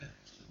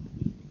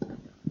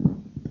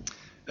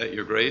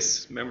Your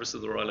Grace, members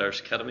of the Royal Irish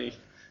Academy,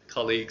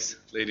 colleagues,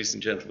 ladies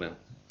and gentlemen.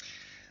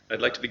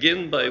 I'd like to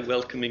begin by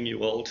welcoming you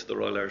all to the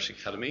Royal Irish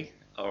Academy,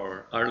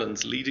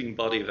 Ireland's leading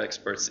body of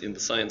experts in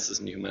the sciences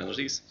and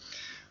humanities,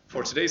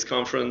 for today's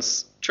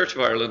conference, Church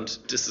of Ireland,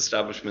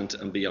 Disestablishment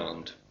and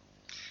Beyond.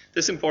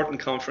 This important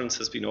conference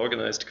has been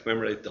organised to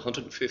commemorate the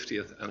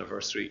 150th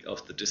anniversary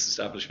of the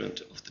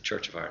Disestablishment of the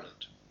Church of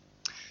Ireland.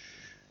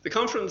 The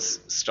conference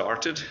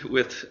started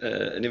with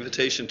an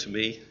invitation to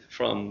me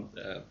from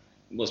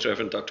Most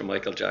Revd Dr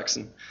Michael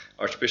Jackson,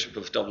 Archbishop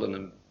of Dublin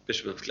and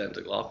Bishop of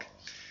Glendalough,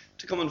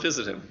 to come and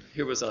visit him.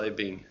 Here was I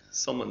being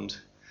summoned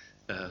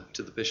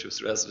to the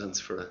Bishop's residence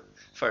for a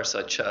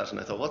fireside chat, and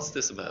I thought, what's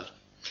this about?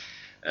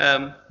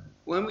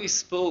 When we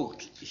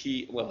spoke,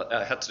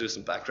 I had to do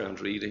some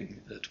background reading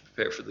to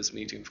prepare for this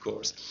meeting, of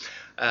course,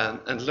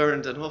 and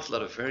learned an awful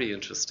lot of very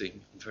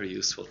interesting and very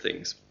useful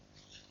things.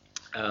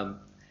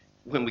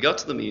 When we got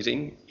to the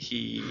meeting,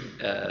 he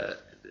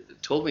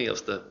told me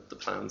of the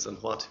plans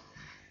and what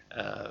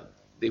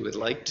they would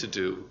like to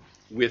do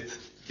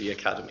with the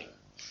Academy.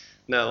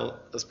 Now,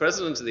 as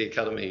President of the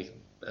Academy,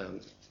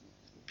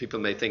 people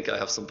may think I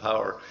have some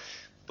power,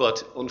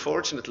 but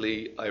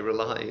unfortunately, I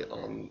rely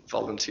on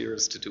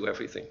volunteers to do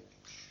everything.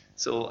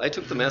 So I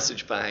took the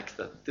message back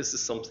that this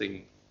is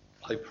something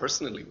I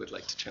personally would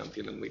like to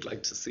champion, and we'd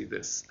like to see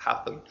this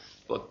happen.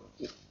 But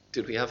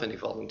did we have any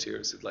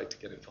volunteers who'd like to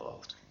get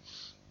involved?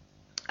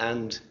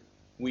 And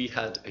we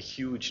had a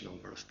huge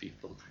number of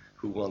people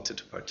who wanted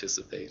to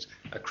participate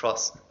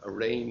across a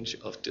range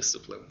of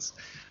disciplines.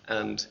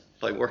 And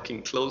by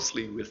working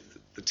closely with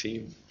the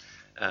team,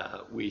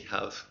 we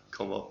have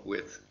come up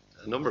with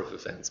a number of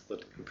events,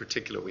 but in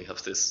particular we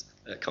have this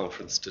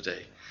conference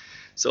today.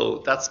 So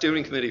that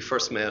steering committee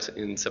first met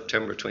in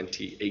September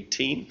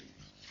 2018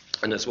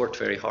 and has worked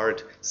very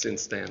hard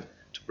since then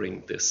to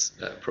bring this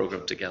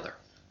programme together.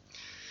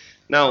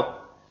 Now,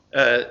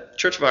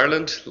 Church of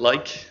Ireland,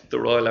 like the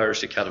Royal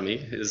Irish Academy,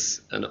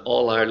 is an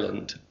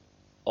all-Ireland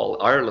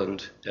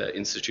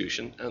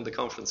institution, and the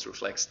conference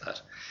reflects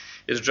that.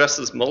 It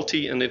addresses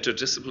multi- and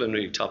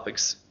interdisciplinary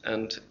topics,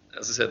 and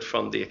as I said,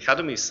 from the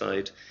Academy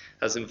side,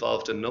 has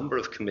involved a number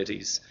of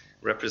committees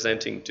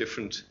representing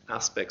different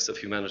aspects of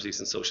humanities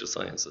and social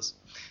sciences.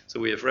 So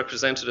we have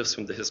representatives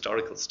from the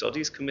Historical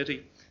Studies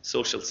Committee,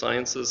 Social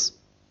Sciences,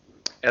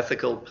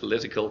 Ethical,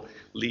 Political,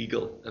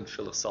 Legal, and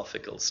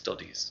Philosophical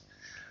Studies.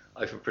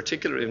 I have a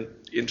particular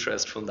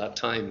interest from that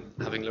time,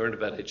 having learned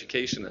about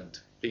education and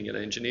being an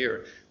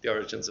engineer, the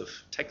origins of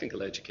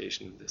technical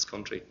education in this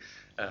country.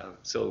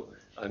 So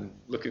I'm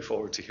looking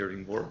forward to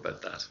hearing more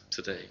about that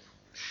today.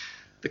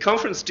 The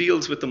conference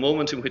deals with the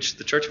moment in which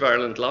the Church of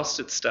Ireland lost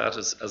its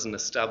status as an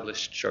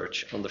established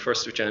church on the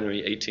 1st of January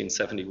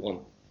 1871.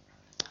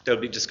 There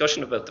will be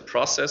discussion about the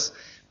process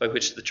by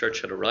which the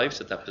church had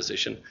arrived at that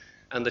position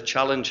and the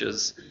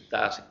challenges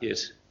that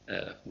it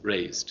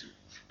raised.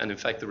 And in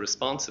fact, the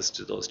responses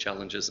to those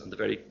challenges and the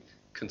very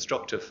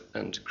constructive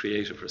and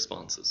creative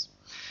responses.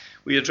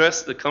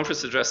 The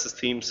conference addresses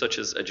themes such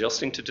as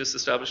adjusting to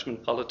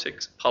disestablishment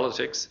politics,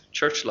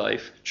 church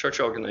life, church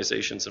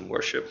organizations and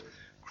worship,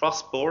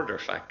 cross-border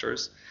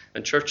factors,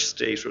 and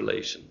church-state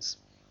relations.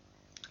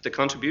 The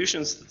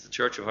contributions that the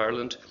Church of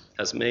Ireland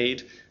has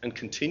made and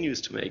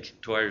continues to make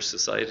to Irish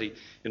society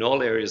in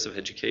all areas of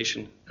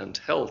education and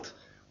health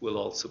will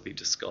also be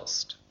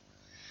discussed.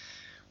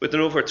 With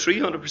an over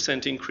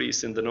 300%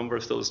 increase in the number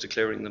of those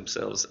declaring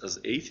themselves as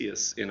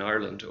atheists in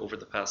Ireland over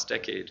the past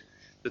decade,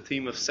 the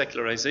theme of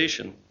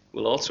secularization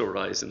will also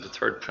rise in the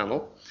third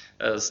panel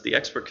as the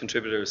expert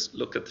contributors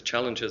look at the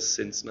challenges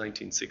since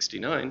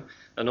 1969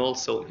 and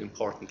also,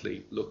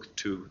 importantly, look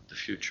to the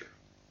future.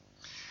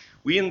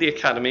 We in the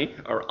Academy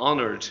are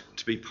honoured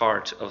to be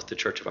part of the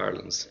Church of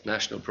Ireland's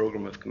national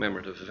programme of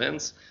commemorative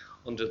events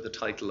under the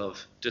title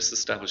of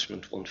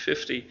Disestablishment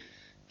 150,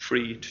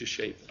 Free to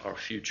Shape Our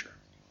Future.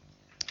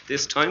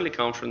 This timely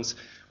conference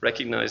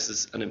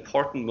recognises an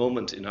important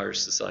moment in Irish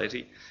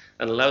society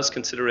and allows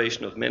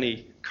consideration of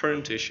many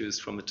current issues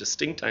from a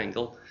distinct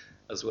angle,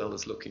 as well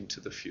as looking to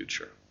the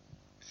future.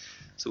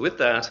 So with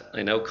that,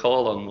 I now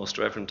call on Most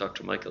Revd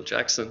Dr Michael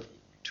Jackson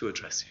to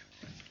address you.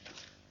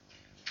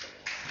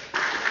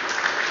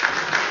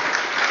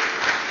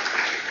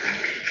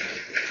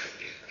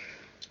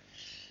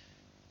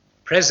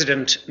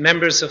 President,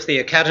 members of the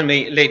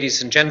Academy,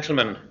 ladies and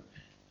gentlemen,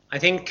 I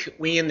think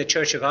we in the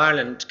Church of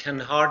Ireland can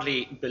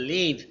hardly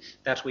believe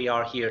that we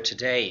are here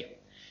today.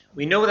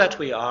 We know that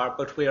we are,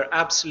 but we are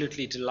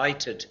absolutely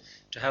delighted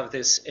to have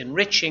this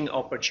enriching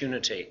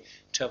opportunity,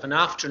 to have an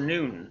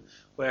afternoon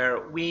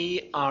where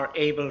we are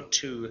able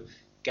to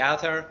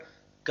gather,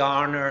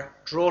 garner,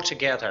 draw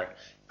together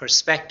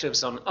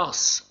perspectives on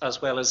us,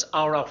 as well as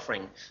our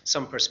offering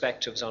some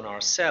perspectives on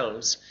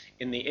ourselves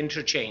in the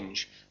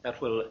interchange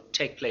that will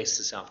take place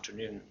this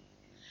afternoon.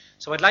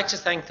 So I'd like to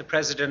thank the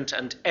President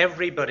and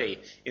everybody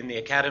in the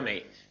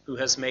Academy who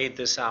has made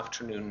this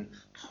afternoon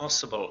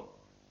possible.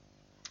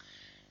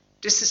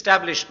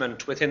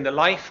 Disestablishment within the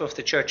life of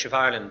the Church of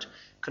Ireland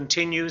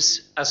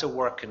continues as a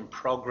work in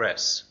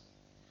progress.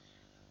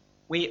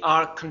 we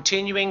are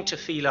continuing to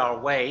feel our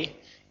way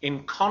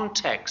in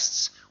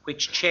contexts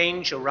which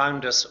change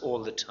around us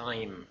all the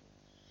time.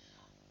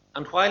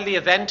 And while the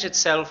event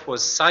itself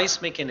was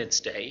seismic in its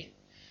day,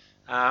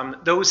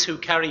 those who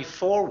carry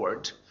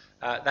forward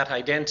that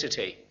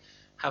identity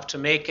have to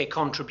make a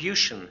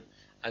contribution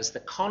as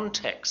the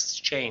contexts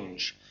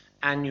change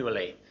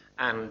annually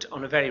and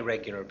on a very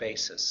regular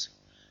basis.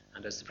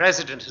 And as the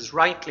President has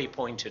rightly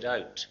pointed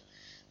out,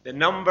 the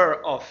number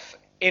of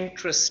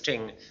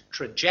interesting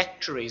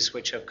trajectories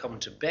which have come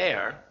to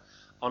bear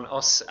on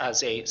us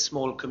as a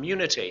small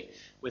community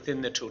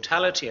within the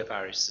totality of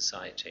Irish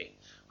society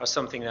are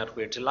something that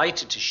we're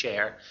delighted to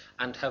share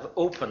and have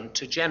opened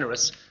to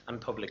generous and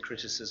public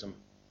criticism.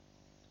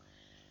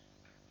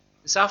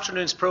 This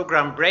afternoon's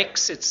programme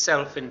breaks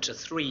itself into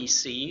 3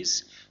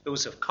 C's,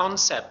 those of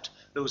concept,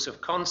 those of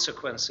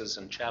consequences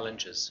and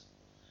challenges.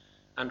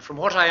 And from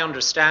what I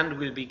understand,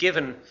 we'll be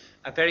given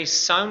a very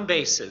sound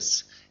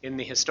basis in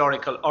the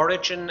historical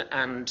origin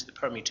and the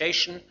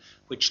permutation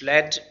which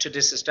led to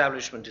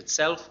disestablishment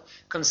itself,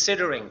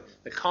 considering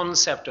the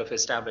concept of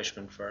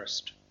establishment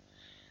first.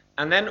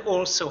 And then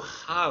also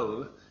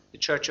how the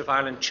Church of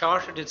Ireland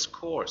charted its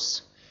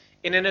course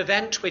in an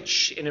event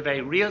which, in a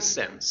very real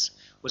sense,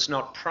 was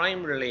not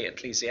primarily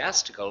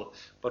ecclesiastical,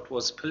 but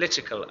was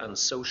political and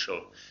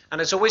social. And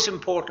it's always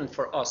important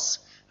for us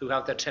who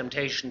have the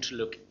temptation to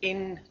look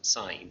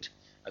inside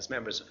as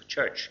members of a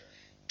church,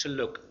 to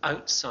look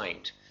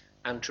outside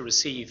and to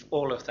receive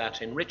all of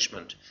that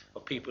enrichment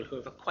of people who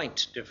have a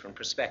quite different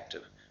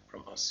perspective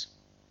from us.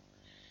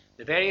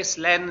 The various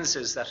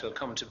lenses that will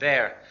come to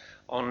bear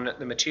on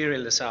the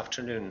material this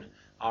afternoon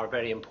are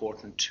very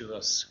important to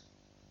us.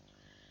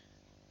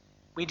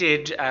 We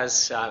did,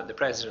 as the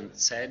President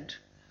said,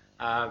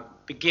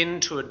 begin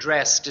to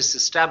address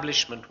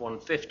Disestablishment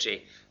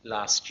 150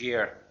 last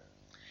year.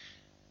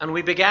 And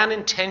we began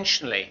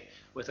intentionally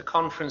with a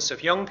conference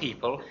of young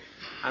people,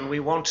 and we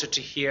wanted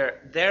to hear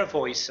their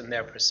voice and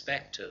their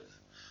perspective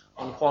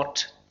on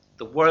what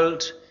the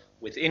world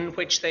within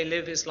which they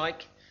live is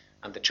like,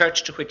 and the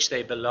church to which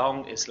they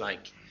belong is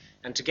like,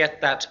 and to get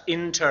that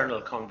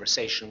internal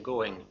conversation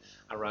going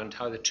around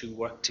how the two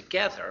work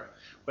together,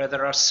 where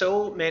there are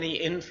so many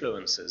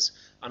influences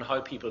on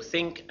how people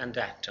think and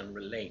act and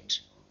relate.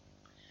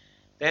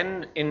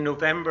 Then in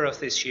November of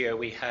this year,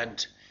 we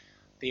had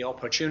the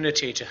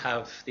opportunity to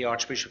have the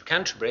Archbishop of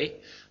Canterbury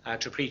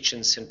to preach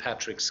in St.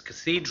 Patrick's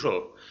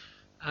Cathedral.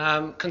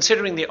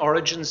 Considering the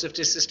origins of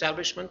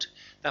disestablishment,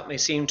 that may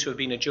seem to have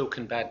been a joke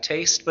in bad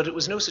taste, but it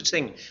was no such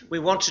thing. We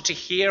wanted to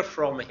hear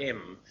from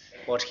him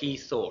what he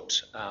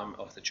thought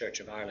of the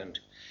Church of Ireland.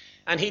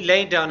 And he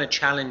laid down a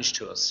challenge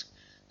to us,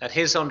 that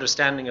his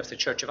understanding of the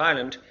Church of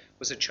Ireland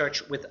was a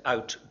church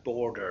without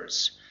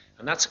borders.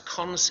 And that's a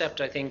concept,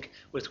 I think,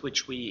 with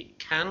which we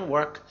can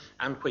work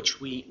and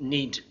which we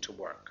need to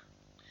work.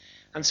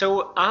 And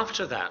so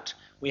after that,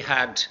 we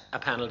had a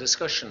panel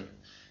discussion.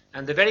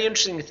 And the very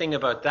interesting thing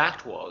about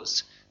that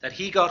was that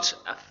he got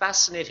a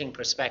fascinating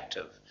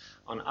perspective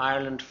on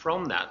Ireland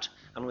from that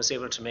and was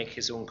able to make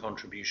his own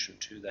contribution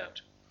to that.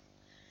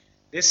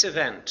 This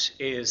event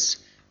is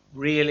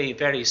really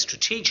very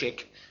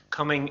strategic,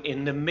 coming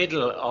in the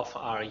middle of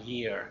our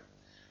year.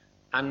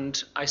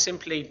 And I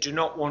simply do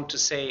not want to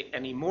say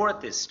any more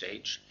at this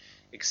stage,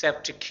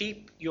 except to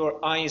keep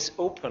your eyes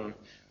open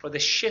for the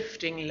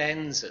shifting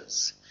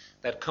lenses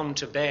that come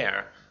to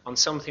bear on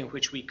something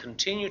which we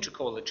continue to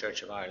call the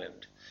Church of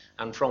Ireland,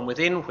 and from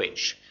within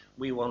which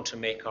we want to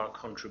make our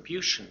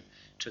contribution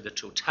to the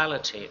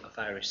totality of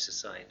Irish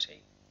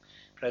society.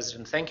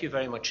 President, thank you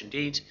very much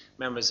indeed.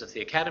 Members of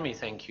the Academy,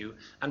 thank you.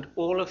 And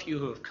all of you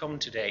who have come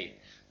today,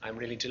 I'm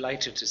really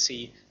delighted to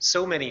see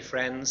so many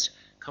friends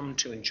come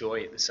to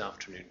enjoy this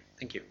afternoon.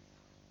 Thank you.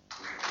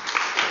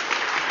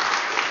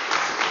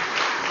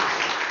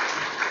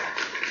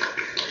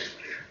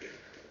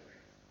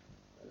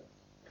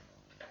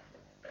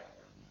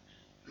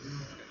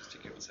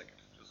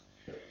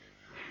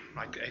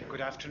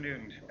 Good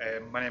afternoon.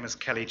 My name is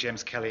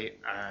James Kelly,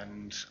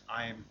 and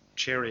I'm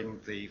chairing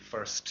the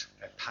first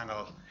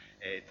panel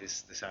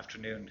this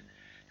afternoon.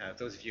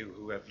 Those of you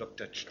who have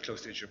looked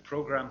closely at your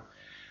programme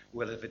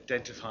will have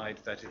identified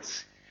that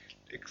it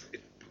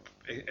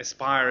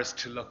aspires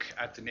to look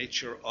at the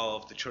nature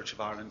of the Church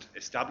of Ireland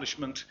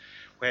establishment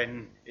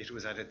when it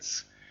was at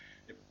its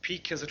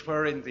peak, as it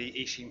were, in the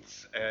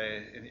 18th,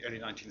 in the early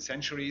 19th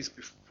centuries,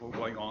 before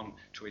going on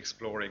to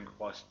exploring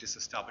what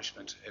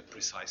disestablishment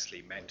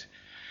precisely meant.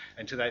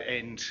 And to that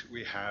end,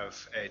 we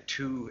have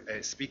 2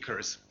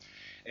 speakers.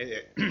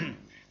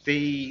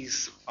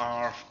 These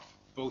are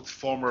both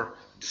former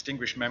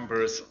distinguished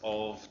members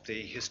of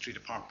the history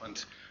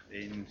department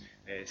in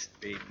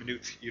the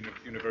Maynooth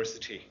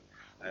University.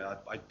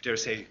 I dare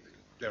say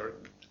they're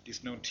at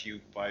least known to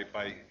you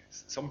by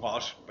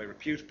somewhat by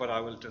repute, but I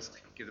will just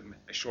give them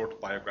a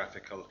short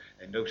biographical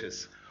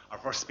notice. Our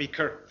first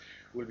speaker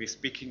will be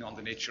speaking on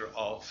the nature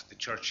of the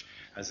church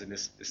as an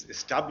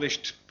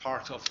established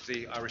part of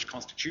the Irish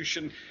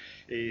Constitution.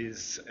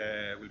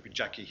 Will be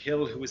Jacqueline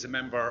Hill, who is a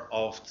member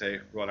of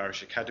the Royal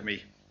Irish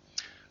Academy.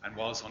 and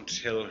was,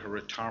 until her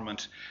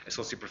retirement,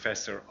 Associate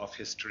Professor of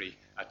History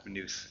at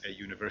Maynooth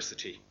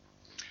University.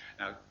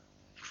 Now,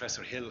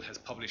 Professor Hill has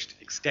published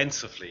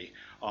extensively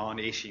on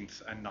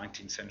 18th and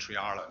 19th century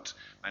Ireland.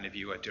 Many of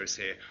you, I dare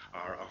say,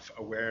 are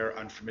aware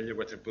and familiar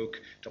with her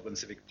book, Dublin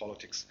Civic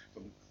Politics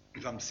from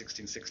the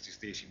 1660s to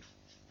the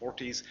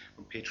 1840s,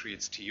 From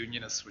Patriots to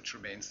Unionists, which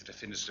remains the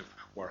definitive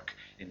work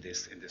in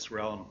this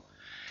realm.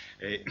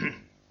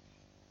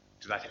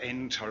 To that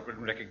end, or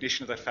in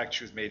recognition of that fact,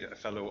 she was made a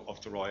Fellow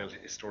of the Royal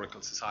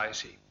Historical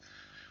Society.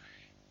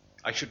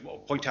 I should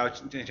point out,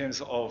 in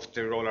terms of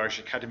the Royal Irish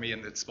Academy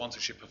and the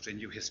sponsorship of the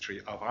New History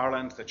of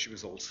Ireland, that she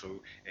was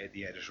also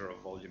the editor of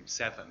Volume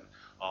 7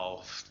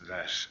 of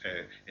that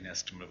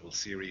inestimable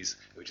series,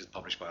 which is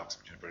published by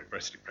Oxford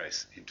University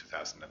Press in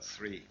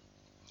 2003.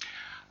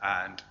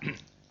 And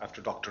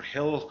after Dr.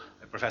 Hill,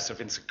 Professor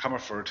Vincent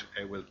Comerford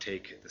will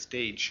take the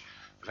stage.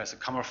 Professor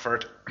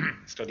Comerford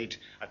studied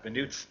at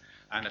Maynooth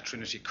and at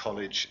Trinity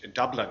College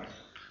Dublin,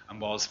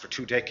 and was for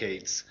 2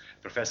 decades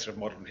Professor of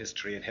Modern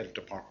History and Head of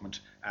Department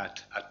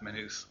at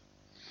Maynooth.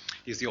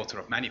 He's the author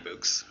of many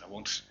books. I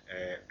won't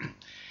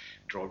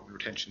draw your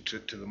attention to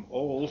them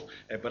all,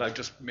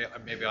 but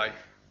maybe I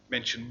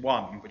mention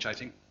one, which I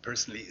think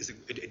personally is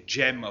a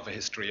gem of a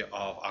history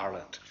of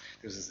Ireland.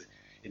 This is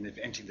in the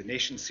Inventing the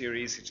Nation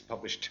series.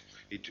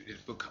 He did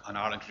a book on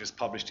Ireland, which was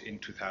published in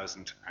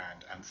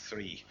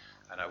 2003,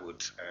 and I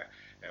would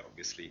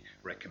obviously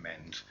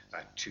recommend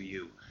that to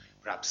you.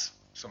 Perhaps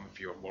some of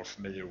you are more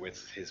familiar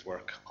with his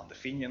work on the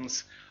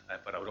Fenians,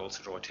 but I would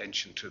also draw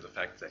attention to the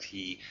fact that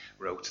he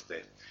wrote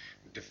the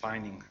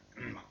defining,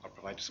 or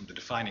provided some of the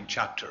defining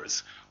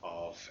chapters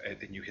of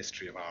the New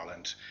History of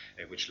Ireland,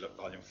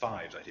 Volume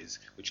 5, that is,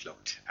 which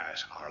looked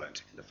at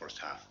Ireland in the first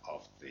half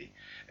of the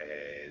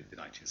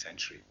 19th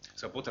century.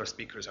 So both our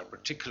speakers are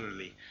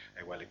particularly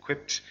well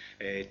equipped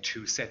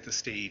to set the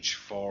stage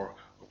for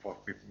what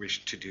we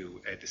wish to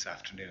do this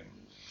afternoon.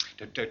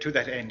 To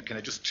that end, can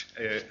I just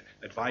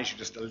advise you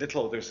just a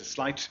little? There's a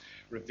slight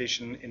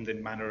revision in the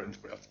manner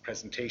of the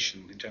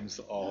presentation in terms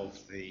of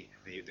the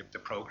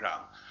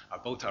programme.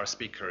 Both our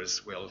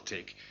speakers will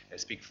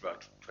speak for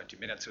about 20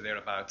 minutes or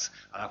thereabouts,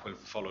 and that will be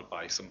followed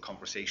by some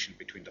conversation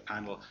between the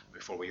panel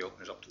before we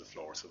open it up to the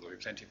floor. So there'll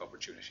be plenty of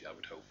opportunity, I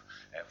would hope,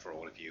 for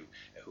all of you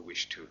who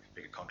wish to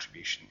make a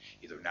contribution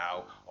either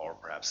now or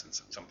perhaps in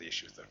some of the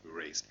issues that we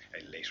raised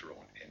later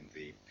on in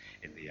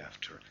the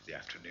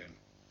afternoon.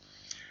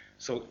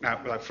 So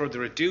now, without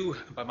further ado,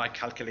 by my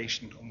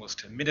calculation,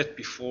 almost a minute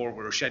before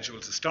we're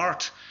scheduled to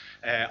start,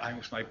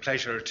 it's my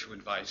pleasure to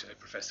invite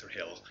Professor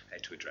Hill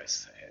to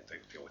address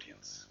the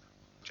audience.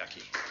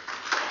 Jackie.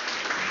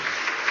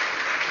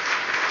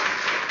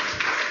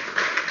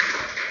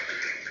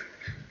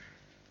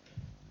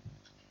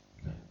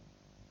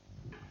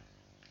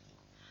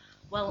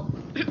 Well,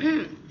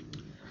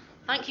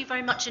 thank you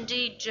very much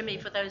indeed, Jimmy,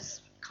 for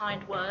those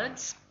kind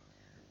words.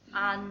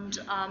 And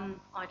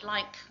I'd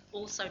like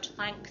also to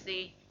thank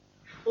the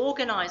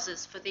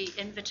organisers for the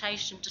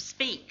invitation to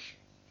speak.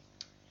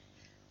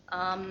 No,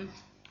 I'm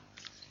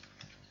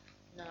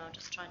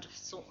just trying to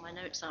sort my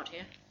notes out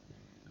here.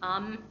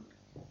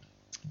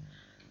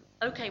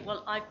 Okay,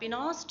 well, I've been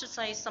asked to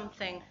say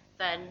something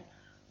then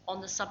on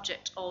the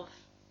subject of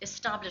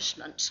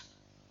establishment.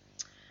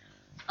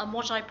 And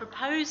what I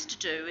propose to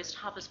do is to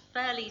have a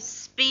fairly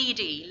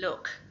speedy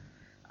look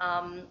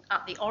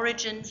at the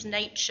origins,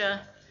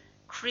 nature,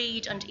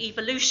 creed and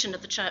evolution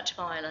of the Church of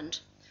Ireland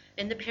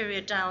in the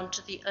period down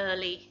to the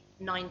early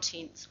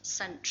 19th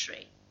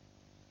century.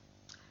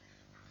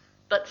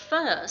 But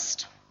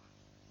first,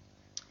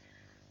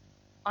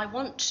 I'm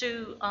going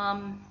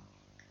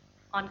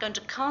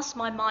to cast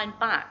my mind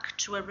back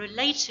to a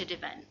related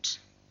event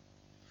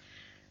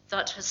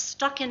that has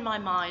stuck in my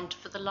mind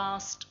for the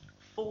last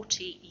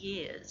 40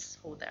 years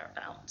or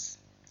thereabouts,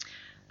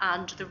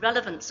 and the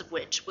relevance of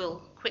which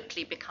will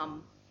quickly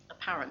become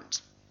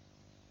apparent.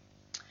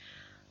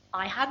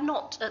 I had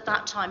not at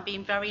that time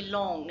been very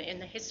long in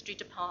the history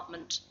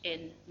department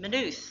in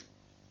Maynooth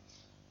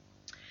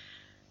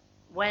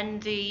when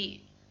the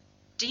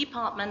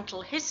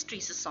Departmental History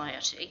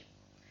Society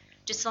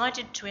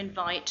decided to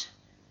invite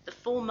the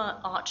former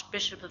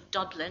Archbishop of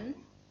Dublin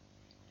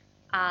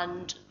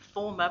and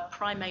former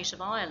Primate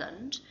of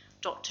Ireland,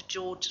 Dr.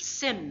 George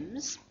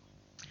Sims,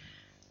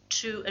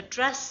 to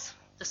address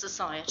the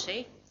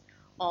Society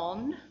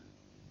on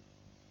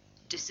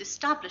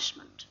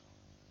disestablishment.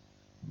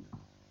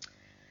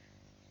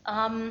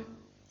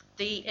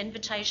 The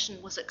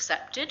invitation was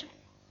accepted,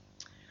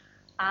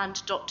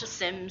 and Dr.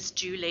 Sims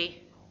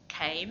duly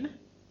came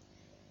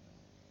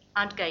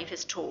and gave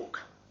his talk.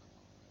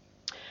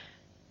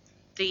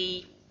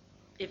 The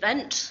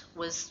event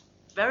was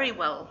very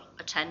well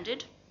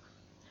attended.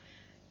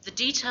 The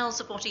details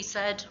of what he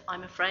said,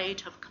 I'm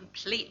afraid, have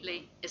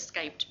completely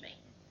escaped me.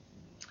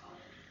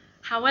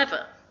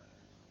 However,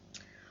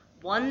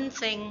 one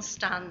thing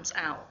stands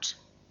out.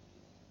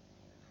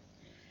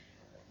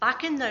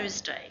 Back in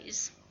those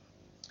days,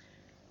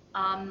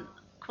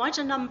 quite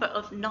a number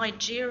of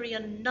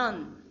Nigerian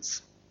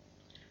nuns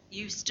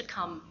used to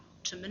come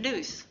to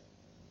Maynooth.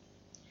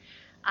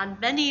 and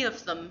many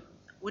of them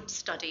would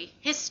study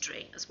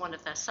history as one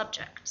of their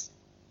subjects.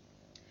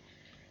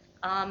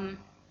 And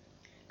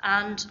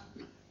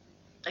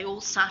they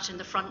all sat in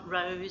the front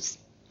rows,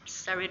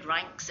 serried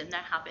ranks in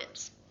their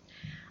habits.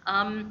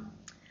 And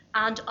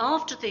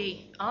after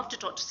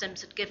Dr.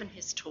 Sims had given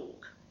his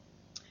talk,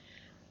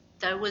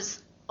 there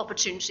was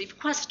opportunity for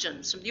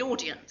questions from the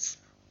audience.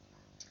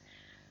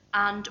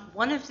 And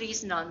one of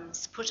these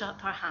nuns put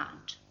up her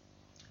hand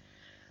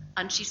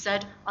and she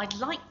said, "I'd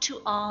like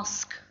to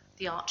ask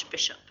the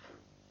Archbishop,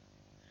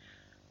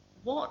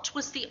 what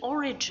was the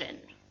origin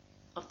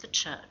of the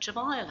Church of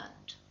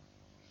Ireland?"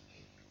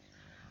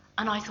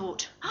 And I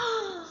thought,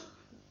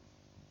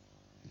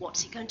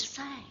 what's he going to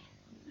say?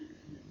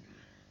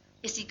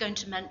 Is he going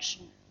to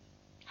mention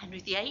Henry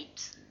VIII?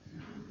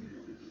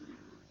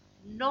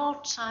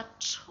 Not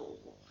at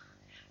all.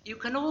 You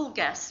can all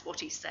guess what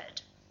he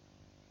said.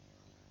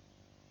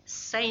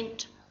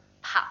 Saint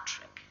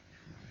Patrick.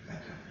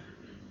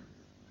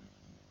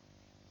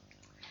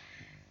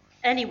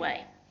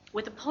 Anyway,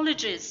 with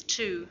apologies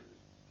to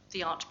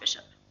the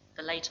Archbishop,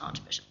 the late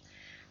Archbishop,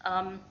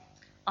 I'm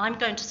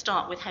going to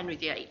start with Henry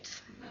VIII.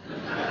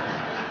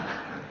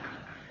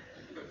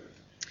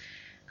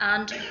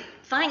 And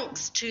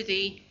thanks to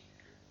the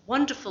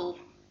wonderful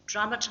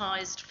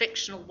dramatised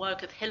fictional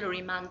work of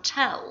Hilary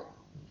Mantel,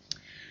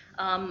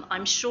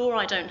 I'm sure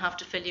I don't have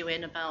to fill you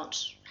in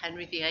about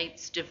Henry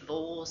VIII's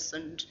divorce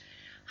and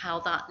how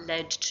that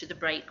led to the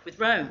break with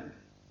Rome.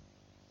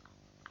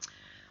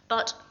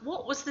 But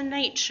what was the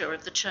nature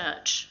of the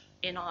church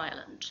in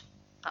Ireland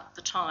at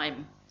the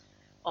time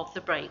of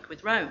the break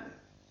with Rome?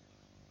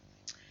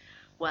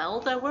 Well,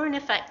 there were in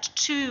effect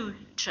two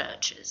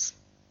churches.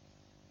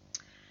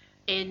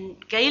 In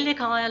Gaelic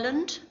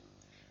Ireland,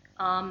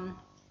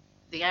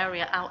 the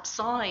area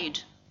outside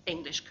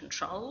English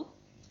control,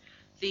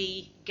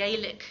 the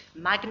Gaelic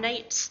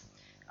magnates,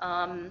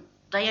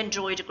 they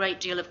enjoyed a great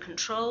deal of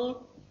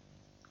control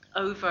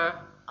over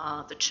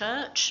the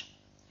church,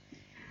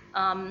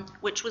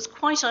 which was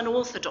quite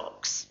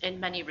unorthodox in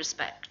many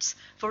respects.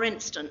 For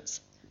instance,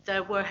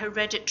 there were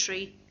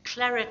hereditary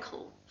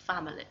clerical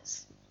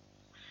families,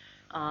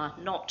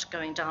 not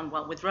going down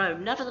well with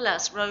Rome.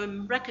 Nevertheless,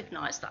 Rome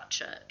recognized that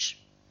church.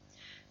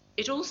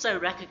 It also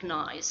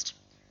recognized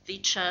the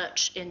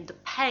church in the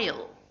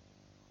Pale,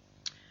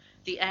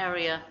 the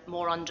area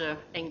more under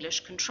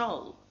English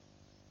control.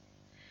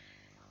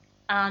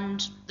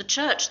 And the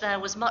church there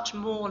was much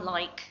more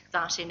like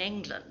that in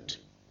England.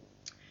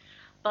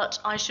 But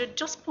I should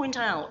just point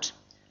out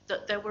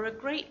that there were a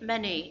great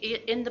many,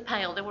 in the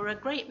Pale, there were a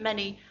great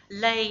many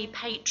lay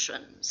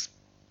patrons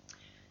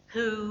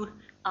who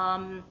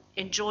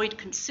enjoyed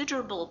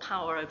considerable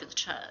power over the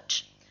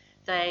church.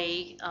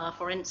 They,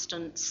 for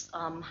instance,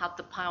 had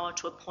the power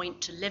to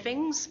appoint to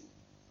livings,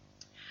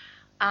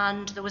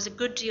 and there was a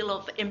good deal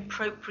of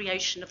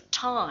impropriation of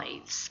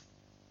tithes.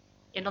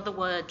 In other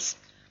words,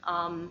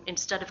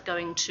 instead of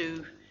going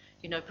to,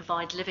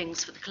 provide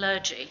livings for the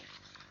clergy,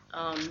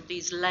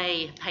 these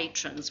lay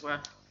patrons were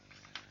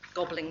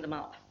gobbling them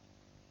up.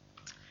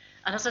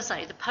 And as I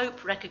say, the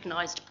Pope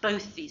recognized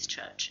both these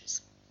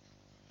churches.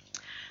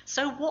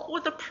 So what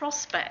were the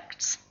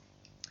prospects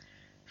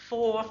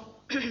for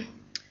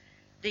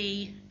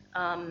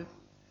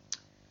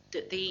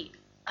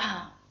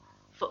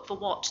for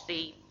what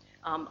the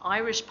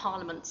Irish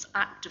Parliament's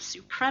Act of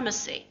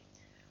Supremacy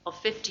of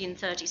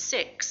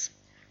 1536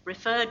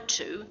 referred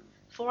to,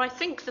 for I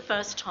think the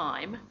first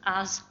time,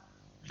 as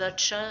the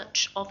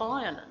Church of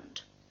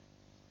Ireland?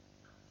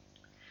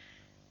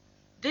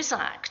 This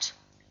act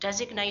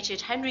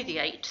designated Henry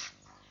VIII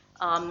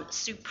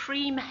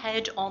supreme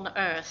head on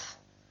earth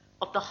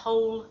of the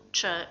whole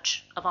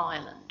Church of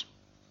Ireland.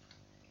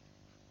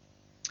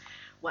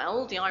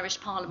 Well, the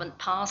Irish Parliament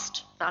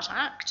passed that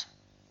act.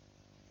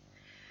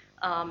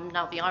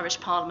 Now, the Irish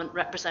Parliament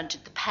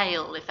represented the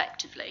Pale,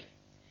 effectively.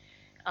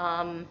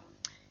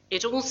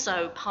 It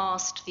also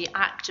passed the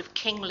Act of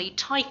Kingly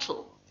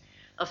Title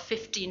of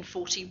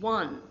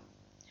 1541,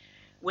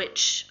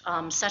 which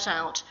set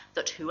out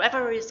that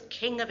whoever is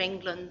King of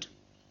England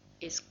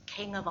is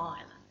King of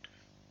Ireland.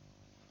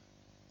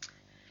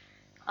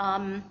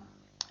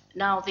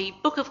 Now, the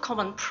Book of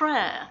Common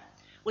Prayer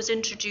was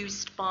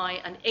introduced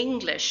by an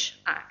English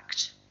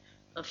Act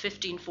of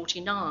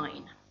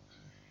 1549,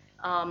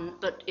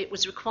 but it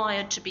was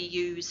required to be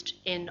used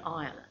in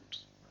Ireland.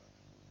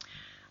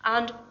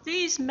 And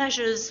these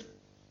measures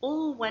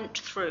all went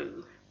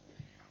through,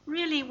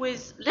 really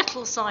with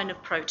little sign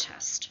of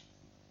protest.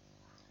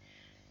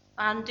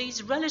 And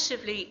these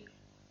relatively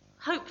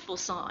hopeful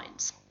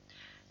signs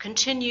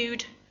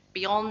continued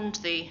beyond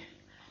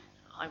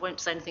I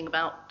won't say anything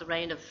about the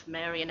reign of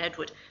Mary and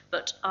Edward,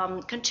 but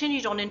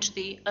continued on into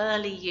the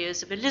early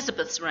years of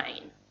Elizabeth's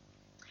reign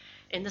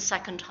in the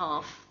second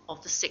half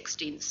of the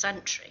 16th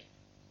century.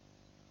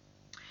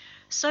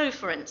 So,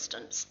 for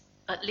instance,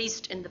 at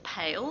least in the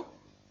Pale,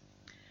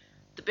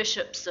 the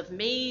bishops of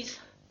Meath,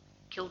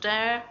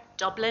 Kildare,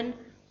 Dublin,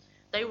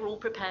 they were all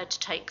prepared to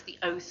take the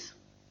oath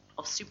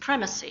of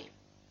supremacy.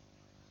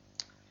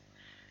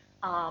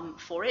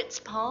 For its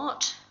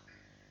part,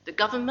 the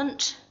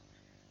government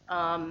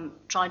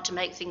tried to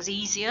make things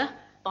easier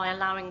by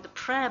allowing the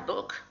prayer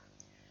book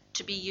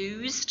to be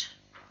used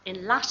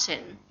in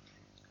Latin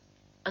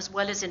as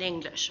well as in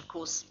English. Of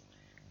course,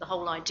 the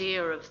whole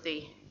idea of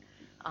the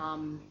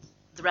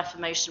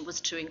Reformation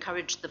was to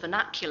encourage the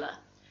vernacular,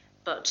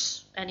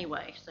 but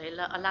anyway, they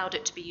allowed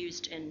it to be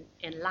used in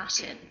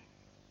Latin.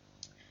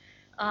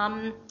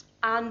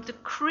 And the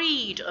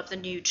creed of the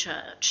new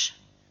church,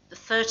 the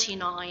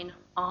 39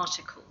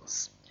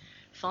 Articles,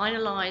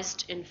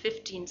 finalised in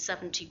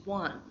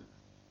 1571,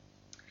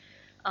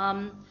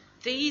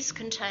 these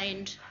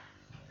contained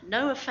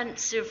no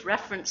offensive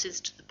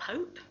references to the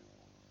Pope,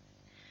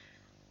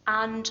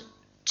 and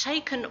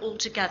taken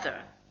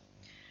altogether,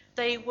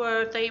 they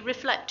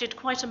reflected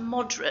quite a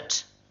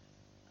moderate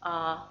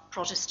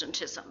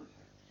Protestantism,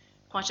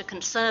 quite a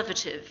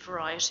conservative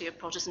variety of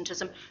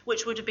Protestantism,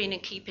 which would have been in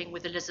keeping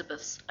with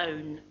Elizabeth's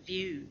own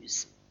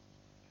views.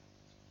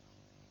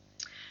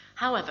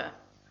 However,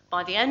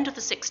 by the end of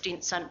the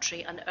 16th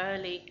century and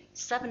early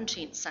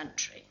 17th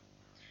century,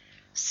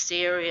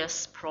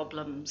 serious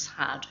problems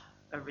had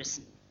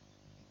arisen.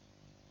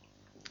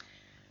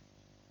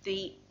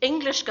 The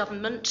English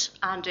government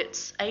and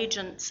its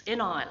agents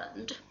in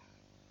Ireland,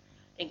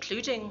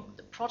 including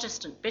the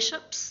Protestant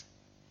bishops,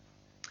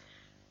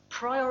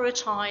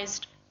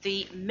 prioritised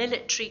the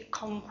military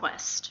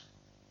conquest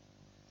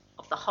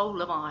of the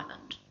whole of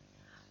Ireland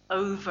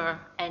over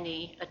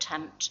any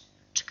attempt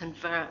to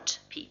convert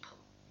people.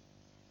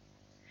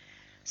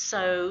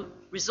 So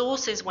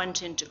resources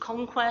went into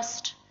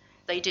conquest.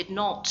 They did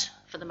not,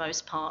 for the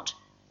most part,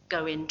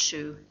 go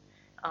into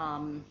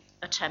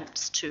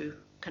attempts to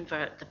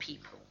convert the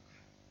people.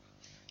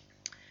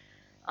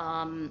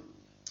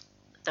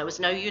 There was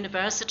no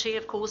university,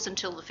 of course,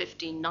 until the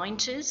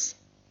 1590s.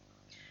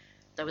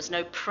 There was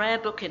no prayer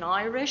book in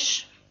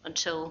Irish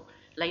until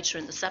later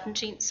in the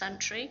 17th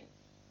century.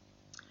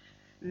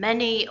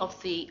 Many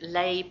of the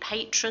lay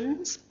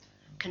patrons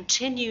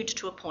continued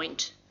to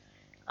appoint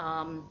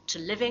to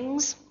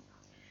livings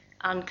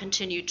and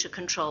continued to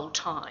control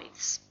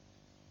tithes.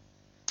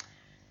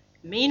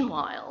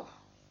 Meanwhile,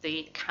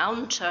 the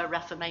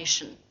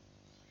Counter-Reformation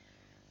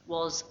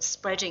was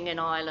spreading in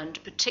Ireland,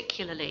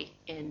 particularly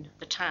in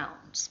the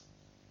towns.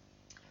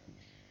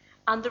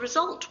 And the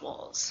result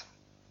was,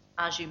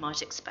 as you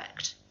might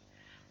expect,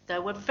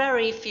 there were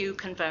very few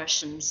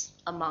conversions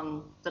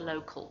among the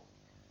local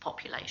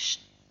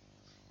population.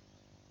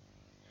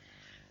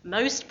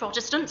 Most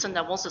Protestants, and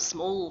there was a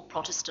small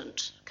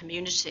Protestant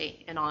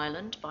community in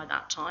Ireland by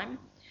that time,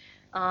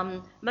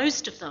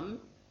 most of them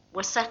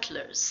were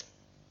settlers.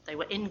 They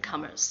were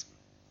incomers.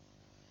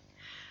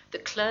 The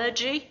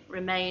clergy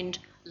remained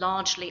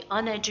largely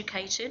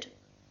uneducated.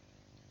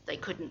 They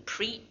couldn't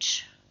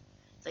preach.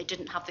 They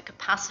didn't have the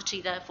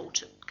capacity, therefore,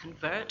 to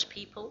convert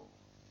people.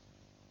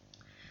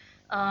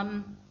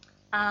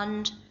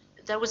 And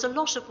there was a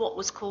lot of what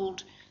was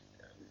called,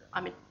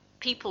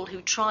 people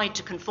who tried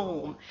to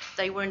conform.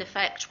 They were in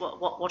effect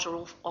what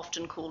are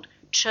often called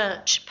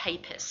church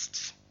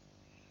papists.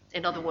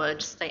 In other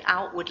words, they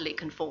outwardly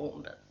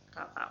conformed,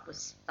 but that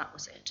was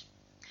it.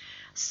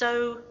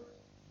 So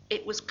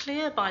it was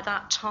clear by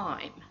that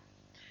time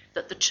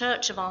that the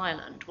Church of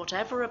Ireland,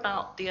 whatever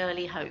about the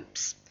early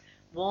hopes,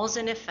 was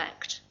in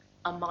effect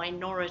a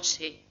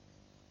minority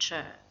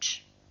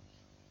church,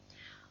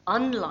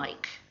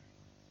 unlike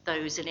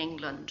those in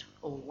England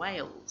or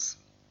Wales.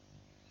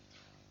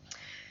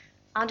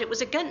 And it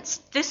was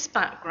against this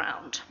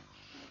background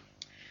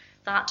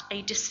that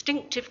a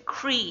distinctive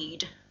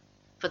creed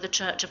for the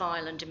Church of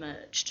Ireland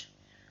emerged.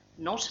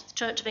 Not the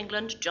Church of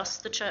England,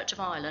 just the Church of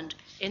Ireland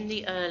in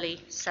the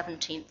early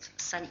 17th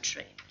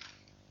century.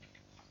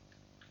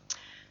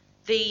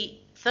 The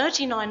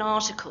 39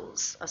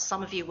 Articles, as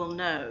some of you will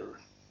know,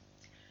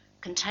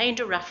 contained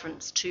a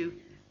reference to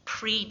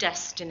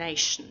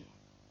predestination.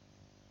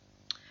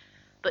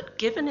 But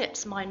given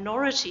its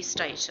minority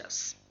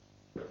status,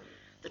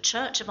 the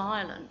Church of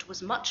Ireland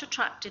was much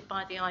attracted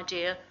by the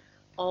idea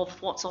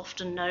of what's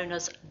often known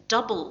as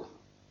double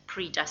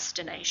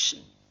predestination.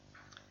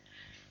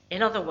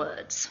 In other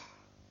words,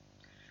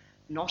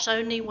 not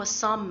only were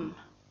some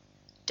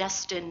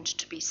destined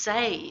to be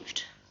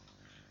saved,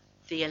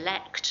 the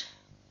elect,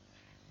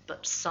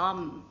 but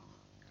some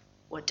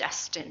were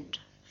destined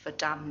for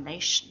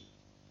damnation.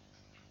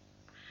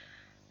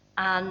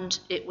 And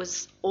it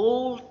was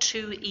all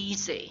too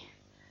easy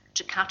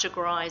to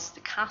categorize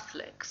the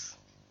Catholics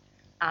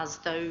as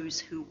those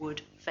who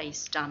would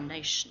face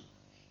damnation.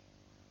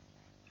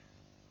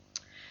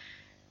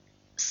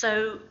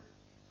 So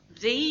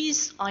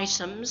these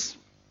items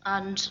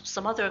and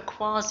some other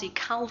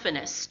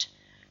quasi-Calvinist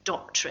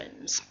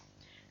doctrines,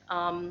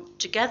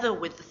 together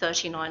with the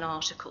 39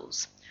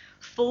 Articles,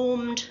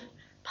 formed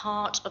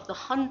part of the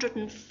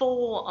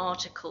 104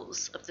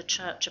 Articles of the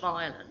Church of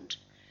Ireland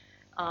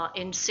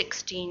in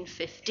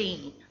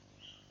 1615.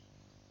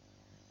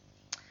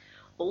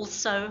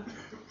 Also,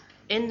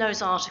 in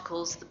those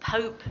articles, the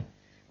Pope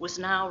was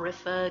now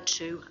referred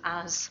to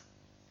as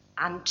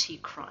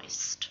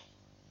Antichrist.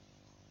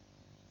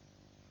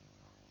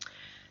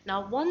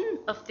 Now, one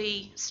of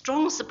the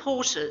strong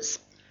supporters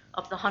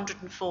of the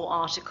 104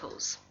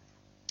 Articles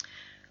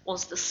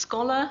was the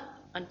scholar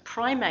and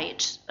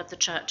primate of the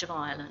Church of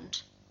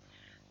Ireland,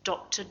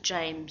 Dr.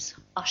 James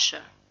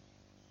Ussher,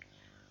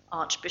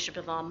 Archbishop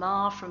of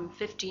Armagh from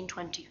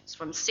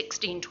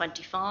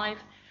 1625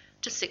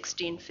 to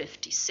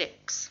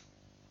 1656.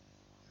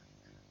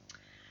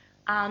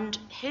 And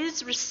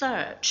his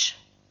research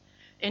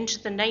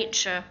into the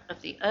nature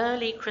of the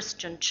early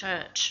Christian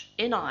church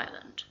in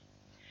Ireland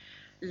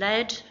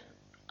led,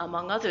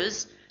 among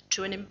others,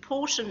 to an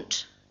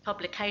important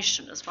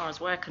publication as far as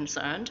we're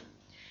concerned,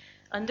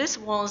 and this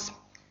was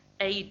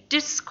a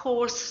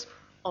discourse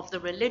of the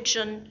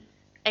religion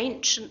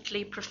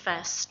anciently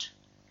professed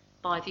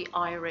by the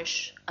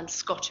Irish and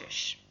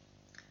Scottish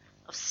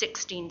of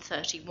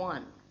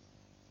 1631.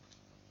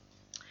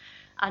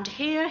 And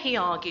here he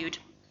argued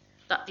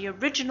that the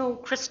original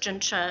Christian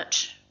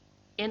church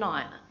in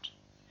Ireland,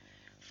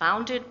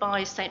 founded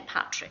by St.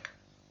 Patrick,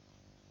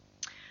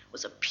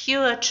 was a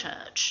pure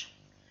church,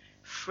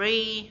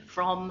 free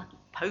from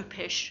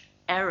popish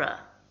error.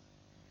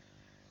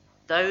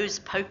 Those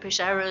popish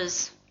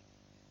errors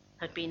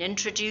had been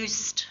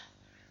introduced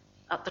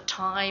at the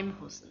time,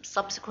 or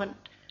subsequent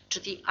to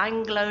the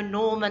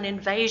Anglo-Norman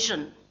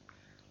invasion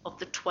of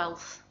the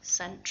 12th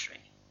century.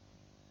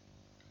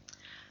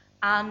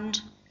 And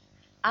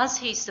as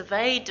he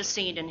surveyed the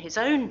scene in his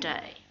own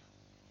day,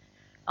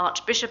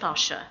 Archbishop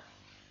Ussher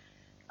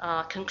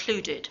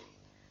concluded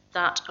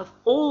that of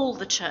all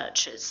the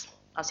churches,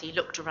 as he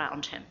looked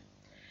around him,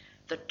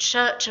 the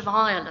Church of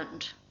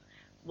Ireland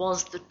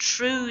was the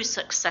true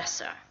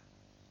successor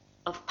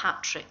of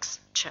Patrick's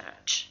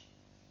church.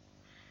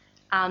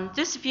 And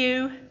this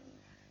view,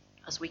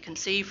 as we can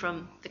see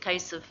from the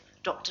case of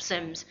Dr.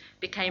 Sims,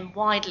 became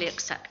widely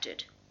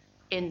accepted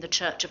in the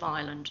Church of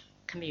Ireland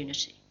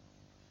community.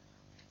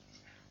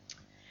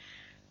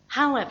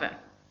 However,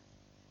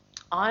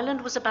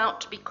 Ireland was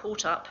about to be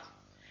caught up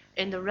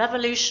in the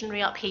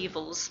revolutionary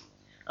upheavals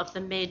of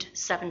the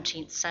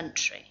mid-17th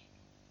century,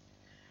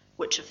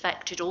 which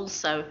affected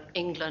also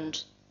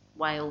England,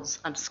 Wales,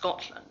 and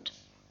Scotland.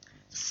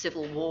 The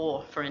Civil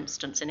War, for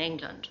instance, in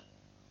England.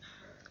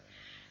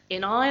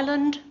 In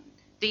Ireland,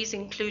 these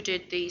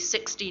included the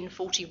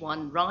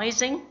 1641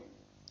 Rising,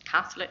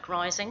 Catholic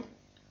Rising,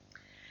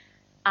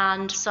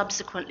 and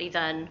subsequently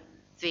then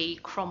the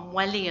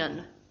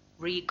Cromwellian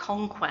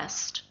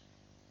reconquest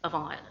of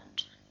Ireland.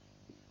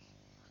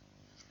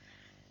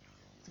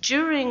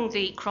 During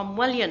the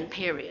Cromwellian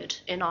period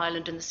in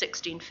Ireland in the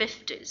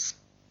 1650s,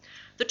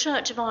 the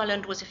Church of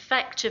Ireland was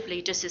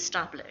effectively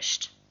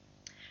disestablished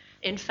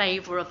in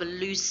favour of a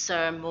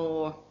looser,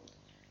 more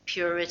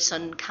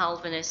Puritan,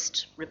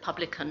 Calvinist,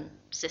 Republican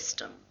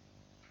system.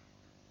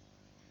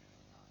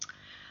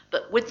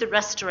 But with the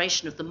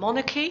restoration of the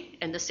monarchy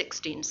in the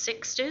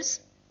 1660s,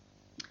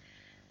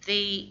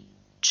 the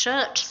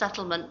church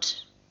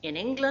settlement in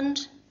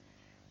England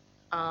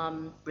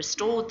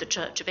restored the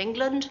Church of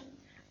England,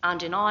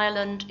 and in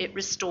Ireland it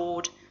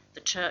restored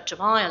the Church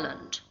of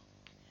Ireland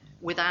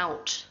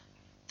without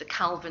the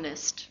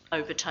Calvinist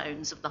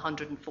overtones of the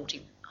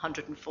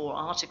 104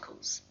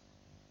 Articles.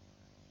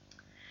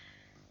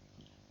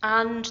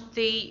 And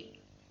the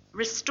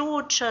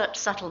restored church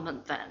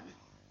settlement then,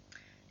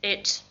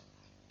 it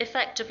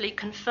effectively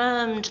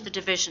confirmed the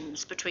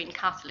divisions between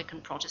Catholic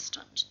and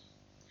Protestant,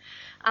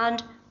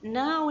 and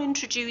now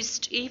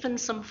introduced even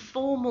some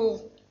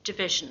formal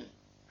division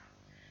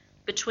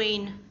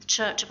between the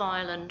Church of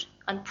Ireland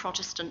and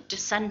Protestant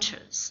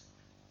dissenters.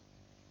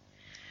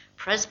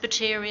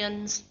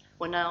 Presbyterians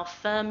were now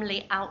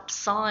firmly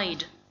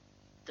outside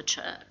the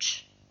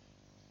church.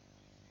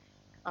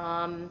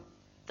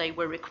 They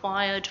were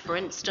required, for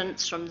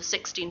instance, from the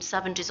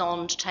 1670s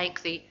on to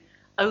take the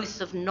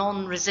oath of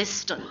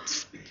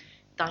non-resistance.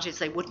 That is,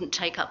 they wouldn't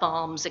take up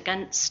arms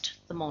against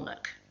the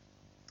monarch.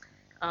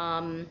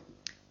 And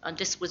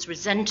this was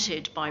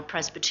resented by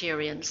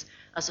Presbyterians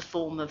as a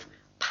form of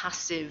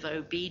passive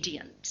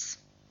obedience.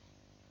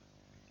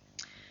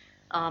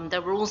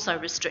 There were also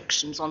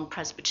restrictions on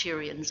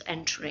Presbyterians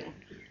entering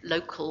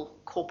local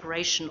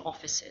corporation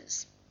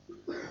offices.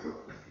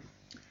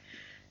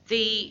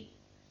 The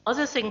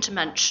other thing to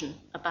mention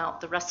about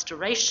the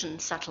Restoration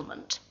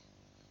settlement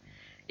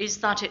is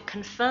that it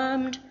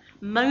confirmed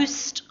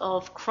most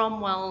of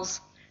Cromwell's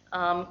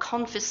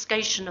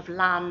confiscation of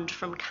land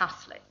from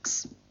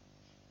Catholics.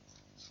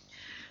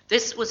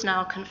 This was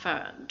now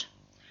confirmed.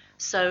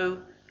 So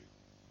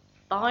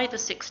by the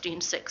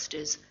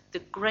 1660s, the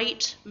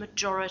great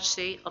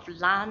majority of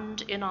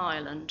land in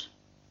Ireland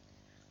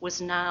was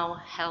now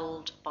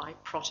held by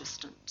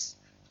Protestants.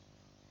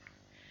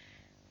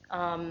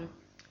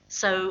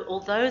 So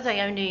although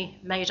they only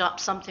made up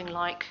something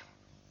like,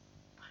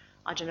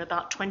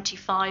 about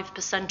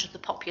 25% of the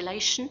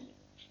population,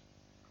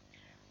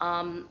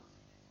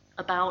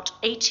 about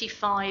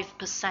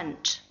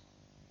 85%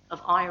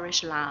 of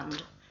Irish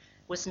land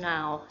was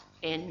now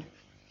in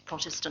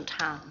Protestant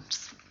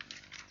hands.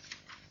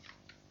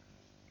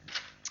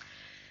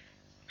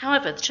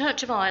 However, the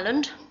Church of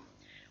Ireland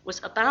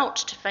was about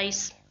to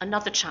face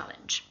another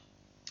challenge,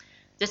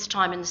 this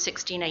time in the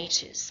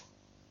 1680s.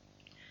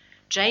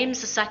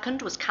 James II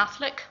was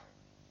Catholic,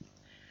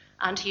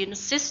 and he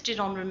insisted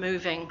on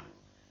removing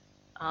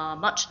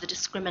much of the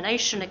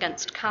discrimination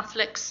against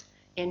Catholics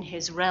in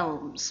his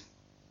realms.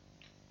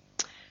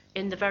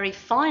 In the very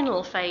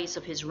final phase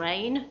of his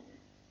reign,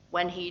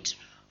 when he'd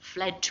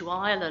fled to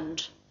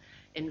Ireland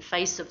in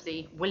face of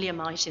the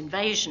Williamite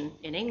invasion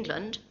in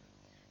England,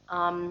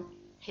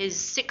 his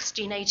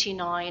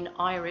 1689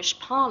 Irish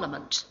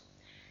Parliament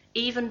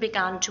even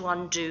began to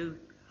undo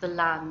the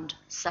land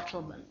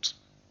settlement.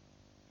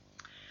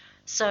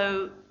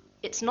 So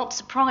it's not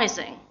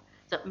surprising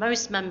that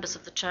most members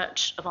of the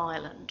Church of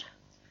Ireland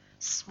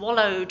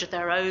swallowed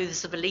their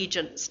oaths of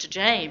allegiance to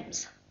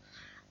James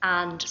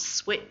and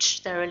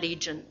switched their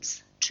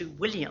allegiance to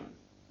William,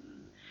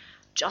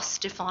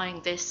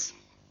 justifying this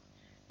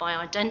by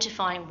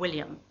identifying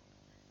William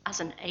as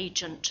an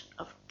agent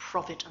of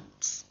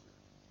providence.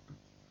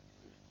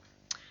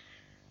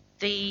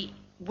 The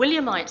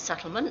Williamite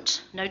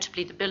settlement,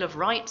 notably the Bill of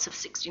Rights of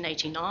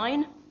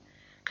 1689,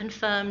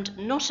 confirmed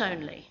not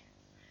only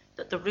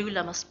that the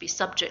ruler must be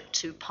subject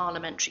to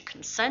parliamentary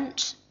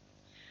consent,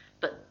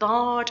 but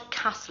barred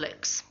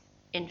Catholics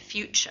in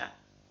future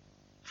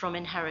from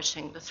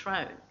inheriting the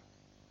throne.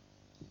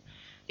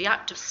 The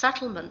Act of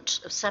Settlement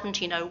of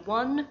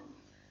 1701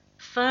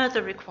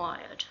 further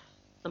required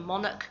the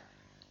monarch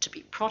to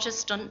be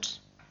Protestant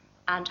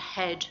and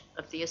head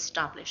of the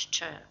established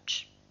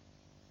church.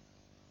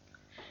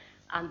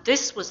 And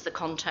this was the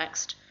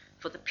context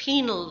for the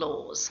penal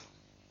laws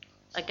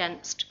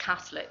against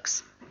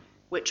Catholics,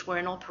 which were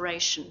in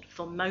operation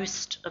for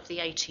most of the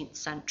 18th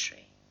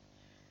century,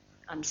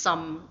 and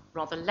some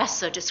rather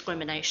lesser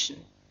discrimination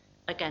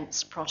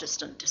against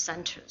Protestant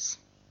dissenters.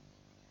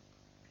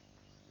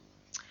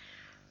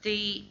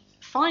 The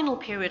final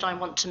period I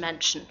want to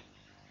mention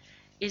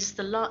is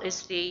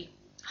the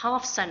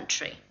half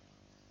century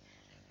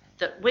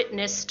that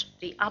witnessed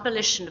the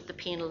abolition of the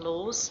penal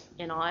laws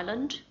in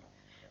Ireland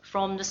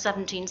from the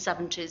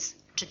 1770s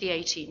to the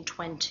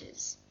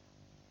 1820s.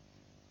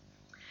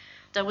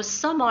 There was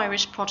some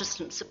Irish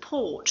Protestant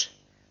support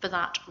for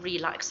that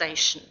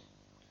relaxation.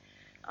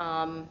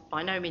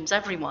 By no means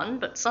everyone,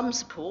 but some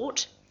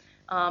support.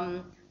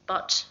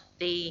 But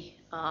the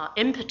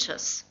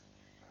impetus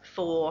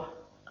for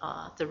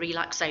the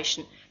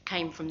relaxation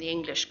came from the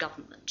English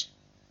government.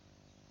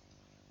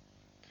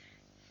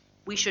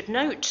 We should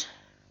note,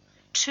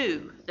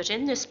 too, that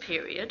in this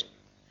period,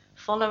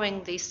 following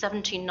the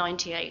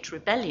 1798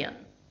 rebellion,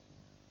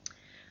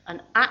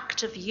 an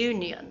Act of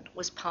Union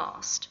was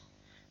passed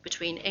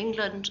between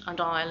England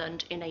and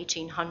Ireland in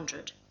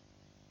 1800.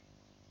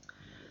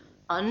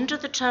 Under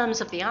the terms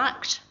of the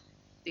Act,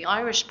 the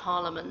Irish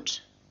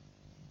Parliament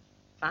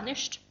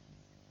vanished,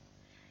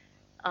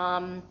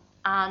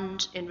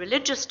 and in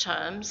religious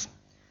terms,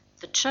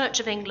 the Church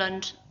of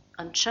England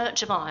and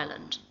Church of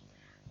Ireland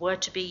were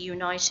to be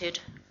united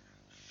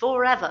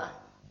forever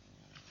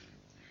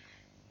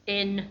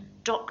in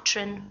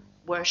doctrine,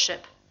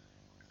 worship,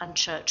 and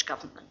church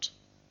government.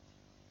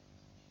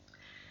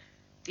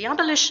 The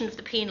abolition of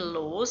the penal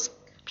laws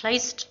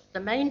placed the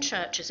main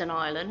churches in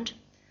Ireland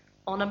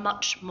on a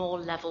much more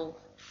level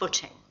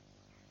footing.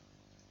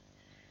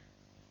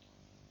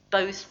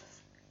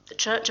 Both the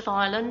Church of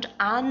Ireland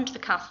and the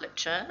Catholic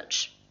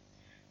Church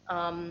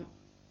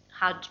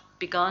had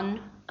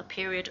begun a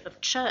period of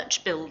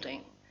church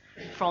building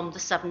from the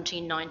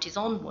 1790s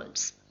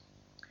onwards.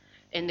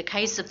 In the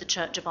case of the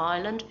Church of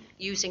Ireland,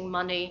 using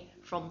money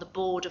from the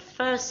Board of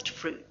First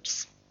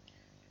Fruits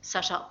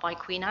set up by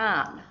Queen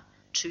Anne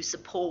to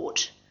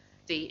support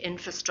the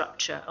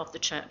infrastructure of the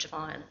Church of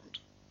Ireland.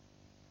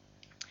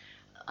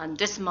 And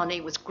this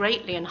money was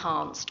greatly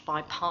enhanced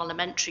by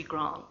parliamentary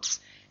grants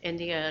in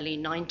the early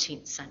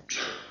 19th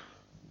century.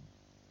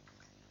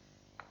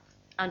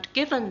 And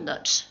given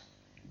that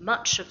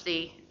much of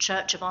the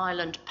Church of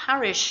Ireland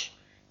parish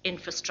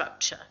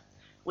infrastructure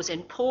was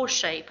in poor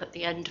shape at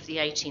the end of the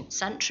 18th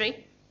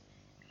century,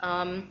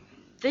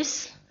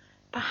 this,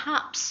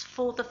 perhaps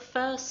for the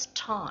first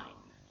time,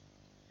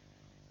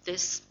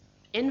 this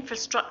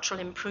infrastructural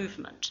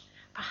improvement,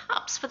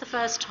 perhaps for the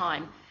first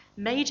time,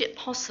 made it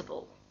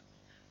possible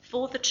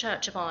for the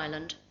Church of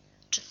Ireland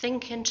to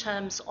think in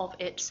terms of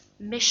its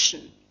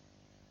mission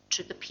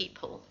to the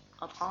people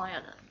of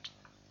Ireland.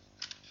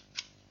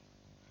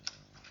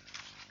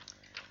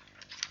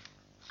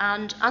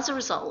 And as a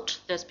result,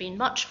 there's been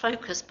much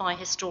focus by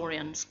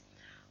historians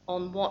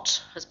on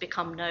what has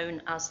become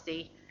known as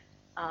the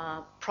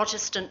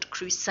Protestant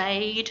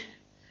Crusade,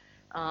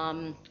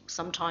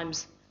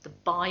 sometimes the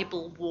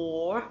Bible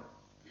War,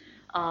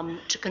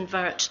 to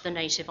convert the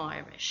native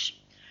Irish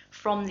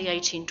from the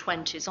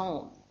 1820s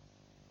on.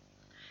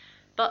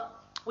 But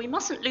we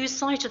mustn't lose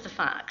sight of the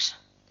fact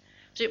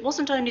that it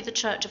wasn't only the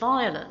Church of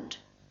Ireland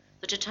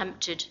that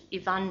attempted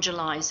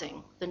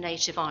evangelizing the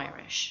native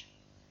Irish.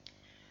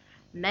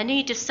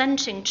 Many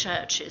dissenting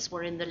churches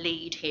were in the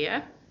lead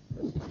here,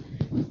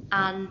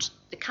 and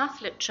the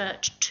Catholic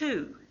Church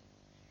too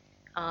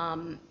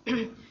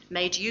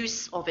made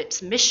use of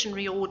its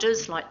missionary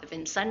orders, like the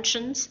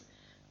Vincentians,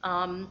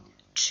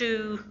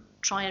 to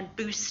try and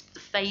boost the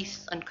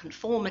faith and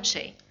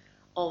conformity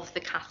of the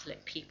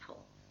Catholic people.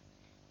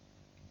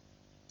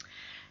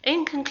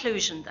 In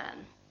conclusion,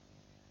 then,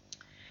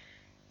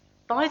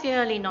 by the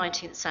early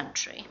 19th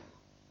century,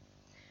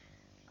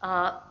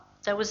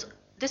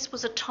 this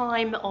was a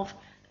time of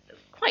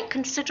quite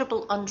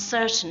considerable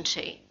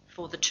uncertainty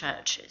for the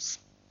churches.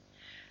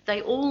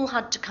 They all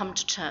had to come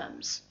to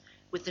terms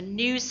with the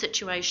new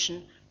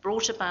situation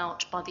brought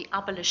about by the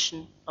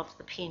abolition of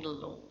the penal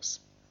laws.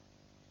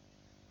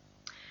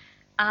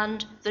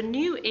 And the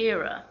new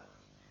era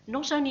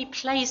not only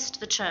placed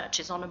the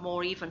churches on a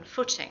more even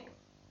footing,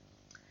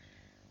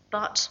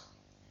 but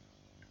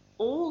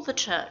all the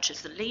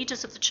churches, the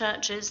leaders of the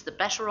churches, the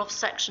better off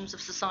sections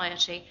of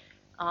society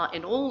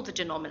in all the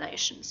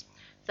denominations,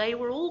 they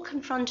were all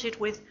confronted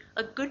with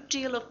a good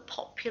deal of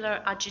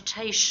popular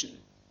agitation.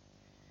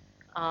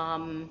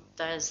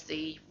 There's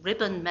the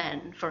ribbon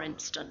men, for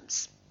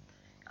instance.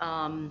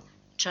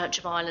 Church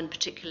of Ireland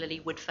particularly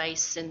would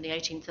face in the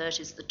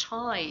 1830s the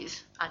tithe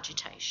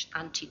agitation,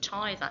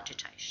 anti-tithe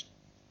agitation.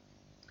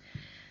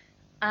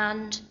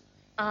 And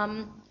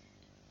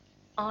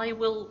I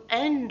will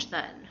end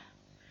then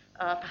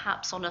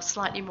perhaps on a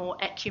slightly more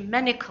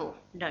ecumenical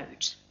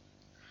note.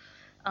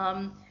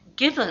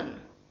 Given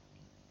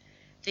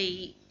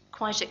the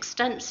quite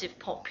extensive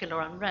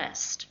popular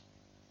unrest,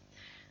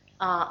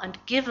 and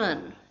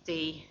given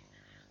the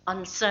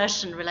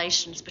uncertain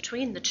relations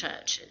between the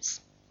churches,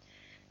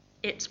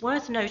 it's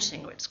worth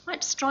noting, or it's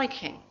quite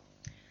striking,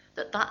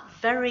 that that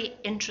very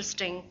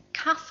interesting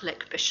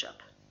Catholic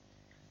bishop,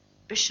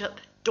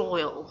 Bishop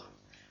Doyle,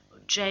 or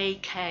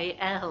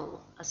JKL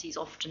as he's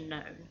often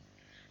known,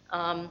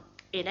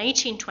 in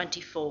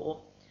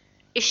 1824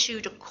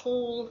 issued a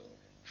call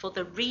for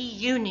the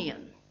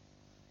reunion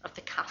of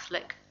the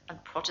Catholic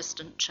and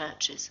Protestant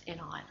churches in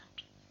Ireland.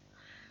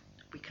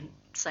 We can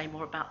say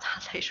more about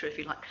that later if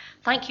you like.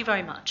 Thank you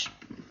very much.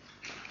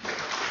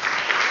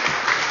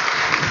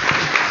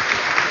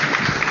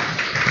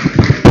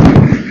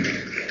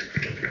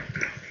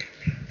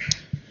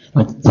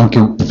 Thank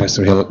you,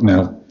 Professor Hill.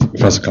 Now,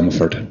 Professor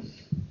Comerford.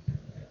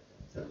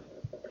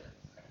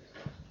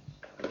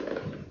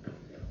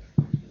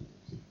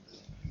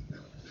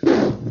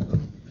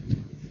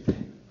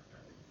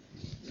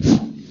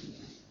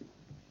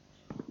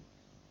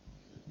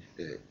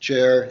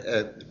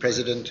 Chair,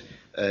 President,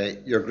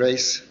 Your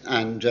Grace,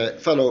 and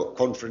fellow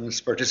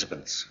conference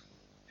participants.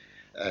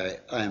 I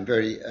am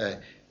very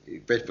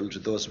grateful to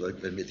those who have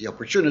given me the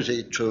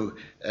opportunity to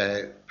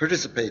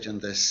participate in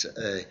this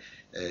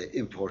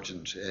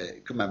important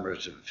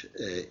commemorative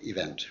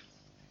event.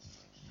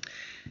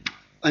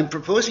 I'm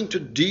proposing to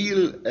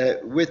deal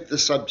with the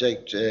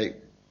subject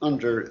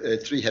under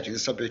three headings, the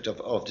subject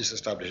of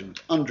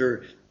disestablishment,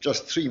 under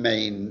just three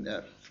main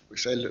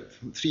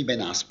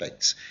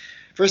aspects.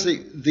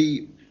 Firstly,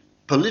 the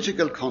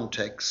political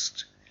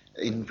context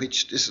in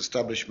which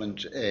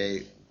disestablishment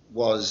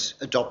was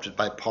adopted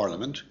by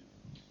Parliament.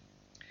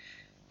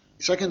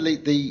 Secondly,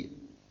 the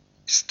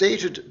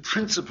stated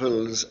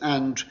principles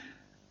and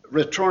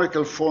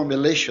rhetorical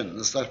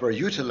formulations that were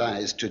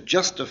utilized to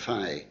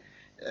justify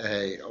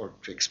or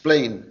to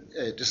explain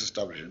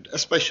disestablishment,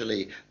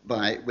 especially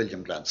by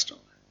William Gladstone.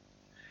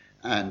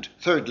 And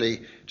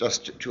thirdly,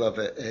 just to have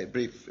a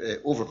brief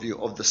overview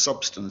of the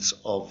substance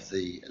of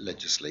the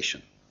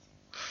legislation.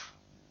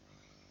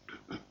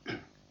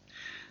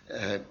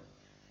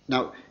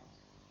 Now,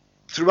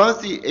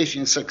 throughout the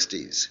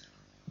 1860s,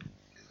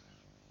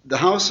 the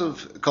House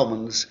of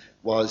Commons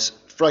was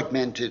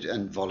fragmented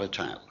and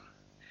volatile.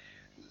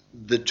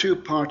 The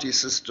two-party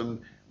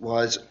system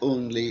was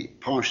only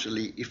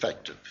partially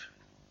effective.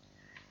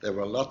 There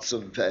were lots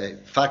of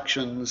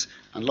factions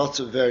and lots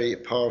of very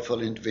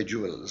powerful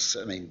individuals.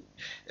 I mean,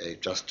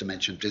 just to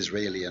mention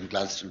Disraeli and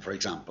Gladstone, for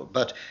example.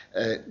 But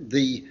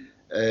the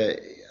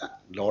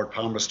Lord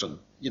Palmerston,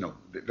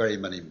 very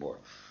many more.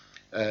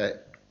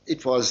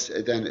 It was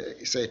then,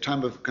 a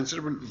time of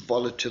considerable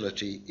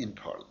volatility in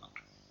Parliament.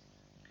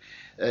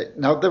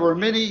 Now, there were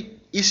many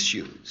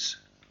issues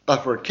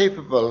that were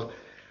capable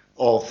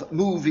of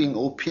moving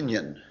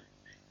opinion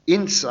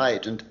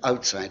inside and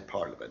outside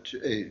Parliament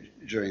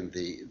during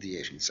the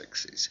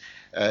 1860s.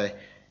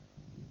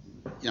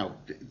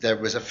 There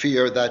was a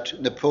fear that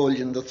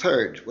Napoleon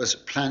III was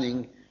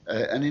planning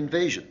an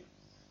invasion.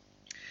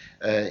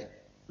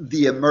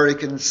 The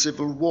American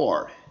Civil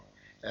War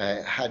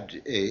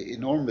had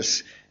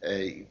enormous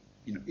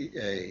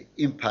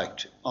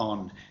impact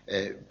on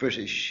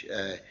British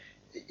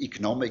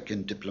economic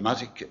and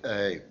diplomatic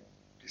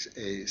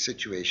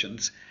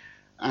situations.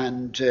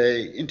 And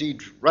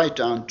indeed, right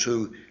down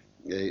to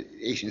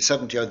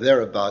 1870 or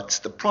thereabouts,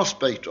 the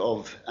prospect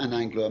of an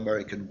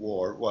Anglo-American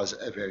war was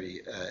a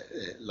very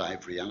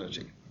live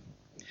reality.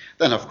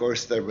 Then, of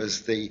course, there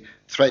was the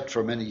threat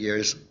for many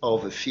years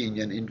of a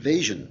Fenian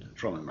invasion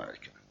from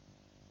America.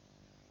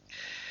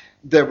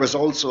 There was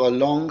also a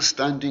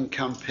long-standing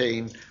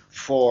campaign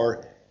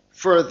for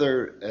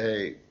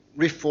further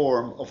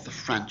reform of the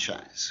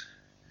franchise,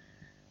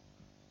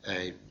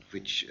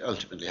 which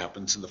ultimately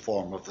happens in the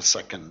form of the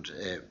Second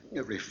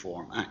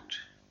Reform Act.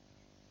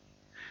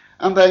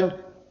 And then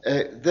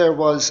there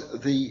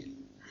was the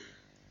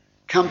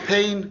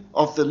campaign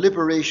of the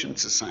Liberation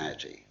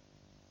Society,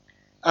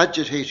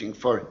 agitating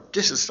for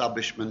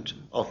disestablishment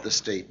of the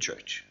state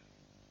church.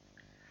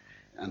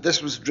 And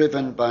this was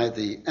driven by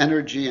the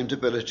energy and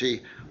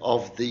ability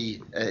of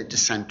the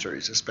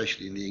dissenters,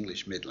 especially in the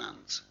English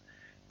Midlands.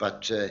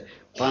 But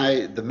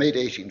by the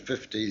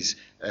mid-1850s,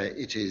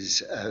 it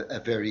is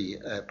a very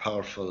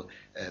powerful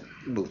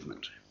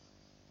movement.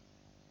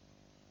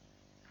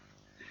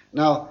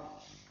 Now,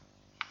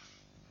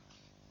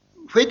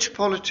 which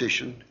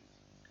politician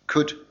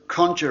could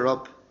conjure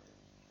up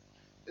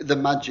the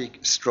magic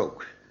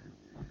stroke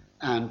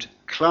and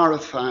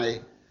clarify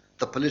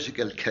the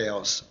political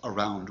chaos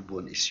around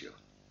one issue?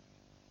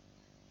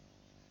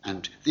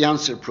 And the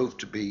answer proved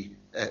to be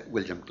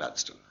William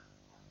Gladstone.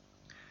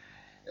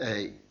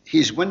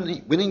 His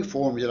winning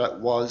formula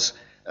was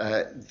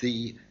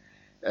the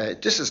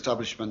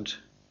disestablishment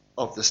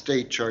of the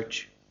state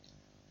church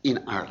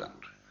in Ireland.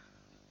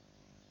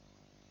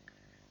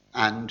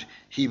 And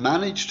he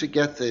managed to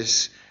get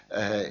this,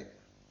 to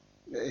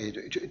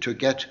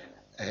get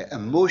a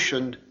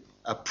motion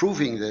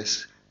approving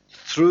this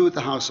through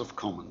the House of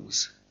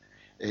Commons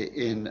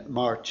in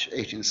March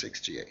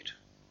 1868.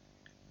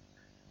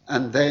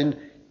 And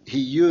then he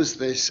used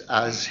this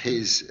as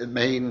his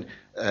main,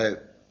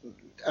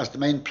 as the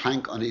main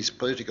plank on his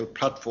political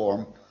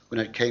platform when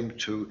it came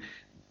to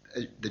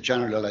the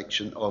general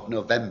election of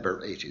November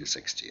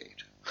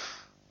 1868.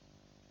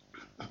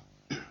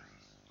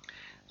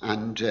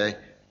 And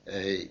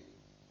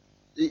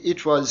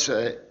it was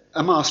a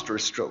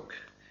masterstroke.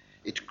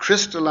 It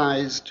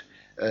crystallized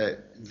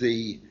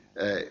the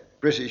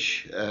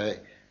British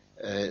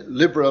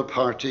Liberal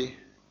Party,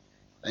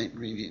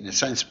 really in a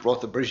sense brought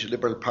the British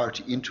Liberal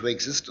Party into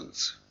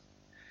existence,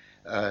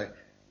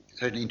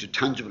 certainly into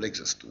tangible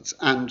existence.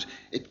 And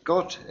it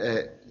got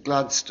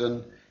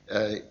Gladstone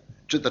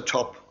to the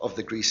top of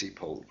the greasy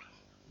pole.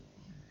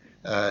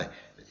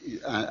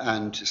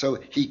 And so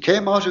he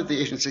came out of the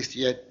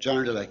 1868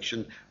 general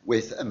election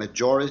with a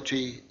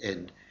majority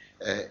in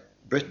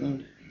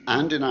Britain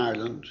and in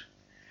Ireland,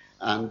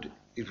 and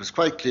it was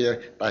quite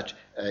clear that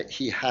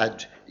he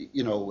had,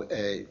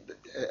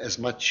 as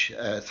much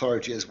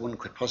authority as one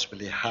could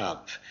possibly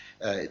have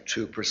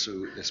to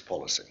pursue this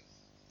policy.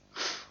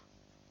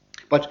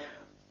 But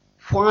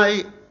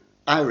why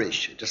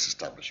Irish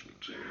disestablishment?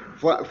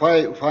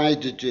 Why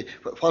did you,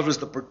 what was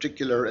the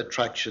particular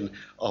attraction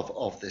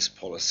of this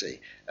policy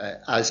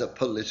as a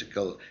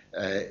political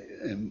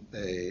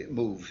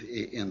move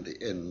in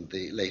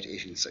the late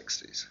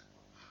 1860s?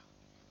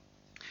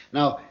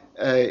 Now,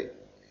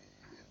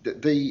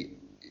 the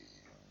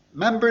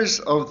members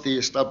of the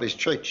established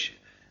church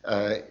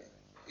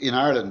in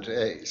Ireland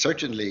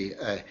certainly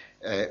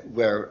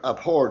were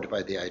abhorred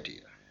by the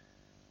idea.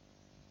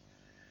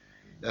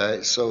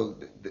 So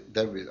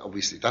there was,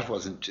 obviously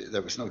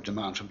there was no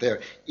demand from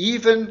there.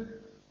 Even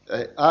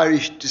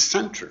Irish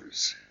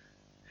dissenters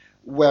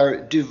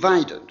were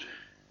divided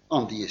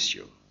on the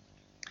issue,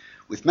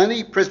 with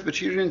many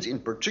Presbyterians in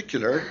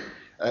particular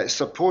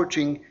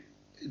supporting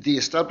the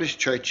established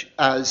church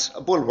as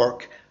a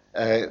bulwark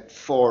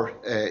for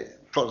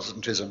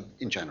Protestantism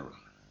in general.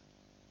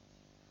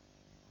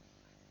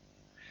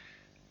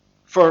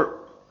 For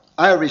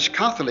Irish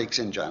Catholics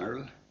in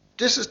general,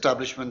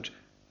 disestablishment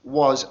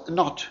was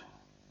not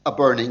a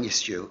burning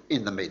issue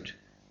in the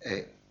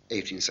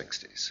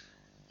mid-1860s.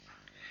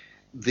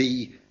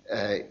 The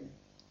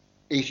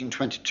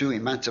 1822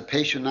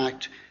 Emancipation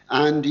Act,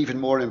 and even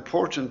more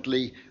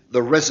importantly,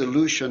 the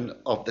resolution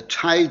of the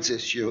tithes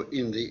issue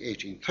in the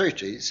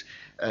 1830s,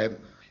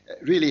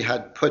 really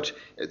had put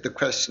the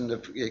question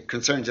of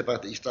concerns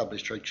about the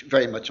established church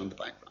very much on the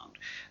background.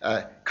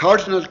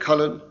 Cardinal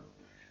Cullen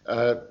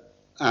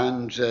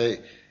and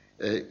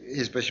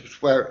his bishops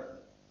were,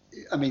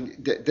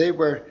 they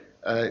were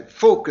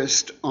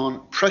focused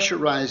on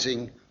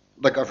pressurizing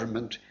the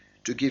government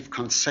to give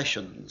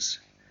concessions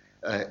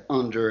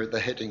under the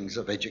headings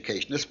of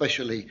education,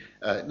 especially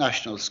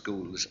national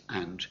schools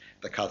and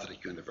the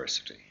Catholic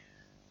University.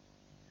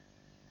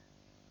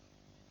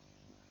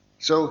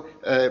 So,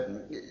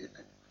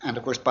 and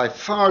of course, by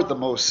far the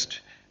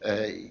most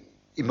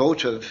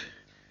emotive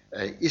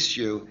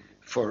issue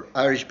for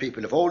Irish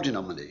people of all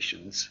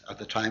denominations at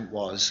the time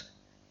was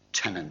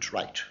tenant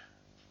right.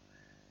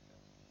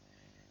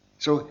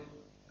 So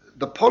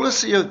the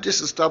policy of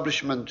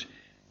disestablishment,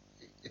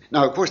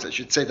 now of course I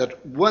should say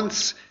that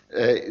once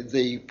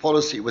the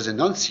policy was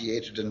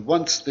enunciated and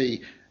once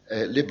the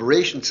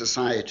Liberation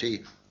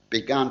Society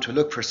began to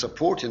look for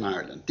support in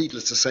Ireland,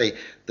 needless to say,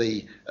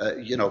 the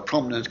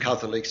prominent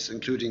Catholics,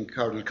 including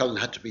Cardinal Cullen,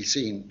 had to be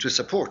seen to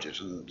support it,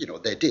 and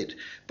they did.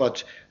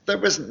 But there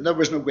was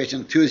no great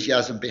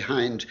enthusiasm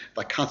behind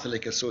the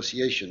Catholic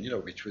Association,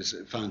 which was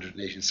founded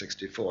in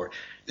 1864.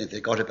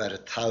 They got about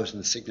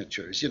 1,000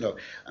 signatures.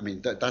 I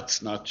mean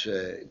that's not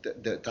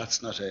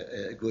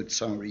a good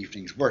summer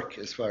evening's work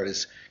as far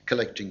as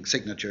collecting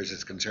signatures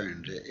is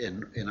concerned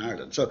in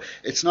Ireland. So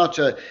it's not.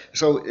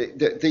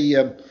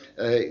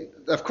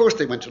 Of course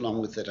they went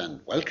along with it and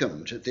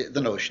welcomed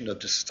the notion of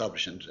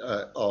disestablishment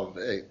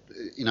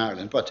in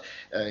Ireland, but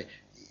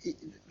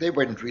they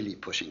weren't really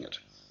pushing it.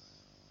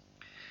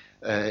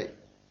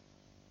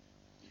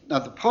 Now,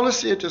 the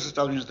policy of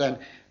disestablishment then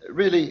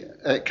really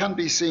can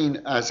be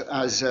seen as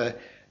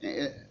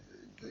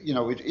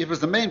it was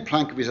the main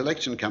plank of his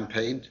election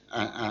campaign,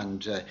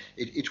 and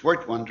it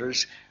worked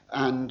wonders.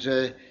 And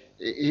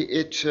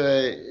it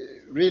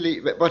really,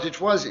 but it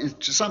was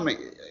to some,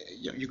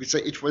 you could say,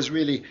 it was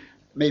really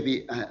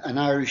maybe an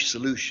Irish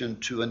solution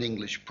to an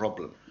English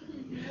problem.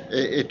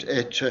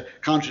 It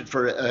counted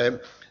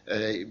for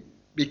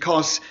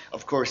because,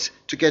 of course,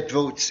 to get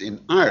votes in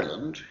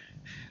Ireland.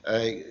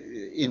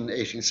 In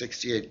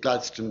 1868,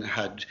 Gladstone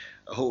had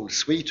a whole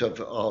suite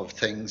of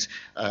things,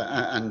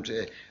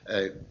 and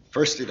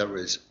firstly there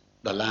was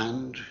the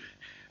land,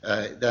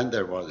 then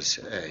there was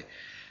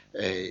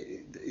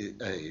the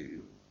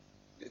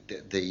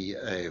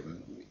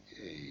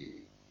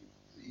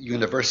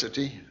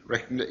university,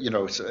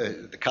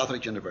 the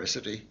Catholic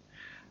University,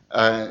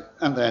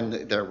 and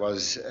then there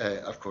was,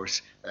 of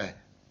course,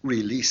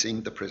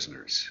 releasing the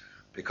prisoners.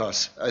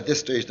 Because at this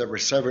stage there were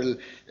several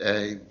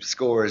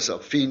scores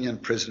of Fenian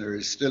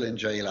prisoners still in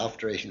jail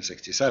after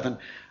 1867,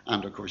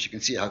 and of course you can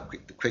see how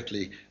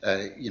quickly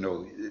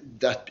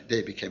that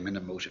they became an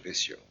emotive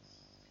issue.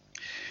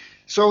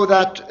 So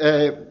that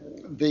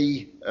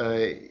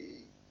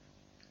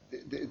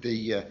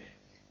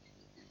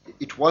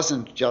it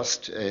wasn't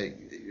just the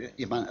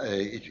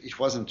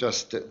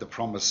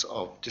promise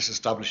of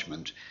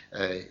disestablishment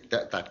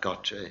that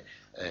got.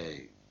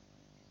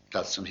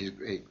 Gladstone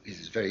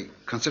his very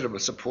considerable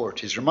support,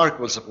 his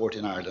remarkable support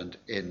in Ireland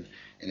in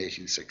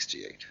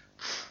 1868.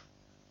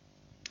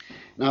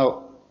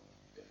 Now,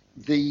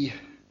 the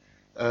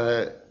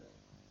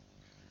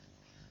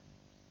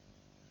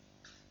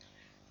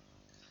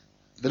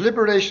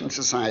Liberation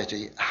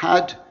Society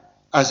had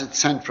as its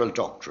central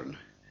doctrine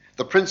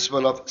the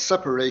principle of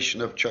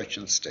separation of church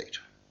and state.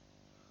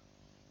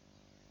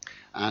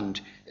 And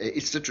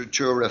its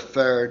literature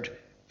referred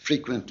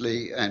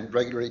frequently and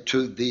regularly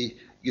to the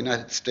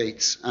United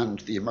States and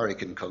the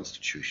American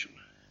Constitution.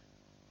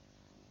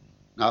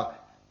 Now,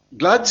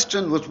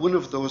 Gladstone was one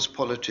of those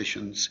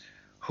politicians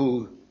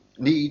who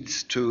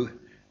needs to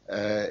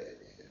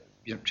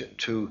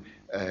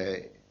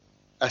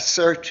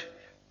assert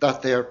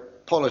that their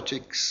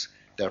politics,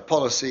 their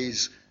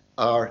policies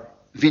are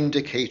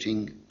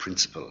vindicating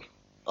principle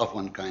of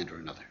one kind or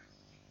another.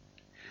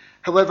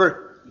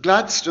 However,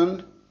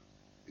 Gladstone's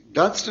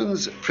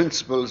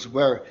principles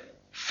were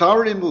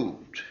far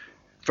removed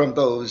from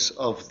those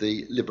of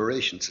the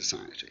Liberation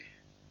Society.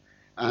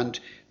 And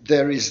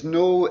there is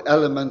no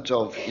element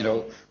of,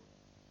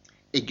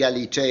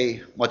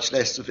 égalité, much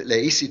less of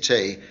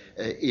laïcité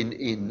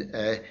in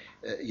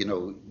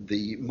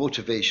the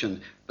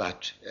motivation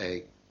that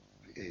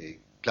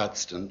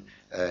Gladstone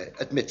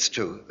admits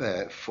to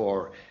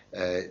for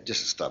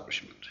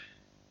disestablishment.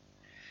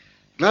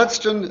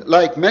 Gladstone,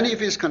 like many of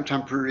his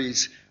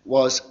contemporaries,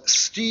 was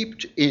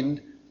steeped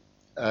in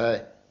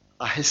a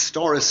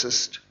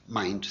historicist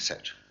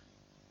mindset.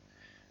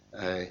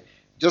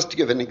 Just to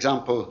give an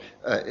example,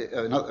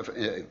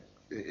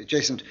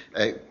 adjacent,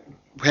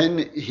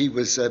 when he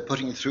was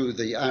putting through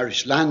the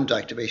Irish Land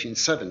Act of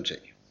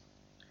 1870,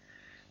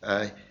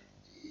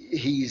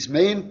 his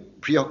main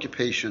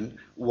preoccupation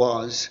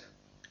was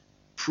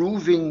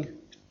proving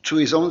to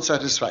his own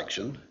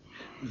satisfaction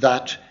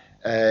that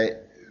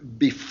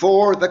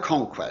before the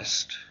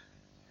conquest,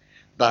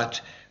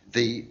 that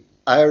the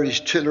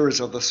Irish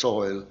tillers of the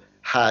soil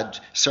had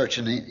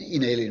certain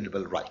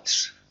inalienable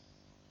rights.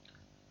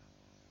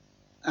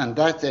 And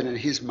that then, in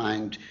his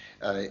mind,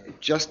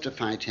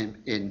 justified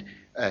him in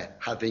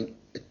having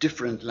a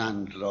different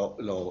land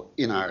law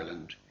in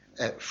Ireland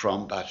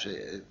from that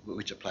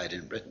which applied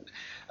in Britain.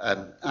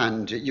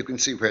 And you can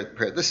see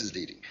where this is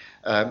leading.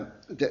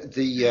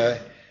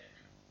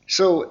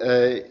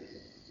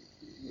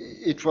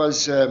 It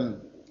was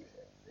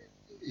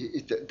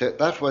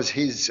that was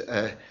his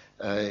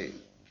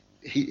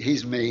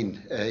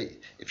main,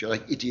 if you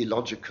like,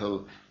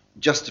 ideological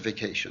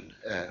justification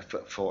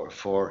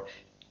for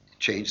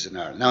changes in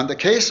Ireland. Now, in the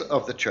case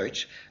of the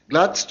church,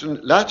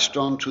 Gladstone latched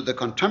on to the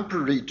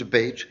contemporary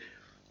debate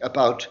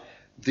about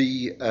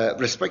the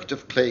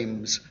respective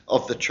claims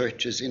of the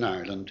churches in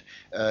Ireland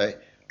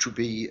to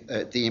be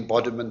the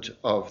embodiment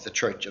of the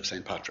Church of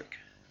St. Patrick.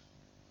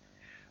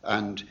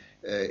 And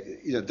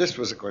this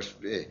was, of course,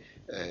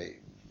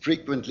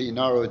 frequently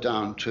narrowed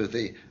down to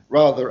the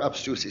rather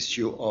abstruse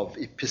issue of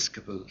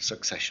episcopal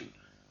succession.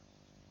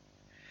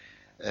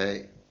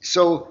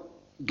 So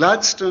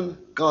Gladstone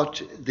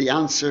got the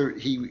answer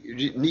he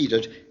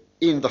needed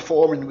in the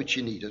form in which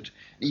he needed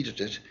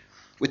it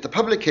with the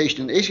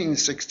publication in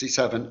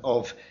 1867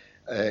 of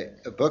a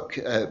book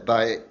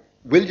by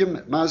William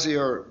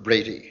Mazier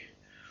Brady,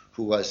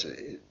 who was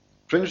a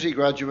Trinity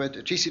graduate,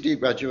 a TCD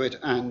graduate,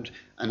 and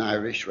an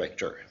Irish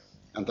rector.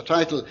 And the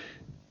title,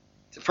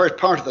 the first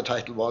part of the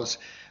title was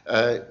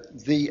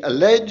The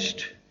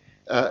Alleged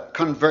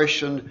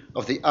Conversion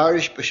of the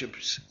Irish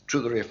Bishops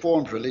to the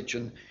Reformed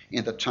Religion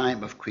in the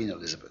Time of Queen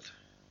Elizabeth.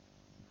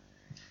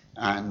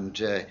 And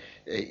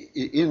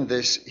in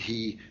this,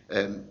 he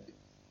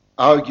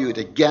argued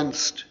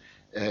against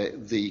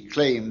the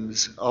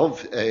claims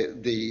of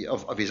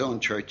his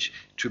own church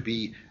to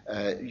be,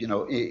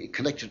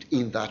 connected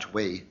in that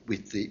way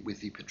with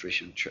the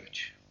patrician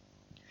church.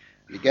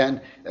 And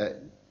again,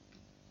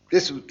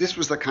 this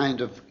was the kind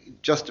of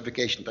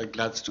justification that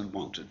Gladstone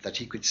wanted, that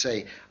he could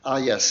say,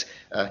 yes,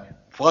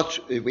 what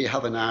we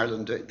have in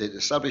Ireland, the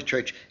established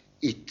church,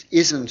 it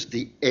isn't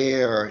the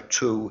heir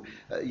to,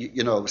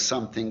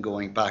 something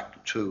going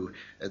back to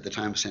the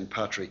time of St.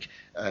 Patrick.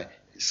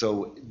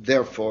 So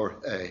therefore,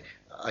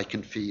 I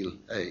can feel,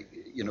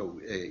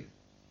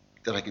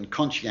 that I can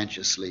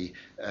conscientiously,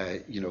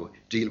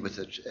 deal with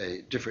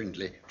it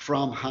differently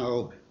from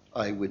how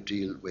I would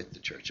deal with the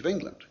Church of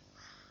England.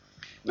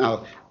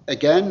 Now,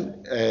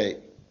 again,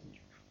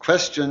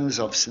 questions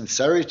of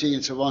sincerity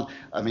and so on,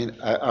 I mean,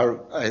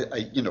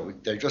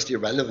 they're just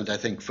irrelevant, I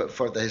think,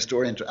 for the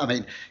historian. I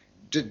mean,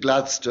 did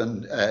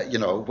Gladstone,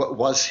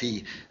 was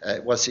he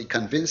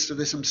convinced of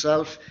this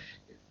himself?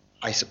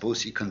 I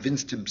suppose he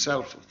convinced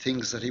himself of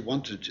things that he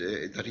wanted,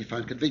 that he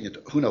found convenient.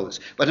 Who knows?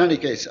 But in any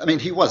case, I mean,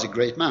 he was a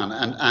great man,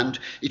 and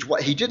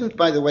he didn't,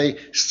 by the way,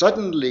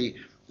 suddenly.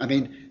 I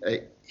mean,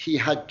 he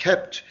had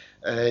kept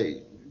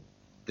the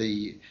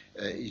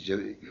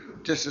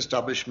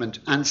Disestablishment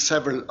and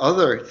several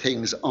other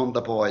things on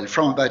the boil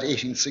from about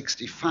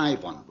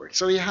 1865 onwards.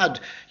 So he had,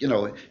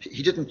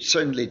 he didn't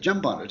suddenly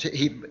jump on it.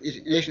 In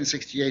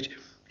 1868,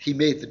 he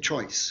made the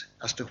choice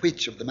as to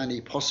which of the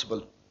many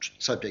possible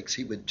subjects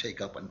he would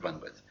take up and run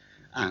with.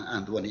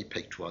 And the one he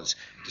picked was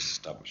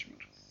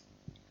Disestablishment.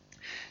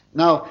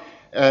 Now,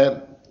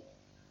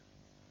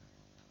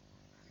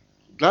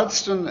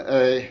 Gladstone,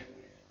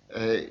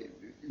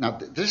 now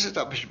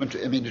Disestablishment,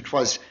 I mean, it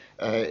was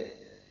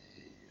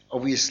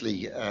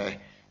obviously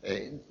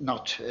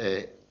not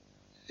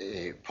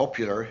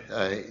popular.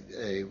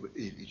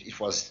 It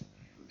was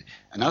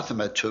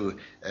anathema to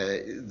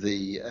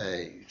the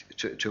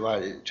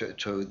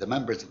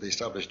members of the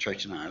established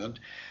church in Ireland.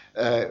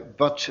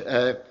 But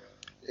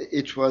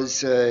it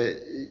was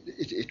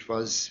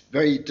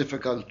very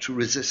difficult to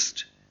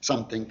resist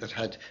something that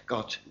had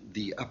got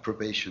the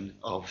approbation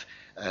of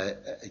a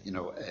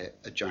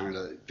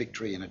general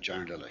victory in a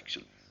general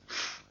election.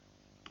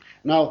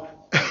 Now,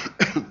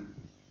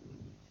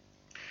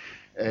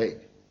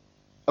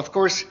 of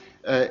course,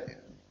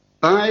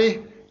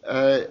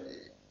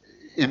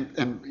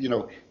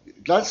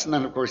 Gladstone,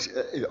 and of course,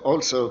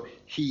 also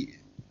he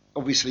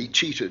obviously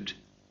cheated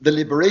the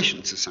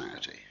Liberation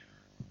Society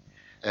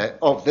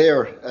of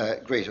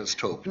their greatest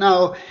hope.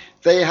 Now,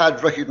 they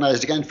had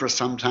recognised again for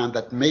some time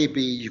that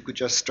maybe you could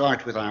just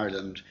start with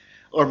Ireland,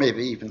 or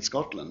maybe even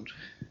Scotland,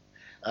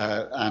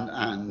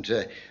 and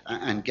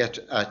get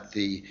at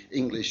the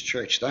English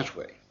church that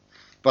way.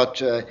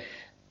 But in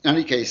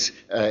any case,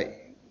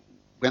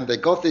 when they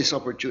got this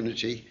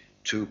opportunity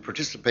to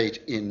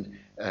participate in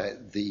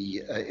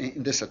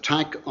this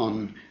attack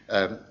on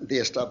the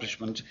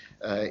establishment,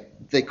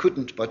 they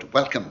couldn't but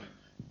welcome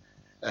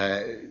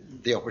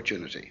the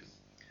opportunity.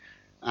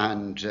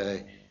 And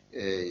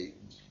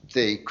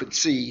they could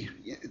see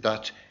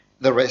that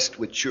the rest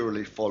would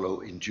surely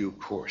follow in due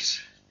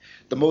course.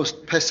 The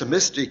most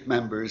pessimistic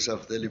members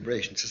of the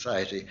Liberation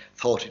Society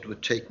thought it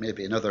would take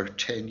maybe another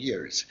 10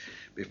 years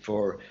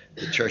before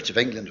the Church of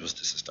England was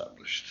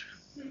disestablished.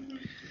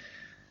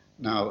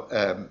 Now,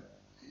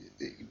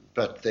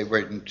 but they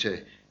weren't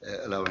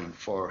allowing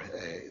for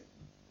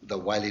the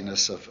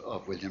wiliness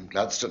of William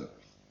Gladstone.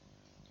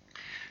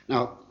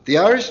 Now, the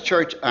Irish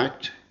Church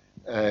Act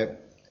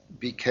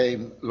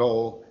became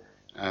law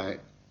on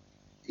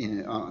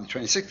the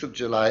 26th of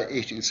July,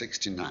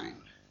 1869.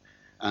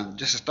 And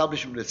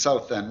disestablishment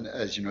itself then,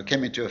 as you know,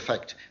 came into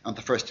effect on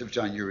the 1st of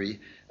January,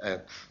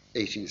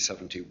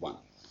 1871.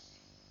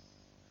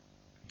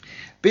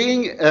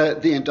 Being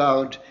the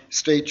endowed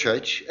state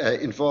church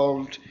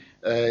involved,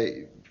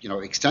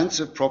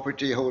 extensive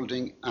property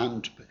holding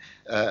and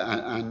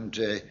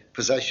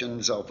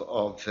possessions of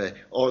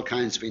all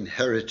kinds of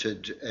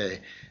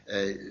inherited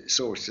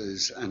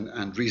sources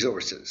and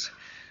resources,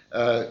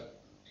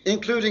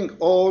 including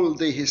all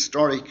the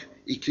historic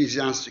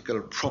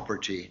ecclesiastical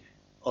property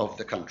of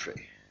the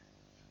country.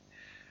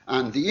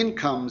 And the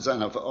incomes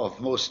of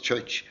most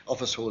church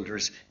office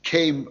holders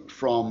came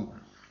from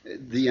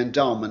the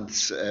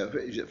endowments,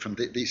 from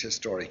these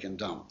historic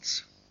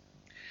endowments.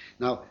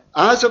 Now,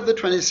 as of the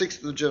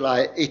 26th of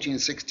July,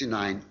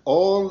 1869,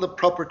 all the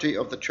property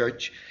of the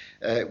church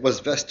was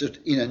vested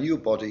in a new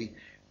body,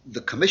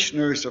 the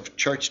Commissioners of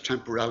Church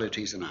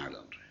Temporalities in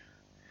Ireland.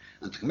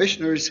 And the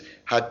commissioners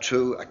had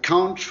to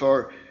account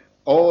for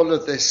all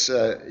of this,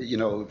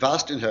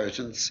 vast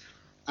inheritance,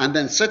 and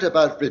then set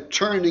about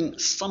returning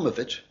some of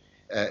it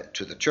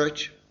to the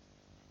church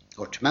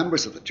or to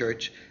members of the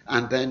church,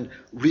 and then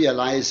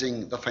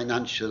realizing the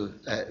financial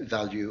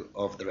value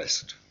of the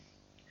rest.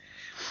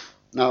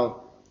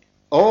 Now,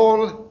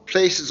 all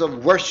places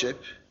of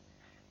worship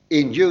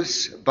in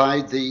use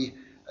by the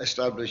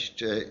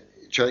established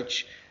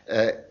church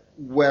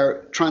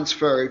were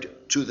transferred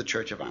to the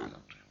Church of Ireland.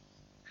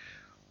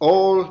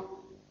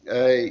 All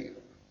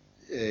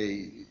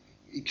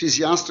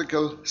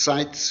ecclesiastical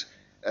sites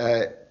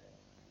where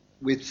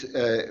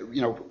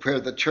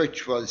the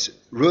church was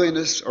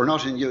ruinous or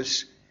not in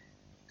use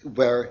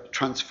were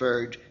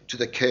transferred to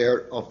the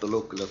care of the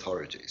local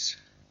authorities.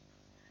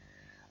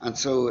 And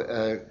so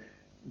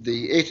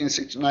the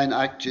 1869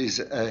 Act is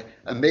a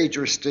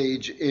major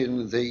stage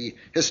in the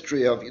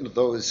history of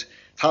those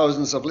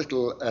thousands of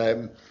little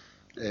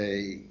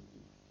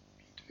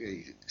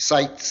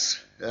sites,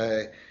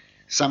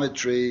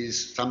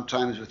 cemeteries,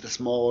 sometimes with a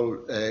small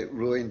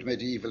ruined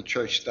medieval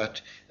church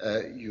that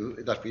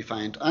we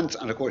find, and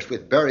of course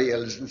with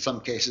burials in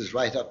some cases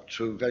right up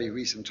to very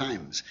recent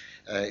times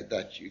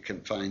that you can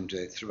find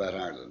throughout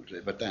Ireland.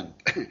 But then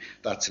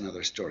that's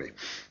another story.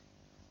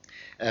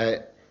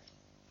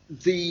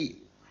 The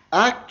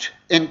Act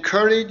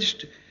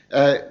encouraged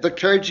the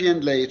clergy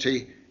and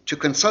laity to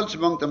consult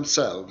among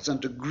themselves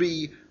and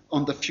agree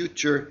on the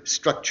future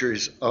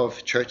structures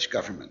of church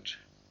government.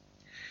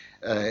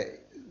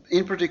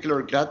 In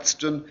particular,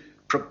 Gladstone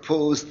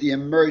proposed the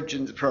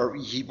emergence,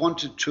 he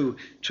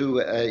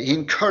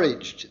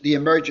encouraged the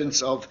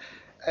emergence of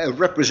a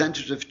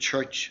representative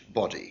church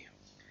body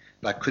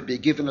that could be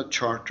given a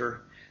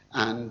charter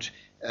and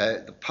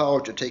the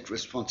power to take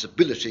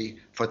responsibility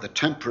for the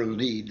temporal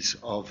needs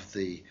of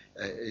the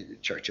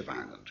Church of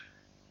Ireland.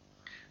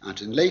 And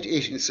in late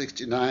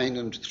 1869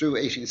 and through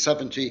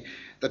 1870,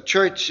 the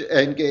church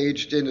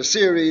engaged in a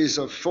series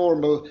of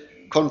formal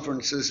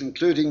conferences,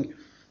 including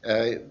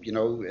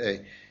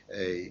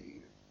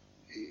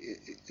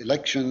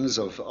elections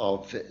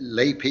of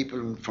lay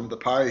people from the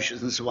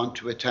parishes and so on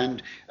to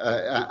attend.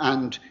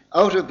 And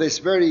out of this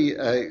very,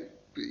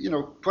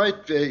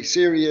 quite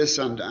serious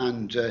and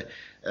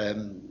I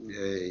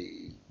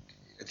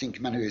think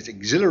in many ways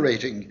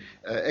exhilarating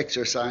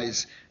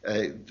exercise,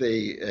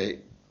 there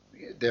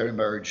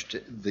emerged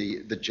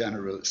the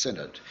General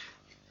Synod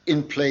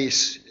in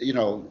place,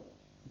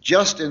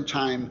 just in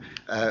time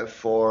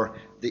for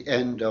the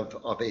end of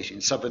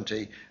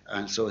 1870,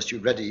 and so as to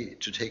be ready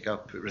to take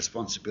up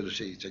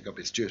responsibility, take up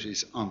its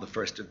duties on the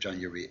 1st of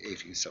January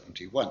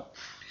 1871.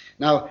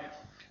 Now,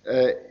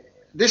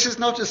 this is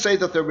not to say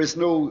that there was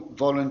no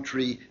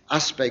voluntary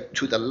aspect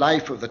to the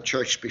life of the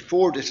church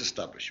before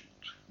disestablishment.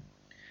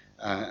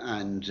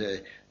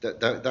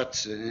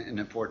 That's an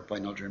important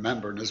point now to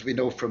remember. And as we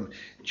know from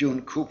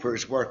June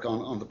Cooper's work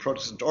on the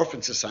Protestant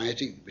Orphan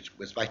Society, which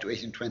was back to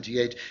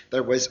 1828,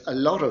 there was a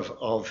lot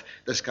of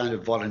this kind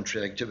of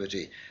voluntary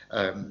activity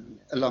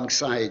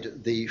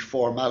alongside the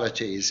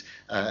formalities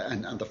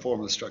and the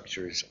formal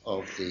structures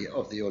of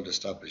the old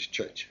established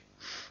church.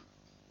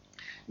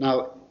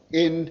 Now,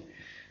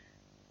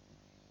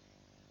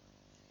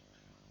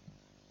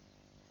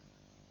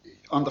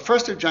 on the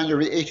 1st of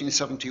January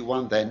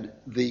 1871, then,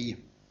 the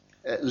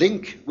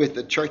link with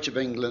the Church of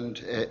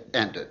England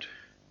ended,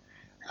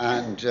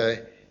 and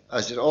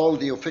as did all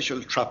the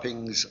official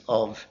trappings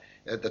of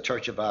the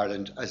Church of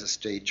Ireland as a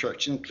state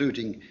church,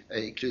 including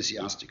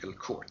ecclesiastical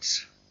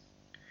courts.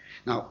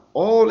 Now,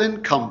 all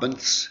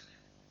incumbents,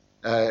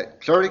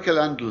 clerical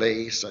and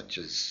lay, such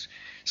as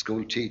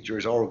school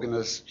teachers,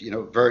 organists,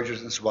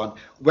 vergers and so on,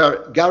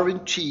 were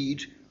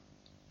guaranteed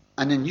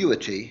an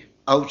annuity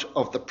out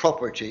of the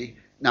property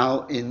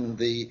now in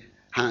the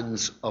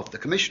hands of the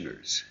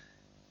commissioners.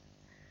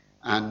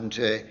 And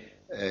a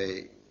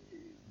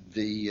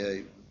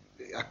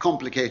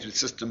complicated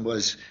system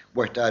was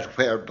worked out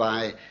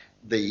whereby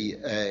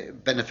the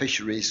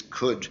beneficiaries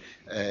could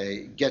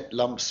get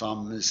lump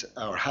sums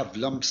or have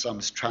lump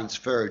sums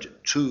transferred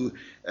to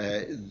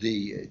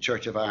the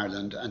Church of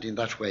Ireland, and in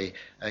that way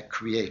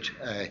create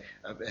a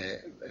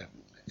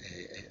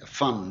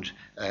fund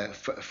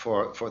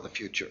for the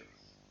future.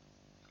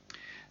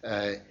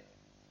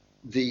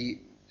 The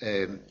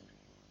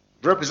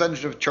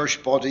representative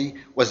church body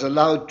was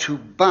allowed to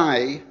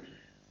buy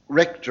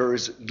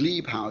rectors'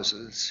 glebe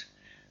houses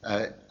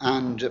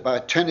and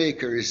about 10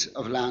 acres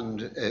of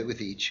land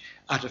with each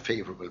at a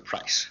favourable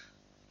price.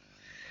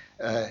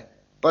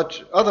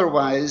 But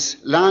otherwise,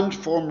 land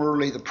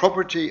formerly the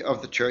property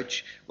of the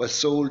church was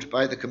sold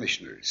by the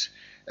commissioners,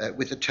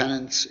 with the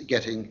tenants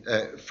getting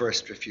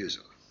first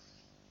refusal.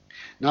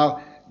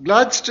 Now,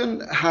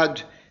 Gladstone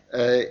had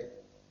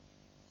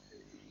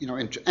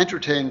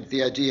entertained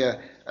the idea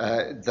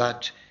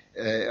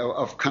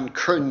of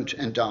concurrent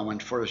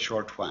endowment for a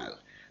short while,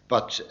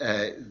 but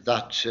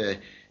that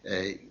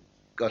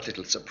got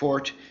little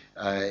support.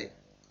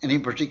 And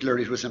in particular,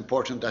 it was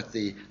important that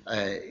the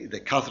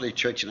Catholic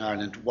Church in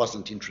Ireland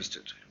wasn't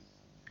interested.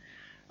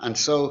 And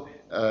so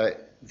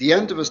the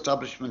end of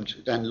establishment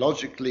then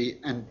logically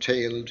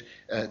entailed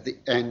the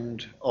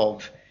end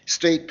of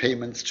state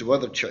payments to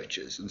other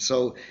churches. And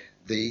so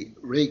the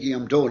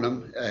Regium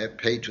Donum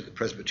paid to the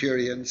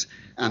Presbyterians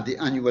and the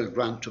annual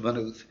grant to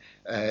Maynooth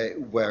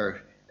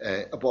were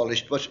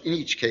abolished, but in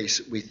each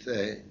case with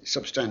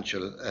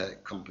substantial,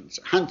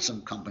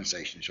 handsome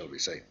compensation, shall we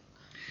say.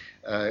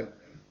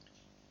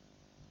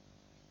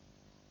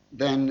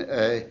 Then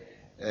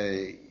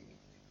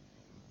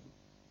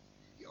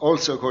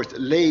also, of course,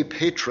 lay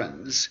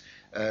patrons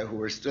who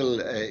were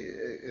still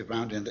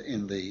around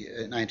in the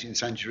 19th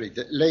century,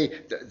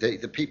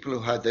 the people who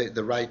had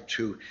the right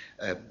to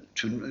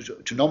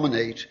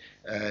nominate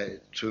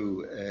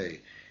to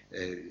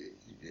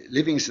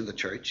livings in the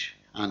church,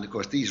 and of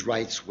course these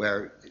rights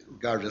were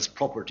regarded as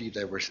property.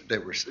 They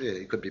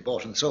could be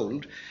bought and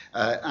sold,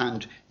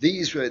 and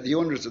the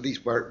owners of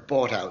these were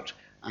bought out,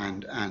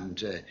 and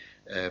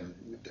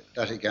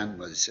that again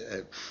was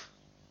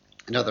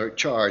another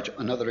charge,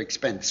 another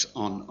expense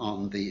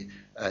on the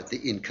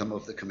income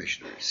of the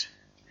commissioners.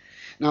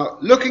 Now,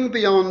 looking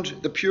beyond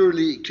the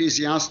purely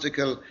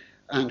ecclesiastical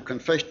and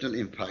confessional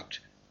impact,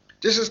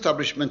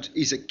 disestablishment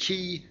is a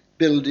key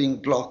building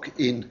block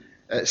in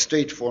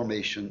state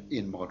formation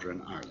in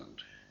modern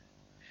Ireland.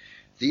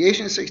 The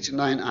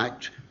 1869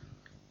 Act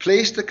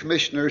placed the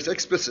commissioners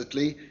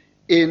explicitly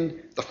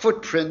in the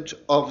footprint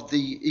of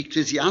the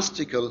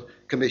ecclesiastical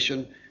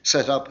commission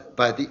set up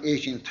by the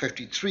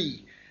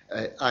 1833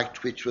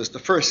 Act, which was the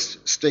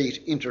first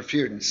state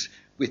interference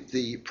with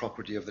the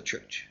property of the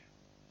church.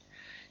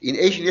 In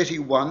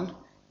 1881,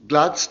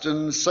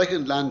 Gladstone's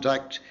Second Land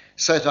Act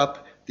set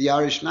up the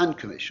Irish Land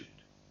Commission,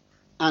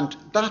 and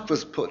that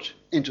was put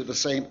into the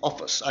same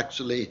office,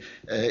 actually,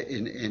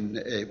 in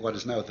what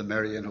is now the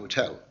Marion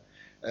Hotel.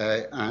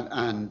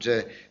 And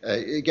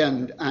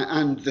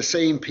the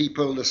same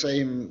people, the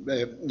same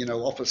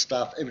office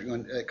staff,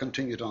 everyone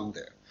continued on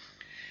there.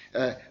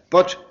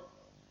 But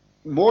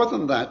more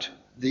than that,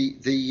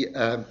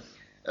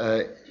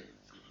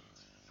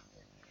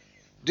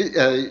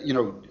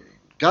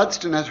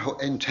 Gladstone had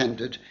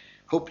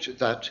hoped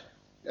that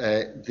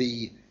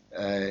the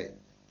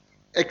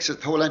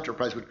whole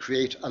enterprise would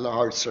create a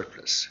large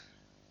surplus,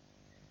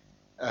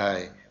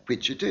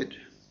 which it did.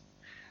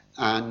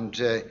 And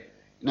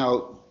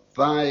now,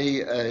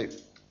 by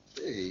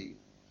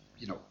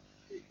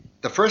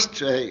the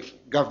first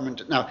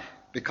government, now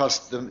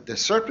because the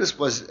surplus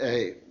was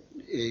to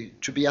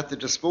be at the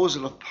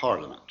disposal of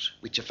Parliament,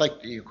 which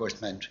effectively, of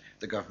course, meant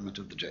the government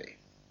of the day.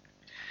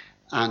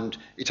 And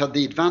it had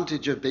the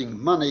advantage of being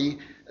money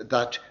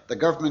that the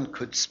government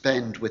could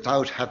spend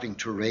without having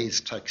to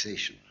raise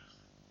taxation.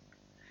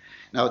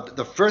 Now,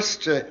 the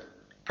first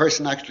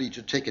person actually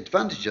to take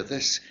advantage of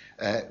this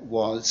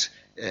was,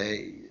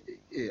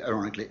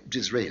 ironically,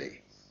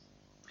 Disraeli.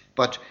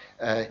 But,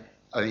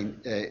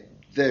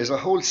 there's a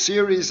whole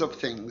series of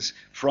things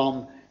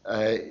from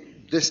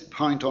this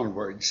point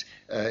onwards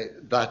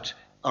that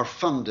are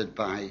funded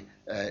by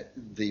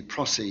the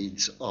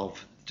proceeds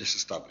of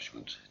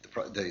disestablishment,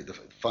 the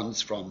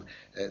funds from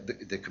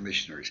the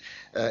commissioners.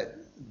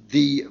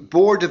 The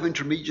Board of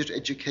Intermediate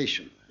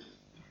Education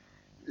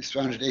is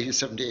founded in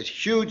 1878,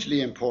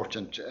 hugely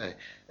important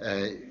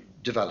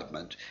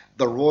development.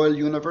 The Royal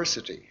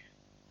University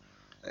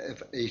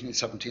of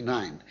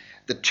 1879.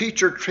 The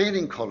teacher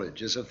training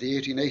colleges of the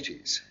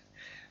 1880s.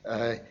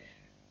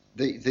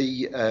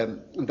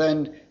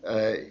 Then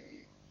a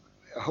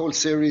whole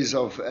series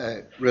of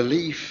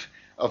relief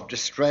of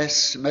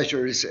distress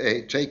measures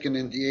taken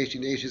in the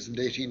 1880s and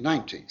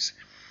 1890s.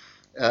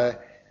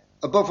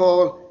 Above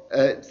all,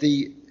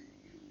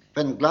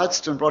 when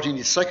Gladstone brought in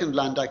his Second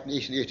Land Act in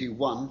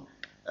 1881,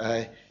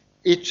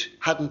 it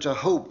hadn't a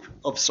hope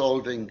of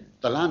solving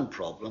the land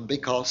problem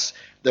because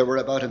there were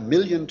about 1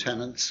 million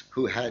tenants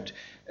who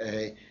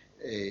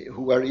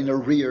were in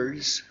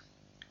arrears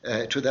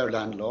to their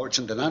landlords,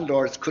 and the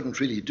landlords couldn't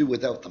really do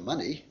without the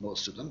money,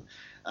 most of them,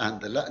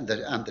 and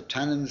the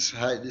tenants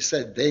had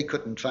said they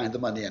couldn't find the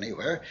money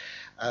anywhere,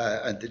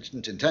 and they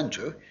didn't intend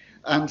to.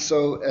 And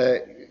so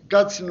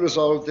Gladstone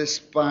resolved this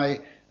by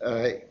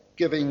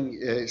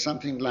giving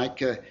something like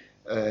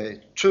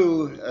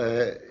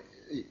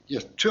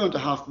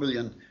 £2.5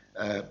 million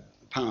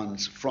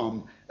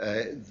from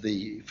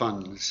the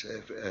funds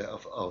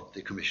of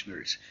the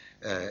commissioners,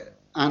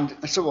 and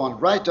so on,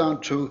 right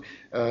down to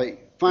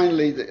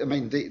finally,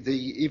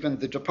 even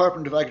the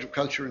Department of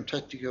Agriculture and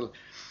Technical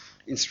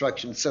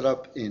Instruction, set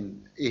up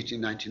in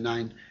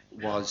 1899,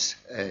 was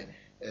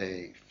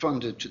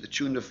funded to the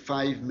tune of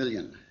 £5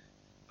 million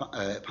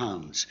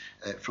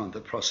from the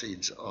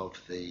proceeds of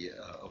the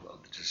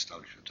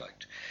Disestablishment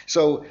Act.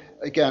 So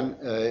again,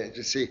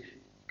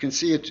 can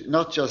see it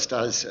not just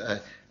as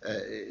a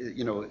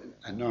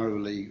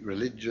narrowly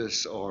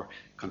religious or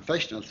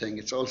confessional thing.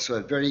 It's also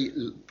a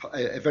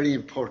very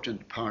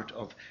important part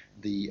of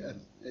the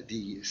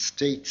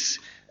state's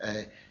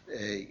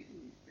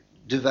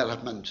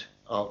development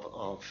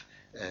of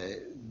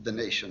the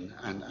nation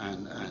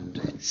and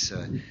its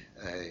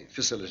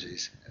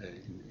facilities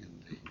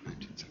in the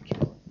 19th century.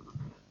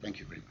 Thank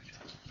you very much.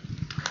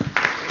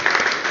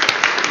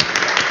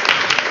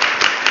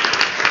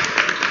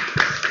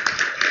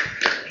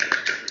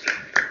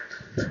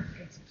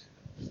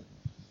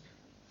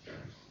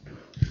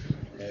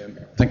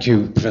 Thank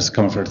you, Professor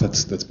Comerford.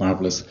 That's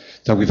marvellous.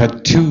 So we've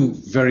had two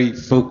very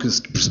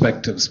focused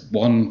perspectives.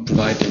 One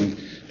providing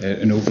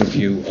an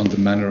overview on the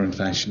manner and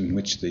fashion in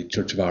which the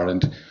Church of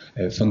Ireland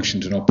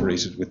functioned and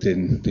operated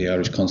within the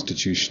Irish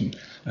Constitution,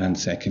 and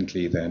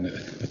secondly then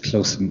a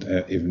close and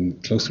even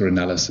closer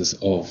analysis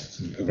of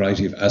a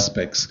variety of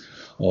aspects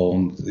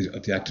on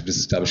the act of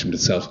disestablishment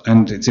itself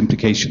and its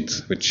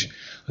implications, which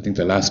I think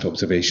the last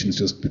observations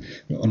just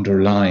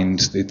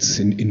underlined its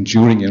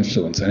enduring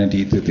influence and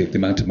indeed the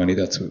amount of money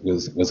that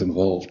was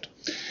involved.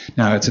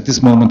 Now, it's at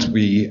this moment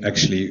we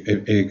actually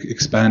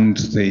expand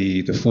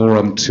the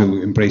forum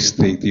to embrace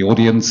the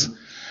audience,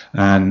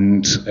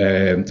 and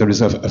there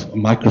is a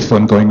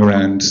microphone going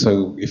around,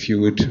 so if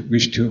you would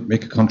wish to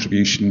make a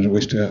contribution or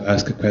wish to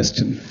ask a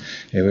question,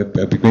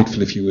 I'd be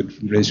grateful if you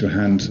would raise your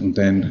hand and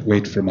then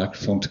wait for a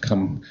microphone to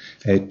come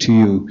to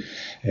you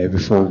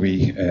before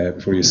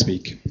you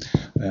speak.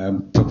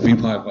 But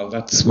meanwhile, while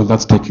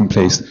that's taking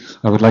place,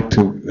 I would like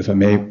to, if I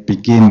may,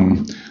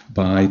 begin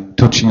by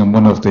touching on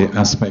one of the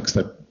aspects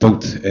that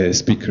both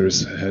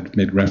speakers had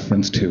made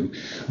reference to,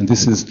 and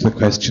this is the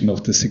question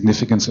of the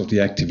significance of the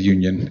Act of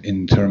Union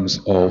in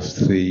terms of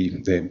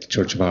the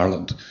Church of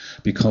Ireland,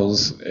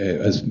 because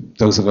as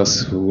those of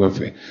us who are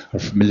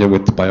familiar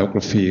with the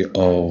biography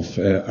of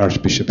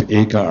Archbishop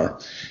Agar,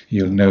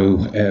 you'll know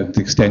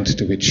the extent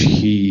to which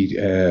he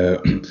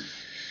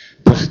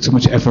put so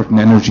much effort and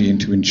energy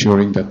into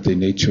ensuring that the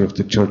nature of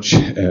the church,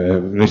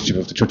 relationship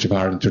of the Church of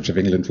Ireland, Church of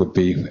England would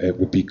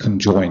be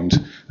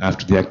conjoined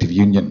after the Act of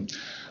Union.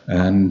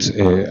 And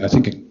I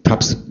think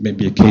perhaps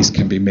maybe a case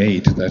can be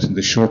made that in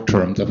the short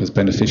term that was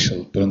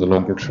beneficial, but in the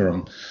longer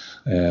term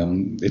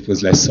it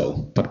was less so.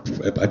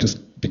 But I just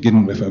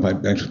begin with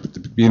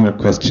our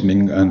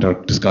questioning and our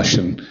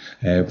discussion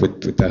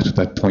with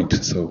that point.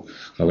 So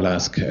I will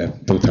ask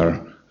both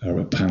our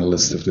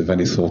panellists if they have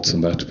any thoughts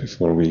on that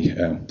before we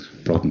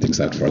broaden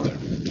things out further.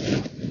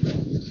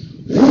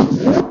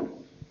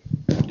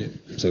 Yeah.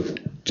 So,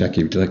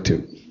 Jackie, would you like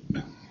to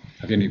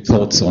have any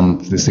thoughts on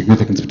the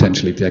significance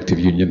potentially of the Act of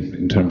Union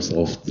in terms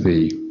of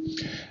the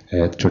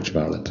Church of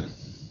Ireland?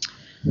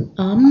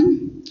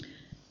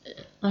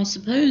 I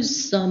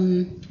suppose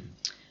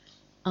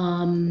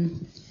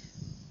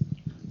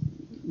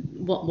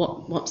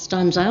what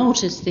stands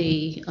out is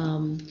the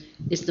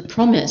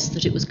promise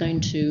that it was going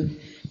to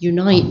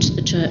unite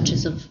the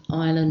churches of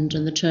Ireland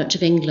and the Church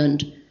of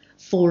England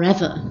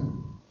forever,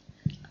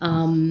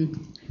 and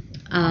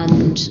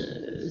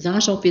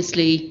that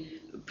obviously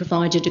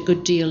provided a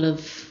good deal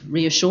of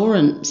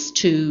reassurance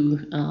to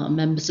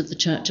members of the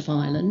Church of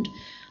Ireland,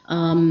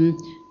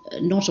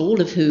 not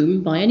all of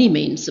whom by any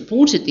means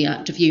supported the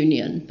Act of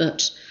Union,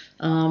 but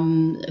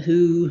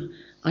who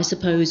I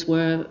suppose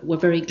were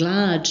very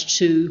glad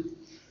to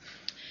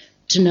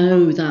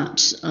know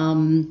that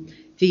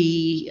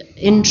the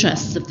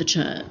interests of the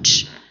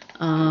Church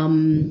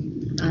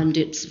and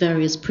its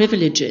various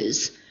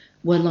privileges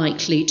were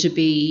likely to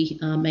be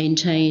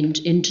maintained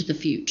into the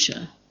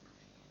future.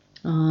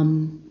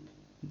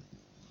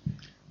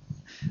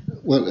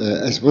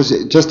 Well, I suppose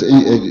just at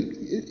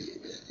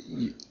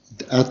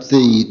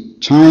the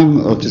time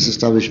of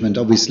disestablishment,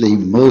 obviously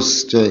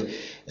most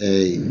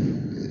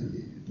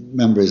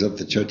members of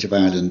the Church of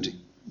Ireland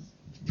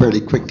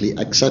fairly quickly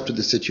accepted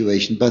the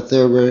situation, but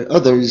there were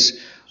others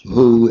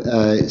who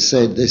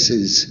said this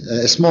is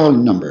a small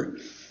number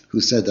who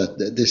said that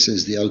this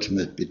is the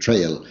ultimate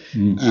betrayal,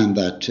 and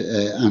that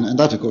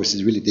of course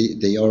is really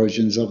the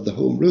origins of the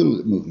Home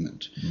Rule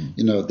movement.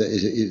 You know,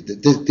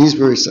 these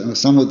were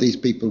some of these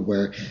people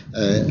were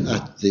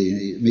at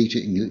the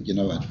meeting, you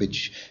know, at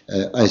which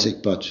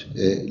Isaac Butt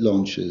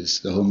launches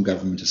the Home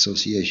Government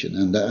Association,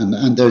 and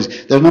there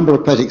are a number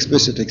of quite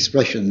explicit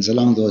expressions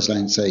along those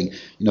lines saying,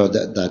 you know,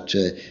 that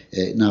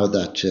now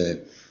that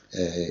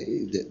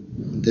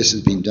this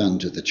has been done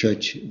to the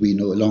church, we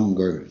no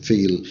longer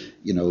feel,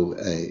 you know,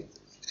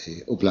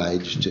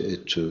 obliged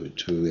to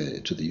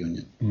the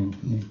union.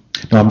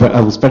 No, I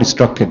was very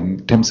struck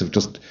in terms of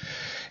just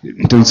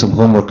doing some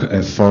homework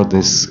for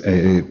this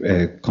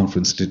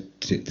conference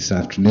this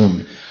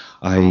afternoon.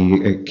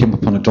 I came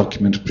upon a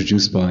document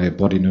produced by a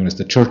body known as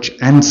the Church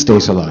and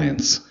State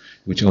Alliance,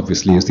 which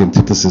obviously is the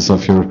antithesis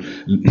of your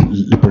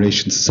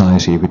Liberation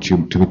Society,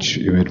 to which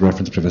you made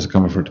reference, Professor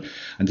Comerford.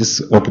 And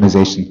this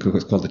organisation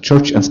is called the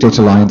Church and State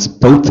Alliance,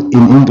 both in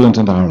England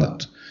and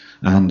Ireland.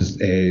 And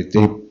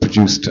they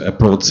produced a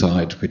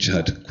broadside which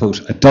had, quote,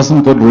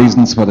 12 good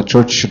reasons why the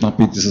Church should not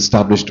be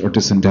disestablished or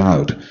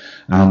disendowed.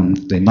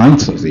 And the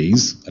ninth of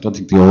these, I don't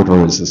think the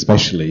order is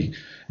especially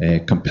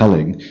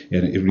compelling.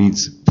 It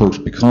reads,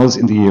 quote, because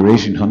in the year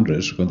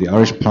 1800, when the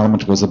Irish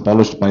Parliament was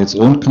abolished by its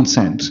own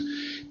consent,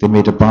 they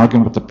made a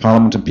bargain with the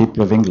Parliament and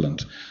people of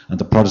England and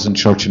the Protestant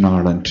Church in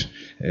Ireland,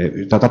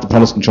 that the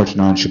Protestant Church in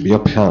Ireland should be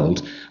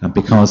upheld, and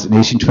because in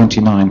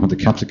 1829, when the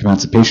Catholic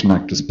Emancipation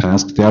Act was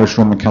passed, the Irish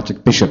Roman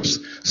Catholic bishops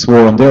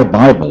swore on their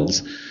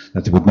Bibles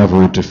that they would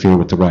never interfere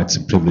with the rights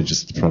and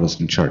privileges of the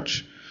Protestant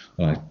Church.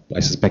 Well, I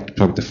suspect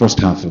probably the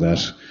first half of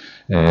that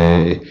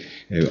a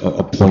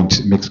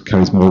point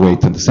carries more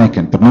weight than the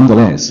second. But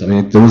nonetheless, I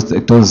mean,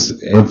 it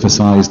does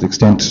emphasise the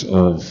extent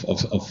of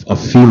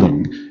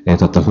feeling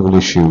that the whole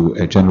issue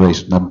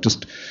generated. And I'm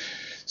just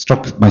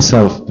struck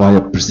myself by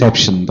a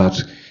perception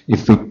that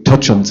if we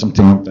touch on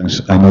something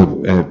that I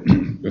know,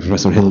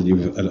 Professor Hill,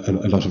 you've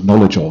a lot of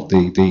knowledge of,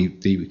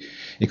 the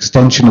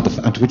extension of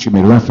to which you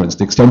made reference,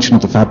 the extension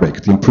of the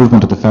fabric, the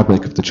improvement of the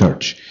fabric of the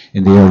church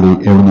in the early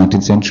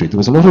 19th century, there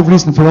was a lot of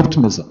reason for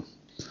optimism.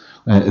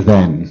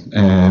 Then,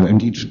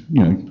 indeed,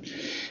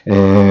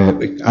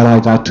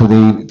 allied that to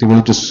the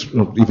religious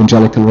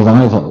evangelical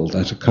revival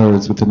that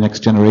occurs with the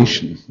next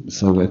generation.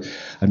 So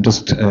I'm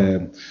just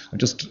trying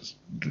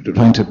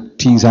to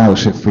tease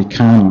out, if we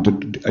can,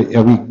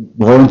 are we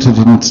warranted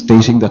in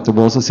stating that there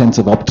was a sense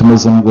of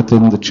optimism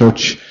within the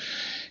church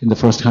in the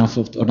first half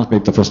of, or not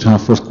maybe the first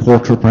half, first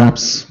quarter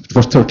perhaps, the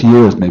first 30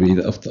 years maybe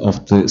of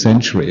the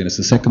century, and it's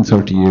the second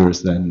 30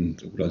 years then,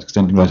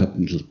 extending right up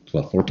until,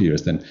 40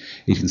 years then,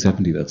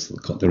 1870,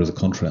 there is a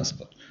contrast.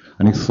 But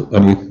any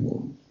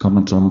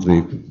comment on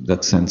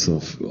that sense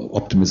of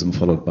optimism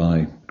followed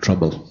by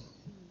trouble?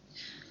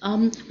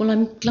 Well,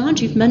 I'm glad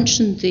you've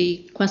mentioned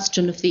the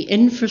question of the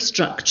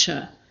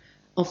infrastructure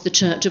of the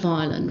Church of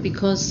Ireland,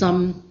 because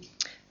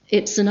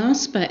it's an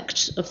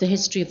aspect of the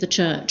history of the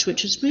Church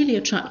which has really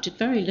attracted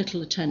very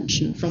little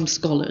attention from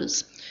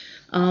scholars.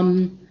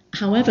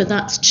 However,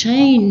 that's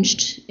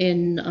changed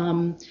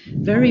in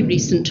very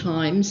recent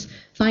times,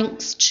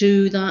 thanks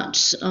to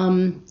that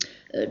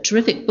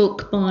terrific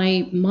book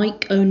by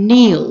Mike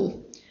O'Neill,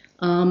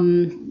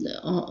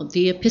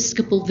 The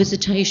Episcopal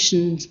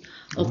Visitations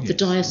of the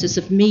Diocese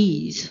of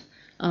Meath,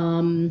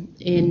 from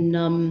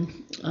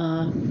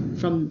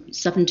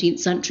 17th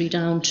century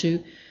down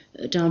to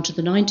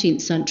the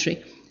 19th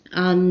century,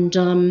 and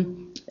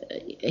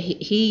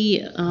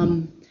he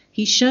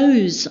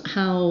shows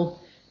how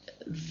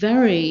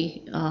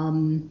very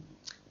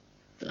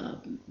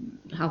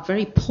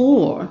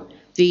poor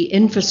the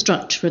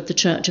infrastructure of the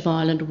Church of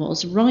Ireland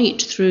was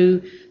right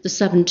through the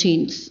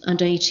 17th and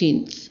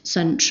 18th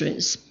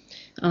centuries.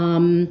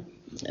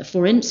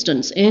 For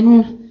instance,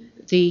 in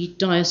the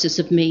Diocese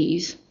of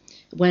Meath,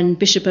 when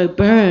Bishop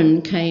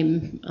O'Byrne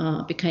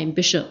became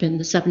bishop in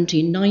the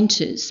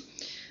 1790s,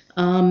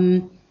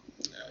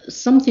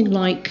 something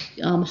like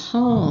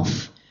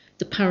half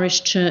the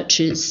parish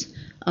churches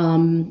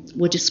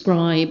were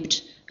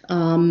described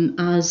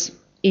as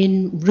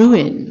in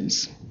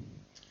ruins.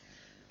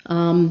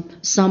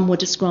 Some were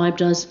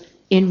described as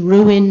in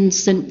ruins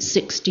since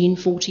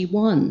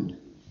 1641.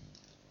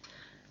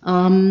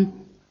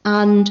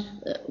 And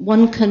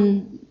one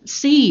can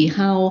see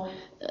how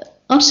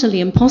utterly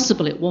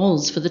impossible it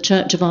was for the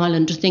Church of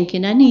Ireland to think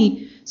in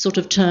any sort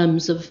of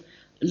terms of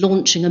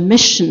launching a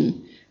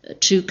mission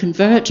to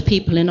convert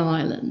people in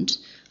Ireland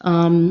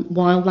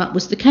while that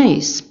was the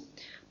case.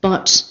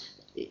 But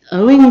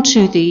owing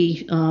to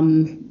the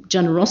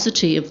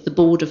generosity of the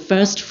Board of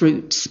First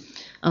Fruits,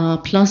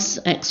 plus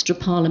extra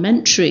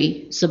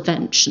parliamentary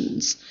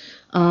subventions,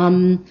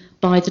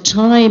 by the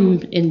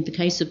time, in the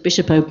case of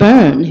Bishop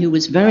O'Byrne, who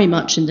was very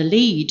much in the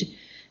lead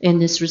in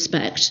this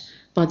respect,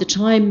 by the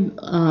time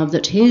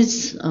that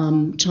his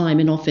time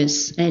in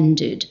office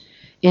ended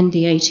in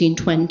the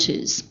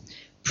 1820s,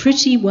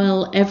 pretty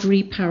well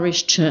every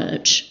parish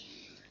church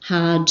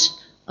had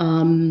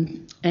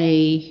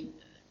a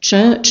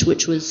church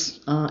which was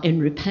in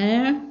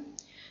repair.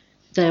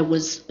 There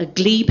was a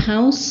glebe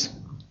house,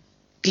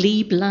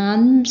 glebe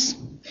lands,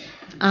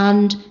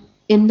 and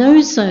in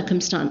those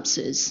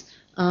circumstances,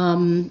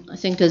 I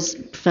think, as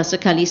Professor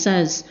Kelly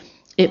says,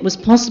 it was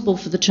possible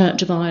for the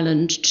Church of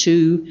Ireland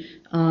to,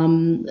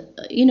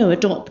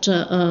 adopt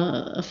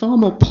a far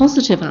more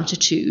positive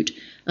attitude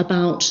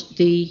about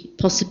the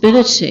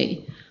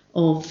possibility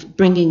of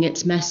bringing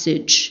its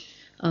message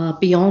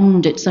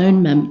beyond its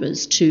own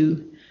members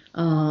to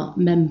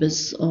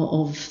members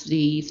of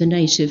the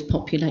native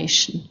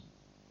population.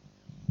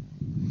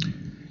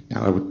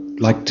 Now, I would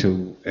like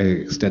to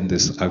extend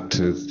this out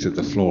to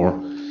the floor.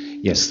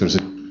 Yes, there's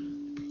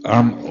an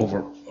arm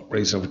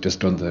raised over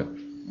just on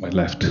my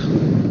left.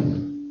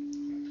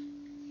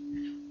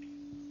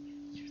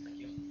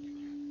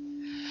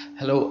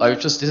 Hello,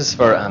 this is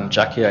for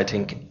Jackie, I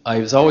think. I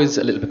was always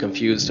a little bit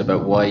confused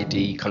about why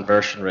the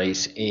conversion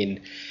rate in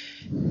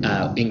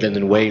England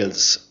and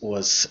Wales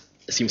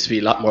seems to be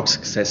a lot more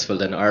successful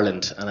than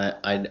Ireland, and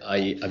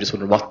I'm just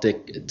wondering what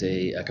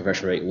the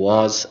conversion rate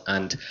was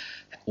and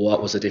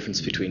what was the difference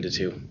between the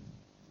two.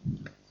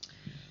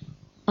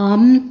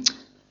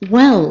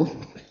 Well,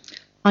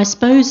 I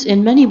suppose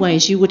in many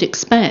ways you would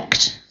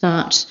expect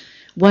that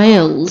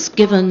Wales,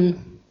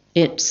 given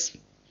its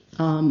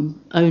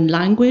own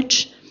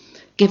language,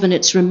 given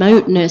its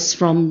remoteness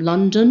from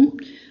London,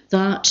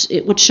 that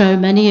it would show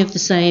many of the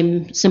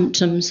same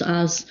symptoms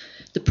as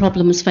the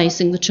problems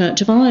facing the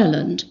Church of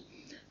Ireland.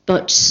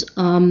 But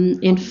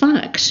in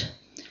fact,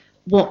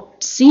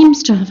 what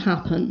seems to have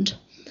happened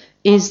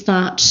is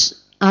that,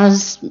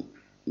 as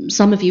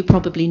some of you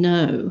probably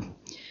know,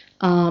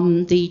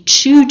 the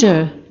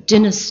Tudor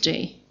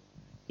dynasty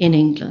in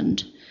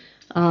England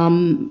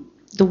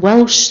the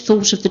Welsh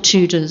thought of the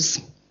Tudors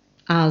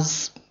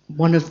as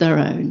one of their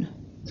own.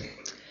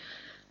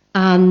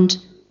 And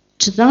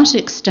to that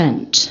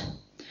extent,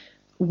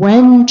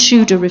 when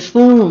Tudor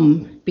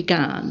reform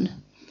began,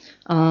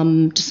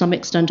 to some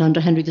extent under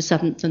Henry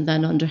VII and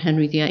then under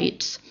Henry VIII,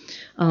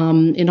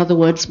 in other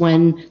words,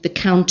 when the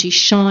county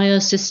shire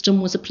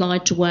system was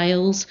applied to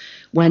Wales,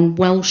 when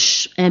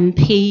Welsh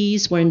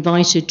MPs were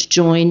invited to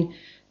join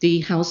the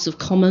House of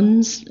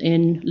Commons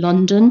in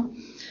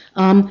London,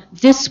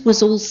 this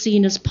was all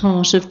seen as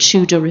part of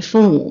Tudor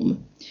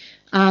reform.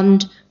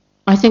 And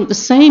I think the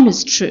same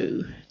is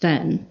true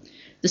then.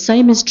 The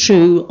same is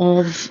true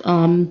of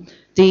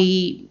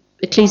the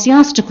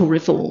ecclesiastical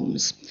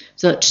reforms,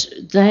 that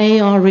they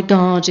are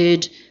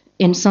regarded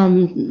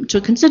to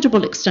a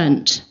considerable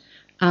extent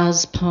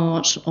as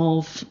part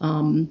of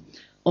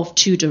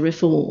Tudor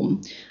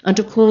reform. And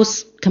of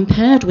course,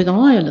 compared with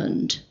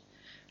Ireland,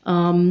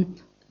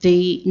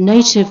 the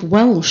native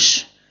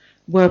Welsh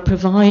were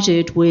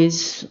provided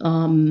with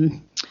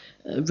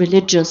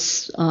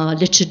religious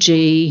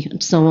liturgy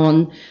and so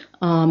on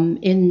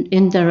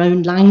in their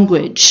own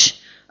language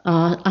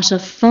at a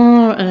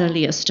far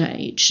earlier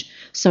stage.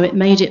 So it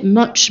made it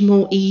much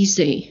more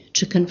easy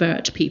to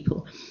convert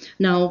people.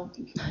 Now,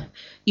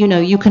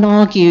 you can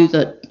argue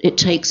that it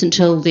takes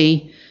until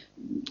the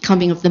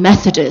coming of the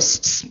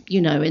Methodists,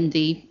 in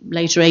the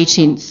later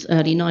 18th,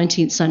 early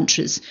 19th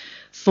centuries,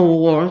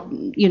 for,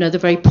 the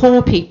very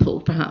poor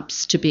people,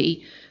 perhaps, to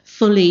be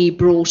fully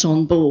brought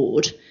on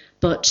board.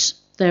 But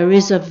there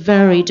is a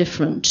very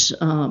different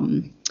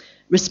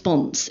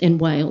response in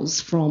Wales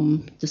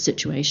from the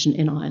situation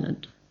in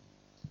Ireland.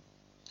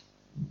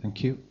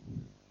 Thank you.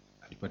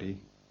 Anybody?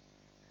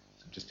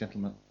 Just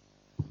gentlemen.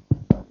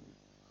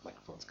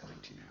 Microphone's coming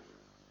to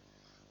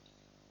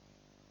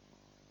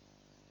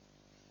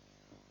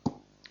you.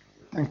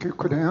 Thank you.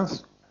 Could I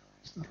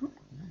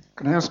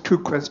ask two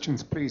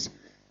questions, please?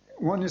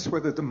 One is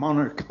whether the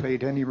monarch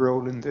played any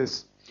role in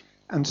this.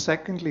 And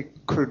secondly,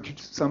 could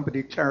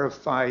somebody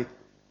clarify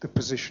the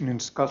position in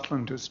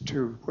Scotland as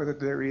to whether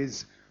there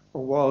is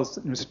or was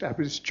an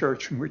established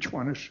church and which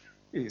one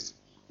it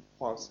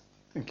was?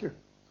 Thank you.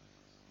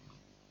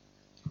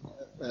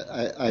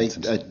 I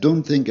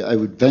don't think I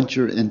would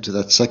venture into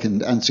that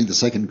answering the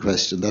second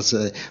question.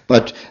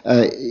 But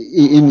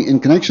in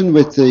connection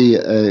with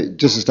the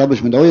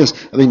disestablishment, oh yes,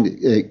 I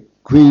mean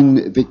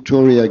Queen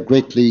Victoria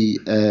greatly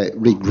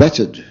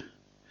regretted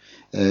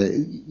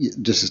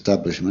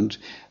disestablishment,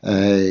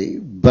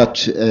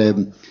 but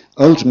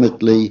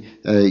ultimately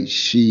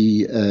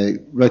she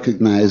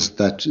recognised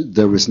that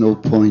there was no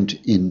point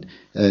in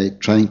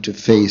trying to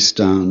face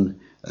down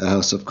a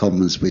House of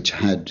Commons which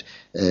had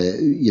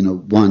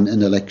won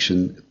an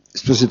election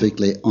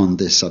specifically on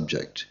this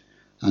subject.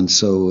 And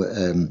so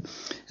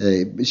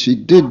she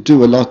did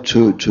do a lot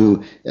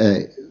to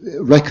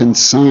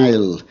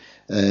reconcile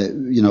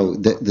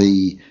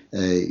the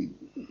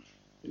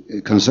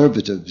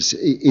Conservatives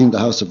in the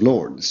House of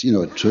Lords,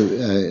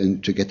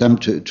 and to get them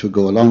to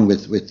go along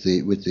with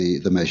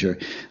the measure.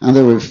 And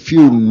there were a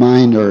few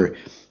minor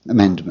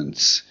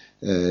amendments.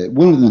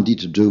 One of them indeed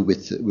to do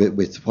with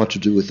what to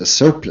do with the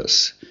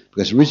surplus,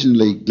 because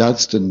originally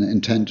Gladstone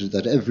intended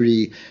that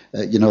every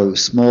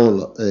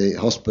small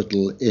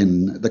hospital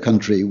in the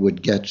country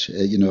would get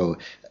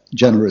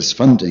generous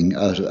funding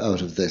out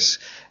of this.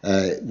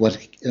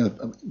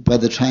 By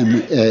the time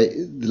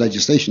the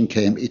legislation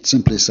came, it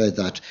simply said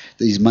that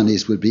these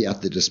monies would be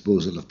at the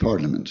disposal of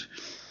Parliament.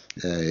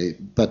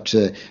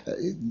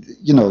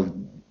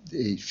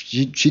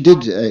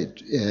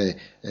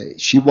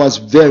 She was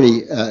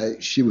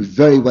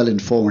very well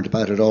informed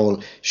about it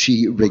all.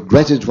 She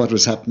regretted what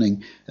was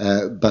happening,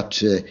 but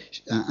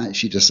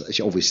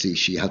she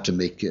obviously had to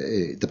make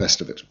the best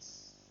of it.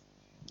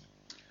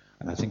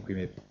 And I think we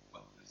may.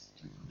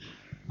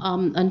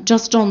 And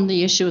just on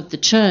the issue of the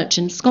church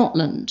in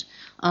Scotland,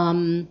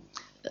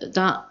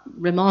 that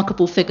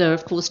remarkable figure,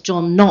 of course,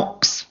 John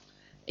Knox,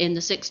 in the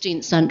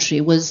 16th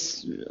century,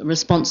 was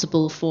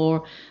responsible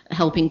for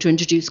helping to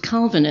introduce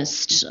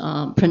Calvinist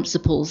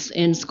principles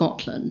in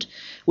Scotland,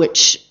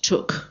 which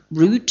took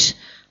root,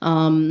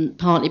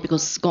 partly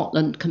because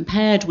Scotland,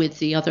 compared with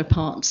the other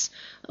parts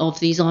of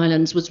these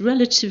islands, was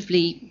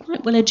relatively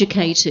quite well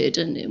educated,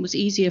 and it was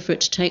easier for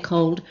it to take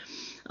hold.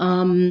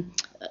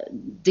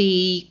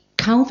 The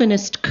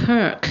Calvinist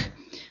Kirk,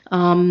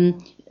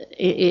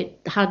 it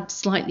had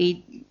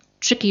slightly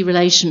tricky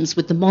relations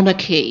with the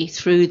monarchy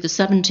through the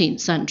 17th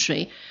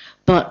century,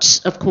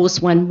 but of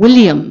course when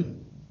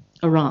William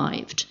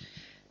arrived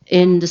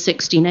in the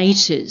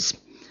 1680s,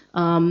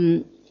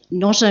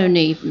 not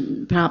only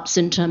perhaps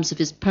in terms of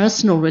his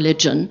personal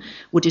religion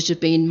would it have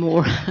been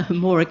more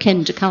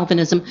akin to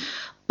Calvinism,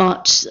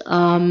 but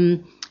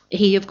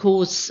he of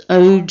course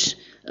owed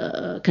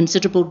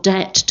considerable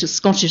debt to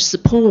Scottish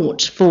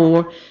support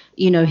for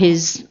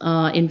his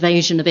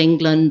invasion of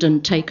England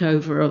and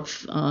takeover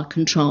of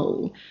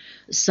control.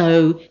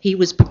 So he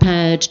was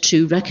prepared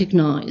to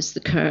recognise the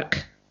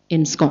Kirk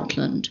in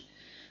Scotland,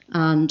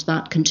 and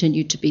that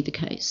continued to be the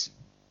case.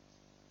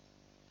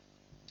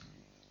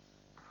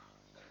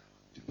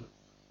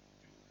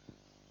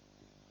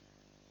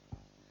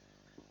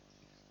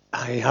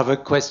 I have a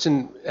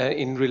question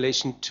in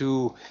relation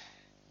to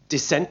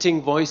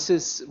dissenting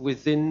voices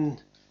within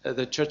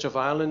the Church of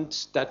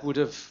Ireland that would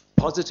have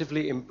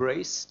positively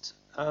embraced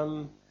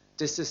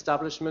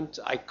disestablishment.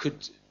 I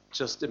could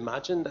just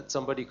imagine that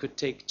somebody could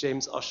take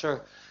James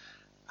Ussher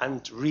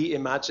and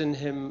reimagine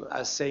him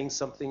as saying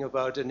something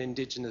about an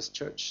indigenous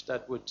church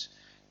that would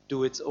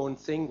do its own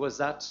thing. Was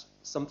that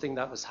something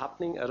that was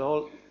happening at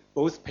all?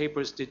 Both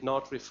papers did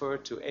not refer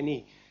to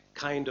any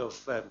kind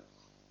of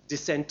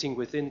dissenting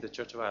within the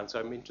Church of Ireland. So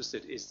I'm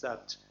interested, is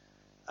that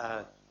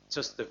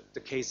just the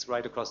case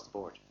right across the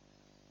board?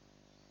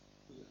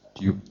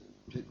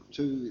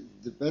 To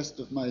the best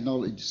of my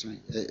knowledge,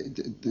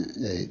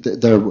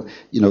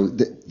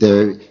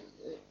 there,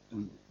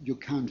 you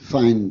can't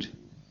find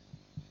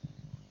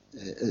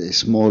a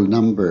small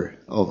number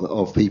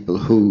of people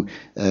who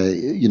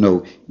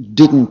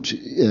didn't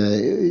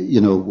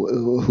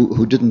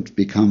who didn't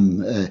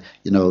become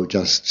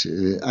just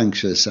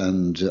anxious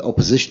and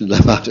oppositional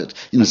about it,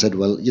 said,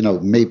 well,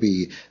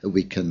 maybe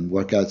we can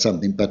work out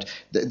something, but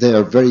they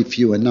are very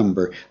few in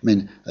number. I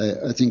mean,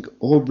 I think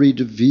Aubrey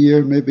de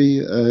Vere, maybe,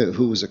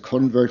 who was a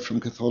convert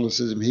from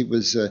Catholicism, he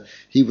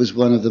was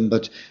one of them,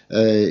 but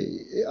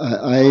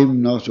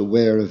I'm not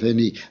aware of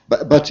any.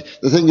 But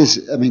the thing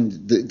is, I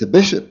mean, the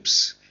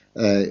bishops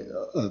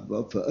of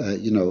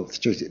the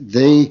church,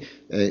 they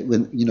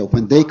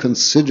when they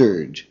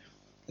considered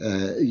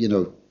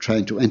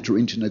trying to enter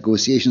into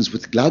negotiations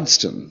with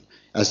Gladstone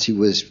as he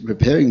was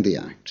preparing the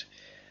Act,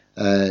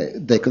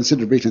 they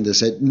considered briefly and they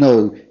said,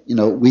 no,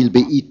 we'll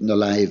be eaten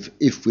alive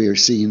if we're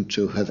seen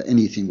to have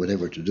anything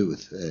whatever to do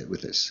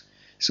with this.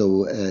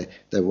 So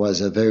there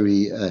was a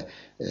very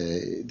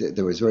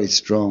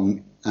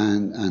strong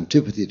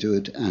antipathy to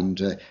it,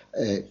 and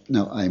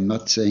now I'm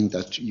not saying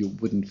that you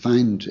wouldn't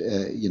find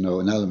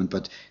an element,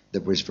 but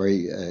it was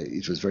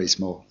very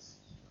small.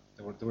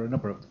 There were a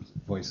number of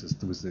voices.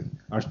 There was the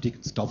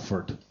Archdeacon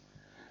Stopford,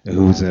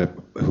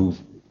 who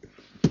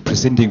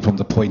prescinding from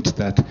the point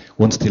that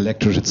once the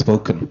electorate had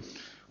spoken,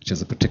 which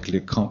is a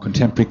particularly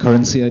contemporary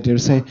currency, I dare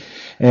say,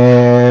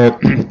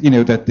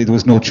 that there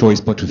was no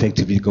choice but to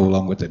effectively go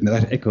along with it. Now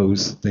that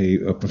echoes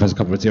Professor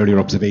Comerford's earlier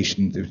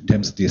observation in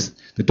terms of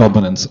the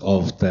dominance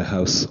of the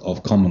House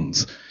of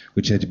Commons,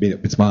 which had made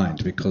up its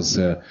mind, because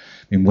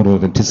one would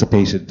have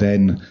anticipated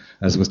then,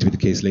 as was to be the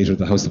case later,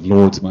 the House of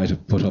Lords might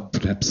have put up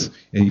perhaps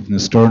even a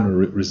sterner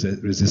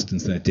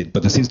resistance than it did.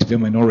 But there seems to be a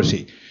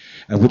minority.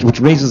 Which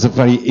raises a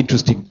very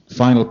interesting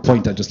final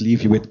point I'll just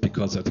leave you with,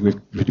 because I think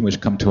we've pretty much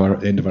come to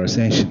our end of our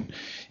session,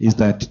 is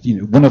that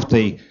one of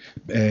the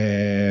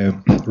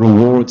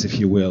rewards, if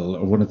you will,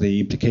 or one of the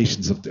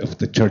implications of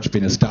the church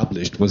being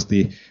established was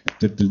the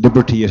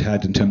liberty it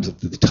had in terms of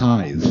the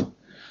tithe.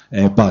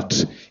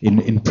 But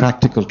in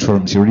practical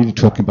terms, you're really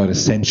talking about a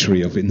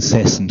century of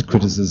incessant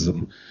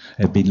criticism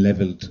being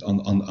levelled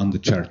on the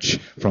church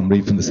from the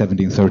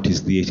 1730s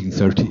to the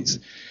 1830s,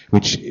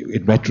 which,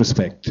 in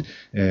retrospect,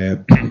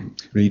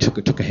 really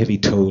took a heavy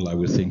toll, I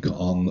would think,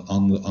 on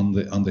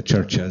the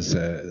church as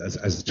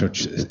the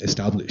church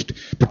established.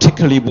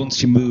 Particularly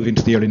once you move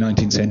into the early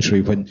 19th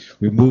century, when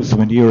we move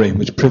from an era in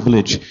which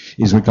privilege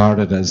is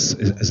regarded as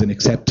an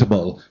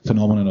acceptable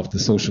phenomenon of the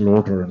social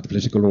order and the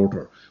political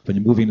order. When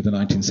you move into the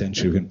 19th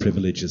century, when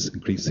privilege is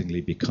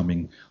increasingly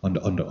becoming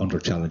under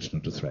challenge and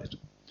under threat.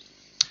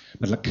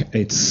 But look,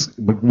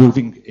 we're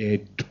moving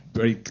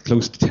very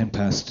close to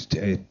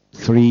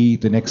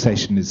 3:10. The next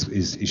session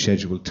is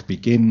scheduled to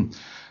begin.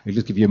 I'll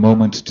just give you a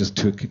moment just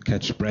to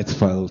catch your breath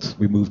while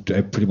we moved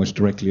pretty much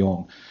directly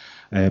on.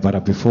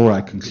 But before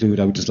I conclude,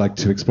 I would just like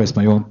to express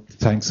my own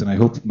thanks, and I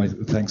hope my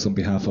thanks on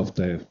behalf of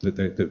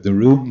the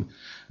room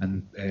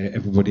and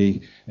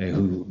everybody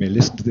who may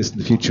listen to this in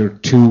the future,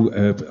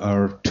 to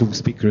our two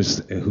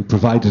speakers who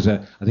provided,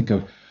 I think,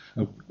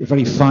 a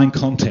very fine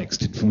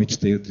context from which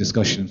the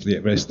discussion for the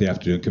rest of the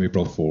afternoon can be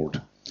brought forward.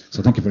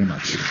 So thank you very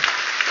much.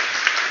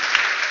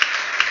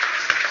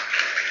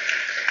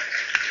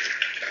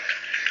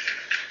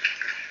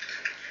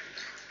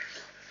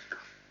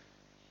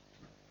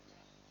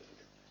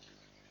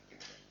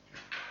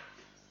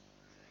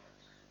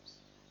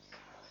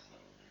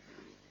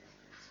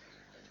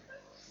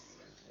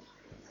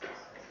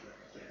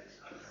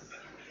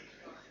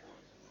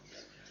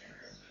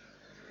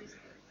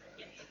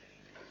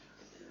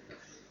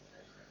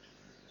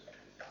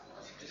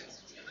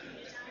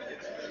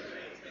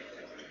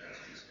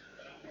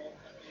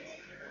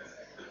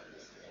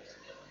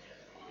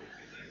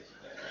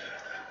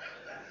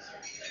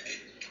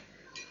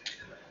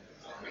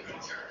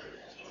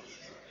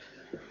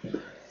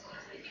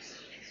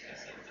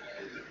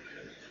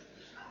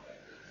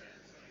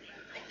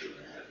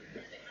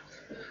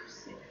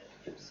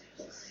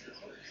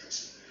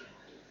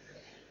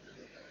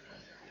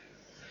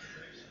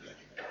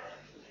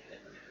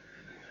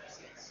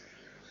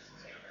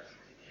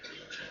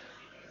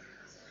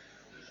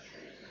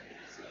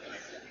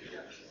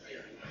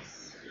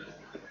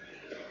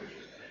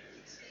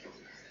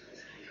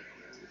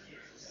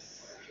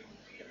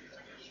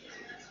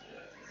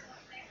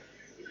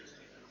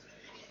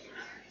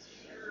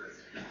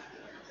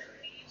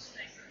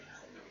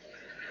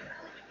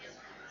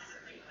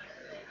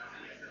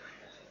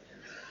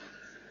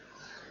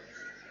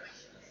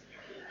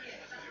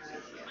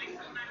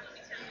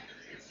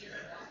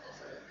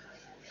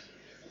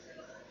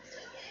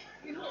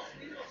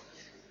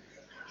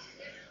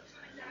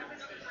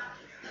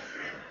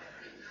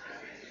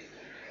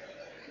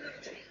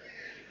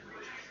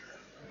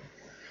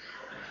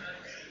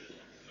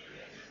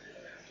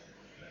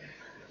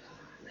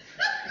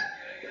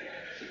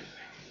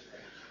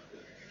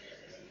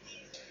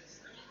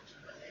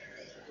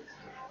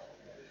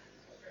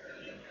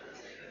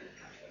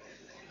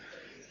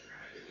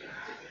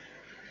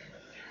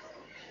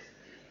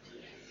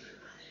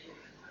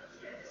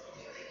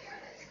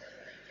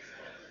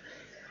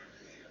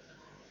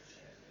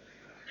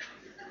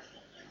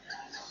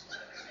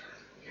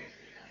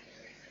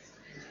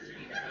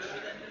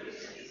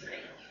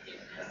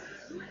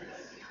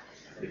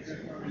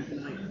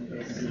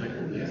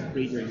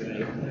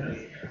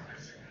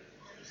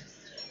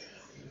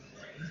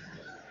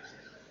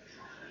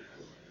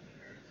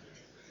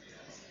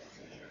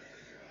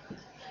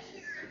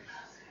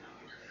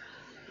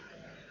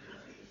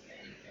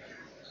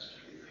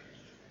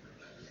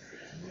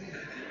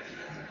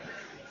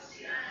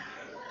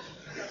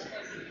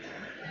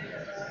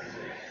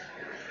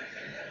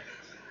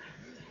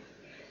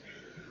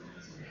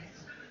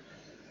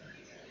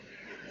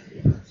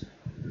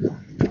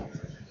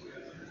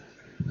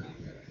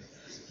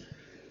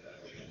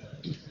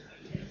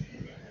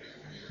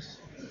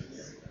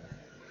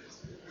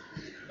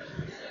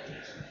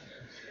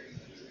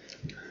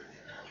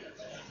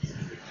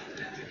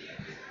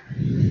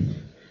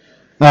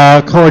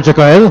 Comhar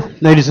Gael,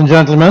 ladies and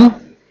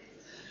gentlemen.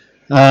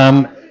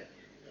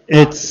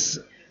 It's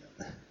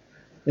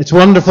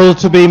wonderful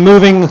to be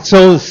moving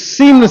so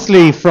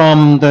seamlessly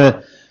from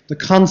the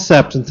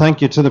concept, and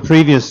thank you to the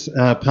previous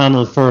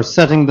panel for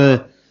setting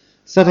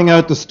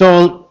out the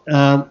stall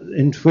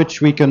in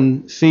which we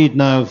can feed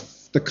now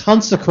the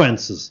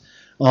consequences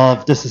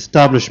of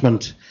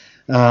disestablishment.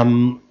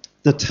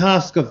 The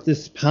task of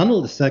this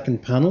panel, the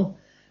second panel,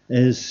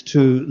 is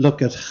to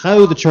look at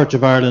how the Church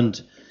of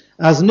Ireland,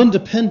 as an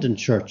independent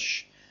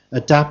church,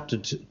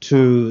 adapted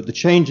to the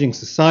changing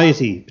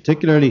society,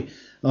 particularly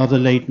of the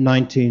late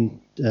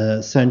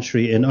 19th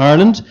century in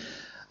Ireland,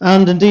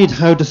 and indeed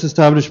how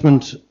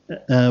disestablishment,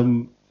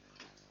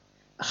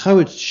 how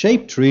it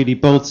shaped really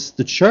both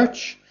the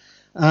church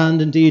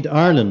and indeed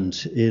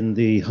Ireland in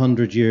the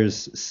 100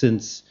 years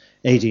since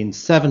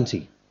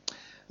 1870.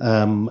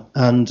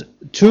 And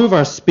two of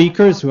our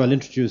speakers, who I'll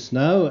introduce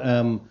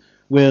now,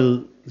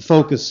 will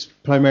focus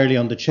primarily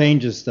on the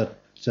changes that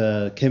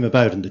came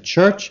about in the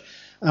church,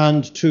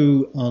 and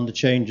two on the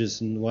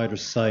changes in wider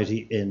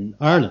society in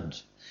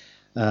Ireland.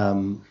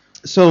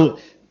 So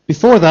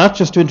before that,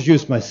 just to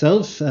introduce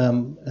myself,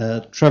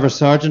 Trevor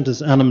Sargent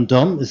is Anam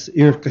Dom, is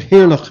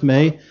hEaglaise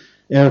me,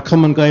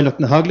 Cumann Gaelach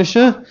na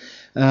hEaglaise.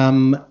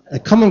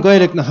 Cumann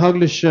Gaelach na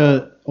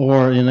hEaglaise,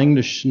 or in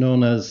English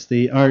known as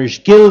the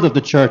Irish Guild of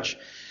the Church,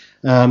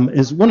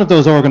 is one of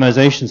those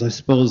organisations, I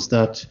suppose,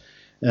 that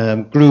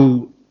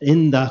grew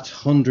in that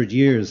 100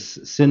 years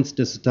since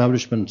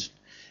disestablishment.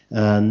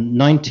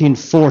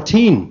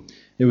 1914,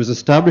 it was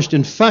established,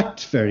 in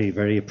fact, very,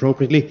 very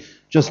appropriately,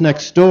 just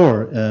next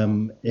door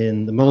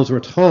in the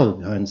Molesworth Hall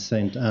behind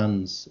St.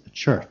 Anne's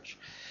Church.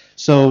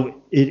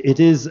 So it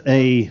is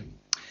in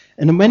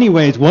many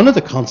ways, one of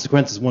the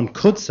consequences, one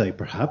could say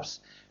perhaps,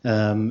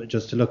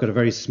 just to look at a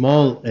very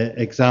small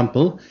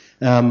example,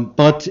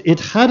 but it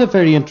had a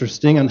very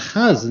interesting, and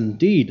has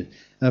indeed,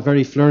 a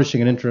very flourishing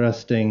and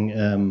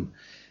interesting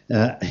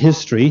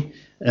history.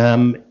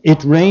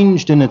 It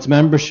ranged in its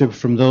membership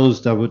from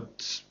those that would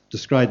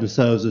describe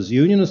themselves as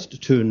unionist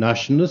to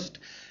nationalist,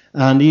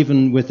 and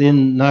even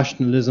within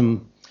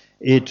nationalism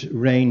it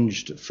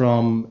ranged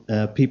from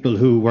people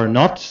who were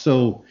not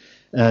so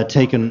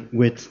taken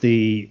with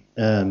the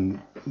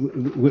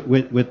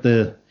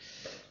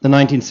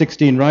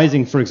 1916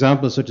 Rising, for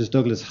example, such as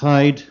Douglas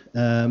Hyde,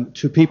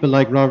 to people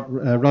like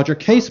Roger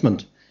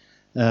Casement,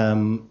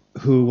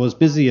 who was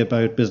busy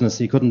about business.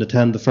 He couldn't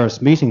attend the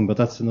first meeting, but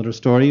that's another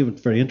story, a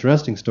very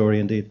interesting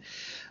story indeed.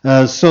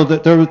 So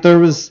that there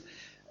was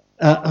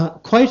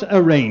quite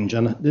a range,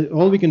 and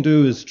all we can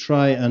do is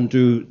try and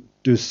do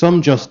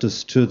some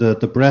justice to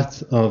the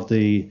breadth of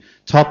the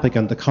topic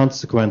and the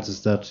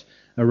consequences that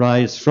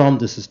arise from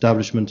this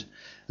establishment.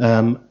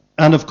 And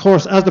of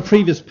course, as the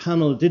previous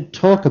panel did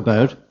talk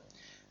about,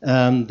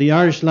 the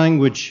Irish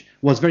language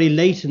was very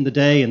late in the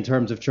day in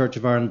terms of Church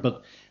of Ireland,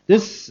 but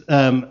this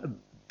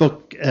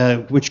book,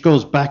 which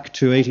goes back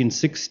to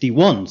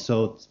 1861,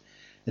 so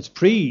it's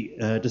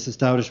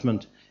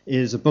pre-disestablishment,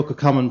 is a book of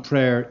common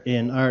prayer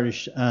in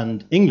Irish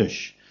and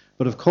English.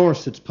 But of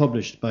course, it's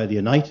published by the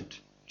United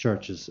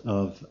Churches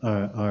of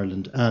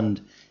Ireland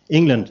and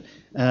England.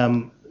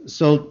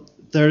 So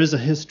there is a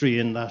history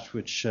in that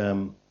which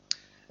I'm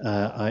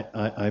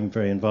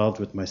very involved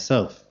with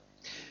myself.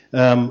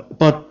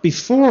 But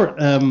before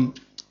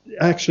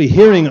actually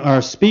hearing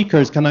our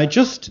speakers, can I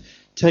just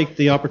take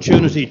the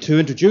opportunity to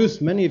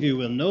introduce, many of you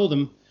will know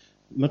them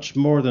much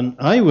more than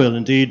I will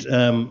indeed,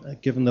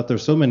 given that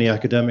there's so many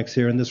academics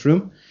here in this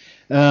room.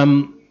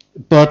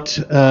 But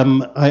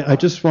I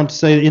just want to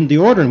say, in the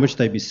order in which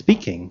they be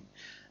speaking,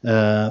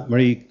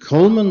 Marie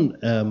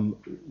Coleman,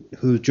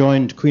 who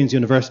joined Queen's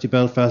University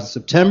Belfast in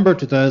September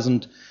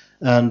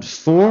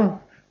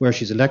 2004, where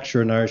she's a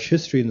lecturer in Irish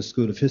history in the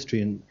School of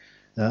History and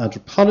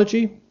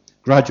Anthropology,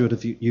 graduate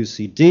of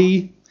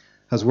UCD,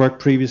 has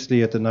worked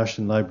previously at the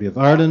National Library of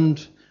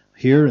Ireland,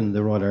 here in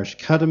the Royal Irish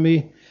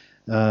Academy,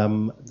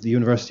 the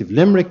University of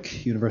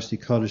Limerick, University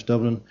College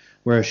Dublin,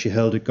 where she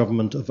held a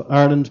Government of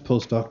Ireland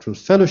postdoctoral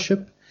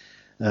fellowship,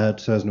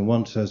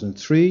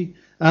 2001-2003,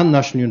 and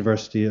National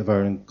University of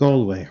Ireland,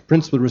 Galway. Her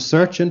principal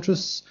research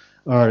interests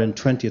are in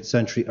 20th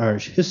century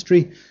Irish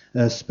history,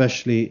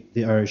 especially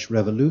the Irish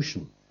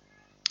Revolution.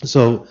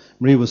 So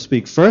Marie will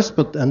speak first,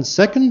 and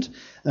second,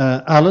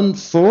 Alan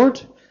Ford,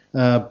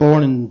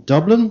 born in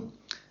Dublin,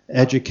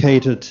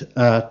 educated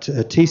at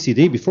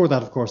TCD, before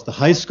that, of course, the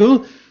high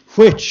school,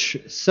 which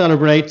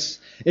celebrates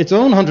its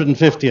own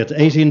 150th.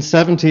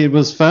 1870 it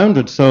was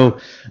founded, so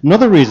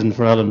another reason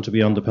for Alan to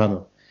be on the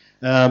panel.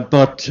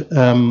 But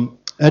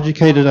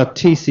educated at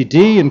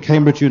TCD in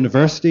Cambridge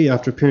University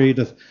after a period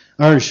of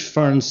Irish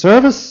Foreign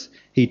Service,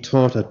 he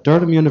taught at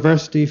Durham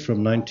University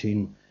from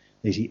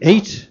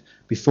 1988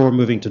 before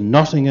moving to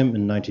Nottingham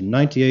in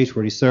 1998,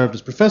 where he served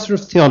as Professor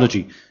of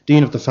Theology,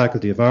 Dean of the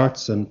Faculty of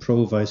Arts and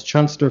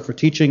Pro-Vice-Chancellor for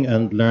Teaching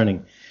and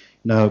Learning,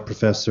 now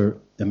Professor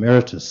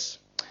Emeritus.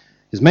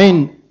 His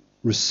main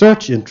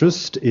research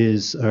interest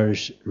is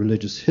Irish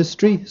religious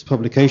history. His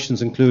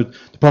publications include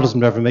The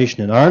Protestant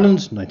Reformation in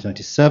Ireland,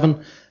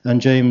 1997, and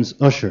James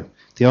Ussher,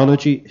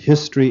 Theology,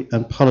 History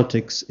and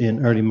Politics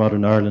in Early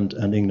Modern Ireland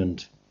and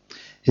England.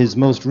 His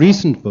most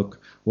recent book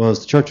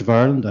was The Church of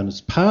Ireland and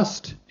Its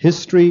Past,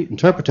 History,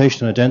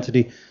 Interpretation and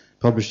Identity,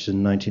 published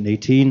in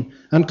 1918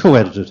 and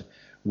co-edited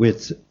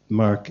with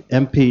Mark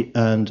MP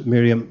and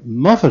Miriam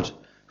Moffitt,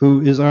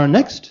 who is our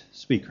next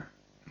speaker.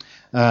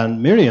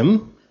 And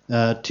Miriam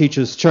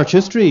teaches church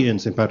history in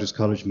St. Patrick's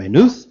College,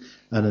 Maynooth,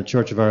 and the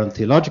Church of Ireland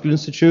Theological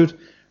Institute.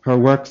 Her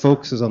work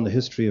focuses on the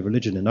history of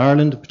religion in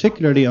Ireland,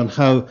 particularly on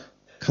how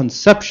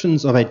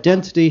conceptions of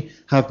identity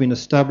have been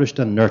established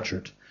and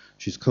nurtured.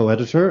 She's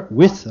co-editor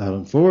with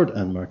Alan Ford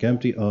and Mark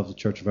Empty of the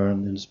Church of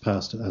Ireland in its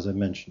past, as I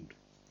mentioned.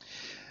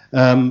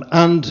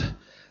 And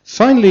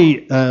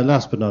finally,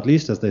 last but not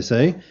least, as they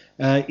say,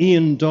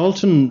 Ian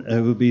Dalton,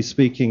 who will be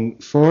speaking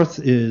forth,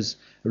 is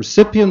a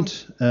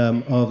recipient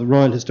of the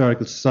Royal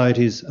Historical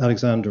Society's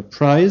Alexander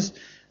Prize,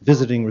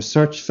 visiting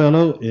research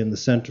fellow in the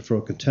Centre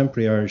for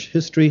Contemporary Irish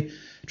History,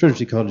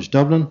 Trinity College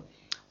Dublin.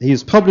 He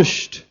has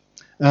published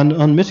An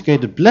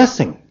Unmitigated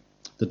Blessing,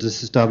 the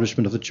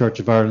Disestablishment of the Church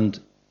of Ireland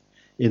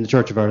in the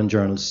Church of Ireland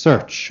Journal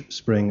Search,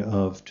 spring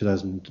of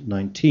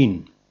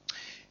 2019.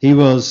 He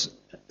was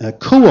a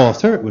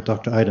co-author with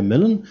Dr. Ida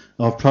Millen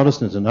of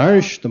Protestant and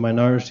Irish, the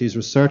Minorities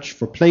Research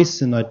for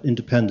Place in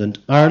Independent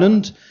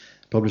Ireland,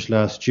 published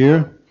last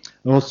year.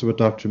 Also with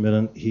Dr.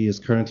 Millen, he is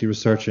currently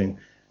researching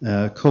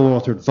a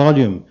co-authored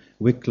volume,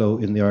 Wicklow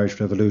in the Irish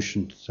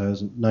Revolution,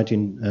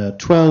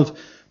 1912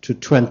 to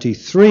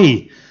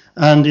 23.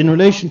 And in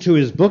relation to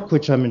his book,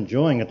 which I'm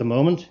enjoying at the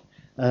moment,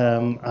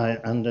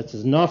 and this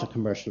is not a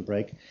commercial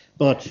break,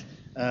 but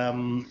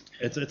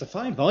it's a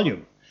fine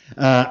volume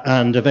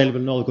and available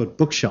in all good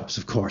bookshops,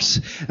 of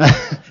course.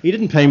 He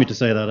didn't pay me to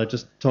say that, I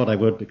just thought I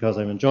would because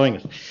I'm enjoying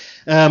it.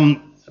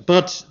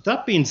 But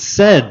that being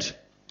said,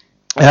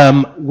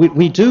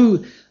 we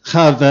do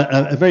have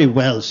a very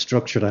well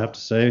structured, I have to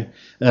say,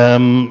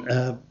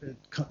 a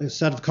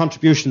set of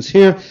contributions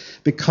here,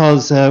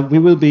 because we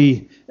will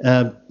be,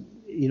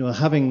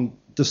 having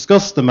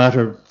discussed the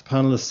matter, the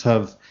panelists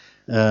have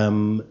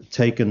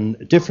taken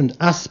different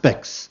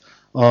aspects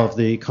of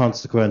the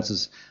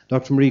consequences.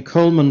 Dr. Marie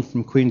Coleman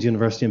from Queen's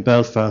University in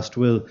Belfast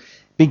will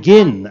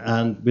begin,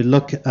 and we'll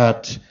look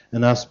at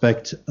an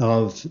aspect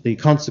of the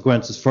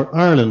consequences for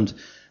Ireland,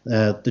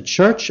 the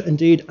church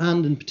indeed,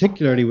 and in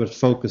particularly with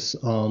focus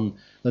on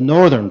the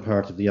northern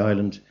part of the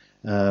island,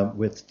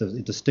 with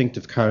the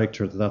distinctive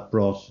character that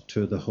brought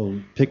to the whole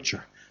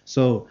picture.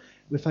 So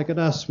if I could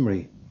ask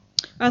Marie.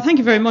 Thank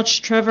you very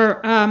much,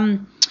 Trevor.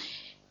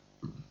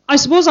 I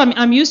suppose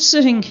I'm used to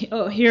sitting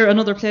here and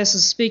other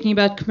places speaking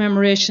about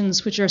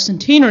commemorations which are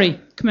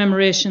centenary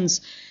commemorations,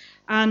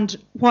 and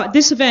what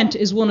this event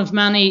is one of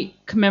many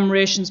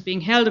commemorations being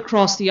held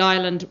across the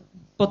island,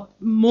 but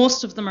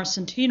most of them are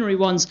centenary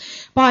ones.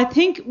 But I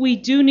think we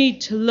do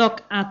need to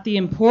look at the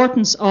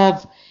importance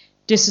of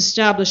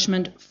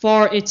disestablishment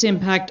for its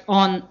impact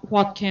on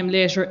what came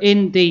later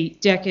in the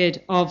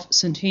decade of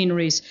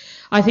centenaries.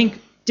 I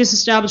think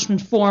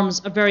disestablishment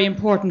forms a very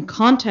important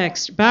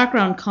context,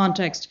 background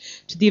context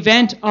to the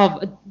events of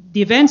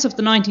the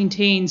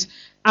 19-teens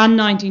and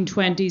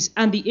 1920s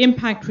and the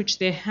impact which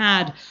they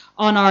had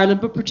on Ireland,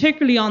 but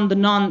particularly on the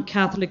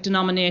non-Catholic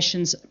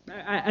denominations,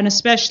 and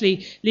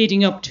especially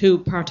leading up to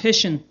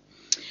partition.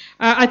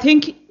 I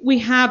think we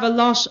have a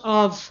lot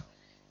of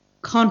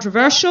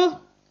controversial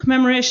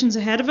commemorations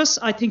ahead of us.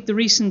 I think the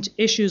recent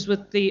issues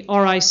with the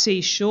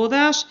RIC show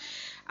that.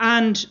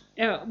 And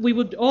we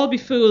would all be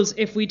fools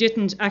if we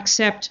didn't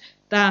accept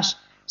that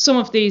some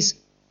of these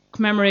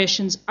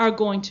commemorations are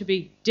going to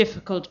be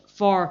difficult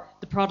for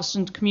the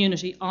Protestant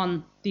community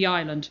on the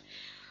island.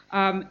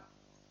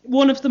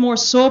 One of the more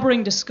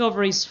sobering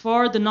discoveries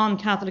for the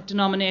non-Catholic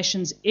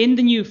denominations in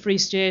the new Free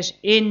State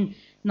in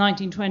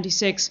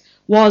 1926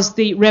 was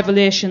the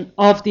revelation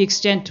of the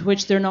extent to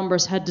which their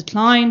numbers had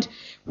declined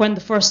when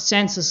the first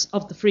census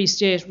of the Free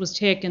State was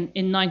taken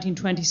in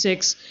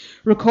 1926,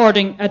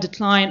 recording a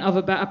decline of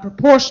a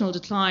proportional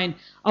decline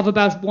of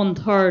about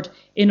 1/3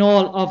 in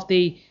all of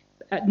the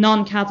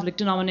non-Catholic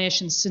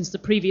denominations since the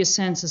previous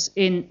census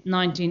in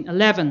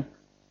 1911.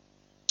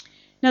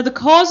 Now, the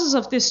causes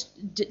of this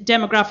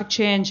demographic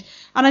change,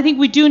 and I think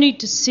we do need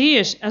to see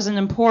it as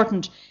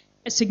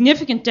a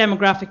significant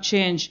demographic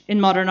change in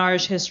modern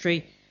Irish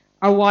history,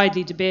 are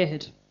widely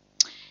debated.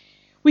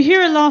 We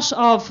hear a lot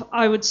of,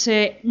 I would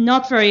say,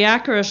 not very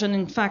accurate and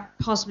in fact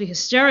possibly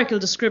hysterical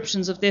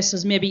descriptions of this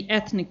as maybe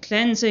ethnic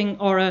cleansing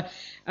or,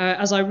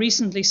 as I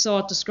recently saw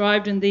it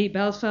described in the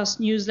Belfast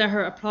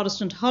newsletter, a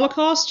Protestant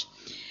Holocaust.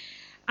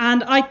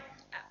 And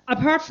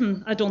apart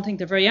from I don't think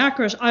they're very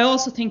accurate, I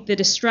also think they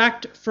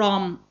distract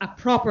from a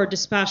proper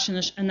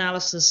dispassionate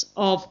analysis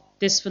of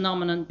this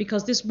phenomenon,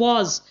 because this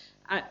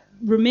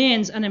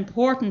remains an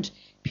important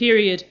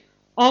period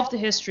of the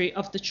history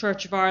of the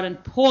Church of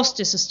Ireland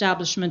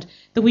post-disestablishment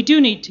that we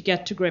do need to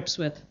get to grips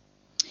with.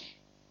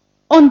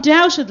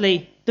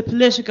 Undoubtedly, the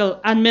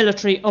political and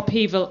military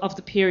upheaval of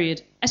the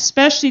period,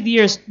 especially the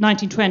years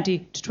 1920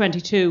 to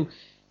 22,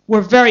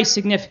 were very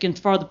significant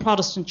for the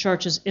Protestant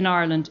churches in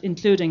Ireland,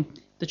 including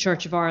the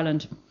Church of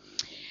Ireland.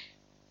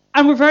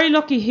 And we're very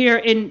lucky here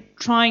in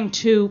trying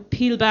to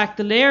peel back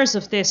the layers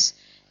of this,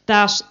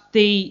 that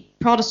the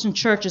Protestant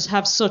churches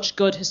have such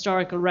good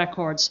historical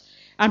records.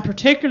 And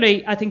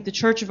particularly, I think the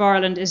Church of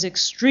Ireland is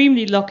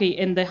extremely lucky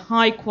in the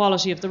high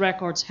quality of the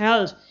records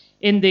held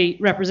in the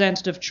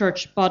representative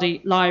church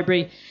body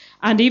library.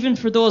 And even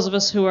for those of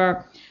us who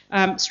are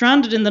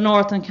stranded in the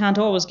north and can't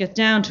always get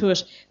down to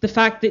it, the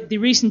fact that the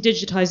recent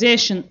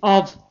digitisation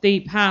of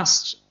the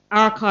past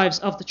archives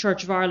of the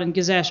Church of Ireland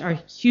Gazette are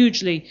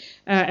hugely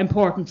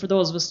important for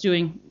those of us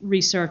doing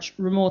research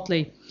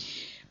remotely.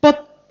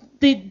 But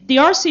the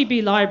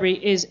RCB library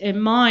is a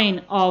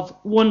mine of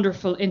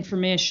wonderful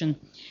information.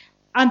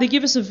 And they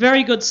give us a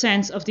very good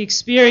sense of the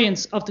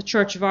experience of the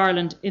Church of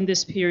Ireland in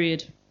this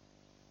period.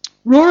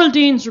 Rural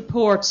Dean's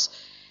reports,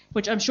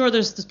 which I'm sure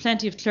there's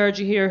plenty of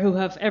clergy here who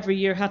have every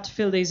year had to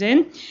fill these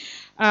in.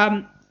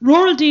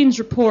 Rural Dean's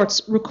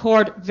reports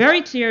record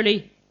very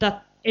clearly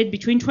that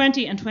between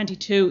 20 and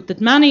 22, that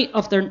many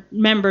of their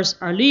members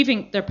are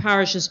leaving their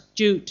parishes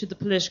due to the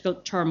political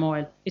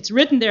turmoil. It's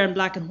written there in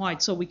black and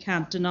white, so we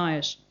can't deny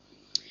it.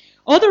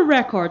 Other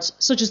records,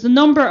 such as the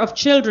number of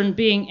children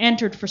being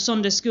entered for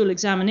Sunday school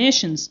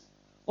examinations,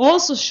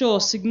 also show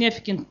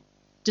significant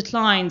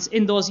declines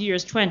in those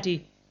years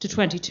 20 to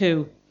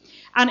 22.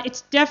 And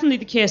it's definitely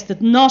the case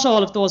that not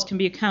all of those can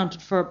be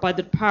accounted for by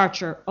the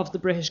departure of the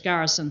British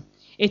garrison.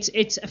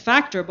 It's a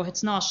factor, but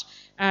it's not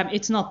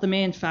the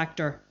main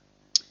factor.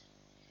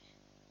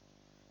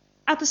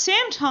 At the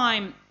same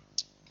time,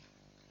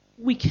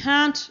 we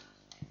can't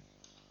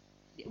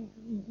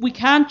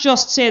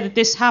just say that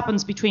this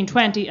happens between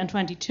 20 and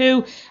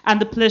 22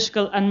 and the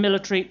political and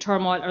military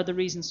turmoil are the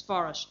reasons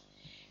for it.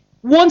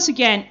 Once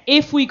again,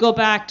 if we go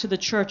back to the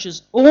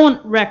church's own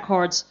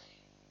records,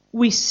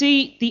 we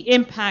see the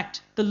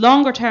impact, the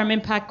longer term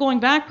impact, going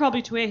back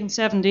probably to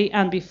 1870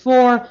 and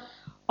before,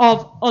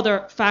 of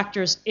other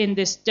factors in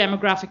this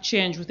demographic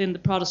change within the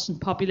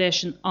Protestant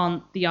population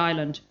on the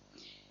island.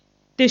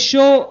 They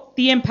show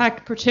the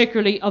impact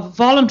particularly of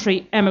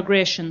voluntary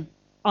emigration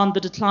on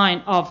the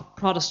decline of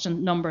Protestant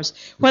numbers,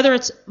 whether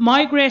it's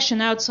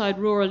migration outside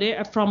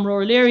from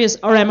rural areas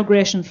or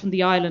emigration from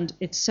the island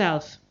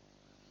itself.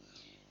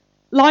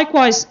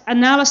 Likewise,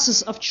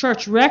 analysis of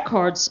church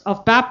records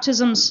of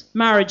baptisms,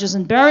 marriages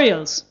and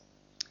burials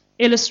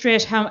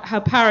illustrate how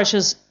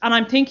parishes, and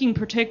I'm thinking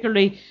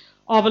particularly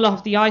of a lot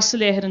of the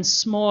isolated and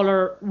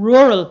smaller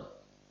rural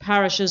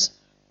parishes,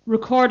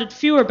 recorded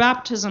fewer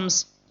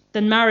baptisms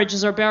than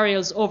marriages or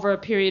burials over a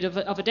period of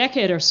a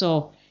decade or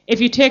so. If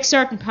you take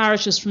certain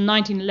parishes from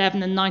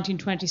 1911 and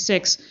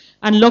 1926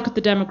 and look at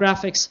the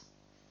demographics,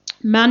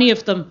 many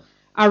of them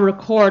are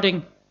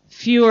recording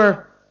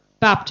fewer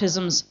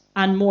baptisms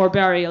and more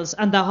burials,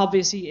 and that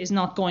obviously is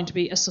not going to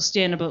be a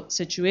sustainable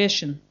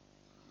situation.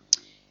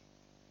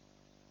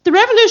 The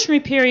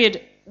revolutionary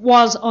period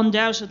was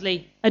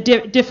undoubtedly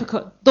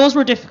those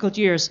were difficult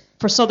years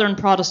for Southern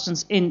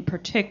Protestants in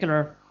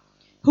particular,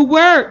 who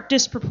were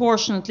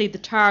disproportionately the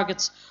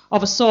targets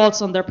of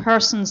assaults on their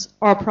persons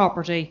or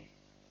property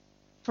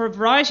for a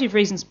variety of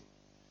reasons,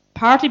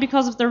 partly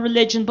because of their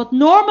religion, but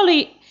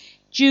normally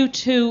due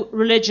to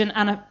religion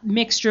and a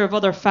mixture of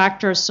other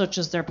factors such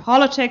as their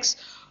politics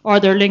or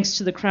their links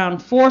to the Crown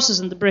forces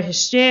and the British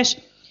state,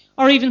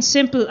 or even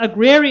simple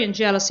agrarian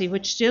jealousy,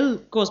 which still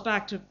goes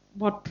back to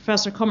what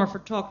Professor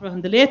Comerford talked about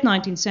in the late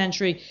 19th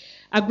century,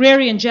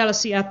 agrarian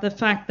jealousy at the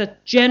fact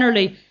that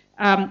generally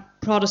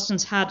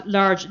Protestants had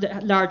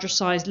larger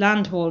sized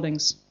land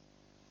holdings.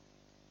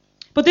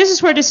 But this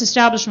is where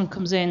disestablishment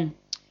comes in.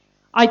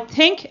 I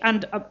think,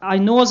 and I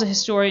know as a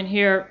historian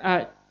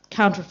here,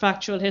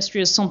 counterfactual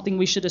history is something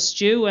we should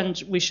eschew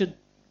and we should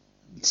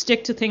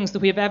stick to things that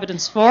we have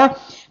evidence for,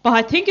 but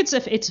I think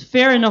it's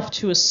fair enough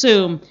to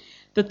assume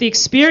that the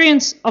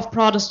experience of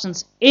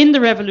Protestants in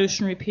the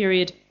revolutionary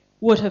period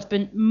would have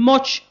been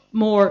much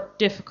more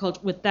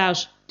difficult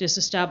without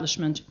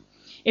disestablishment.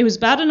 It was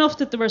bad enough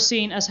that they were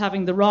seen as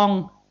having the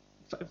wrong,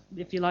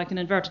 if you like in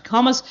inverted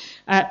commas,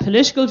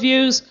 political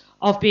views,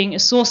 of being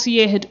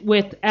associated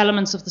with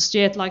elements of the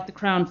state like the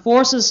Crown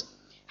forces.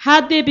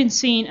 Had they been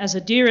seen as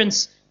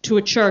adherents to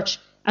a church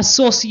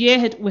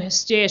associated with a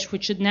state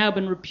which had now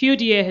been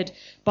repudiated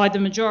by the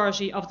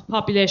majority of the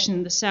population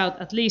in the south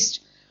at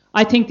least,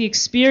 I think the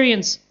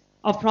experience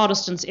of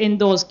Protestants in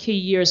those key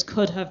years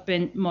could have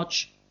been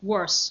much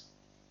worse.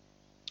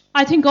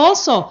 I think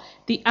also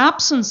the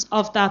absence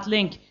of that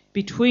link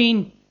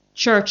between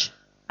church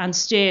and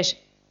state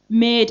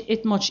made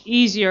it much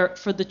easier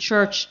for the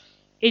church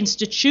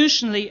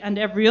institutionally and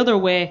every other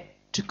way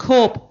to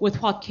cope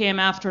with what came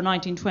after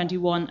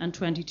 1921 and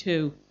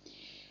 22.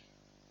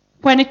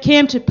 When it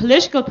came to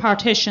political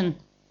partition,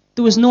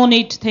 there was no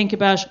need to think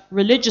about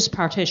religious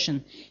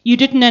partition. You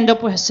didn't end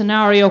up with a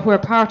scenario where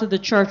part of the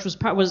church was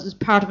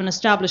part of an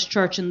established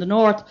church in the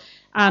north,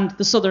 and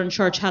the southern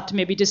church had to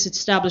maybe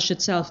disestablish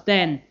itself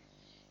then.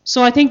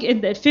 So I think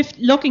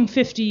looking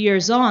 50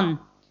 years on,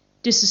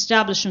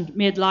 disestablishment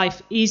made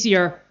life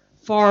easier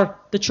for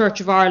the Church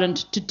of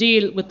Ireland to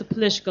deal with the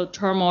political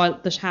turmoil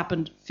that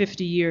happened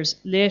 50 years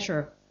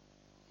later.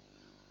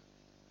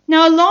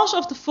 Now, a lot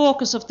of the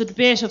focus of the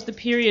debate of the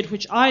period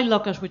which I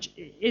look at, which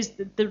is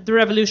the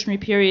revolutionary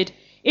period,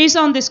 is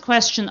on this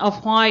question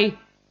of why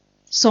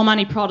so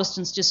many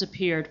Protestants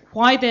disappeared,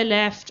 why they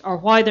left or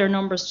why their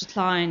numbers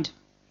declined.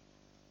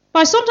 But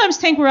I sometimes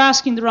think we're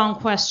asking the wrong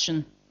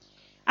question.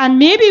 And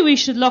maybe we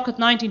should look at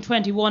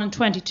 1921 and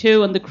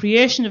 22 and the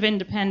creation of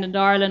independent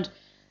Ireland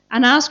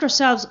and ask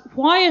ourselves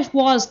why it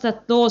was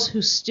that those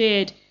who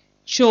stayed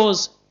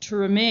chose to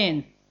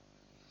remain.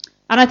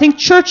 And I think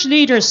church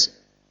leaders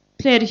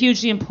played a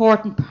hugely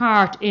important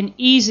part in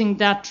easing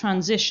that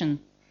transition.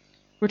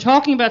 We're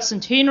talking about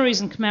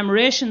centenaries and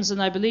commemorations,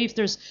 and I believe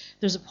there's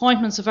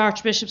appointments of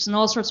archbishops and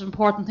all sorts of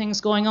important things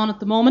going on at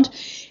the moment.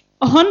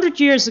 100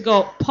 years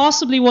ago,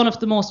 possibly one of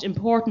the most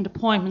important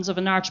appointments of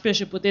an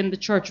archbishop within the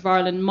Church of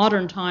Ireland in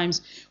modern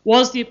times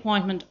was the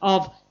appointment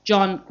of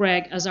John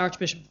Gregg as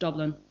Archbishop of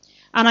Dublin.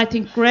 And I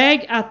think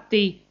Gregg at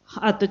the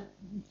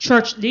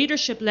church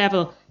leadership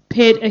level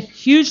played a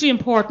hugely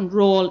important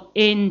role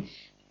in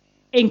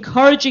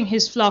encouraging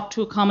his flock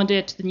to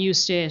accommodate to the new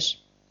state.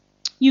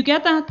 You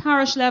get that at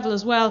parish level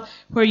as well,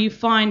 where you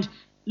find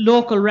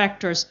local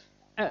rectors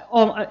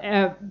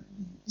acting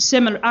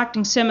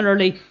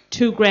similarly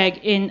to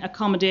Gregg in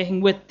accommodating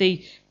with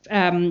the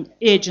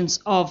agents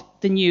of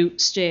the new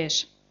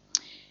state.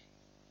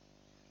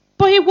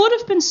 But it would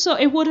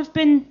have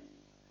been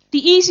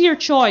the easier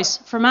choice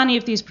for many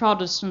of these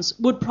Protestants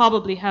would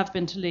probably have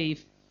been to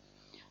leave.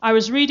 I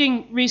was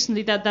reading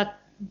recently that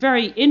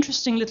very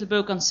interesting little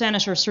book on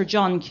Senator Sir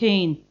John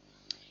Keane.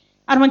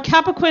 And when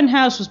Cappoquin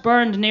House was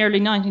burned in early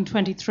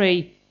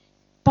 1923,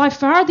 by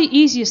far the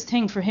easiest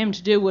thing for him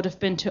to do would have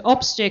been to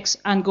up sticks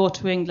and go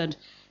to England.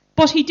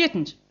 But he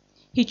didn't.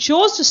 He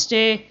chose to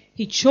stay,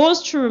 he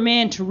chose to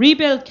remain, to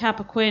rebuild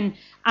Cappoquin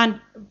and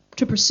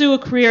to pursue a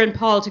career in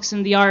politics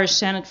in the Irish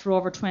Senate for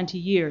over 20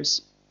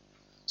 years.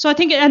 So I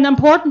think an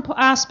important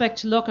aspect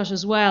to look at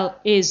as well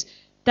is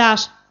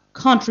that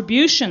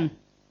contribution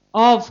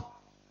of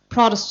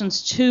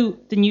Protestants to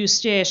the new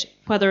state,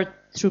 whether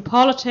through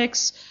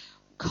politics,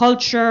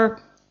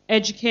 culture,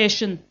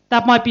 education.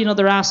 That might be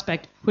another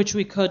aspect which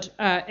we could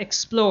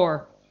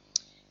explore.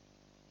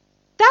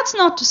 That's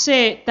not to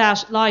say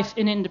that life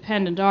in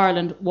independent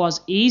Ireland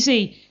was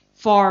easy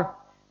for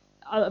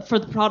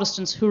the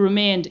Protestants who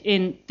remained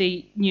in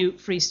the new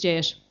Free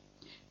State.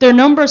 Their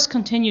numbers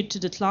continued to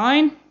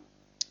decline.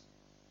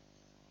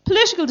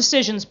 Political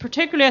decisions,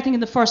 particularly I think in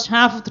the first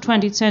half of the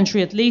 20th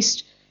century at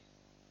least,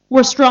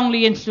 were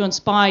strongly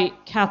influenced by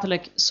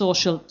Catholic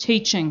social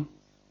teaching.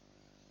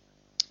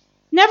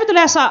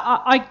 Nevertheless,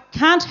 I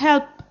can't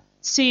help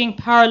seeing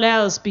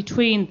parallels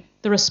between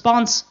the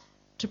response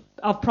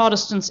of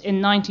Protestants in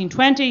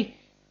 1920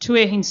 to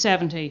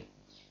 1870.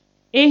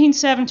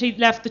 1870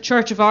 left the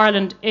Church of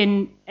Ireland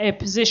in a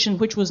position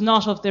which was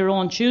not of their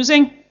own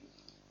choosing.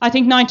 I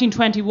think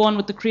 1921,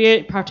 with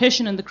the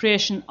partition and the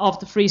creation of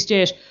the Free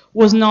State,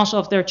 was not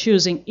of their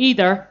choosing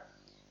either.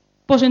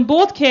 But in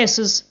both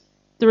cases,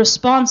 the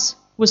response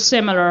was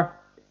similar,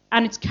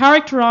 and it's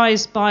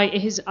characterised by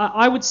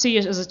I would see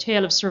it as a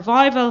tale of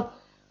survival,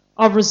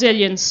 of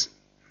resilience,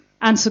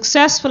 and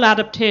successful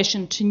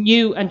adaptation to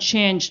new and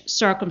changed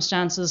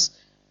circumstances.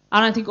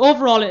 And I think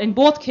overall, in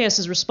both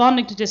cases,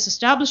 responding to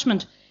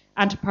disestablishment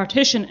and to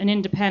partition and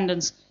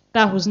independence,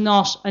 that was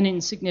not an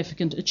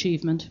insignificant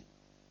achievement.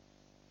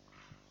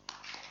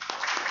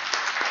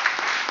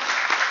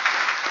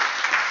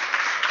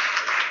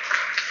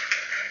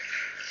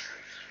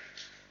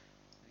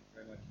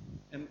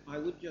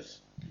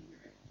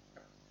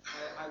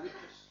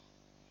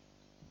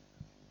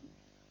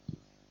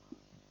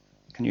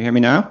 Can you hear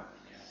me now?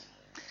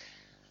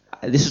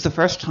 This is the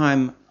first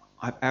time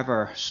I've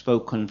ever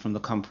spoken from the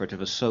comfort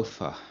of a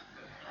sofa.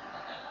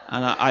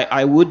 And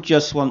I would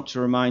just want to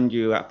remind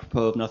you,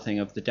 apropos of nothing,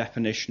 of the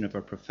definition of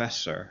a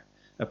professor.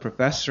 A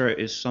professor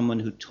is someone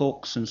who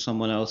talks in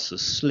someone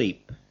else's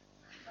sleep.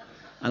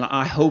 And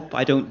I hope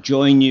I don't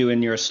join you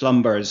in your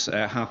slumbers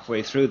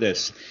halfway through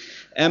this.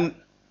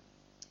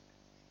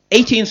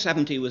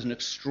 1870 was an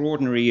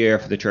extraordinary year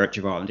for the Church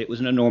of Ireland. It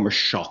was an enormous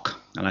shock,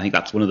 and I think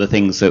that's one of the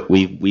things that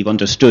we've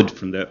understood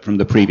from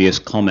the previous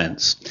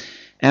comments.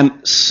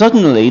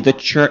 Suddenly, the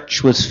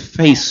Church was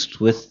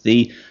faced with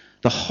the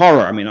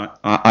horror. I mean,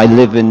 I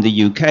live in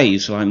the UK,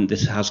 so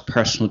this has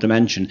personal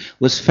dimension.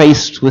 Was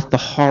faced with the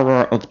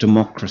horror of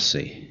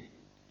democracy.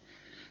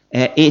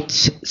 It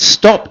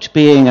stopped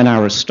being an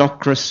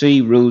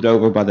aristocracy ruled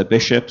over by the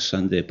bishops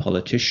and the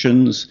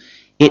politicians.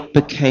 It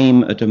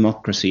became a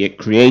democracy. It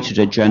created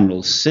a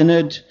general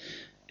synod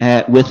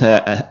with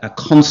a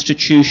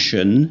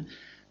constitution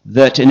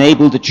that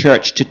enabled the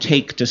church to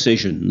take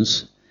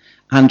decisions.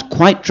 And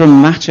quite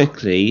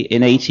dramatically,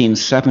 in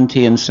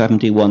 1870 and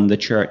 71, the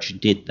church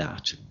did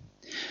that.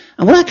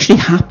 And what actually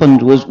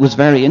happened was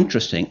very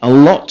interesting. A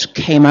lot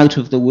came out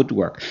of the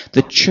woodwork.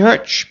 The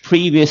church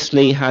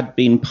previously had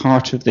been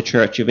part of the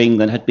Church of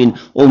England, had been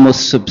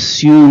almost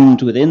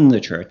subsumed within the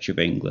Church of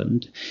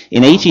England.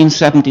 In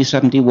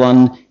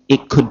 1870-71,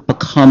 it could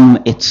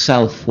become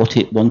itself what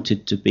it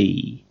wanted to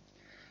be.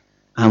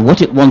 And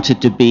what it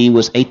wanted to be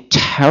was a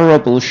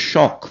terrible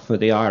shock for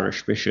the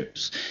Irish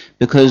bishops,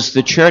 because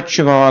the Church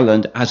of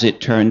Ireland, as it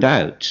turned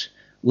out,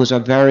 was a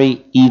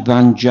very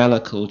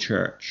evangelical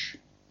church.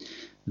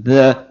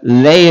 The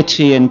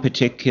laity in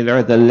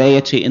particular, the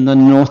laity in the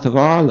north of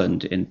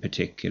Ireland in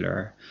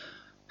particular,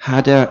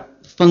 had a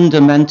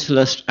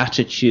fundamentalist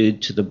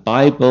attitude to the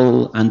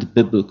Bible and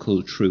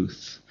biblical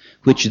truth,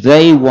 which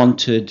they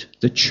wanted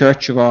the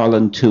Church of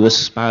Ireland to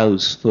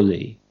espouse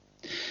fully.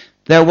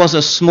 There was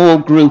a small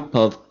group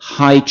of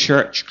high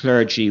church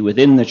clergy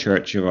within the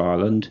Church of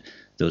Ireland.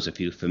 Those of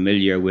you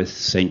familiar with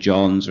St.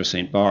 John's or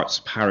St.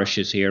 Bart's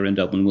parishes here in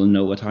Dublin will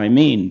know what I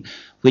mean,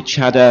 which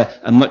had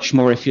a much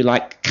more, if you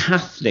like,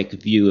 Catholic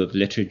view of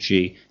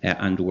liturgy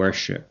and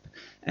worship.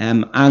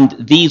 And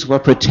these were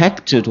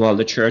protected while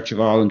the Church of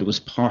Ireland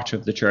was part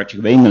of the Church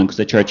of England, because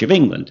the Church of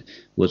England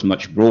was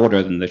much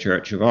broader than the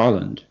Church of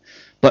Ireland.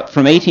 But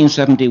from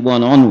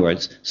 1871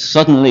 onwards,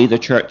 suddenly the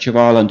Church of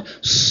Ireland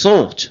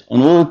sought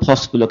on all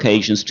possible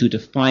occasions to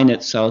define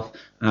itself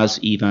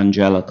as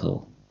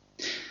evangelical.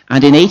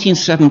 And in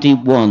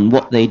 1871,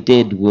 what they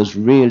did was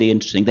really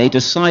interesting. They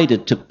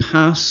decided to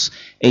pass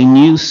a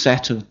new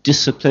set of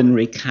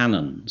disciplinary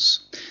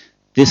canons.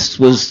 This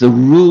was the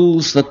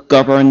rules that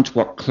governed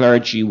what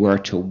clergy were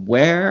to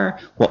wear,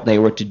 what they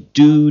were to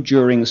do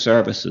during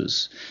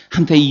services.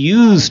 And they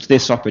used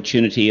this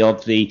opportunity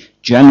of the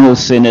General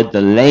Synod,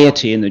 the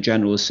laity in the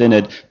General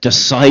Synod,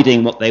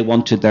 deciding what they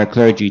wanted their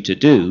clergy to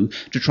do,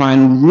 to try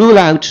and rule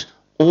out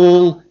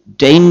all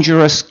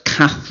dangerous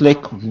Catholic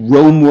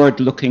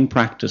Romeward-looking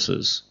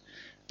practices.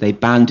 They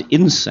banned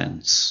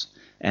incense.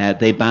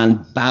 They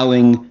banned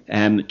bowing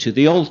to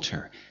the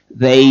altar.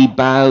 They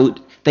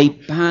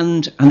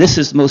banned, and this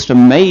is the most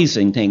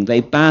amazing thing,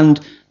 they banned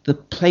the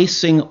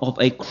placing of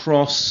a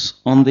cross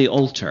on the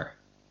altar.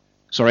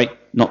 Sorry,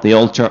 not the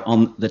altar,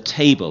 on the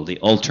table. The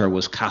altar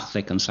was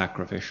Catholic and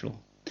sacrificial.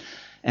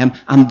 And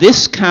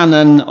this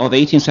canon of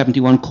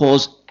 1871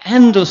 caused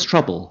endless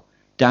trouble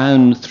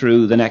down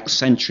through the next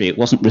century. It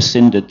wasn't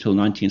rescinded till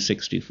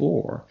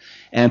 1964.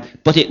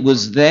 But it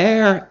was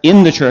there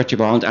in the Church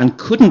of Ireland and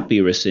couldn't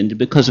be rescinded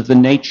because of the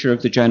nature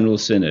of the General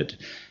Synod.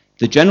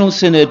 The General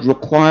Synod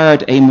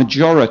required a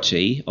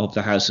majority of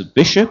the House of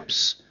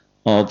Bishops,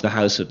 of the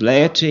House of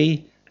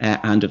Laity,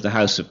 and of the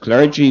House of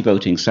Clergy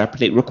voting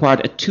separately. It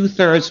required a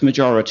 2/3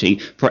 majority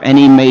for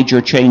any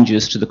major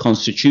changes to the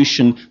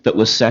constitution that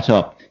was set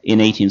up in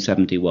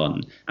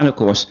 1871. And of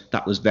course,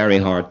 that was very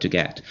hard to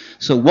get.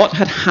 So what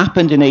had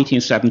happened in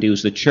 1870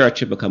 was the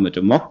church had become a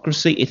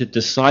democracy. It had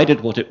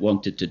decided what it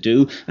wanted to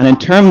do. And in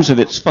terms of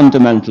its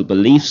fundamental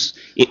beliefs,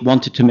 it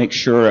wanted to make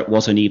sure it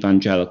was an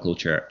evangelical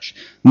church.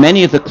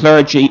 Many of the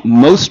clergy,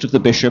 most of the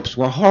bishops,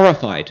 were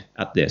horrified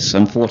at this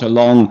and fought a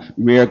long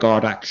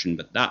rearguard action,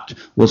 but that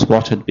was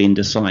what had been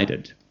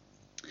decided.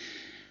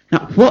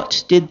 Now,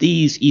 what did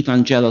these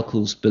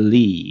evangelicals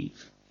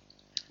believe?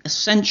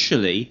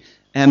 Essentially,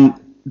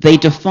 they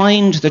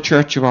defined the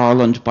Church of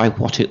Ireland by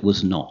what it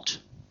was not.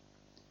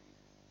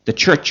 The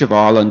Church of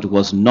Ireland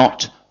was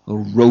not a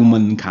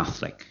Roman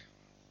Catholic.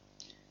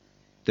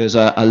 There's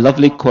a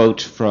lovely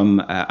quote from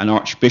an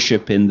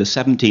archbishop in the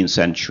 17th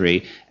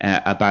century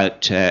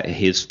about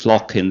his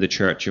flock in the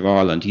Church of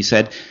Ireland. He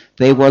said,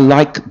 "They were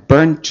like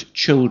burnt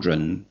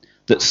children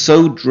that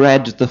so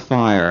dread the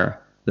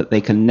fire that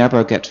they can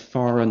never get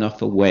far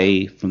enough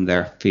away from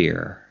their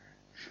fear."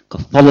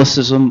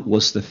 Catholicism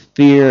was the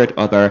feared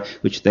other,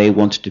 which they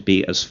wanted to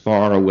be as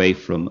far away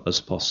from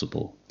as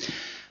possible.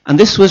 And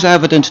this was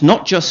evident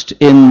not just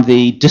in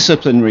the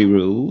disciplinary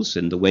rules,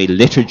 in the way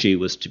liturgy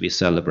was to be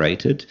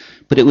celebrated,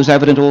 but it was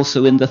evident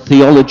also in the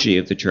theology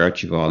of the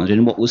Church of Ireland,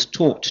 in what was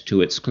taught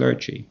to its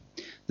clergy.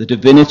 The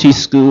Divinity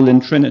School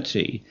in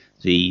Trinity,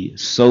 the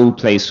sole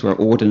place where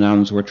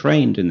ordinands were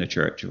trained in the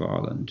Church of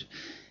Ireland.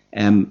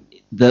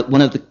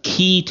 One of the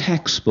key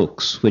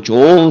textbooks which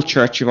all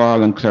Church of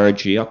Ireland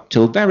clergy up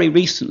till very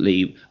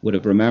recently would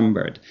have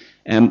remembered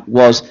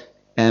was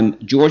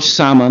George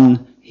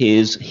Salmon,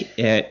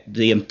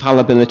 The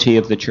Infallibility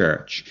of the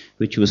Church,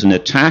 which was an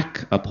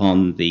attack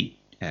upon the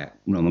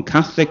Roman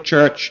Catholic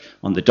Church,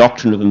 on the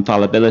doctrine of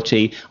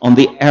infallibility, on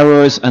the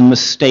errors and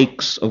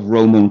mistakes of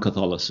Roman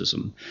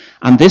Catholicism.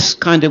 And this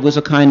was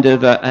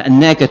a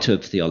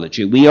negative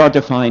theology. We are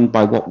defined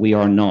by what we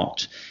are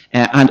not.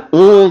 And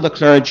all the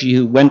clergy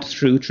who went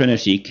through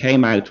Trinity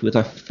came out with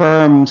a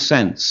firm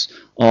sense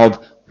of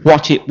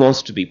what it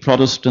was to be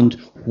Protestant,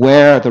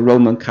 where the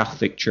Roman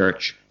Catholic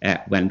Church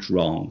went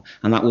wrong.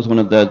 And that was one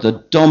of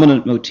the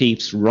dominant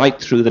motifs right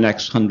through the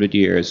next 100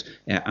 years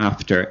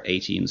after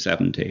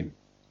 1870.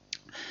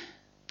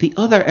 The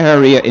other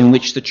area in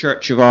which the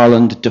Church of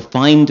Ireland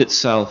defined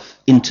itself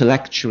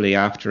intellectually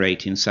after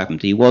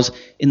 1870 was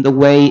in the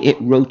way it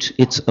wrote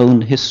its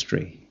own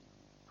history.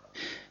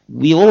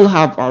 We all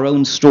have our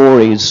own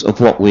stories of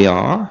what we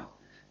are,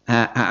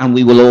 and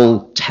we will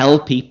all tell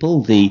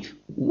people the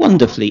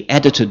wonderfully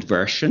edited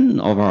version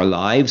of our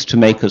lives to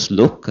make us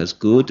look as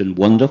good and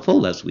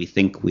wonderful as we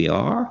think we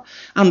are.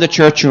 And the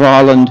Church of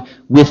Ireland,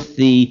 with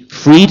the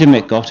freedom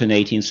it got in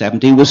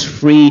 1870, was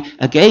free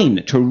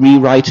again to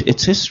rewrite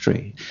its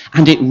history.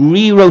 And it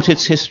rewrote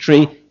its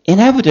history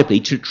inevitably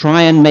to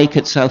try and make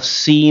itself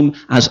seem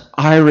as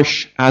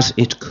Irish as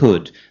it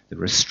could. There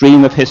were a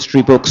stream of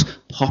history books,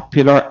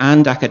 popular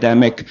and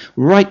academic,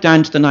 right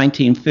down to the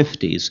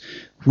 1950s,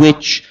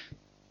 which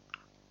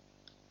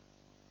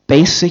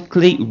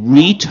basically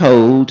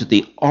retold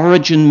the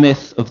origin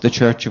myth of the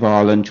Church of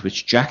Ireland,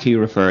 which Jackie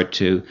referred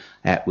to,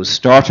 was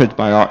started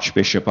by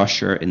Archbishop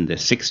Usher in the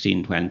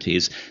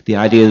 1620s, the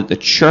idea that the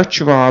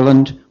Church of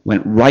Ireland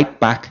went right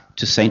back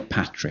to St.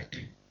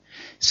 Patrick.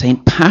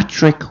 St.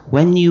 Patrick,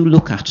 when you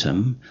look at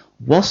him,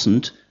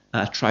 wasn't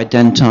a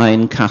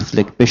Tridentine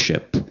Catholic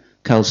bishop.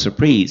 Quelle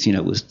surprise,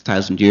 it was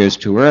 1,000 years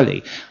too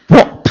early.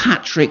 What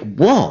Patrick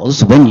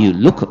was, when you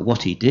look at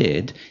what he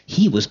did,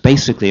 he was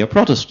basically a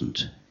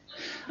Protestant.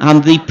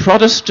 And the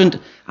Protestant,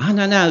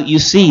 you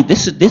see,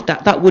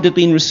 that would have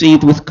been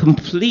received with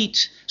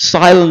complete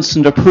silence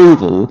and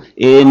approval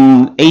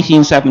in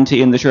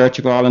 1870 in the Church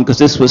of Ireland, because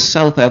this was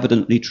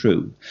self-evidently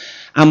true.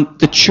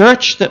 The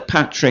church that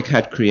Patrick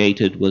had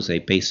created was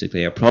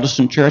basically a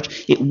Protestant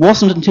church. It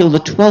wasn't until the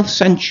 12th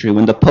century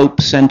when the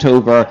Pope sent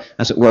over,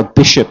 as it were,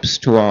 bishops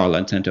to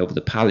Ireland, sent over the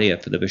pallia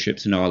for the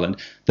bishops in Ireland,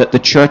 that the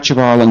Church of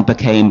Ireland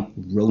became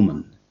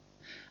Roman.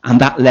 And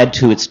that led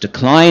to its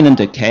decline and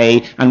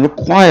decay and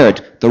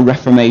required the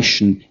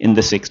Reformation in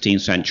the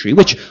 16th century,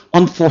 which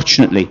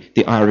unfortunately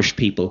the Irish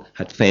people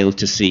had failed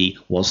to see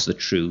was the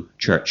true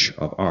Church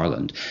of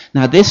Ireland.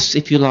 Now this,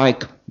 if you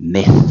like,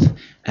 myth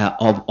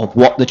of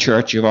what the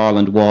Church of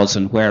Ireland was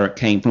and where it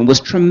came from was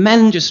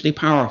tremendously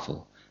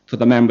powerful for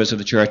the members of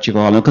the Church of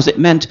Ireland, because it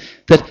meant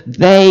that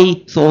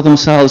they saw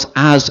themselves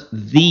as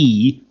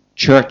the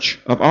Church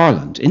of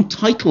Ireland,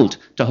 entitled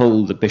to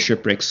hold the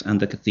bishoprics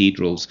and the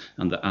cathedrals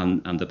and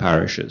the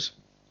parishes.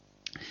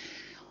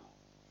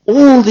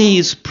 All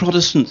these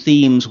Protestant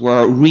themes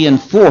were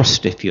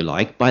reinforced, if you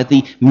like, by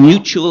the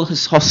mutual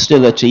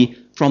hostility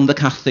from the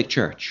Catholic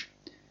Church.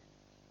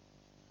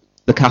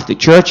 The Catholic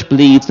Church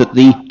believed that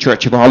the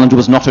Church of Ireland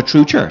was not a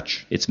true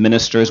church. Its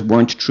ministers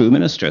weren't true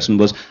ministers, and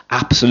was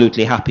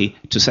absolutely happy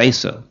to say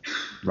so,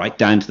 right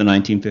down to the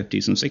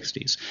 1950s and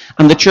 60s.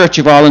 And the Church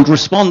of Ireland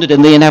responded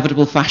in the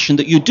inevitable fashion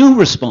that you do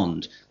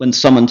respond when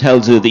someone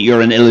tells you that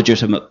you're an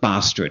illegitimate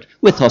bastard,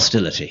 with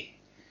hostility.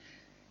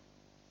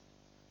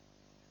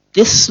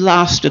 This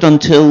lasted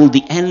until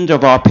the end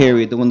of our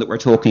period, the one that we're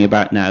talking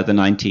about now, the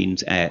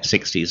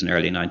 1960s and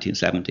early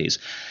 1970s.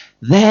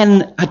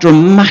 Then a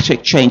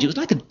dramatic change. It was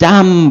like a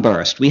dam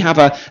burst. We have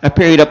a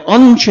period of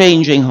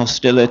unchanging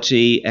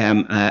hostility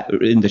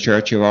in the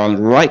Church of Ireland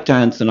right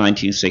down to the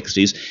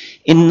 1960s.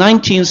 In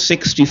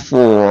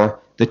 1964,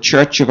 the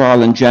Church of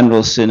Ireland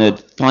General Synod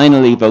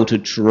finally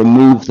voted to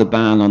remove the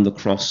ban on the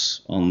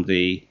cross on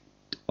the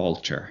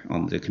altar,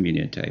 on the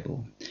communion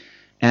table.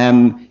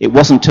 It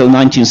wasn't until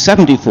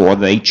 1974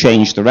 they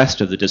changed the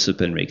rest of the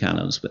disciplinary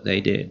canons, but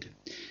they did.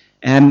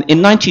 In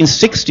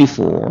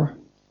 1964,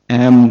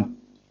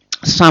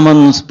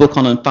 Salmon's book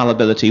on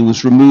infallibility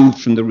was removed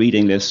from the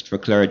reading list for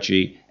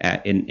clergy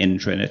in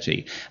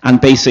Trinity.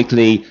 And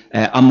basically,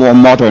 a more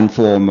modern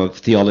form of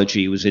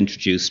theology was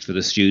introduced for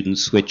the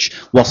students, which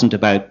wasn't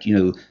about,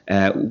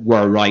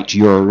 we're right,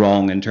 you're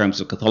wrong in terms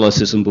of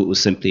Catholicism, but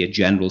was simply a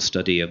general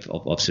study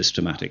of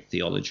systematic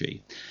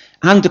theology.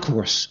 And of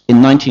course, in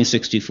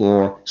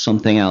 1964,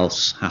 something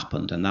else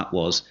happened, and that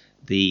was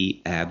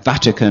the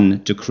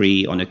Vatican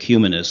decree on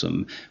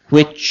ecumenism,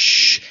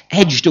 which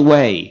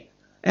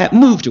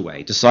moved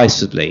away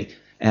decisively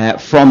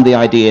from the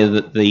idea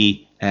that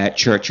the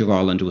Church of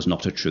Ireland was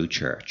not a true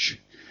church.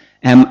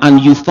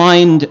 And you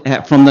find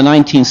from the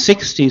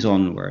 1960s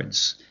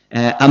onwards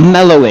a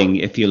mellowing,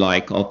 if you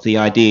like, of the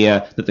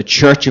idea that the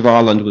Church of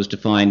Ireland was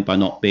defined by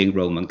not being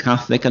Roman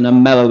Catholic, and a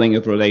mellowing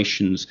of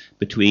relations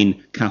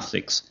between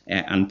Catholics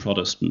and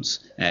Protestants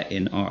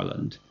in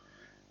Ireland.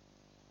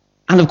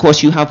 And of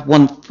course, you have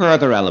one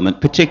further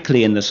element,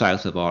 particularly in the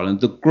south of Ireland,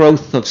 the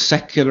growth of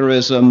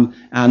secularism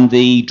and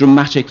the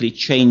dramatically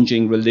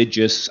changing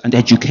religious and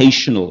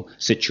educational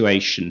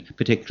situation,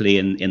 particularly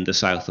in the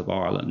south of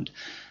Ireland.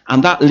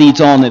 And that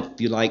leads on, if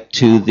you like,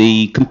 to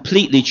the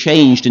completely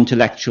changed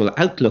intellectual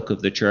outlook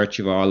of the Church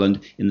of Ireland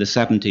in the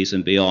 70s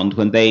and beyond,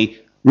 when they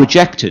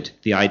rejected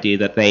the idea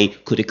that they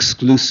could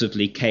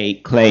exclusively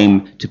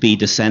claim to be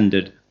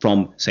descended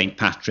from St.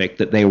 Patrick,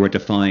 that they were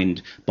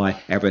defined by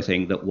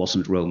everything that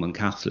wasn't Roman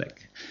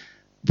Catholic.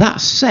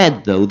 That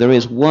said, though, there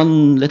is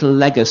one little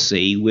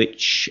legacy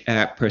which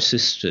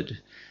persisted.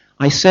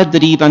 I said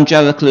that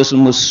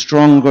evangelicalism was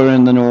stronger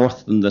in the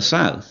north than the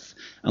south.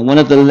 And one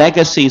of the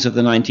legacies of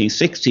the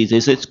 1960s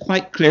is it's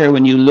quite clear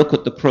when you look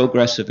at the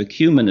progress of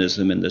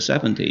ecumenism in the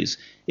 70s,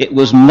 it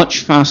was much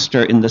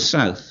faster in the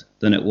south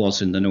than it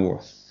was in the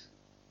north.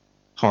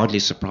 Hardly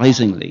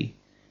surprisingly,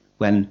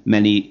 when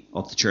many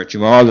of the Church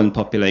of Ireland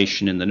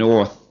population in the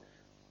north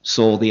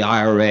saw the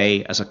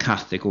IRA as a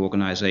Catholic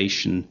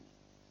organisation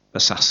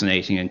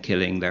assassinating and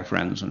killing their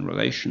friends and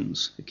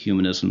relations.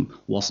 Ecumenism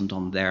wasn't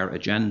on their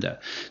agenda.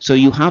 So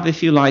you have,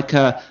 if you like,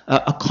 a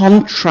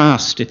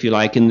contrast, if you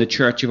like, in the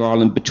Church of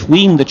Ireland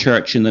between the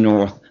Church in the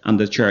north and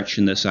the Church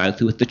in the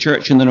south, with the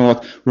Church in the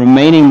north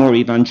remaining more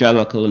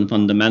evangelical and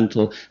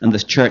fundamental, and the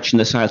Church in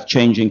the south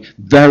changing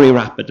very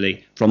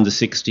rapidly from the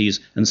 60s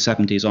and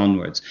 70s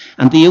onwards.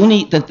 And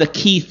the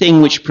key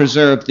thing which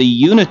preserved the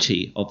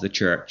unity of the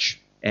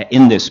Church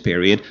in this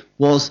period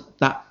was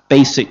that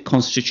basic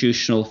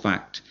constitutional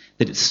fact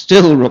that it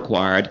still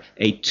required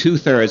a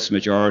 2/3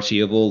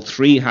 majority of all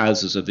three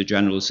houses of the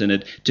General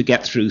Synod to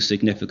get through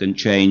significant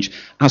change.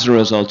 As a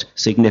result,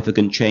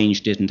 significant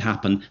change didn't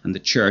happen, and the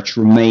Church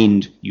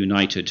remained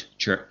united,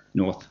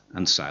 north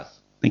and south.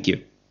 Thank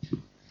you.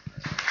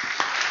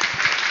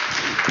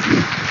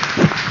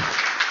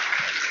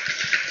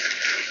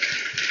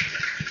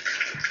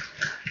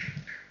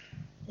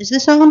 Is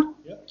this on?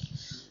 Yep.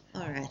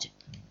 All right.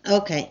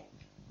 Okay.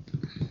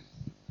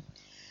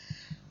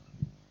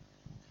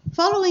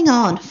 Following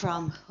on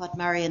from what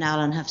Mary and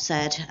Alan have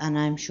said, and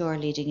I'm sure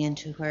leading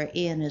into where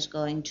Áine is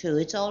going too,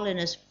 it's all in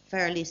a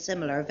fairly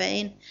similar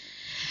vein.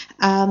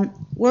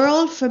 We're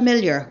all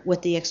familiar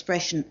with the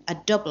expression a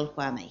double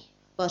whammy,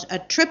 but a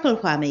triple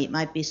whammy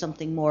might be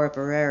something more of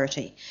a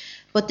rarity.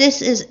 But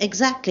this is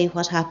exactly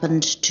what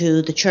happened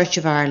to the Church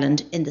of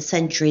Ireland in the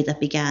century that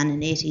began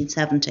in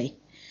 1870.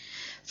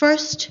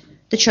 First,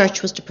 the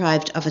Church was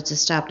deprived of its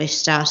established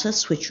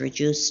status, which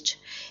reduced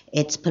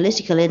its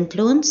political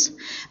influence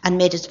and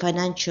made its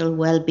financial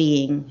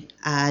well-being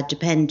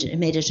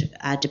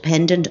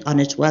dependent on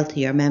its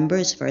wealthier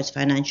members for its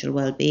financial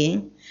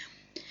well-being.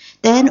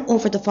 Then,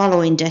 over the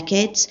following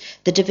decades,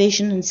 the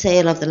division and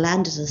sale of the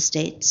landed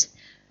estates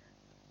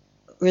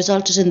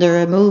resulted in the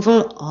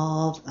removal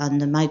of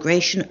and the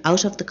migration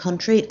out of the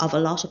country of a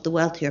lot of the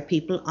wealthier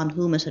people on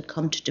whom it had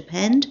come to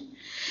depend.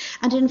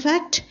 And in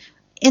fact,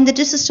 in the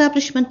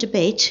Disestablishment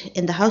debate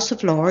in the House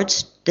of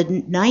Lords, the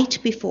night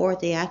before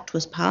the Act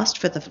was passed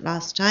for the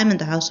last time in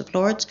the House of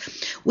Lords,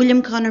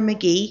 William Conor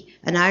Magee,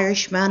 an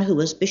Irishman who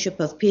was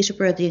Bishop of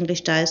Peterborough, the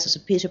English Diocese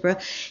of Peterborough,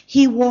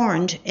 he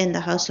warned in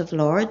the House of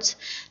Lords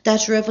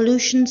that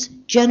revolutions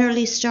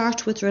generally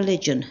start with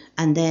religion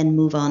and then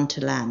move on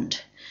to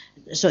land.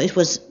 So it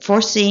was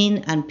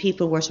foreseen, and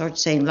people were sort of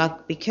saying,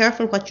 look, be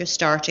careful what you're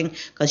starting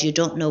because you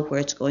don't know where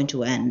it's going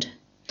to end.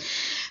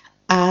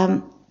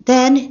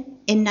 Then,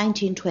 in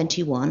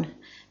 1921,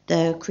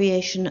 the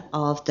creation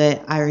of the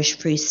Irish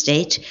Free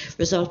State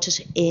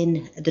resulted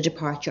in the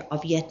departure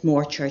of yet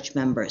more church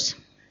members.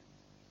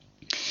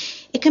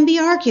 It can be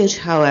argued,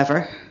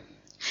 however,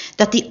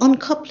 that the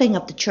uncoupling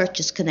of the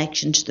Church's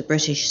connection to the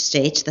British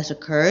state that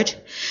occurred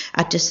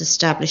at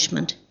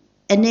Disestablishment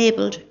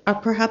enabled or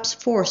perhaps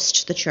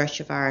forced the Church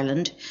of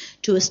Ireland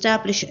to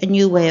establish a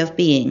new way of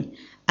being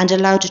and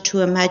allowed it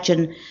to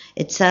imagine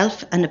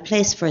itself and a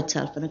place for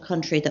itself in a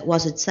country that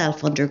was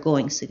itself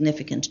undergoing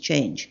significant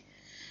change.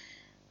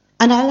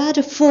 And I'll add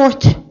a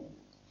fourth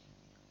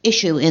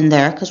issue in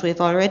there, because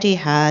we've already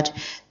had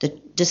the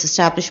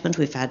Disestablishment,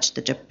 we've had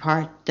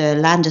the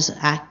Land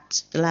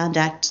Act,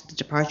 the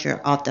departure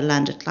of the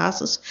landed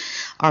classes,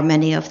 or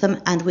many of them,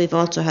 and we've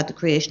also had the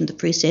creation of the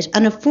Free State.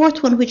 And a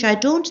fourth one, which I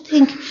don't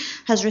think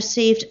has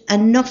received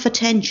enough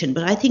attention,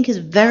 but I think is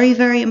very,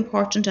 very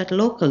important at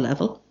local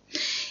level,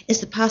 is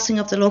the passing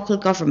of the Local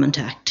Government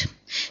Act.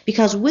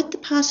 Because with the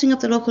passing of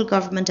the Local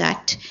Government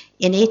Act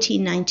in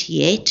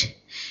 1898,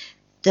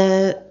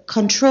 the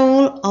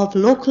control of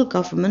local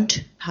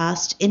government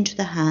passed into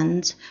the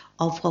hands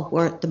of what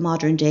were the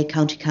modern day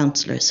county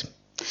councillors.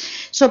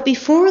 So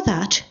before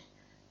that,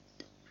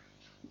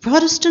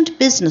 Protestant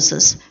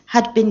businesses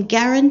had been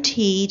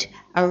guaranteed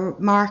a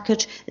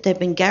market. They'd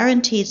been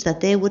guaranteed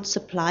that they would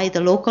supply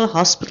the local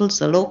hospitals,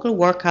 the local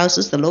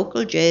workhouses, the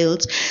local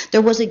jails.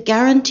 There was a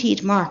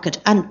guaranteed market,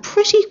 and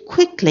pretty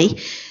quickly,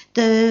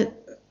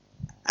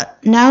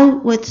 now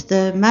with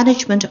the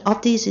management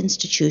of these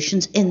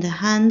institutions in the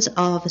hands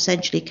of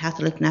essentially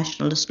Catholic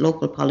nationalist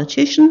local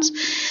politicians,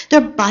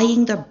 they're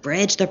buying their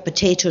bread, their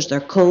potatoes,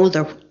 their coal,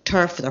 their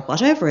turf, their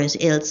whatever it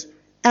is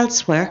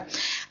elsewhere.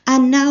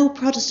 And now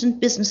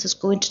Protestant business is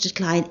going to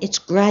decline. It's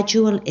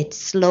gradual, it's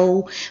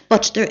slow,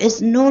 but there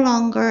is no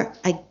longer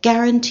a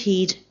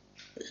guaranteed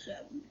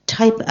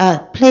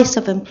place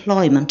of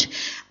employment.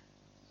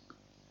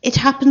 It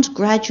happens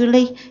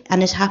gradually,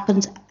 and it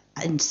happens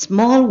in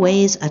small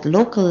ways at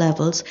local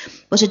levels,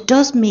 but it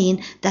does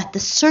mean that the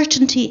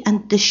certainty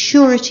and the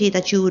surety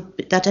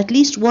that at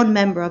least one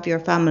member of your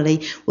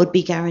family would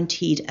be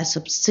guaranteed a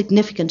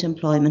significant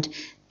employment,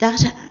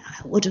 That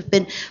would have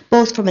been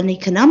both from an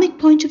economic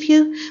point of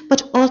view,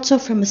 but also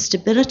from a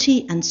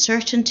stability and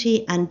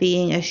certainty and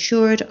being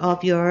assured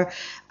of your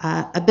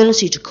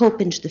ability to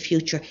cope into the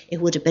future.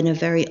 It would have been a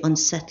very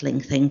unsettling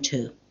thing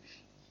too.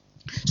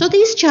 So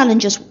these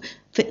challenges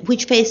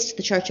which faced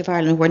the Church of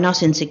Ireland were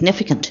not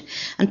insignificant,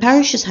 and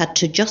parishes had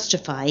to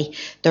justify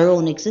their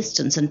own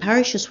existence, and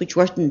parishes which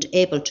weren't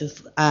able to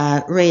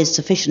raise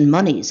sufficient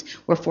monies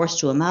were forced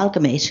to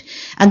amalgamate,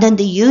 and then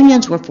the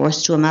unions were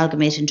forced to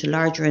amalgamate into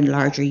larger and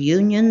larger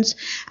unions,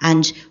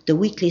 and the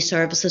weekly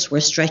services were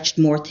stretched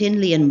more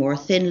thinly and more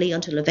thinly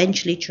until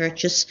eventually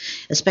churches,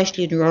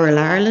 especially in rural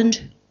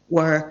Ireland,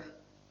 were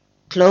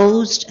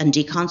closed and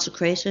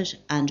deconsecrated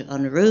and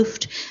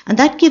unroofed, and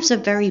that gives a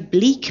very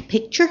bleak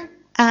picture.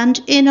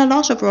 And in a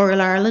lot of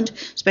rural Ireland,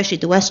 especially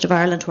the west of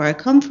Ireland where I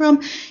come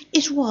from,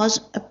 it was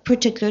a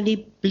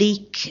particularly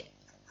bleak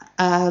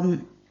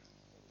couple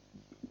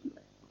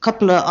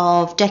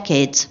of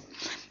decades.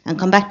 I'll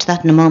come back to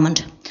that in a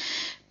moment.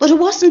 But it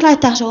wasn't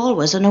like that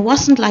always, and it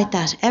wasn't like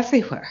that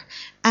everywhere.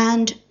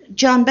 And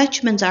John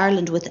Betjeman's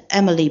Ireland with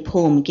Emily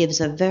poem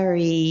gives a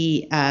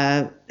very,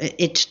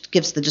 it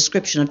gives the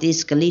description of these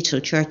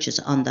skeletal churches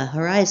on the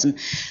horizon.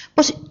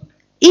 But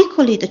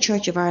equally, the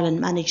Church of Ireland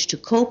managed to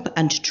cope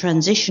and to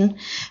transition,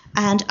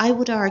 and I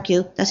would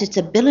argue that its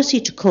ability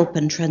to cope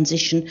and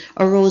transition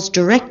arose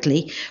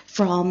directly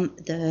from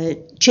the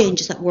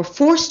changes that were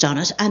forced on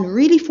it, and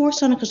really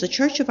forced on it because the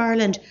Church of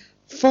Ireland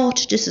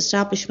fought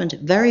disestablishment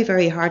very,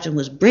 very hard, and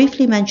was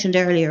briefly mentioned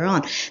earlier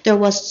on. There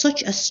was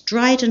such a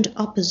strident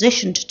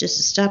opposition to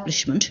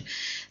disestablishment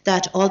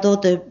that although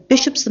the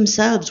bishops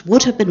themselves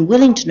would have been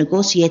willing to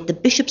negotiate, the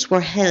bishops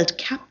were held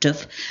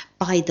captive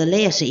by the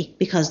laity,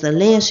 because the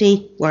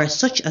laity were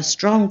such a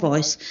strong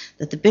voice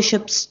that the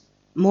bishops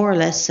more or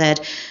less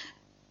said,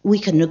 we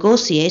can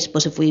negotiate,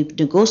 but if we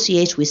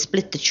negotiate, we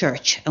split the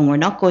church, and we're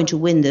not going to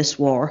win this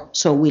war,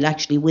 so we'll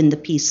actually win the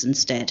peace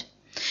instead.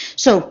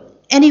 So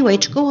anyway,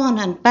 to go on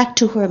and back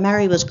to where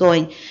Mary was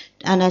going,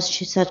 and as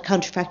she said,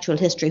 counterfactual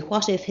history.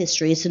 What if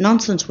history? It's a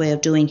nonsense way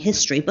of doing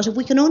history. But if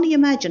we can only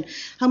imagine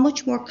how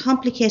much more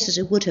complicated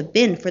it would have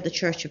been for the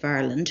Church of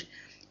Ireland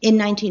in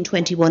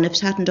 1921 if it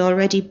hadn't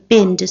already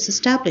been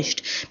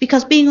disestablished.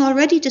 Because being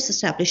already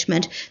disestablished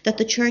meant that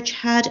the Church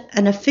had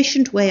an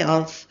efficient way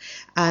of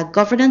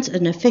governance,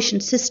 an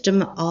efficient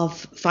system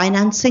of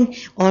financing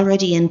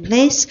already in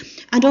place.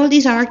 And all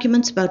these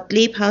arguments about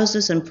glebe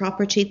houses and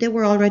property, they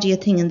were already a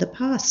thing in the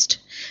past.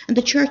 And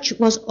the Church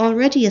was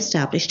already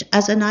established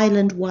as an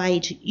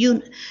island-wide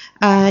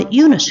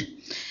unit.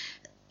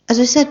 As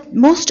I said,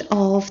 most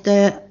of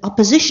the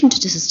opposition to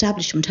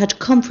disestablishment had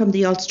come from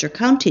the Ulster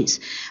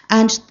counties,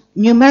 and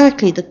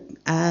numerically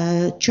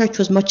the Church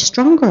was much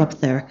stronger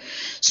up there,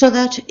 so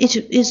that it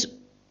is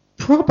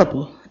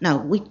probable, now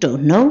we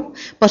don't know,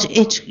 but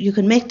you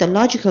can make the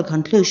logical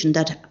conclusion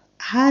that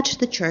had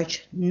the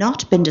Church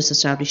not been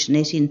disestablished in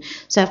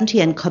 1870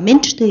 and come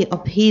into the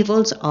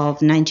upheavals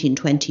of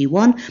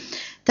 1921,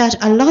 that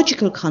a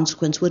logical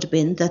consequence would have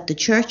been that the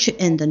Church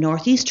in the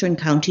northeastern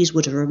counties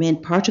would have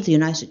remained part of the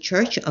United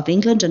Church of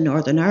England and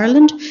Northern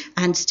Ireland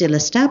and still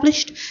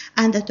established,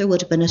 and that there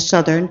would have been a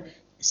southern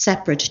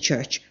separate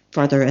church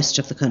for the rest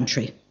of the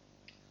country.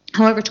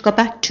 However, to go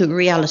back to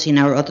reality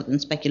now rather than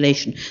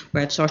speculation,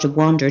 where I've sort of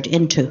wandered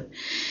into,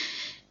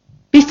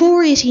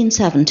 before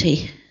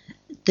 1870,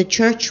 the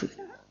Church,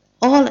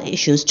 all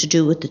issues to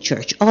do with the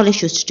Church, all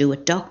issues to do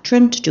with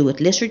doctrine, to do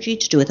with liturgy,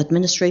 to do with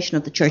administration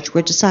of the Church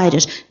were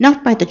decided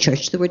not by the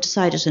Church, they were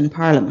decided in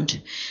Parliament.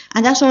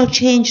 And that all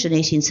changed in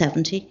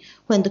 1870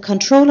 when the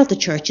control of the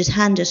Church is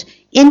handed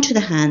into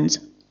the hands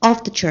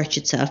of the Church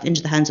itself,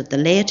 into the hands of the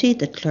laity,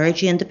 the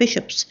clergy and the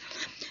bishops,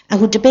 and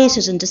who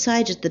debated and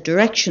decided the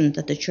direction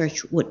that the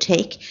Church would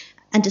take,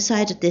 and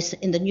decided this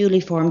in the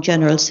newly formed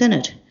General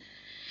Synod.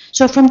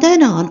 So from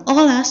then on,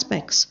 all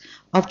aspects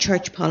of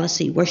church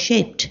policy were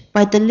shaped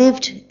by the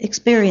lived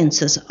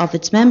experiences of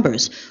its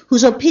members,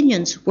 whose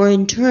opinions were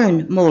in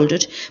turn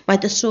moulded by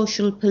the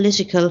social,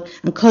 political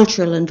and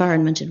cultural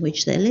environment in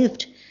which they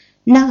lived.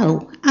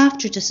 Now,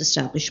 after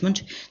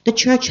disestablishment, the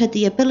Church had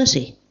the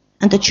ability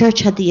and the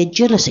Church had the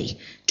agility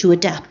to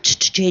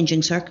adapt to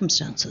changing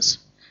circumstances.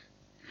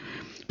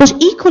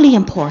 But equally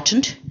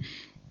important,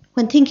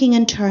 when thinking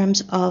in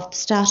terms of the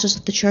status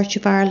of the Church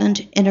of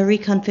Ireland in a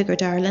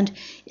reconfigured Ireland,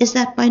 is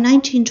that by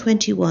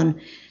 1921,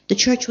 the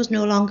Church was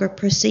no longer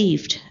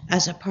perceived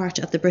as a part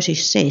of the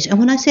British state. And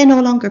when I say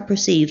no longer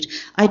perceived,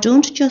 I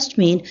don't just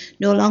mean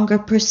no longer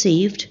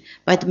perceived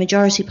by the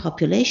majority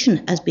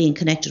population as being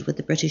connected with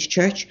the British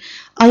Church.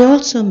 I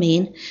also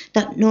mean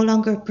that no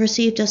longer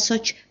perceived as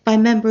such by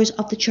members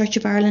of the Church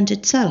of Ireland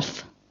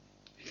itself.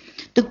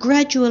 The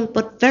gradual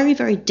but very,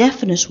 very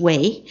definite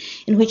way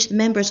in which the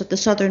members of the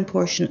southern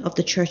portion of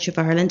the Church of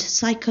Ireland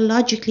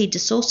psychologically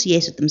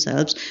dissociated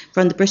themselves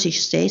from the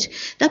British state,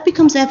 that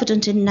becomes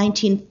evident in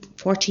 1940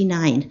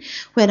 1949,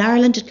 when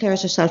Ireland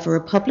declares herself a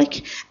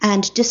republic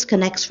and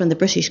disconnects from the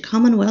British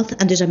Commonwealth,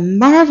 and there's a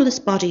marvellous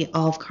body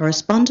of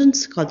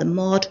correspondence called the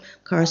Maud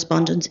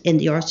Correspondence in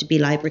the RCB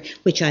Library,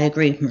 which I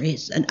agree, Marie,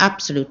 is an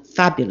absolute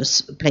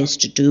fabulous place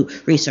to do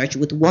research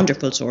with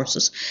wonderful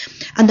sources.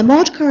 And the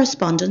Maud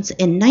Correspondence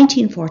in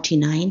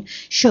 1949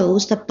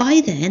 shows that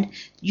by then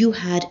you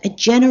had a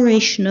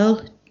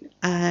generational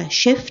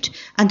shift,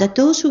 and that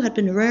those who had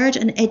been reared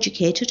and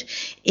educated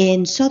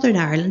in Southern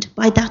Ireland,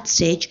 by that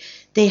stage,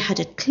 they had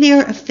a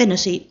clear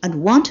affinity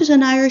and wanted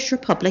an Irish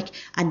Republic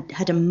and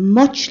had a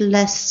much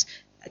less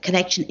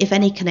connection, if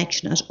any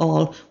connection at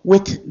all,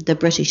 with the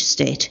British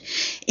state.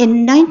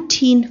 In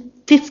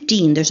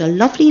 1915, there's a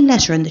lovely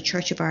letter in the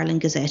Church of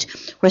Ireland Gazette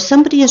where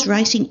somebody is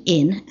writing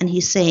in and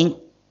he's saying,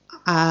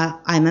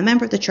 I'm a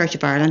member of the Church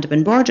of Ireland, I've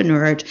been born and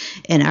reared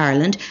in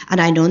Ireland,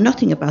 and I know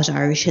nothing about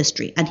Irish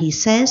history. And he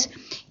says,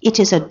 it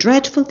is a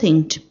dreadful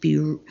thing to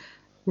be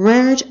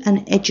reared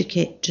and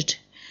educated,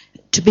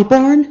 to be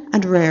born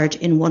and reared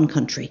in one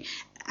country,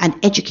 and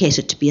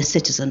educated to be a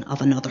citizen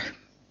of another.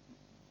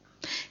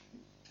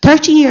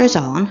 30 years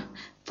on,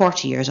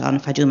 40 years on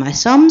if I do my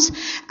sums,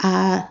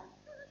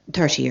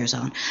 30 years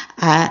on,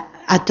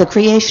 at the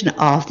creation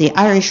of the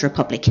Irish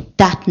Republic,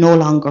 that no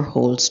longer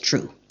holds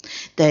true.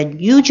 The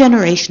new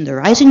generation, the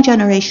rising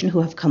generation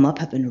who have come up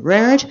have been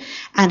reared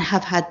and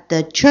have had,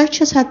 the church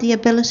has had the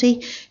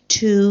ability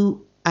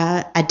to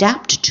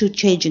adapt to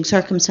changing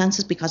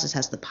circumstances because it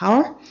has the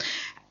power.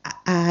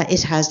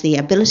 It has the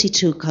ability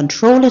to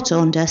control its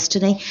own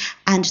destiny,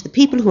 and the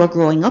people who are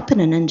growing up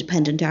in an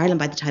independent Ireland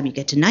by the time you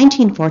get to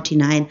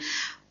 1949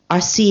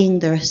 are seeing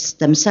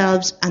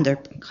themselves and their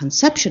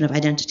conception of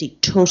identity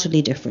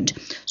totally different.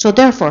 So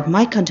therefore,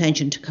 my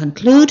contention to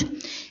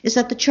conclude is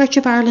that the Church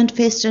of Ireland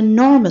faced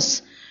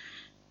enormous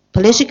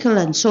political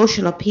and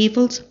social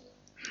upheavals,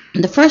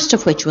 the first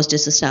of which was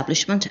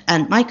disestablishment,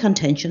 and my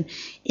contention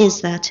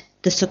is that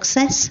the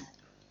success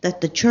that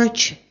the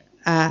Church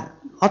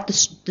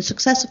the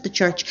success of the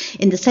Church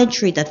in the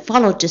century that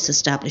followed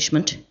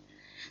disestablishment,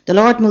 the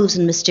Lord moves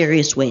in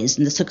mysterious ways,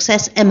 and the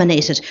success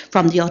emanated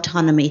from the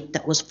autonomy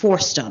that was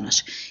forced on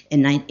it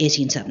in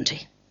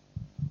 1870.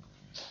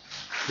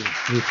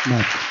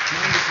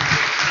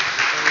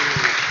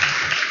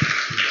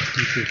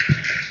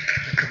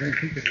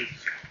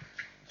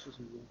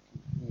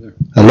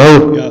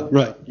 Hello? Yeah,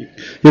 right.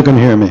 You can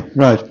hear me.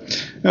 Right.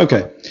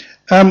 Okay.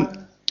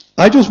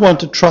 I just want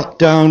to trot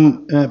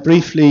down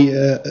briefly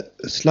a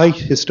slight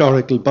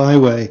historical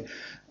byway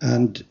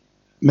and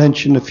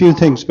mention a few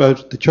things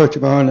about the Church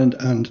of Ireland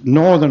and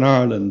Northern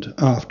Ireland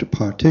after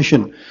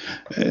partition.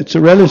 It's a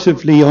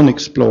relatively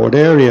unexplored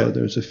area.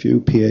 There's a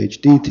few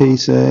PhD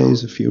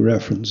theses, a few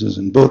references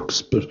in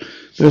books, but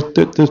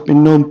there's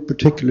been no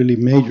particularly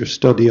major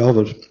study of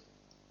it.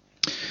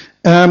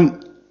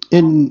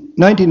 In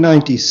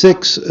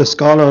 1996, a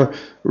scholar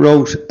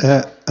wrote,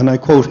 and I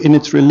quote, "In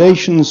its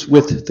relations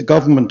with the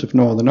government of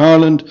Northern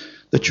Ireland,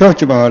 the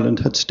Church of Ireland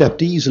had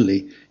stepped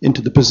easily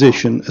into the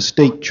position a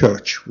state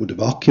church would have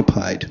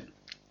occupied."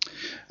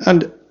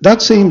 And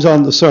that seems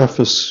on the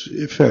surface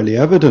fairly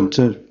evident.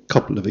 A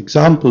couple of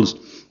examples.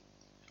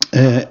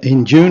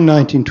 In June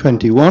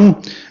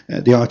 1921,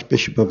 the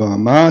Archbishop of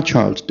Armagh,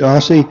 Charles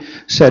Darcy,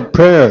 said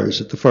prayers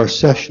at the first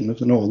session of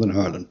the Northern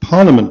Ireland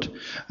Parliament,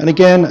 and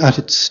again at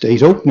its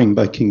state opening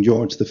by King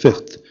George V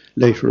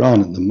later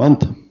on in the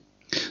month.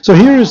 So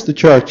here is the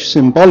church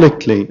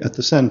symbolically at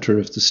the centre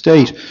of the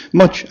state,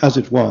 much as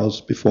it was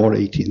before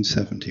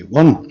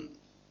 1871.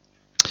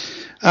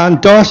 And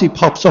Darcy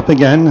pops up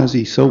again, as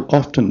he so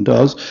often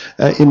does,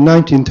 in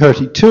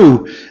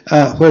 1932,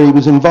 where he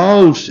was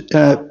involved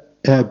in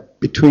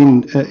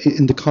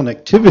the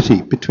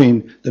connectivity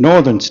between the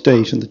Northern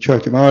State and the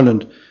Church of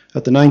Ireland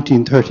at the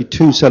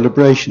 1932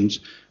 celebrations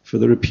for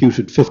the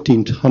reputed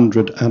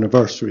 1500th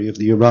anniversary of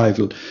the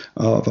arrival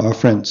of our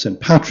friend St.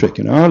 Patrick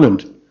in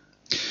Ireland.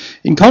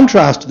 In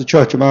contrast to the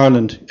Church of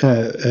Ireland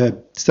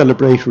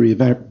celebratory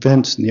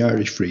events in the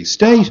Irish Free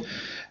State,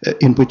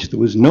 in which there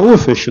was no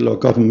official or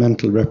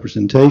governmental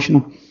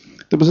representation,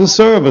 there was a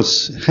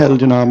service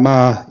held in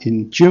Armagh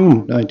in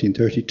June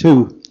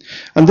 1932.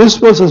 And this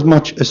was as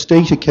much a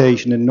state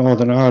occasion in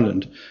Northern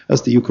Ireland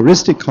as the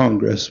Eucharistic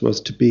Congress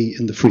was to be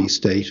in the Free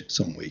State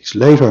some weeks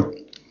later.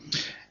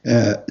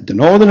 The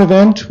Northern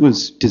event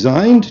was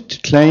designed to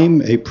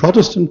claim a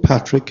Protestant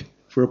Patrick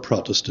for a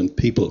Protestant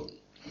people.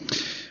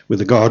 With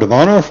a guard of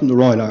honour from the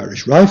Royal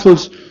Irish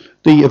Rifles,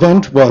 the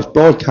event was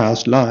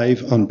broadcast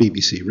live on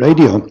BBC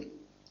Radio.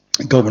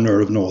 The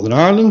Governor of Northern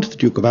Ireland, the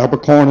Duke of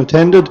Abercorn,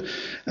 attended,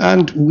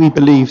 and we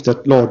believe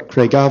that Lord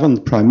Craigavon,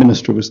 the Prime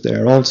Minister, was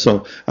there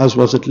also, as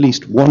was at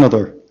least one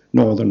other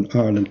Northern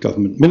Ireland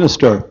government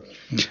minister.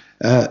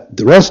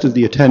 The rest of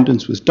the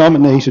attendance was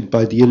dominated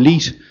by the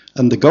elite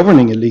and the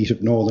governing elite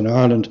of Northern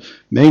Ireland,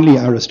 mainly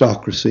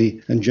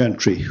aristocracy and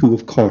gentry, who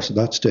of course at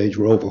that stage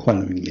were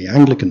overwhelmingly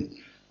Anglican.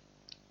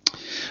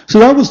 So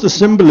that was the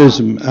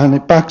symbolism, and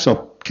it backs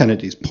up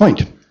Kennedy's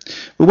point.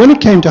 But when it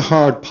came to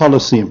hard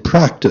policy and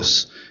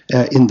practice,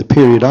 in the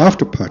period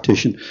after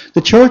partition,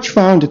 the church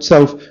found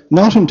itself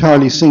not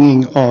entirely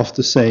singing off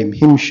the same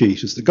hymn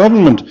sheet as the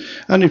government,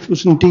 and it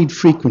was indeed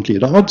frequently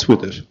at odds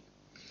with it.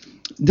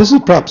 This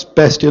is perhaps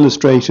best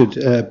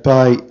illustrated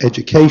by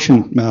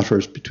education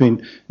matters between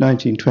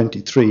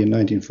 1923 and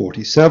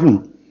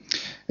 1947.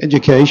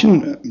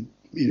 Education,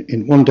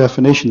 in one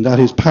definition, that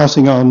is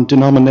passing on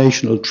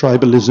denominational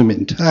tribalism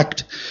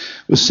intact,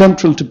 was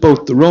central to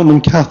both the Roman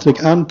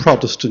Catholic and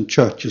Protestant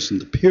churches in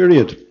the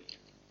period.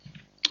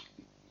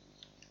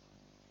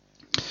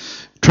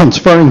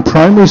 Transferring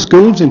primary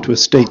schools into a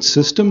state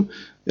system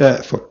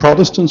for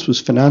Protestants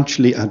was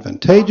financially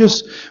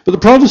advantageous, but the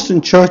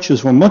Protestant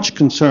churches were much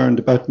concerned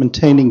about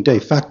maintaining de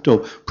facto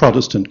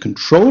Protestant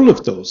control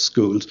of those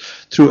schools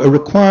through a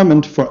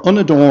requirement for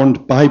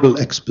unadorned Bible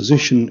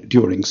exposition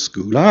during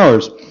school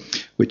hours,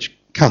 which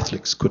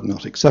Catholics could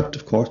not accept,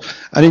 of course,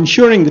 and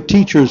ensuring the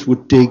teachers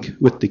would dig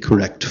with the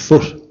correct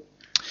foot.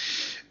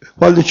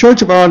 While the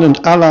Church of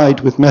Ireland allied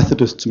with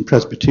Methodists and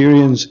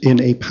Presbyterians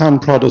in a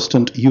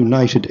pan-Protestant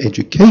United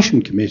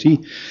Education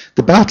Committee,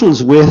 the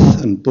battles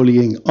with and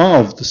bullying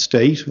of the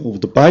state over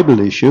the Bible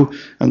issue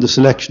and the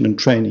selection and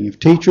training of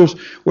teachers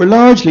were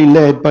largely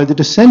led by the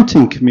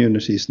dissenting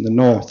communities in the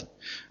north.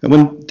 And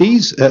when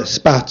these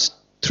spats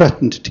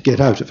threatened to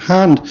get out of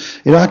hand,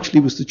 it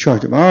actually was the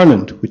Church of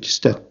Ireland which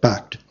stepped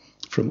back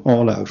from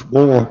all-out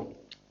war.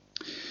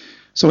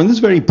 So in this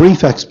very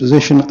brief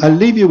exposition, I'll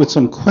leave you with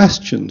some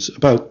questions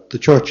about the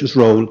Church's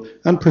role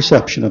and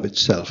perception of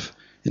itself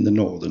in the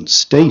northern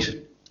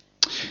state.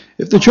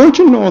 If the Church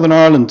in Northern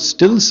Ireland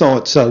still saw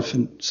itself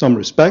in some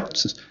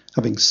respects as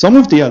having some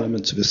of the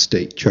elements of a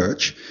state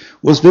church,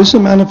 was this a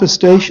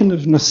manifestation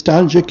of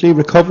nostalgically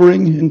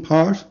recovering, in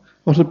part,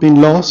 what had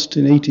been lost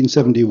in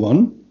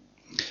 1871?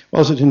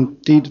 Was it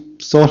indeed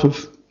sort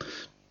of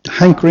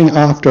hankering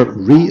after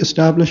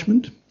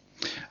re-establishment?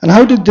 And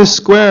how did this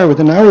square with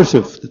a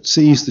narrative that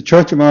sees the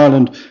Church of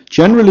Ireland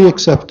generally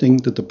accepting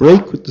that the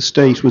break with the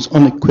state was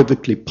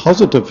unequivocally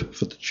positive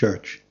for the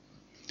Church?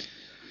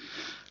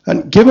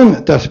 And given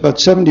that about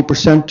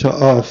 70%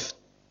 of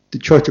the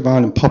Church of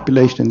Ireland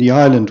population in the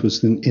island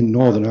was in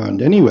Northern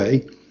Ireland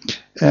anyway,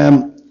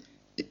 and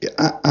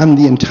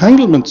the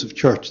entanglements of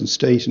church and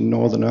state in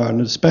Northern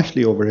Ireland,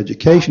 especially over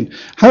education,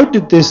 how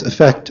did this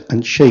affect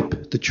and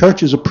shape the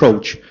Church's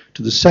approach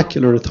to the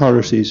secular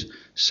authorities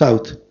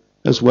south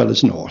as well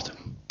as north?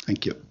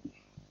 Thank you.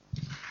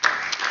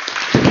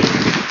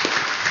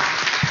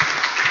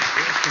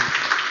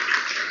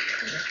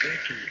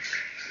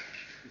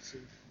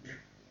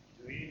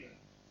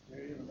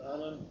 Miriam,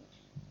 Alan,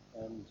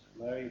 and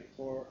Mary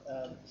for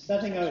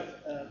setting out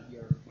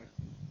your...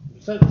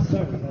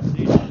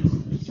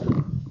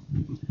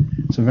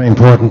 It's very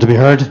important to be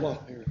heard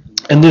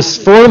in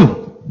this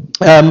forum.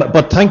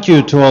 But thank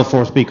you to all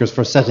four speakers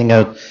for setting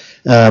out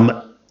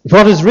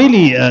what is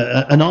really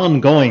an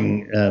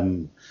ongoing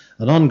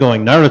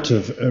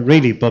narrative,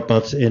 really,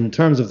 but in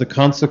terms of the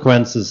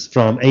consequences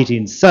from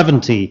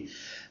 1870,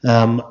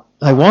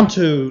 I want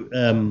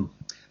to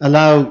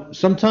allow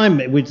some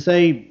time. We'd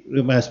say,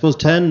 I suppose,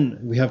 10.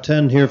 We have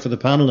 10 here for the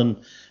panel,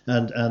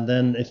 and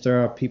then if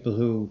there are people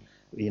who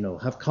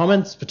have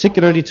comments,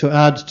 particularly to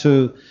add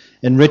to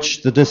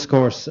enrich the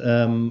discourse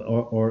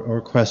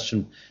or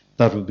question,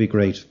 that would be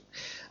great.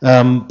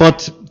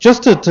 But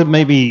just to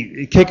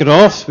maybe kick it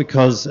off,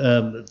 because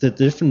the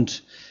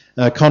different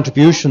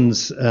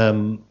contributions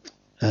kind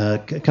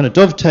of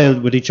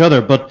dovetailed with each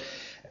other, but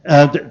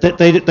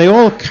they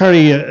all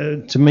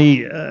carry, to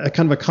me, a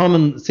kind of a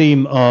common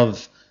theme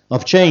of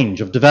change,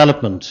 of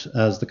development,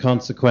 as the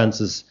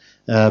consequences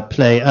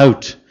play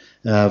out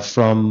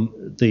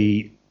from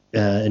the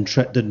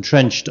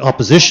entrenched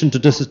opposition to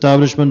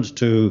disestablishment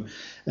to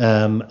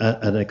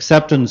an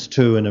acceptance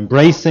to an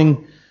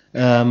embracing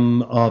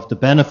of the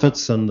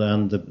benefits and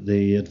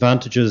the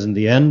advantages in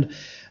the end.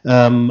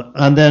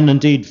 And then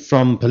indeed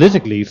from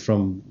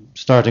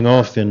starting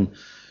off in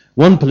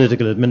one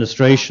political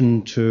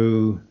administration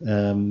to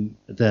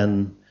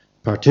then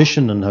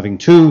partition and having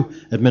two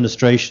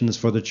administrations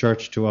for the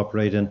church to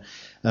operate in.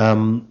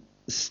 A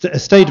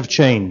state of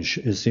change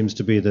seems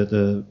to be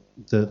the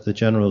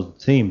general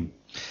theme.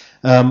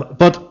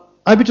 But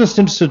I'd be just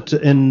interested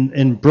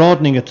in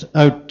broadening it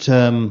out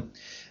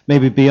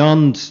maybe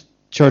beyond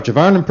Church of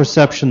Ireland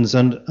perceptions,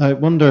 and I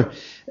wonder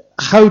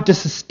how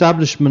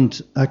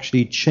disestablishment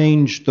actually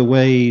changed the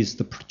ways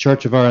the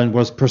Church of Ireland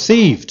was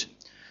perceived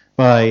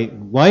by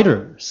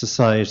wider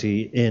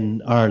society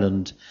in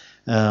Ireland.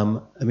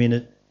 Are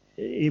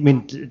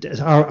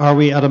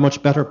we at a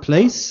much better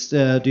place,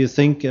 do you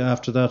think,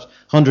 after that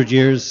 100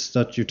 years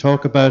that you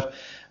talk about?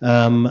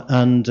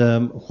 And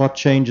what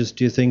changes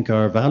do you think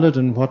are valid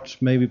and what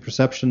maybe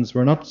perceptions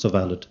were not so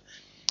valid?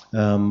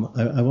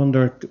 I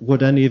wonder,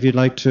 would any of you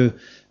like to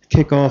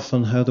kick off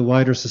on how the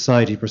wider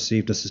society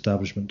perceived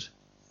disestablishment?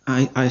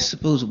 I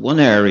suppose one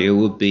area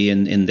would be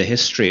in the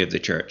history of the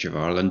Church of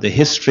Ireland. The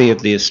history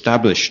of the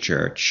established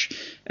church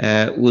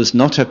was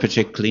not a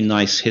particularly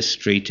nice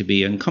history to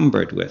be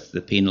encumbered with.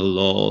 The penal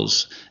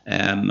laws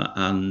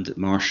and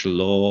martial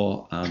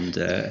law and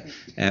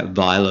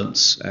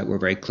violence were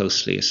very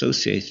closely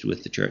associated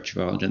with the Church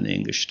of Ireland and the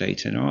English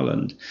state in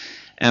Ireland.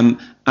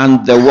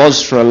 And there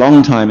was for a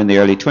long time in the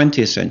early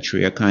 20th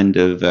century a kind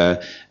of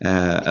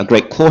a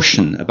great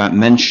caution about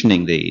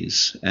mentioning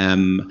these.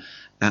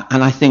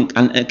 And I think,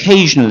 and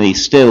occasionally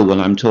still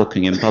when I'm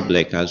talking in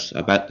public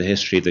about the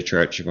history of the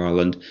Church of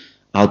Ireland,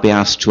 I'll be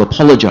asked to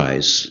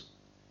apologise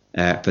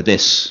for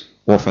this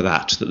or for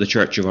that the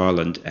Church of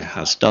Ireland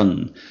has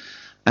done.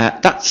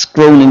 That's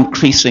grown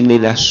increasingly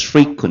less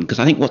frequent, because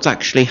I think what's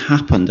actually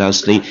happened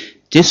as the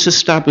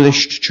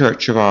Disestablished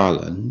Church of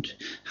Ireland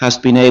has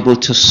been able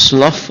to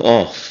slough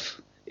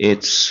off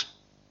its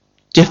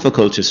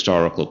difficult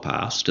historical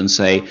past and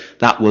say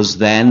that was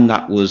then,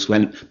 that was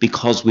when,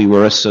 because we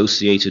were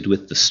associated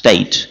with the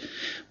state.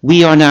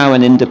 We are now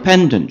an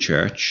independent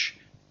church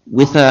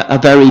with a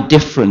very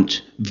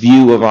different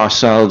view of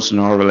ourselves and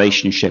our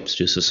relationships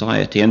to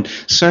society. And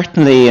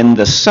certainly in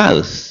the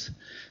South,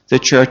 the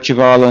Church of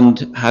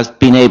Ireland has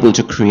been able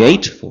to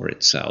create for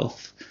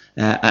itself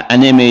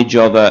an image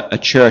of a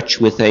church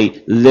with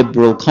a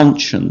liberal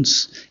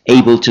conscience,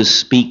 able to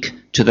speak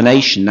to the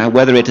nation. Now,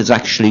 whether it has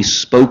actually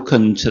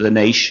spoken to the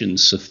nation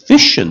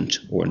sufficient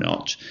or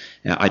not,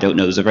 I don't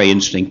know. There's a very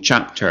interesting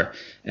chapter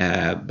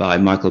by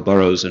Michael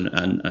Burrows and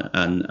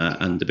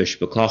the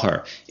Bishop of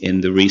Clogher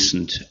in the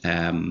recent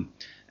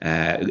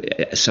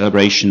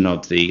celebration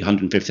of the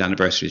 150th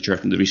anniversary of the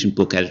church, and the recent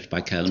book edited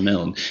by Ken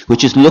Milne,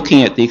 which is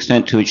looking at the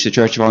extent to which the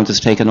Church of Ireland has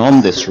taken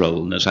on this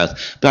role in the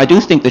South. But I do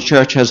think the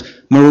church has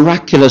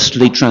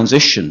miraculously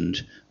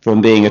transitioned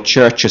from being a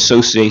church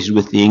associated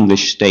with the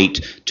English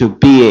state to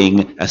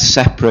being a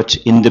separate,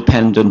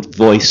 independent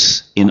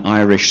voice in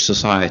Irish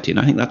society. And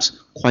I think that's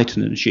quite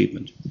an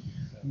achievement.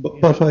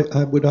 But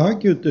I would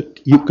argue that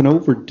you can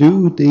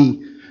overdo the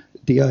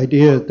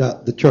idea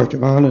that the Church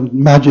of Ireland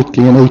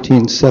magically in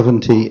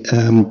 1870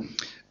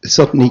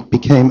 suddenly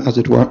became, as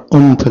it were,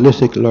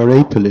 unpolitical or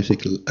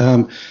apolitical.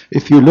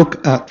 If you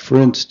look at, for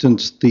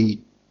instance, the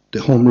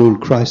Home Rule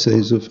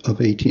crises of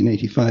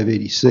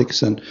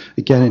 1885-86 and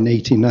again in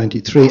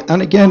 1893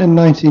 and again in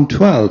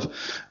 1912,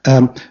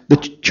 the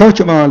Church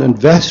of Ireland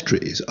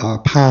vestries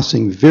are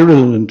passing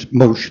virulent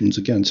motions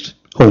against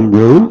Home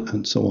Rule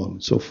and so on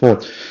and so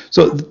forth.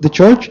 So the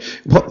Church,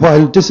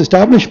 while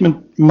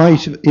Disestablishment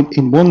might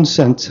in one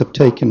sense have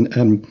taken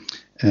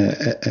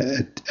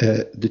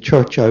the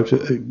church out,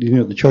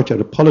 the church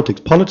out of politics.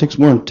 Politics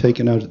weren't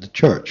taken out of the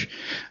church,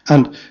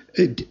 and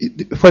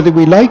whether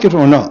we like it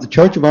or not, the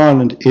Church of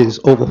Ireland is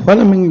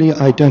overwhelmingly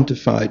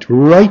identified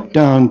right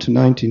down to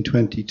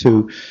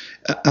 1922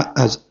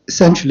 as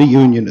essentially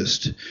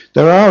unionist.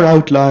 There are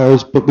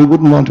outliers, but we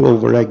wouldn't want to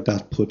over-egg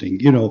that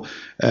pudding.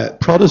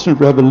 Protestant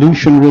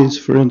revolutionaries,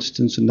 for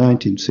instance, in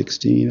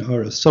 1916,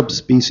 are a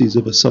subspecies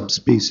of a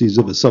subspecies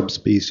of a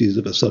subspecies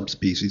of a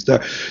subspecies. They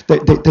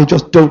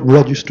just don't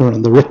register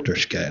on the Richter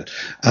scale.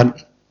 And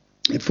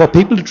for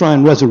people to try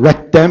and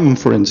resurrect them,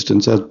 for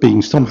instance, as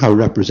being somehow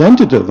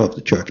representative of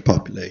the church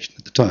population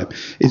at the time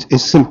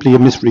is simply a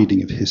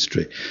misreading of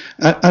history.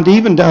 And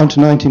even down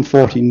to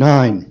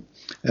 1949,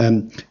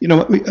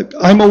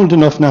 I'm old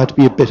enough now to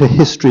be a bit of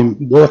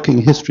walking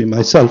history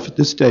myself at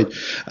this stage,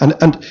 and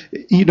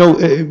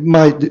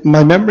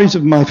my memories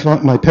of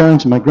my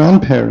parents and my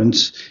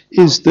grandparents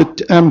is that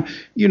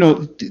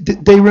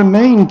they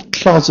remained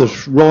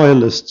closet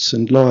royalists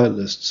and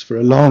loyalists for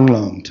a long,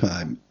 long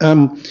time.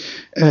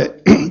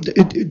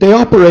 They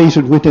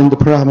operated within the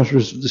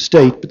parameters of the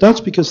state, but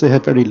that's because they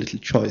had very little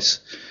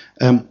choice.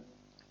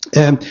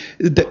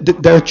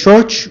 Their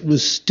church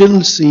was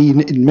still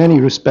seen in many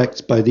respects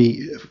by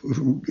to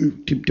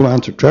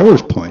answer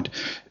Trevor's point,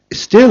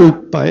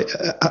 still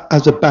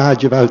as a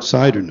badge of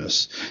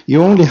outsiderness.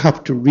 You only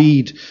have to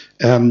read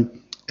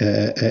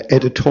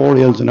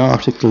editorials and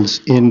articles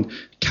in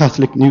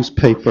Catholic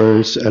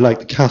newspapers like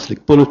the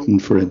Catholic Bulletin,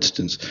 for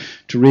instance,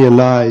 to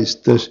realise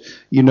that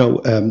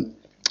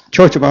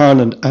Church of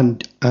Ireland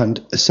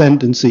and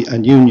ascendancy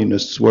and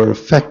unionists were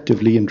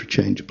effectively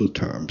interchangeable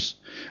terms.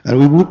 And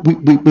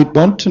we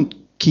want to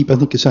keep, I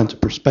think, a sense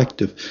of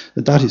perspective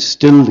that is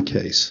still the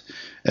case.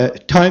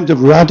 Times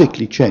have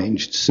radically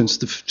changed since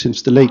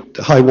the late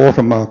high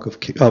water mark of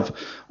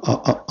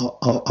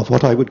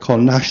what I would call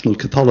national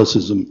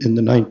Catholicism in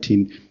the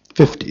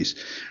 1950s,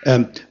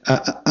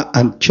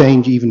 and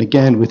change even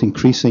again with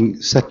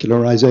increasing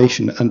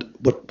secularization and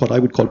what I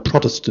would call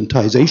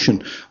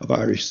Protestantization of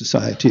Irish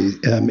society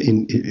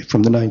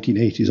from the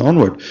 1980s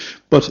onward.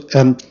 But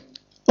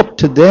up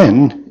to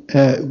then,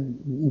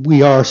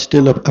 we are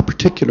still a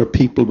particular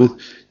people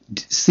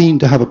seen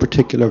to have a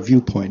particular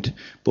viewpoint,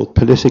 both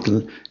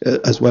political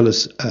as well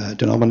as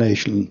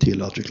denominational and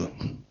theological.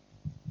 Thank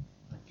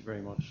you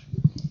very much.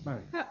 Mary.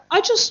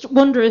 I just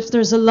wonder if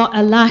there's a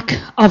lack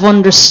of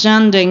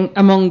understanding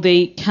among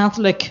the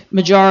Catholic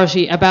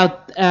majority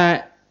about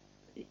the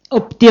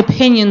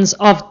opinions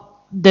of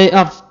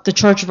the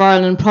Church of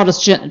Ireland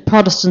and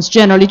Protestants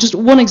generally. Just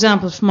one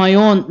example from my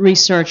own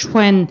research,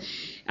 when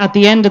at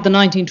the end of the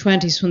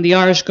 1920s, when the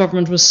Irish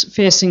government was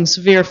facing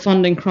severe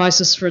funding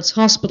crisis for its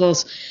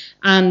hospitals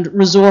and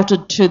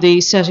resorted to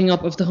the setting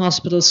up of the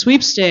hospital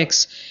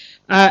sweepstakes,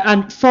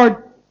 and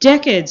for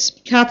decades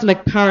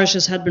Catholic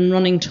parishes had been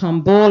running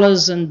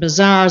tombolas and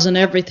bazaars and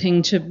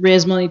everything to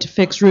raise money to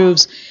fix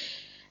roofs,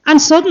 and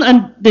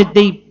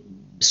the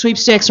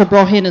sweepstakes are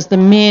brought in as the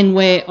main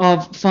way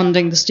of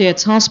funding the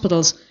state's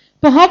hospitals.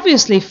 But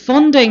obviously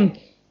funding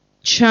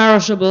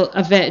charitable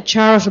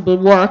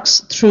works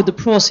through the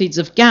proceeds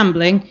of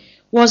gambling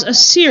was a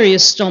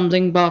serious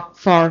stumbling block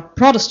for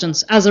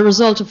Protestants, as a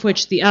result of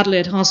which the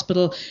Adelaide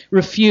Hospital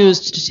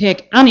refused to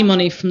take any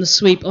money from the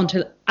sweep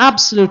until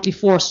absolutely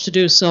forced to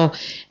do so,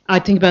 I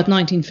think about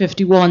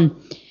 1951.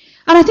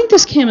 And I think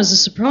this came as a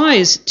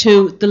surprise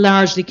to the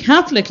largely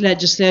Catholic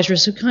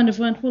legislators, who kind of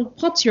went, well,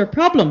 what's your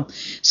problem?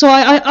 So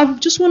I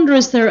just wonder,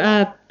 is there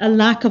a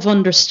lack of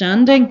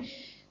understanding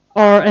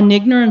or an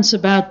ignorance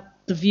about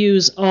the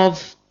views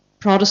of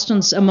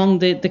Protestants among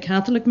the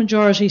Catholic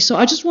majority? So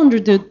I just wonder,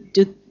 they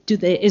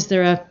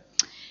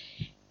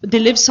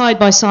live side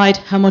by side,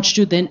 how much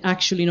do they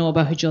actually know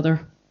about each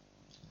other?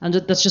 And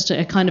that's just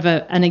a kind of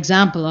an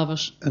example of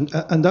it.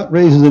 And that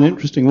raises an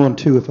interesting one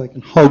too, if I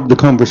can hog the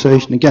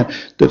conversation again,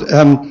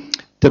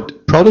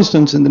 that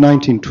Protestants in the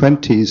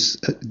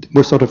 1920s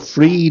were sort of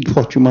freed,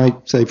 what you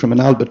might say, from an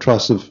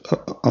albatross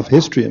of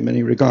history in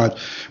many regards.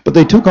 But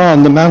they took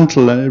on the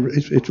mantle, and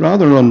it's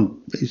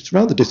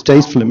rather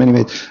distasteful in many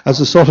ways, as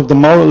a sort of the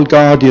moral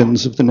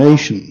guardians of the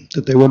nation,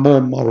 that they were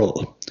more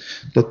moral,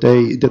 that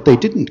they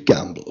didn't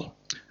gamble,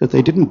 that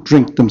they didn't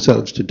drink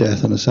themselves to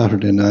death on a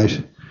Saturday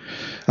night.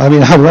 I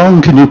mean, how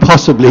wrong can you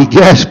possibly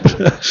get?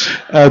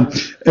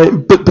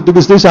 But there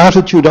was this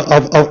attitude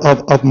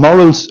of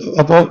morals,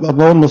 of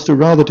almost a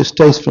rather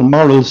distasteful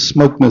moral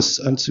smugness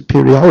and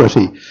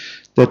superiority.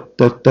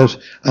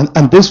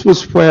 And this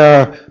was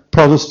where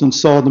Protestants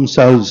saw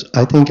themselves,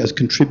 I think, as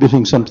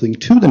contributing something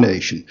to the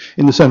nation,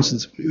 in the sense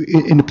that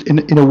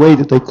in a way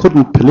that they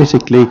couldn't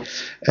politically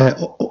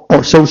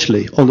or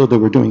socially, although they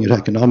were doing it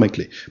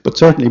economically. But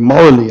certainly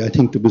morally, I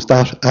think there was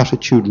that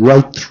attitude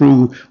right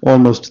through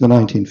almost to the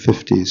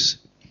 1950s.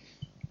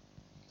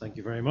 Thank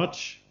you very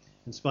much.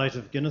 In spite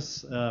of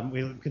Guinness,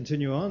 we'll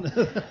continue on.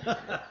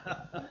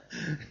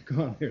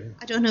 Go on, Miriam.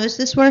 I don't know, is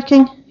this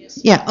working?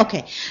 Yes. Yeah,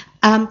 okay.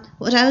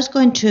 What I was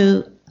going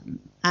to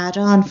add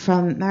on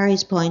from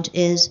Marie's point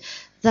is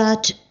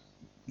that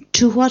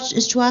to what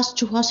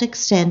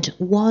extent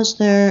was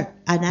there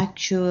an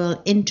actual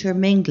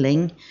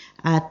intermingling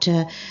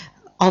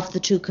of the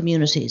two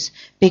communities?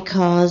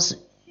 Because,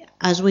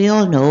 as we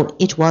all know,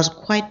 it was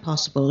quite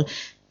possible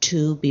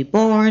to be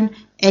born,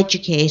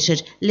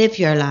 educated, live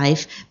your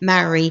life,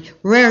 marry,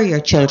 rear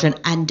your children,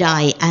 and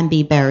die and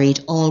be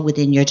buried all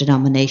within your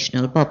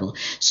denominational bubble.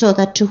 So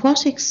that to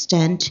what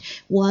extent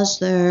was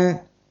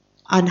there,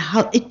 and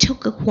how it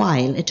took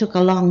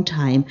a long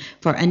time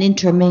for an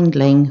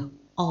intermingling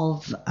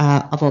of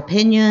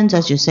opinions,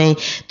 as you say,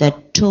 the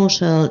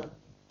total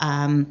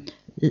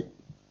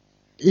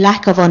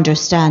lack of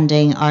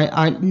understanding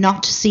or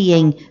not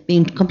seeing,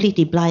 being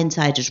completely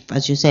blindsided,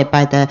 as you say,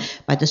 by the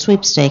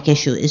sweepstake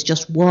issue is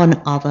just one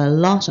of a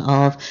lot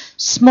of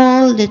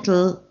small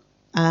little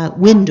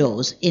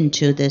windows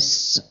into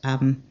this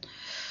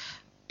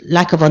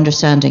lack of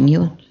understanding.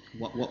 You.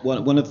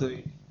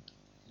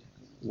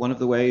 One of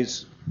the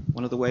ways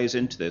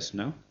into this,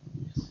 no?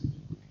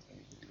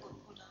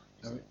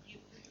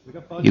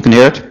 You can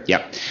hear it?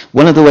 Yeah.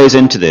 One of the ways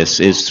into this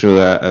is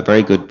through a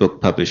very good book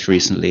published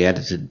recently,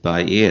 edited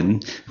by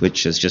Áine,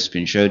 which has just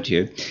been showed to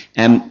you,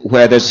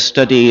 where there's a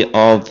study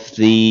of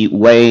the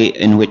way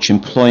in which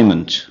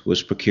employment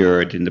was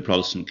procured in the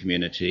Protestant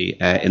community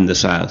in the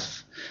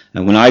South.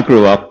 And when I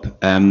grew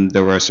up,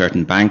 there were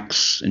certain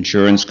banks,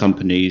 insurance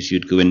companies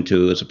you'd go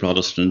into as a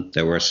Protestant.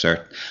 There were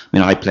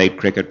I played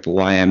cricket for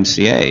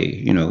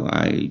YMCA. You know,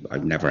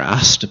 I've never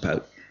asked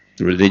about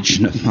the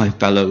religion of my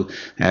fellow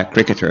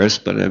cricketers,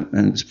 but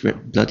it's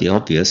bloody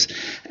obvious.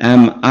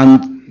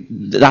 And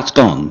that's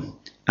gone.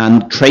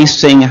 And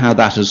tracing how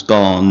that has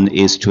gone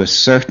is, to a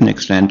certain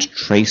extent,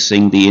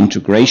 tracing the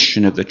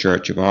integration of the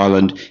Church of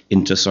Ireland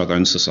into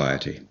Southern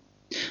society.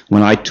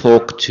 When I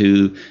talk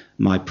to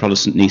my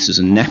Protestant nieces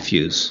and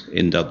nephews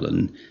in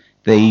Dublin,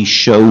 they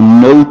show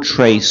no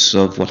trace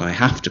of what I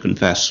have to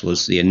confess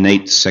was the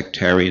innate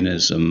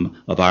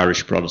sectarianism of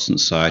Irish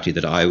Protestant society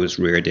that I was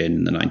reared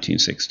in the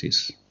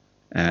 1960s.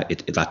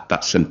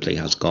 That simply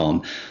has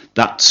gone.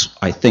 That's,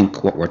 I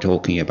think, what we're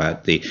talking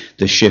about, the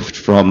shift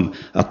from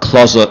a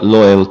closet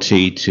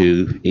loyalty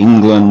to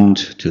England,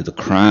 to the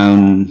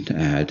Crown,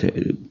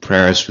 to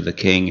prayers for the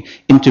King,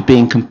 into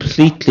being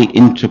completely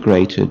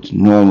integrated,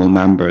 normal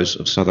members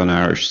of Southern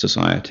Irish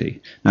society.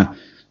 Now, it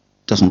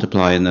doesn't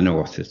apply in the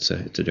North, it's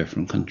a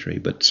different country,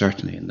 but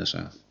certainly in the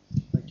South.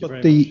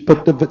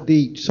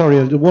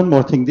 Sorry, one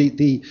more thing.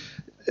 The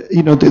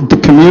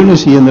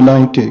community in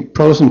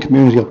Protestant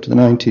community up to the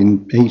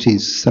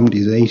 1980s,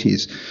 70s,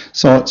 80s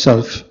saw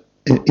itself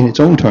in its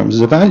own terms,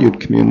 is a valued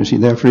community.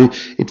 Therefore,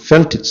 it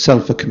felt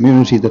itself a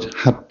community that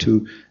had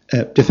to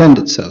defend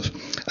itself.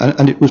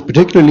 And it was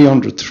particularly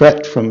under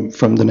threat from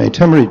the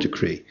Nate-Emery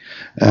decree.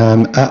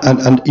 And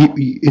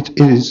it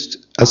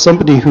is, as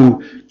somebody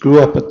who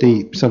grew up at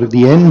the sort of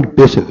the end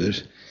bit of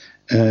it,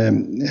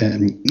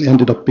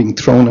 ended up being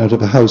thrown out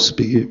of a house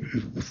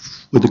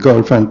with a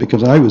girlfriend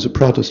because I was a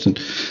Protestant.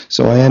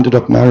 So I ended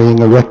up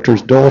marrying a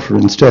rector's daughter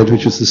instead,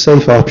 which was the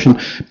safe option.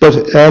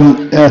 But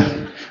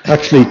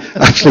actually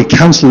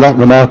cancel that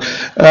remark.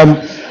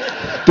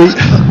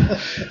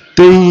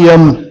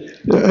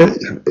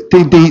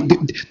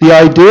 The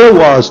idea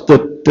was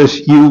that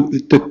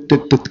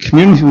the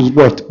community was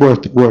worth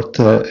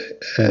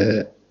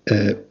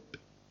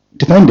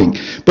defending,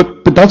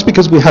 but that's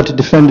because we had to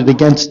defend it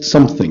against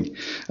something.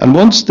 And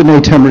once the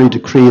Nate-Emery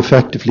decree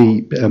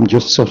effectively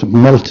just sort of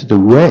melted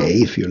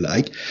away, if you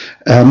like,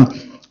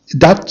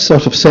 that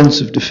sort of sense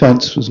of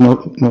defence was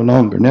no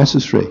longer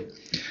necessary.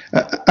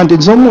 And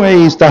in some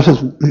ways, that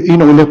has,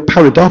 in a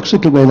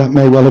paradoxical way, that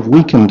may well have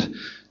weakened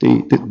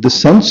the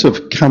sense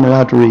of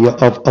camaraderie,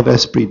 of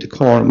esprit de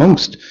corps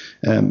amongst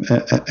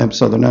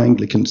Southern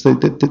Anglicans. They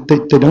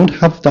don't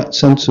have that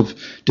sense of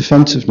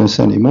defensiveness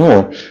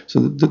anymore. So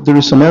there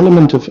is some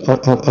element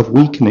of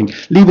weakening,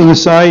 leaving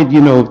aside,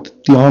 the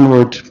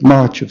onward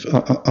march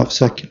of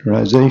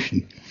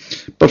secularization.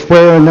 But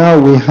where now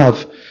we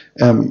have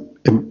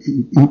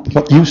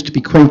what used to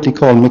be quaintly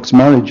called mixed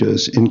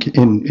marriages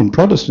in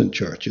Protestant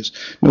churches,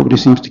 nobody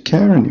seems to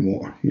care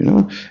anymore.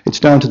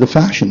 It's down to the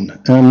fashion.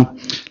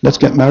 Let's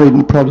get married in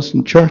a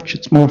Protestant church;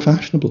 it's more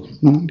fashionable.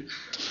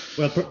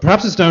 Well,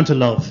 perhaps it's down to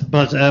love,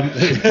 but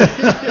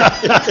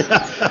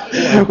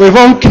we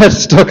won't get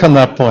stuck on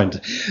that point.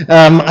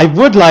 I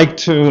would like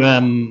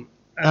to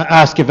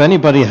ask if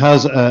anybody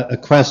has a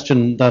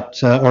question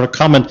or a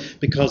comment,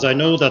 because I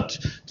know that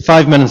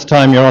 5 minutes'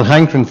 time you're all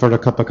hankering for a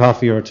cup of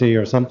coffee or tea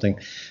or something.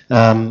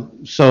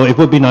 So it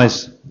would be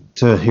nice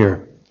to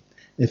hear.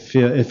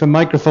 If a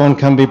microphone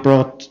can be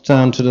brought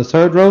down to the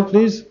third row,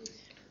 please.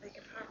 Beg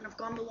your pardon, I've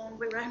gone the long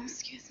way round.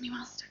 Excuse me,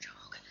 Master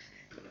Jog.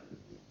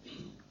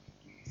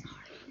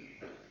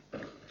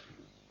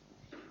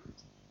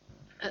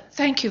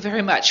 Thank you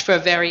very much for a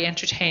very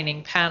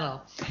entertaining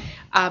panel.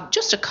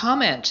 Just a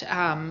comment,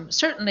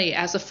 certainly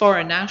as a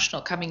foreign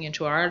national coming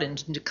into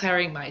Ireland and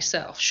declaring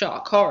myself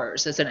shock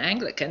horrors as an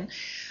Anglican,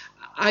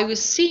 I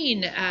was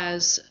seen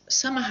as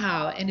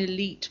somehow an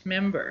elite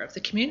member of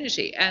the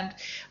community, and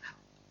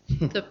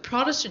the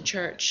Protestant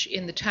church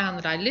in the town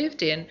that I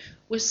lived in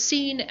was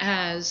seen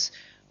as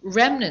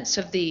remnants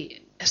of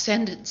the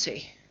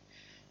ascendancy.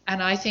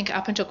 And I think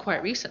up until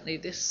quite recently,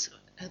 this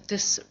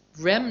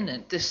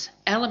remnant, this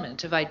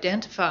element of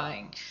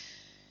identifying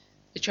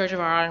the Church of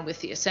Ireland with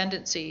the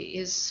ascendancy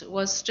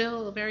was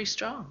still very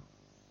strong.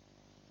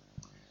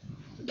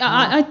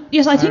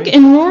 Yes, I think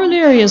in rural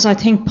areas, I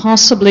think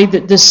possibly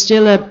that there's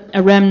still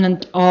a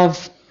remnant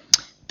of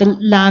the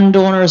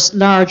landowners,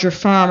 larger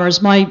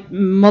farmers. My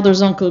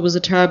mother's uncle was a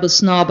terrible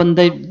snob, and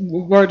the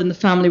word in the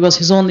family was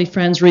his only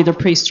friends were either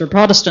priests or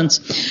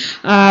Protestants.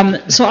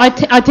 So I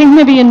think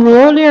maybe in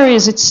rural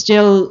areas it's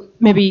still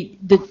maybe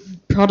the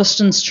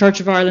Protestants,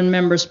 Church of Ireland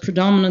members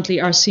predominantly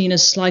are seen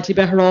as slightly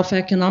better off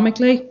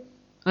economically.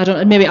 I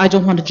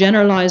don't want to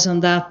generalise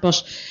on that,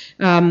 but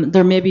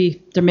there may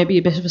be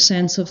a bit of a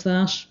sense of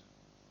that.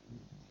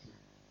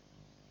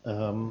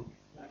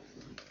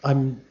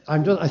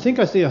 I think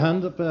I see a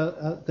hand up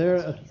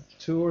there,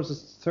 towards the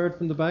third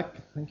from the back.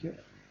 Thank you.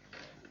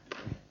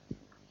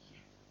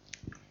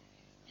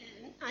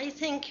 I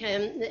think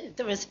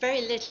there was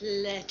very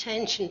little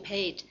attention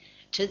paid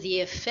to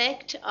the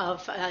effect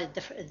of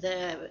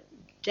the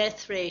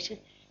death rate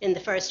in the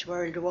First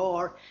World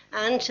War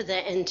and to the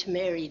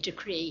Nate-Emery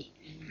decree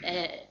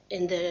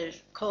in the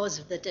cause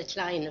of the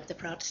decline of the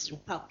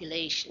Protestant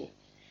population,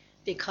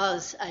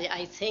 because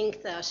I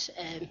think that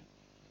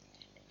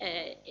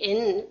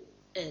in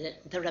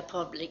the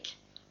Republic,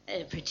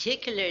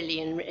 particularly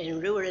in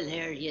rural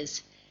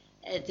areas,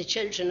 the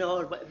children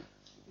all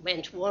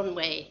went one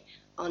way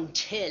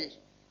until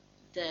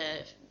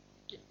the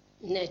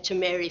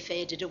Nate-Emery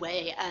faded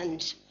away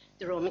and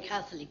the Roman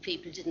Catholic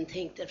people didn't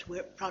think that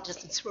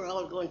Protestants were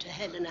all going to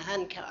hell in a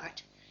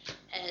handcart.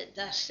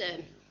 That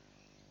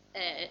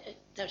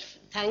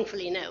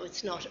thankfully now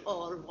it's not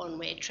all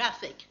one-way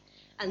traffic.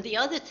 And the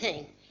other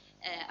thing,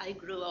 I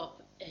grew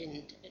up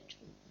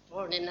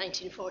born in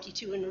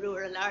 1942 in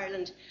rural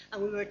Ireland,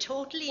 and we were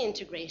totally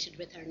integrated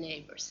with our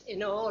neighbours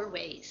in all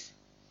ways.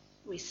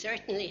 We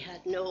certainly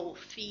had no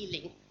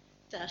feeling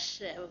that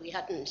we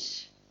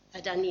hadn't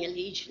had any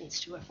allegiance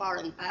to a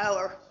foreign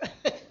power.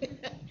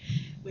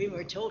 We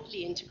were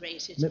totally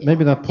integrated.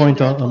 Maybe that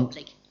point on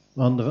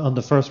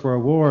the First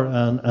World War,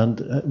 and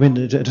I mean,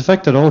 it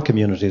affected all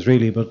communities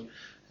really, but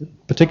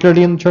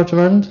particularly in the Church of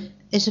Ireland?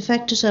 It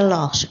affected a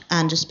lot,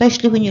 and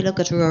especially when you look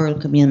at rural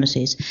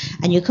communities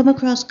and you come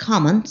across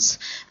comments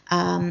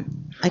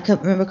I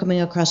remember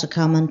coming across a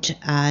comment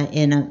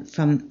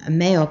from a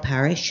Mayo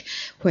parish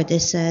where they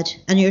said,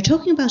 and you're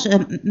talking about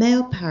a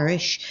Mayo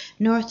parish,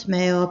 North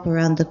Mayo, up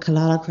around the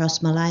Killala,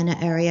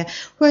 Crossmolina area,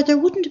 where there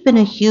wouldn't have been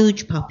a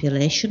huge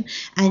population,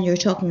 and you're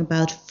talking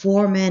about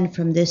 4 men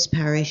from this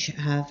parish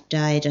have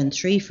died, and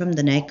 3 from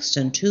the next,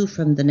 and 2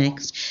 from the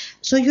next.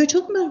 So you're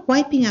talking about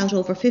wiping out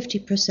over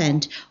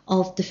 50%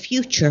 of the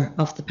future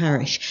of the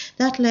parish.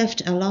 That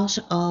left a lot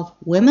of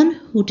women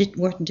who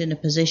weren't in a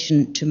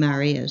position to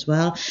marry as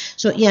well.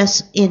 So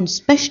yes,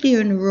 especially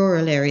in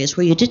rural areas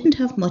where you didn't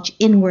have much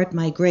inward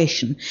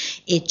migration,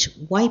 it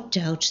wiped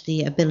out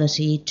the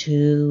ability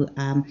to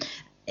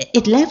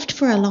it left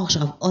for a lot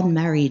of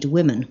unmarried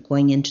women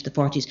going into the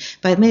 40s. If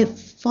I may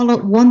follow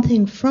one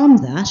thing from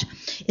that,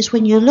 is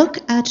when you look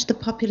at the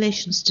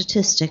population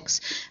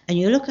statistics and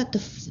you look at the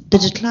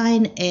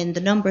decline in the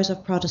numbers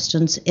of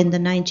Protestants in the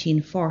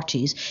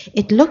 1940s,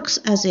 it looks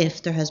as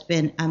if there has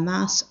been a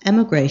mass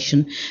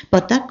emigration,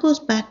 but that goes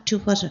back to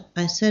what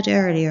I said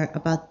earlier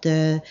about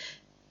the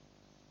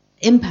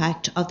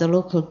impact of the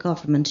local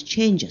government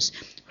changes.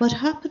 What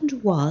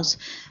happened was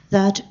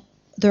that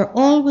there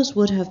always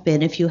would have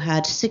been, if you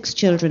had 6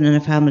 children in a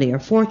family or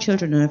 4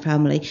 children in a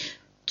family,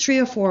 3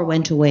 or 4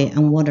 went away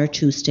and 1 or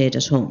 2 stayed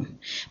at home.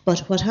 But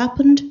what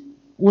happened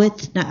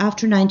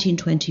after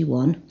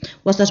 1921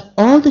 was that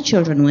all the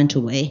children went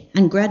away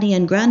and granny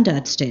and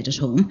granddad stayed at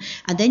home,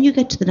 and then you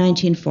get to the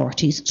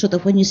 1940s, so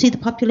that when you see the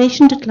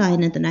population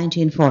decline in the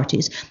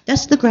 1940s,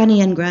 that's the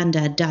granny and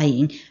granddad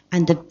dying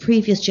and the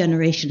previous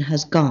generation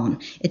has gone.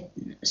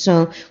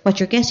 So what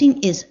you're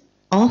getting is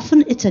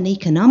often it's an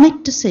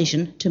economic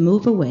decision to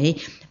move away,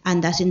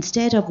 and that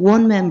instead of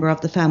one member of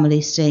the family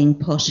staying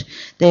put,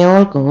 they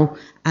all go.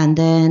 And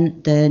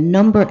then the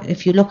number,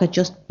 if you look at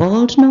just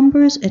bald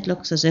numbers, it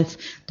looks as if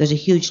there's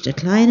a huge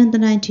decline in the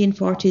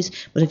 1940s.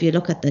 But if you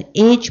look at the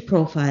age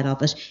profile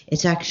of it,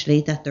 it's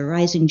actually that the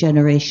rising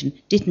generation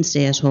didn't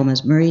stay at home,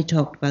 as Marie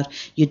talked about.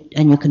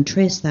 And you can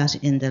trace that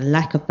in the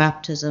lack of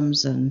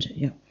baptisms and,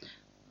 yeah.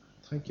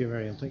 Thank you,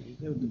 Miriam. Thank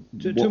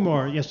you. Two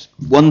more, yes.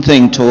 One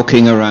thing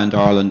talking around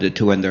Ireland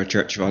to when there are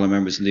Church of Ireland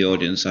members in the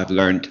audience I've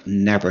learned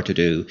never to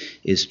do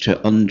is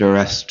to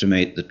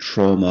underestimate the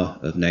trauma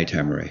of Nate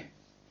Emery.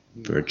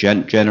 For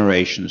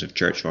generations of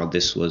Church of Ireland,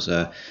 this was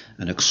an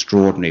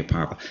extraordinary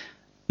power.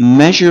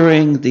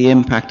 Measuring the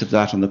impact of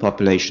that on the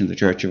population of the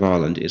Church of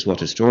Ireland is what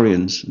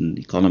historians and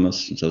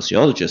economists and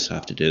sociologists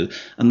have to do,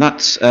 and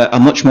that's a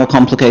much more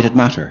complicated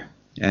matter.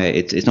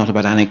 It's not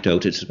about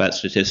anecdote, it's about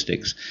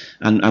statistics.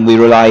 And we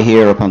rely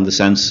here upon the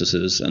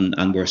censuses,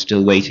 and we're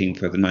still waiting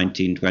for the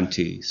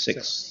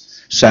 1926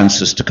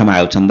 census to come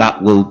out, and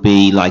that will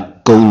be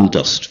like gold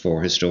dust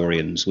for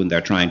historians when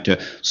they're trying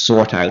to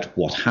sort out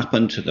what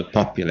happened to the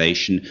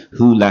population,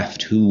 who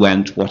left, who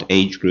went, what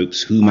age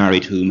groups, who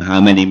married whom, how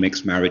many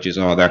mixed marriages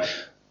are there,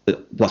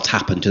 what's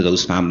happened to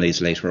those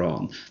families later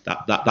on.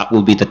 That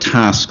will be the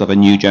task of a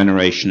new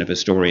generation of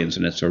historians,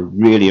 and it's a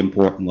really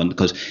important one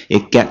because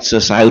it gets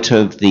us out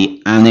of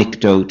the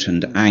anecdote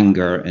and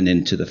anger and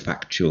into the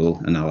factual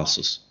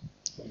analysis.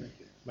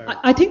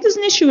 I think there's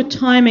an issue with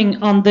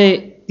timing on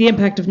the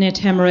impact of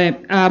Nate Emery.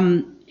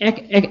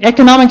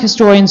 Economic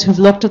historians who've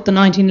looked at the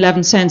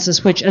 1911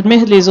 census, which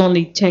admittedly is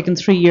only taken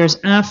 3 years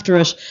after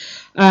it,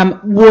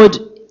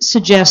 would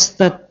suggest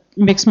that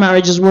mixed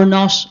marriages were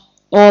not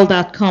all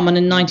that common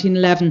in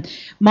 1911.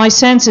 My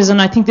sense is,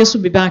 and I think this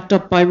would be backed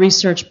up by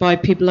research by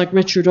people like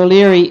Richard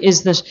O'Leary,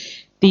 is that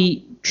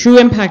the true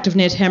impact of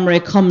Nate Emery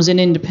comes in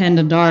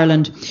independent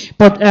Ireland.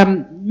 But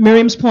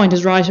Miriam's point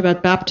is right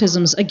about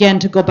baptisms. Again,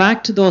 to go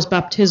back to those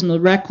baptismal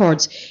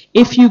records,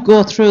 if you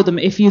go through them,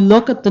 if you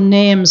look at the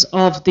names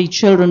of the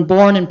children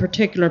born in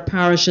particular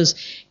parishes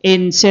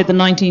in, say, the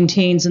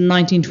 19-teens and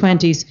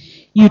 1920s,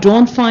 you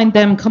don't find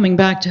them coming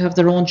back to have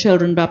their own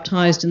children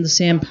baptised in the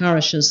same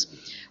parishes.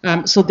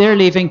 So they're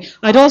leaving.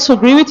 I'd also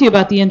agree with you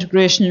about the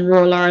integration in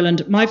rural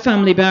Ireland. My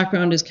family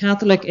background is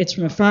Catholic. It's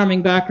from a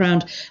farming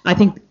background. I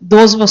think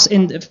those of us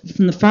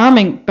from the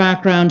farming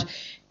background,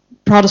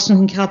 Protestant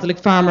and Catholic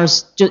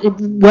farmers,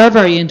 were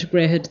very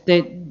integrated.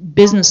 The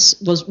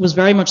business was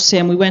very much the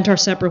same. We went our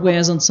separate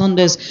ways on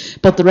Sundays,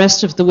 but the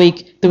rest of the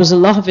week there was a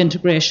lot of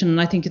integration,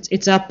 and I think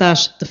it's at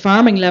the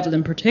farming level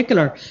in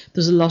particular,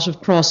 there's a lot of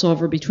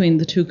crossover between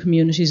the two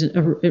communities at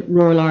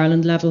rural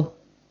Ireland level.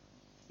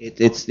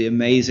 It's the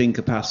amazing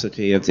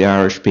capacity of the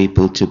Irish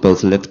people to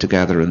both live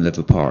together and live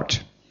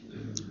apart.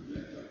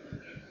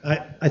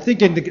 I think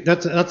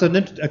that's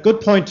a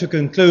good point to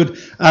conclude,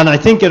 and I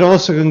think it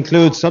also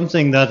concludes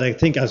something that I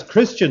think as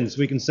Christians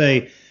we can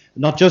say,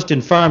 not just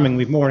in farming,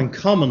 we've more in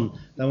common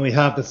than we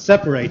have that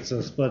separates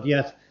us, but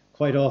yet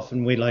quite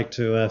often we like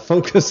to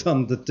focus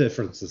on the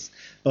differences.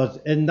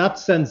 But in that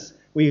sense,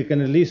 we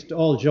can at least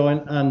all join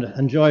and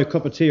enjoy a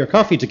cup of tea or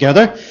coffee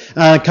together.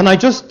 Can I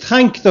just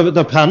thank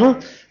the panel?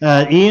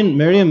 Ian,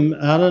 Miriam,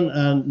 Alan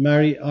and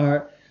Mary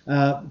are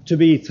to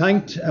be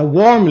thanked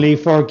warmly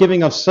for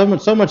giving us so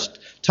much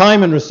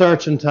time and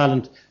research and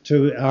talent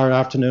to our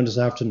afternoon this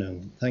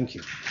afternoon. Thank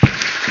you.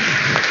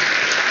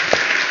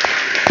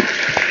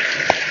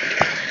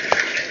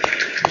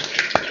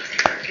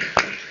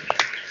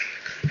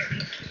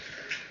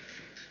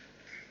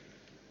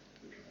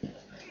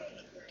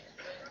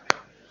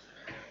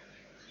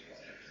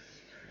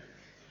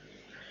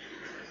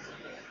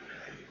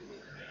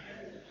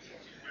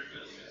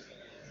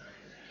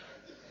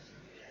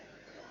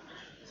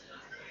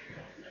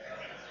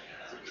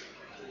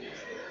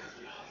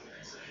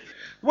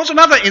 There was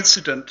another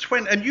incident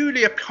when a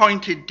newly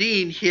appointed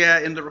dean here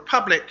in the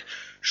Republic,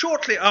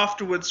 shortly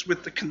afterwards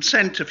with the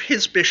consent of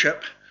his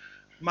bishop,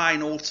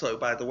 mine also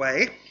by the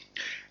way,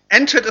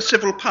 entered a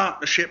civil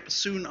partnership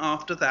soon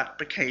after that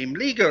became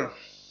legal.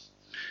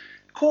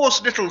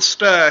 Caused little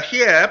stir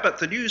here, but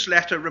the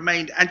newsletter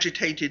remained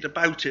agitated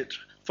about it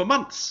for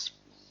months.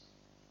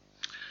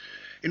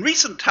 In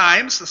recent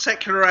times, the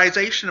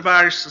secularisation of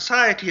Irish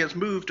society has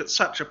moved at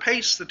such a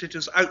pace that it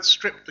has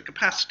outstripped the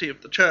capacity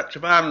of the Church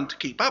of Ireland to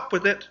keep up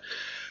with it,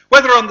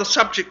 whether on the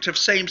subject of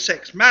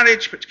same-sex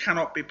marriage, which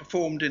cannot be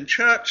performed in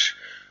church,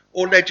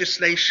 or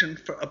legislation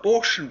for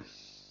abortion.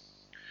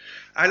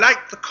 I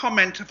like the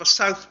comment of a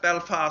South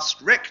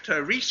Belfast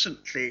rector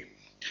recently,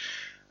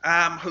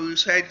 who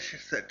said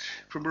that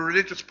from a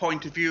religious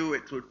point of view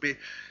it would be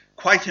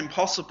quite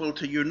impossible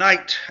to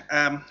unite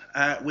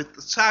with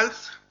the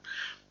South,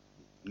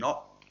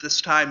 not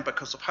this time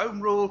because of Home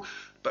Rule,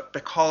 but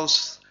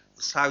because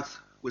the South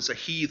was a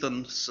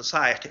heathen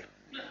society.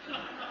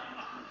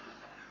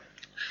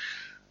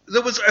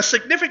 There was a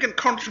significant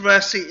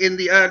controversy in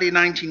the early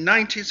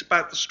 1990s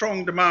about the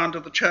strong demand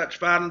of the Church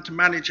of Ireland to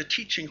manage a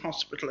teaching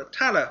hospital at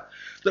Tallaght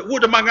that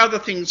would, among other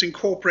things,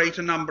 incorporate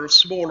a number of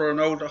smaller and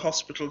older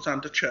hospitals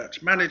under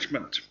church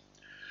management.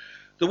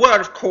 There were,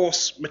 of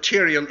course,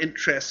 material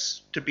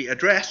interests to be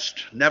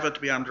addressed, never to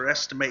be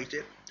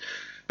underestimated,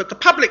 but the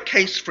public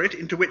case for it,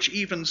 into which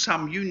even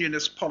some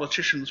unionist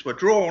politicians were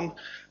drawn,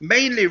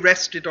 mainly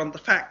rested on the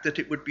fact that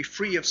it would be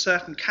free of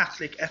certain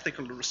Catholic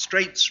ethical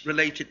restraints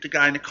related to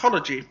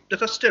gynecology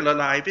that are still a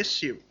live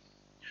issue.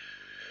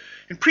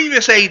 In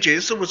previous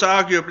ages, there was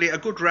arguably a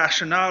good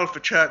rationale for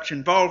church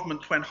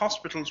involvement when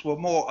hospitals were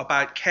more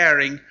about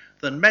caring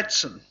than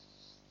medicine.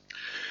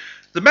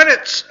 The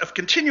merits of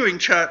continuing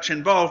church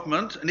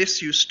involvement, an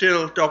issue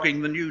still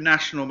dogging the new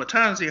National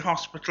Maternity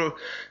Hospital,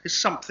 is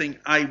something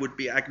I would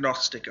be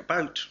agnostic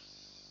about.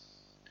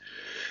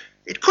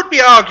 It could be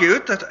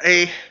argued that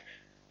a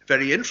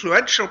very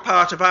influential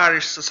part of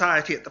Irish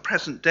society at the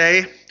present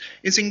day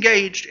is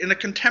engaged in a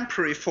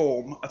contemporary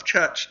form of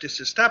church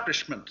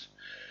disestablishment,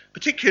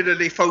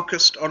 particularly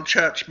focused on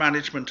church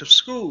management of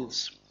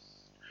schools.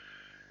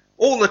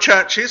 All the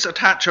churches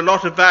attach a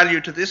lot of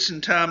value to this in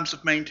terms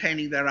of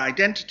maintaining their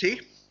identity,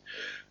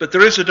 but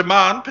there is a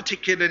demand,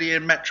 particularly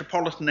in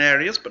metropolitan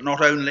areas, but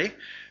not only,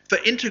 for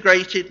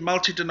integrated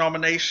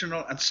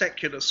multi-denominational and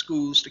secular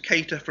schools to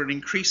cater for an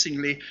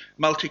increasingly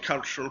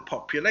multicultural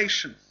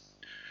population.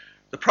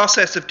 The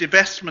process of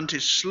divestment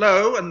is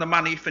slow and the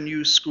money for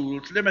new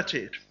schools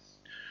limited.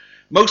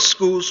 Most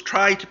schools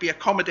try to be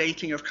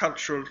accommodating of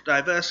cultural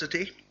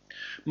diversity.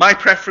 My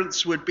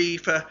preference would be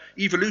for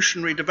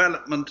evolutionary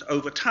development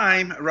over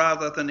time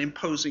rather than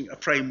imposing a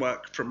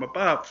framework from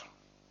above.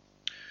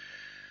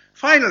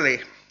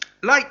 Finally,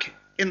 like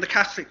in the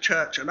Catholic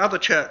Church and other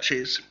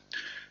churches,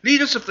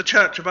 leaders of the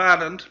Church of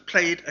Ireland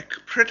played a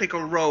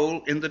critical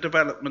role in the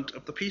development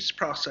of the peace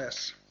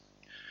process.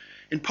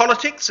 In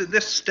politics in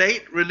this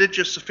state,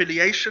 religious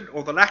affiliation,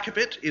 or the lack of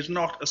it, is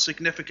not a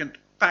significant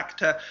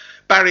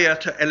barrier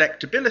to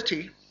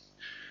electability,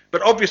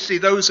 but obviously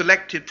those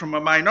elected from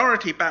a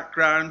minority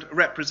background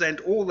represent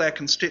all their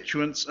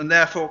constituents and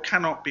therefore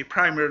cannot be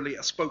primarily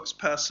a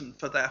spokesperson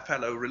for their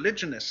fellow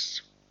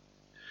religionists.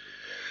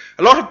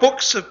 A lot of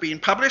books have been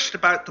published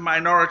about the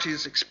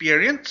minorities'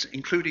 experience,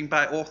 including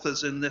by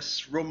authors in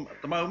this room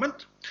at the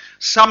moment,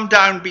 some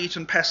downbeat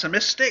and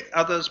pessimistic,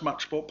 others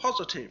much more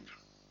positive.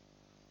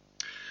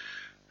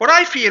 What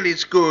I feel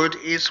is good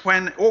is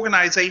when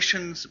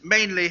organizations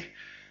mainly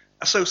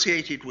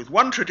associated with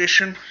one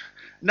tradition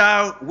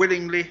now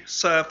willingly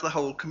serve the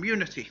whole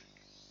community.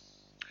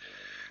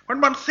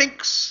 When one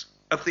thinks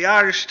of the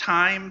Irish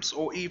Times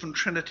or even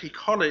Trinity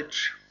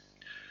College,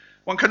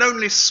 one can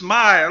only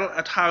smile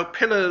at how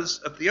pillars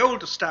of the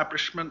old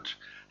establishment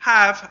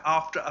have,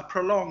 after a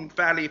prolonged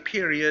valley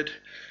period,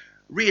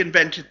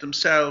 reinvented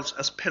themselves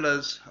as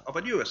pillars of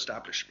a new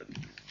establishment.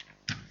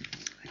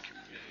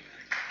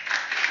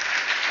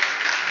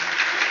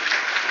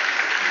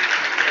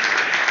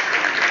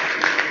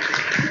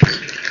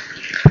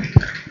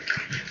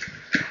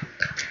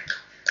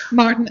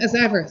 Martin, as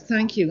ever,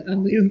 thank you.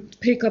 And we'll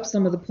pick up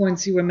some of the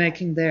points you were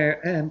making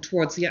there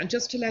towards the end.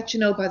 Just to let you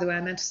know, by the way, I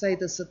meant to say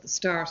this at the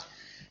start.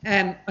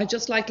 I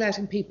just like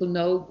letting people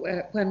know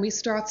when we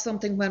start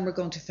something, when we're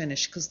going to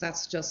finish, because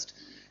that's just,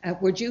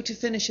 we're due to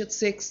finish at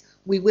 6.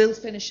 We will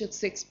finish at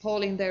 6.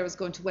 Pauline there is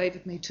going to wave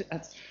at me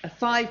at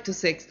 5 to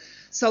 6.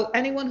 So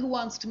anyone who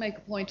wants to make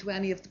a point to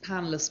any of the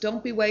panellists,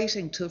 don't be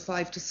waiting till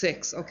 5 to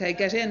 6, okay?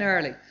 Get in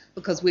early,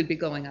 because we'll be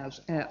going out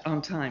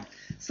on time.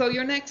 So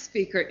your next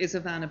speaker is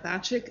Ivana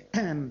Bacik,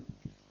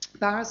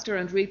 barrister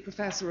and Reed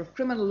Professor of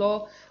Criminal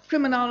Law,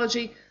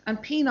 Criminology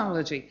and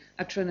Penology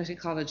at Trinity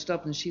College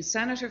Dublin. She's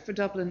Senator for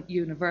Dublin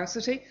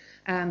University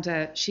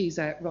and she's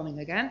running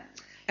again.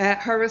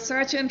 Her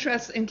research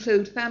interests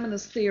include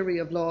feminist theory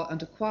of law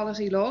and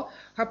equality law.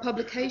 Her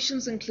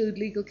publications include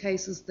legal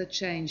cases that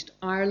changed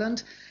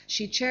Ireland.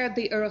 She chaired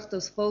the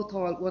Oireachtas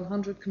Fótáil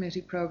 100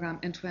 Committee programme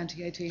in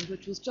 2018,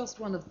 which was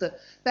just one of the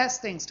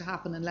best things to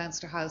happen in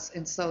Leinster House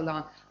in so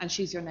long. And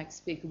she's your next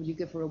speaker. Will you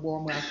give her a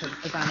warm welcome,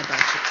 Ivana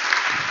Bacik?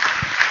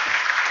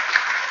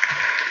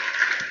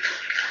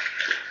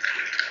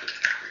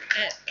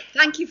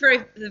 Thank you for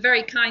the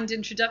very kind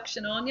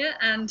introduction, Áine.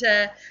 And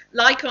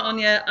like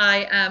Áine,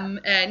 I am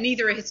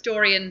neither a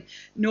historian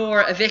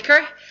nor a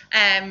vicar,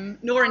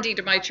 nor indeed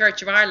am I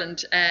Church of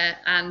Ireland.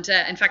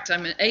 In fact,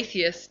 I'm an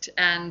atheist.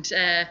 And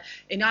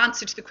in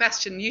answer to the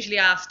question usually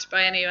asked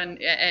by anyone,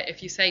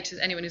 if you say to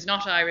anyone who's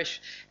not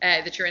Irish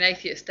that you're an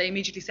atheist, they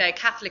immediately say a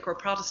Catholic or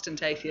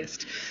Protestant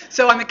atheist.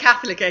 So I'm a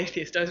Catholic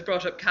atheist. I was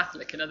brought up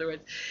Catholic, in other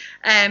words.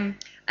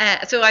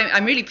 So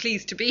I'm really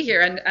pleased to be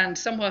here and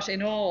somewhat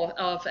in awe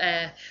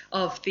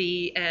of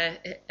the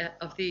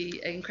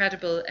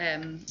incredible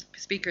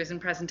speakers and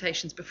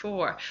presentations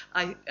before.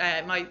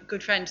 My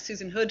good friend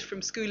Susan Hood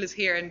from school is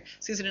here, and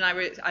Susan and I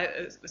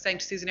was saying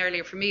to Susan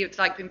earlier, for me it's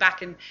like being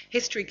back in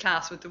history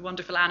class with the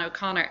wonderful Anne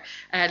O'Connor,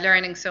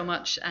 learning so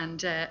much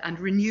and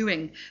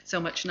renewing so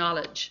much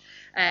knowledge.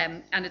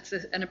 And it's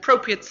an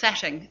appropriate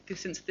setting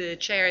since the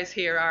chairs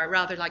here are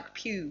rather like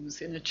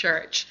pews in a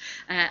church,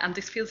 and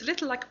this feels a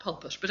little like a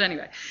pulpit. But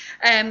anyway,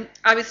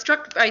 I was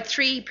struck by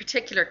three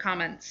particular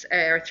comments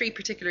or three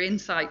particular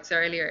insights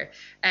earlier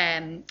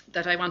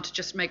that I want to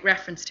just make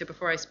reference to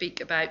before I speak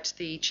about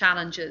the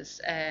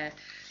challenges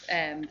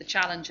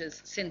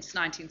since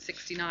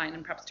 1969,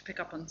 and perhaps to pick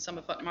up on some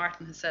of what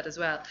Martin has said as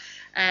well.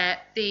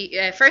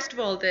 First of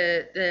all,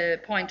 the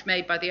point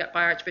made by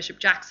Archbishop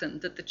Jackson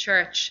that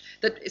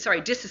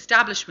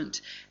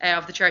disestablishment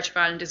of the Church of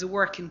Ireland is a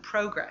work in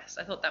progress.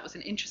 I thought that was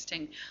an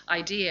interesting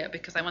idea,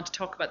 because I want to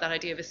talk about that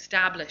idea of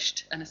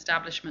established and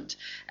establishment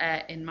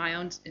in my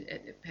own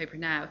paper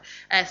now.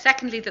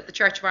 Secondly, that the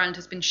Church of Ireland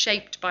has been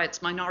shaped by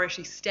its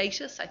minority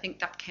status. I think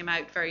that came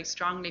out very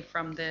strongly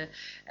from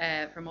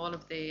all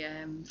of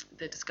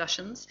the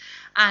discussions.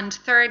 And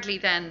thirdly,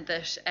 then,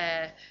 that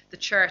the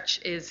church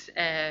is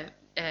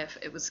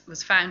it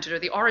was founded, or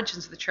the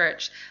origins of the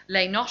church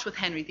lay not with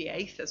Henry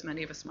VIII, as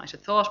many of us might have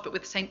thought, but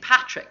with St.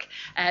 Patrick,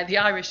 the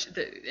Irish,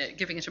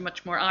 giving it a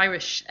much more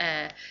Irish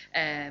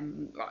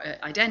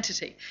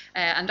identity.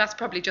 And that's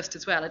probably just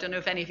as well. I don't know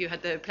if any of you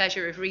had the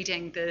pleasure of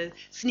reading the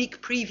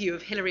sneak preview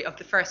of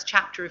the first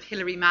chapter of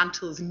Hilary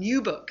Mantle's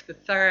new book, the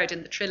third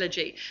in the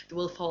trilogy, the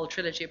Wolf Hall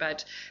trilogy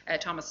about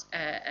Thomas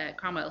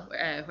Cromwell,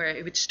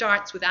 which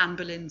starts with Anne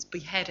Boleyn's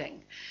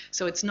beheading.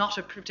 So it's not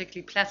a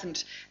particularly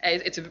pleasant,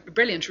 it's a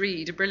brilliant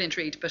read,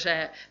 but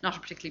not a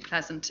particularly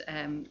pleasant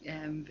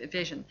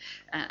vision.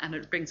 And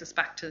it brings us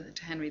back to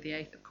Henry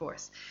VIII, of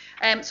course.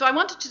 So I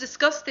wanted to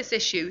discuss this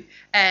issue,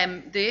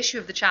 the issue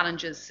of the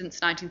challenges since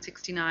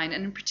 1969,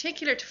 and in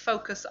particular to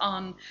focus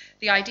on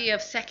the idea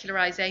of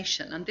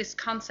secularisation and this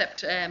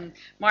concept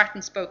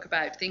Martin spoke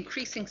about, the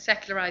increasing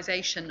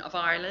secularisation of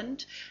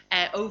Ireland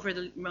over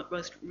the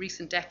most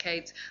recent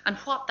decades, and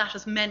what that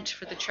has meant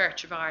for the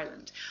Church of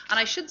Ireland. And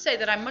I should say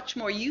that I'm much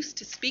more used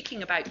to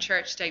speaking about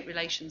church-state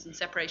relations and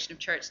separation of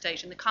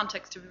church-state in the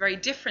context of a very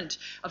different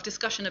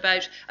discussion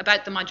about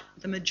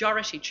the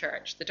majority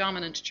church, the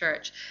dominant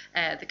church,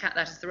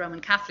 that is the Roman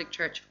Catholic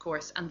Church, of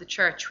course, and the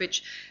church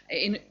which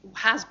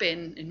has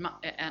been,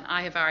 and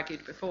I have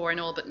argued before, in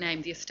all but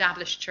name, the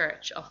established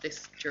church of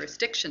this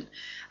jurisdiction.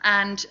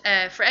 And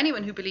for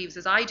anyone who believes,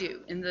 as I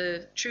do, in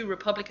the true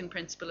republican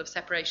principle of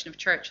separation of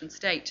church and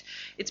state,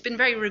 it's been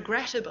very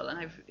regrettable, and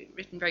I've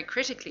written very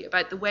critically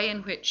about the way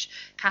in which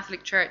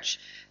Catholic Church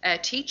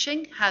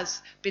teaching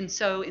has been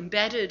so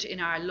embedded in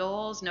our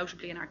laws,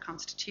 notably in our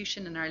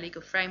constitution, in our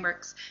legal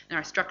frameworks, in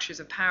our structures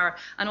of power,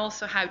 and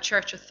also how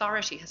church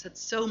authority has had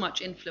so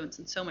much influence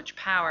and so much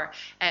power,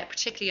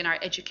 particularly in our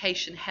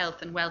education,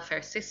 health and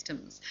welfare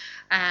systems.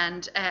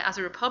 And as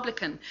a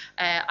Republican,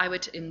 I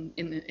would,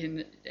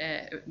 in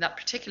that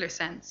particular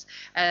sense,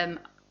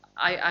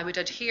 I would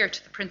adhere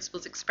to the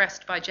principles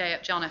expressed by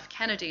John F.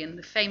 Kennedy in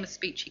the famous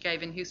speech he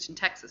gave in Houston,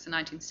 Texas in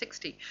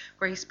 1960,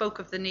 where he spoke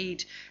of the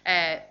need,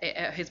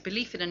 his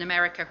belief in an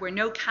America where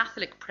no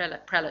Catholic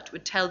prelate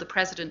would tell the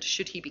president,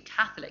 should he be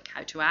Catholic,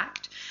 how to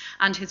act,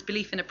 and his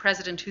belief in a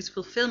president whose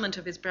fulfillment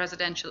of his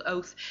presidential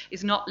oath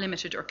is not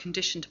limited or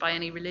conditioned by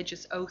any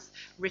religious oath,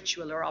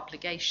 ritual, or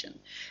obligation.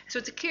 So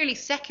it's a clearly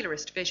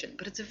secularist vision,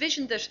 but it's a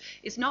vision that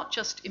is not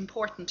just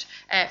important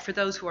for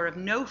those who are of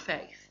no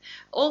faith.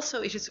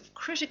 Also, it is of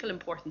critical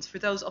importance for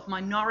those of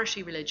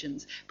minority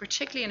religions,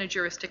 particularly in a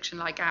jurisdiction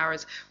like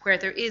ours, where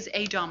there is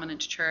a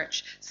dominant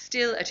church,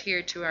 still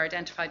adhered to or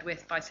identified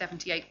with by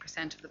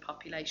 78% of the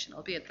population,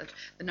 albeit that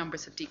the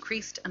numbers have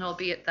decreased, and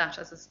albeit that,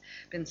 as has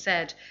been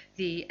said,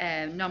 the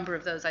number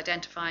of those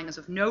identifying as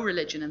of no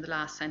religion in the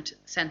last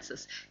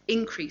census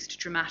increased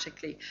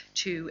dramatically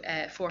to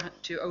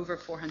over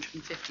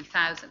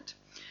 450,000.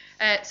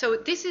 So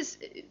this is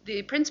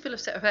the principle of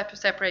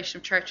separation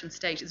of church and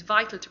state is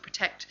vital to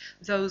protect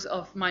those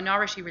of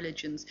minority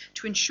religions,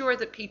 to ensure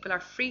that people are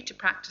free to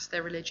practice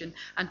their religion,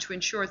 and to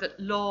ensure that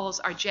laws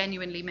are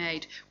genuinely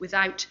made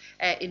without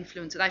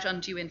without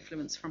undue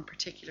influence from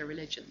particular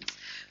religions.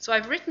 So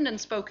I've written and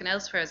spoken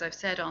elsewhere, as I've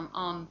said,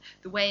 on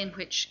the way in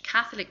which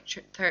Catholic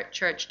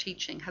church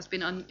teaching has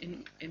been,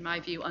 in my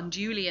view,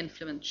 unduly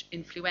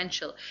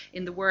influential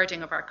in the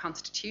wording of our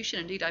constitution.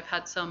 Indeed, I've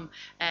had some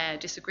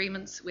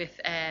disagreements with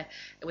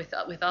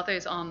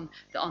others on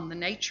the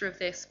nature of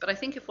this. But I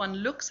think if one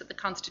looks at the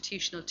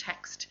constitutional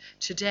text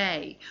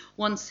today,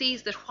 one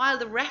sees that while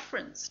the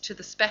reference to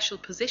the special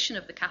position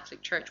of the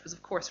Catholic Church was,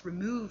 of course,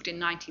 removed in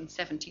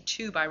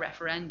 1972 by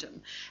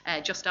referendum,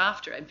 just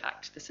after, in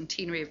fact, the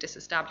centenary of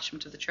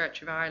disestablishment of the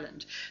Church of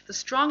Ireland, the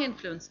strong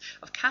influence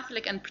of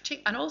Catholic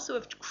and also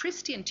of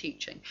Christian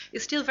teaching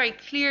is still very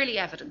clearly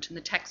evident in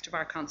the text of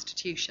our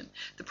constitution,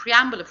 the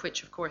preamble of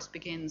which, of course,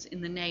 begins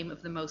in the name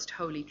of the Most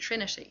Holy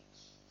Trinity.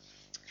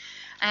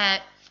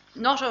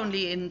 Not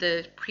only in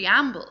the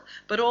preamble,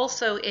 but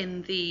also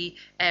in the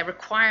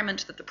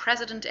requirement that the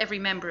President, every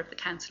member of the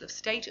Council of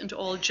State, and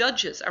all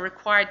judges are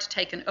required to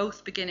take an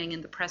oath beginning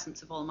in the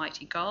presence of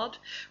Almighty God,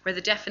 where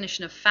the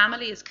definition of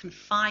family is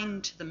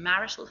confined to the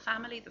marital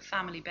family, the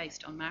family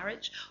based on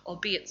marriage,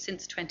 albeit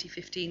since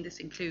 2015 this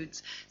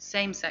includes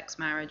same-sex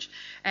marriage,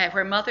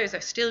 where mothers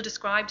are still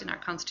described in our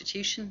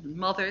Constitution,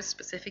 mothers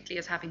specifically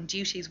as having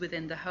duties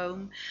within the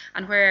home,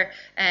 and where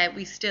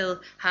we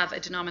still have a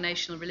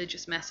denominational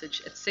religious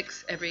message at 6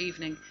 every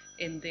evening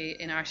in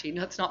RT.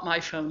 No, it's not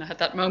my phone. I had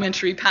that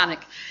momentary panic.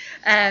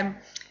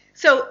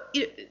 So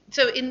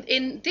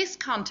in this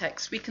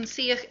context, we can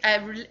see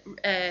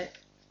a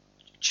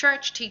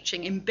church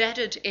teaching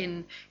embedded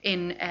in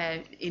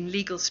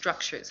legal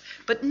structures.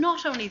 But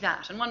not only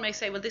that, and one may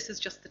say, well, this is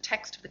just the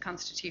text of the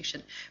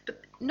Constitution.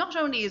 But not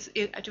only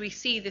do we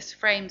see this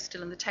frame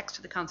still in the text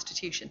of the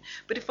Constitution,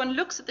 but if one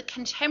looks at the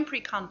contemporary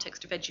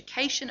context of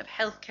education, of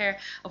healthcare,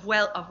 of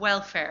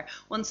welfare,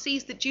 one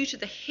sees that due to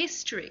the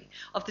history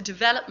of the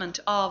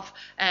development of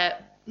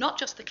not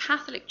just the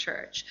Catholic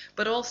Church,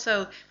 but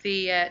also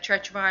the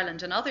Church of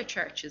Ireland and other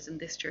churches in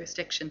this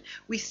jurisdiction,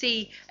 we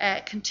see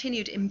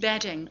continued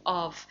embedding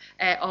of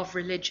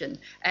religion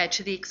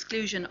to the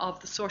exclusion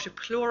of the sort of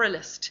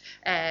pluralist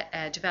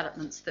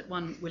developments that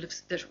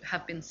that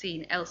have been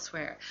seen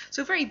elsewhere.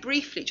 So very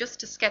briefly, just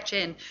to sketch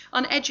in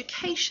on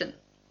education,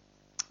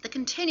 the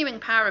continuing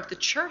power of the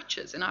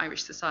churches in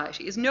Irish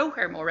society is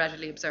nowhere more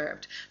readily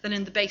observed than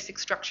in the basic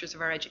structures of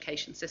our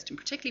education system,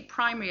 particularly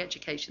primary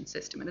education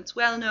system. And it's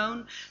well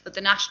known that the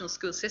national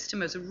school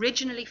system, as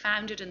originally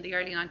founded in the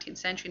early 19th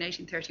century, in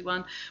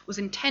 1831, was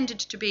intended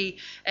to be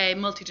a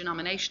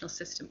multi-denominational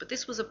system. But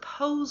this was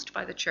opposed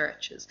by the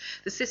churches.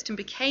 The system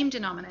became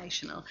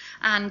denominational,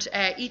 and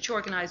each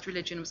organised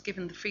religion was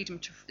given the freedom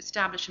to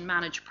establish and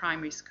manage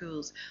primary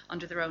schools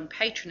under their own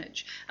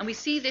patronage. And we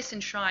see this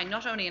enshrined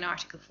not only in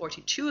Article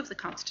 42 of the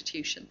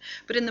Constitution,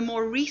 but in the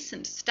more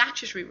recent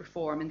statutory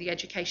reform in the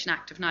Education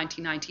Act of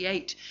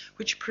 1998,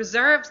 which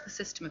preserves the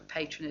system of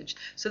patronage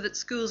so that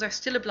schools are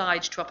still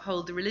obliged to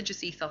uphold the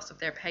religious ethos of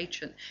their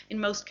patron, in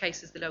most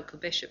cases the local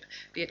bishop,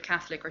 be it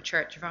Catholic or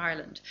Church of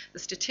Ireland. The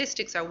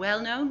statistics are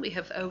well known. We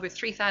have over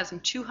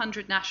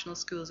 3,200 national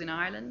schools in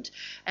Ireland,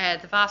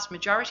 the vast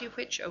majority of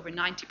which, over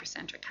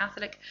 90%, are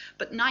Catholic,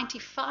 but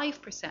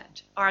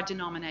 95% are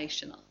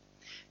denominational.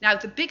 Now,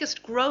 the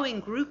biggest growing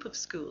group of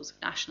schools,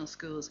 national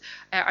schools,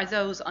 are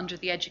those under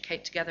the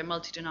Educate Together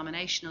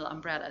multi-denominational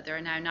umbrella. There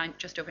are now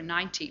just over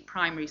 90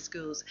 primary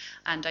schools,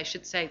 and I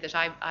should say that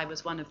I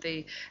was one of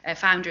the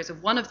founders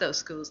of one of those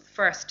schools, the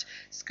first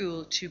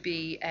school to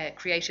be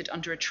created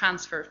under a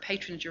transfer of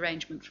patronage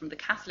arrangement from the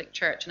Catholic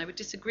Church. And I would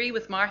disagree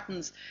with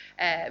Martin's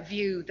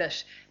view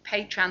that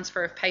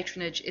transfer of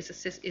patronage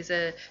is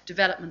a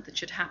development that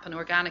should happen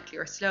organically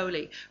or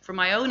slowly. From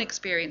my own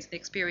experience, the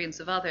experience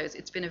of others,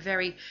 it's been a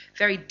very,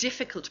 very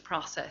difficult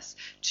process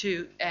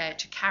to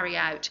carry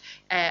out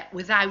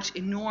without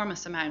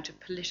enormous amount of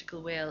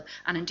political will,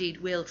 and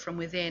indeed will from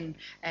within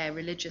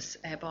religious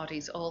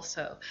bodies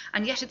also.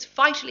 And yet it's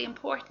vitally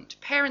important.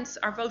 Parents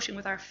are voting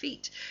with our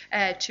feet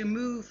to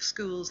move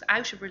schools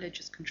out of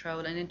religious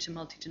control and into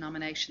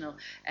multi-denominational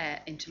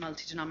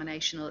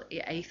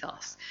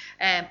ethos.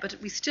 But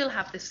we still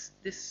have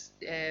this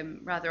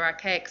rather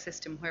archaic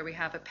system where we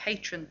have a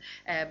patron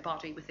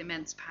body with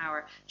immense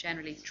power,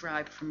 generally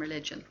derived from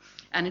religion.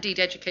 And indeed,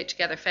 Educate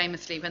Together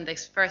famously, when they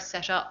first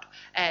set up,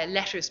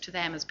 letters to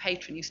them as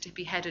patron used to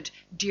be headed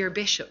 "Dear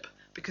Bishop,"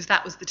 because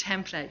that was the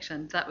template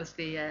and that was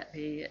the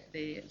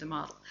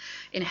model.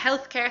 In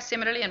healthcare,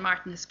 similarly, and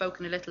Martin has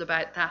spoken a little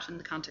about that in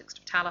the context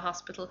of Tallaght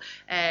Hospital,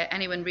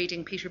 anyone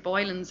reading Peter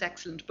Boylan's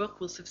excellent book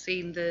will have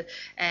seen the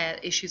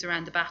issues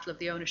around the battle of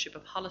the ownership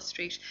of Holles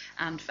Street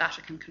and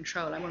Vatican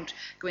control. I won't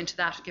go into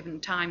that given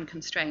time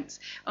constraints.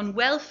 On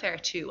welfare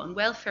too, on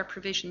welfare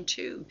provision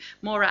too,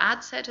 Maura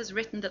Adshead has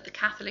written that the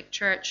Catholic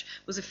Church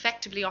was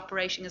effectively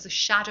operating as a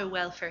shadow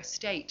welfare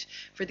state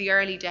for the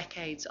early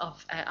decades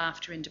of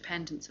after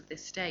independence of this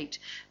this state.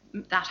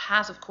 That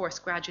has, of course,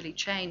 gradually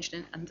changed,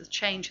 and the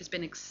change has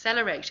been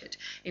accelerated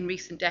in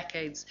recent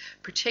decades,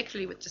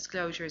 particularly with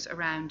disclosures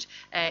around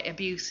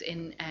abuse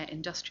in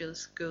industrial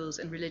schools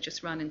and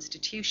religious-run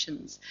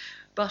institutions.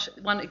 But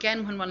when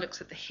one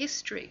looks at the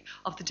history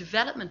of the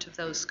development of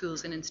those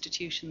schools and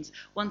institutions,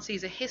 one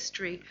sees a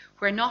history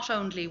where not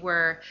only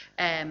were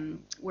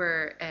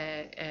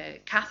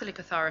Catholic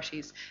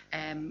authorities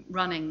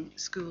running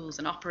schools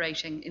and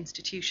operating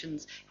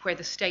institutions where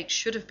the state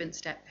should have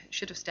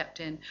stepped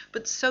in,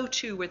 but so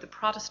too were the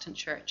Protestant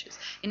churches.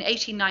 In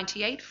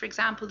 1898, for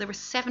example, there were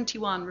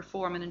 71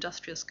 reform and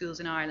industrial schools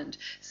in Ireland,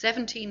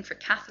 17 for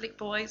Catholic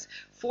boys,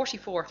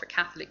 44 for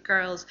Catholic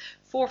girls,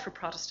 4 for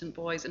Protestant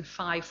boys and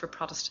 5 for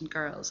Protestant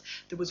girls.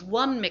 There was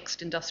one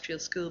mixed industrial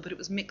school, but it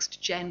was mixed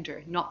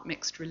gender, not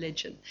mixed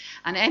religion.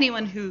 And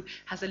anyone who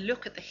has a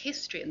look at the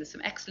history, and there's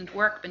some excellent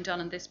work been done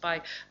on this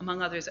by,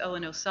 among others,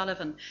 Owen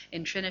O'Sullivan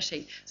in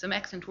Trinity, some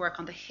excellent work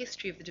on the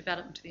history of the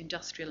development of the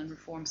industrial and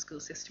reform school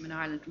system in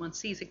Ireland. One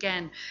sees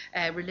again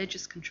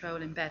religious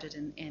control embedded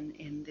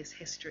in this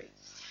history.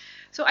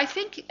 So I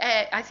think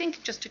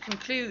just to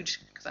conclude,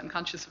 because I'm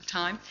conscious of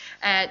time,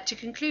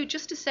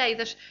 just to say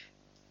that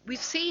we've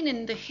seen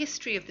in the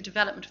history of the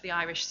development of the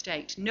Irish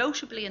state,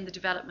 notably in the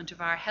development of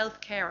our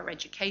healthcare, our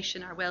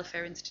education, our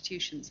welfare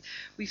institutions,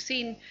 we've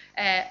seen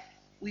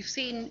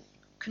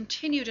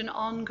continued and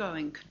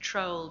ongoing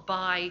control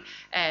by,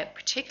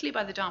 particularly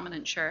by the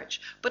dominant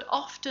church, but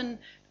often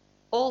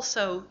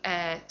also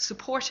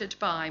supported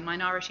by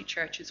minority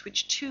churches,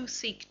 which too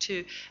seek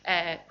to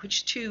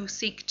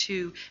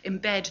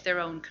embed their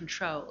own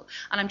control.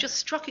 And I'm just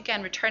struck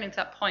again, returning to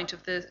that point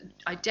of the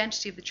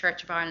identity of the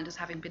Church of Ireland as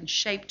having been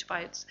shaped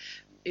by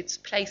its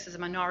place as a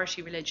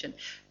minority religion.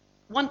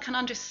 One can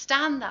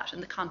understand that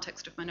in the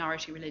context of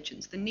minority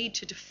religions, the need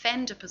to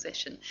defend a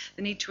position,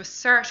 the need to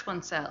assert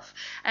oneself,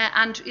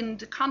 and in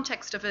the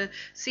context of a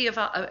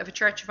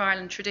Church of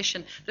Ireland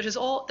tradition that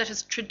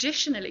has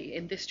traditionally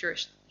in this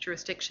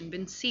jurisdiction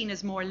been seen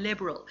as more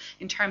liberal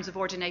in terms of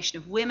ordination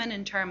of women,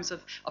 in terms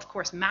of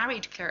course,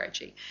 married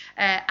clergy,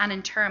 and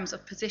in terms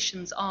of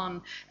positions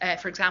on,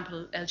 for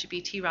example,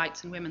 LGBT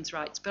rights and women's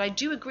rights. But I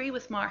do agree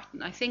with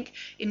Martin. I think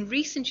in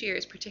recent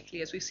years,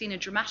 particularly as we've seen a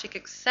dramatic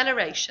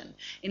acceleration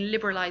in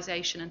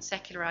liberalisation and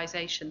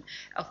secularisation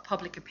of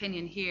public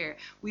opinion here,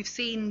 we've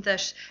seen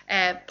that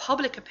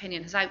public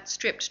opinion has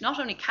outstripped not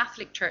only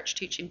Catholic Church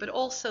teaching, but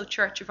also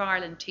Church of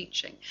Ireland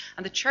teaching.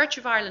 And the Church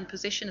of Ireland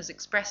position as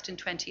expressed in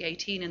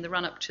 2018 in the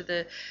run-up to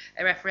the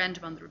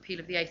referendum on the repeal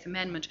of the Eighth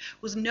Amendment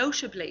was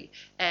notably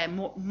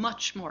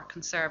much more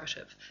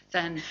conservative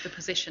than the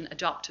position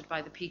adopted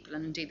by the people,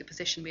 and indeed the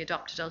position we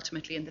adopted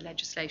ultimately in the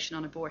legislation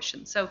on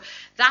abortion. So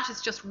that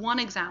is just one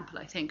example,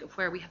 I think, of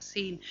where we have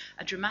seen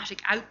a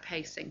dramatic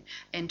outpacing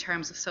in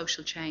terms of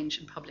social change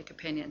and public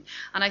opinion.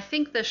 And I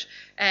think that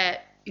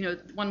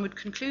one would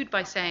conclude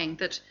by saying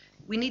that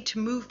we need to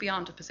move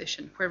beyond a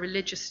position where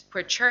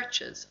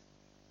churches,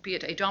 be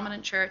it a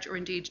dominant church or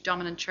indeed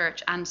dominant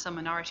church and some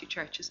minority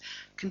churches,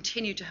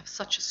 continue to have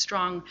such a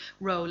strong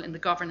role in the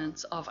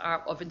governance of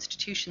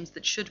institutions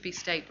that should be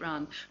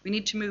state-run. We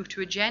need to move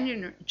to a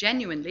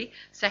genuinely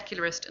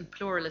secularist and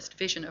pluralist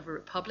vision of a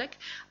republic.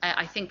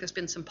 I think there's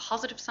been some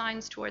positive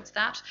signs towards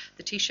that.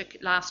 The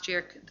Taoiseach last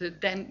year,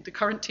 the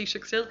current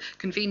Taoiseach still,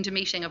 convened a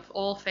meeting of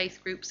all faith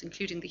groups,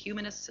 including the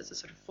humanists, as a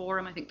sort of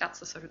forum. I think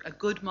that's a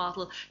good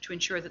model to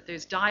ensure that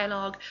there's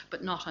dialogue,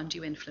 but not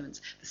undue influence.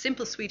 The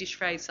simple Swedish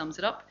phrase sums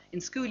it up: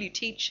 in school you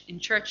teach, in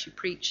church you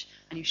preach,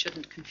 and you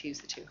shouldn't confuse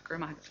the two.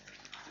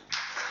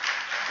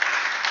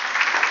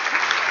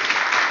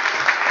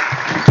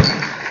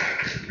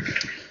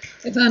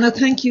 Ivana,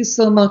 thank you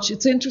so much.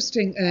 It's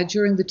interesting,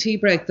 during the tea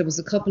break there was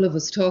a couple of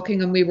us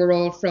talking, and we were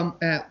all from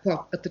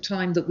what at the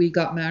time that we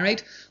got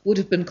married would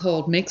have been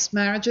called mixed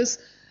marriages.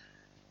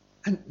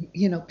 And,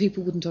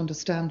 people wouldn't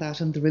understand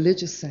that in the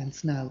religious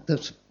sense now,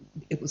 that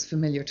it was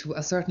familiar to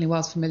us, certainly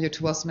was familiar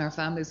to us and our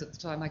families at the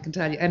time, I can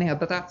tell you. Anyhow,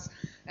 but that's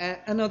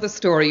another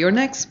story. Your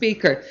next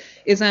speaker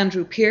is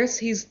Andrew Pierce.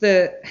 He's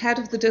the head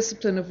of the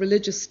discipline of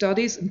religious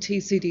studies in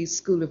TCD's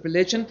School of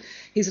Religion.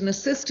 He's an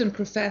assistant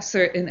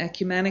professor in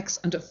ecumenics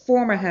and a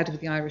former head of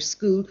the Irish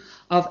School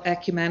of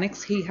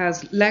Ecumenics. He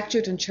has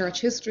lectured in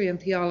church history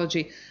and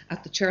theology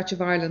at the Church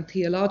of Ireland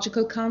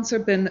Theological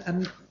Council,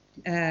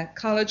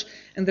 College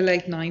in the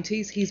late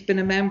 90s. He's been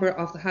a member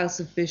of the House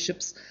of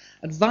Bishops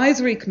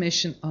Advisory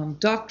Commission on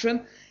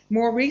Doctrine.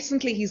 More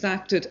recently, he's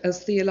acted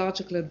as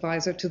theological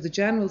advisor to the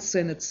General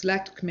Synod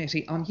Select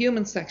Committee on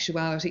Human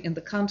Sexuality in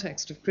the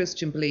context of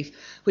Christian belief,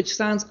 which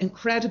sounds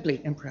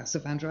incredibly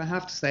impressive, Andrew, I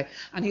have to say.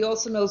 And he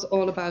also knows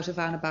all about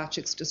Ivana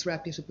Bacik's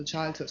disreputable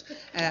childhood,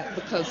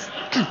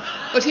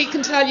 but he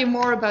can tell you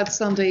more about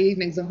Sunday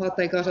evenings and what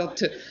they got up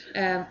to.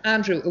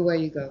 Andrew, away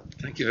you go.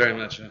 Thank you very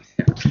much.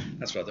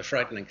 That's rather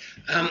frightening.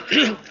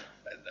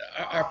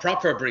 Our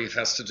proper brief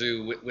has to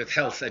do with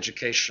health,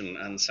 education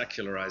and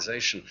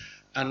secularisation.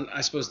 And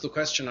I suppose the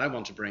question I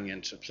want to bring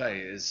into play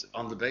is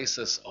on the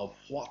basis of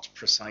what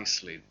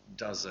precisely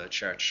does a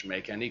church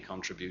make any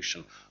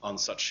contribution on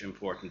such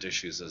important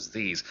issues as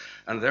these?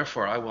 And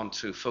therefore I want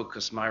to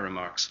focus my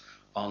remarks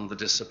on the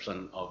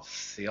discipline of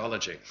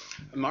theology.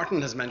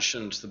 Martin has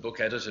mentioned the book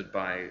edited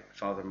by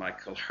Father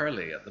Michael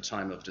Hurley at the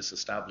time of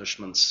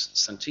Disestablishment's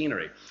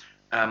centenary.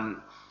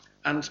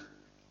 And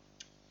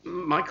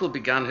Michael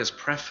began his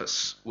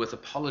preface with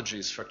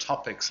apologies for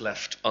topics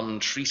left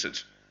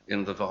untreated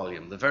in the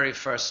volume, the very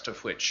first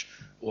of which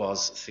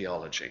was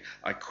theology.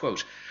 I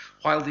quote,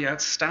 "While the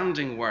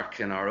outstanding work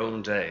in our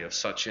own day of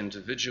such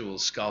individual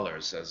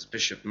scholars as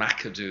Bishop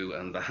McAdoo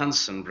and the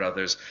Hanson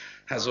brothers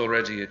has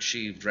already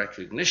achieved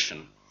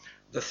recognition,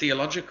 the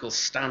theological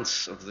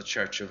stance of the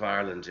Church of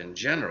Ireland in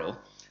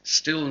general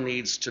still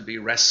needs to be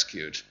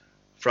rescued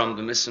from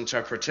the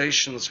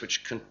misinterpretations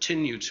which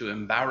continue to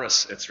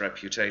embarrass its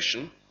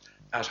reputation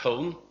at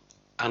home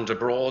and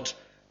abroad,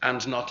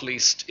 and not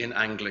least in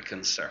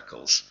Anglican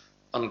circles,"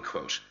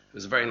 unquote. It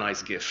was a very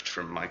nice gift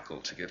from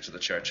Michael to give to the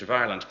Church of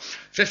Ireland.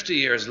 50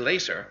 years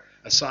later,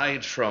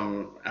 aside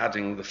from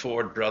adding the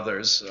Ford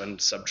brothers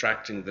and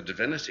subtracting the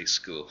Divinity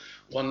School,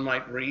 one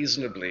might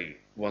reasonably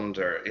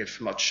wonder if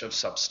much of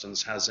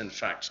substance has in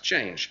fact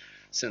changed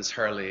since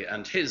Hurley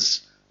and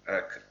his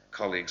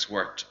colleagues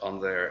worked on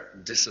their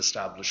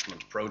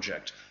Disestablishment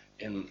project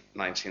in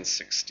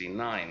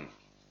 1969.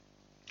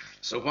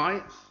 So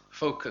why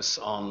focus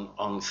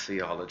on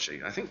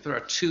theology? I think there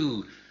are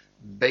two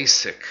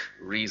basic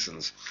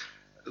reasons.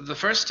 The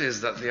first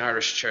is that the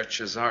Irish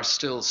churches are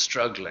still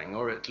struggling,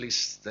 or at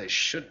least they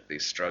should be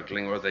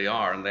struggling, or they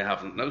are and they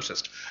haven't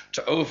noticed,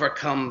 to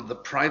overcome the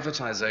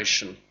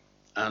privatization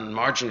and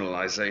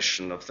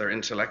marginalization of their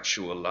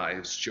intellectual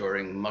lives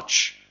during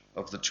much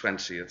of the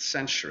 20th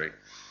century.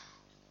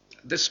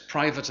 This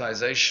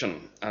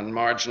privatization and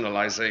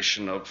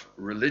marginalization of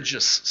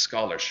religious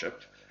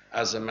scholarship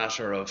as a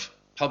matter of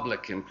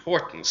public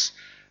importance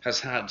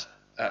has had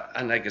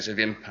a negative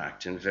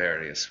impact in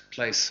various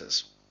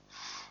places.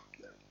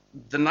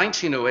 The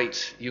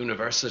 1908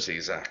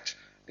 Universities Act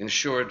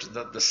ensured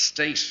that the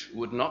state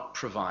would not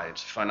provide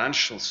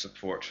financial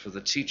support for the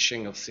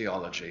teaching of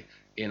theology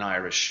in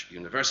Irish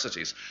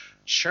universities.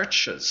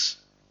 Churches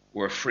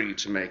were free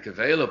to make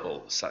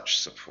available such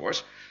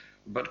support,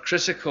 but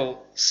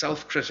critical,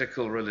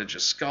 self-critical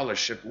religious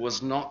scholarship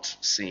was not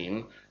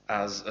seen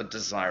as a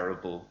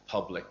desirable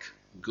public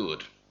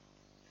good.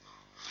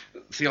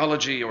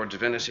 Theology or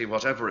divinity,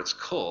 whatever it's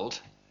called,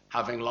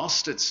 having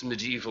lost its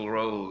medieval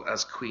role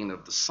as queen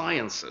of the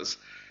sciences,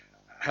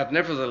 had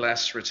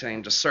nevertheless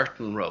retained a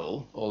certain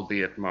role,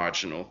 albeit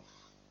marginal,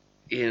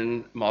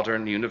 in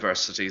modern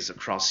universities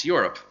across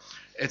Europe.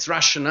 Its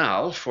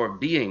rationale for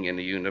being in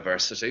a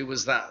university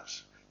was that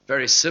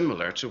very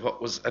similar to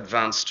what was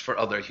advanced for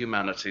other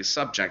humanities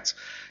subjects.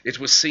 It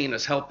was seen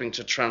as helping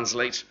to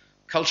translate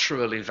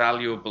culturally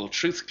valuable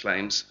truth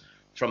claims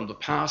from the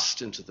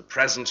past into the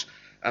present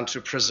and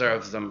to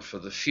preserve them for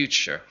the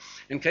future.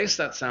 In case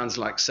that sounds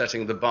like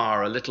setting the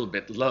bar a little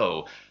bit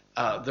low,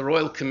 the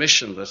Royal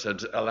Commission that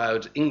had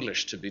allowed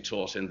English to be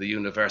taught in the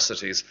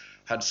universities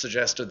had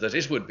suggested that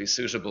it would be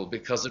suitable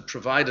because it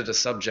provided a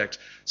subject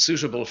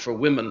suitable for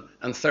women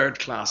and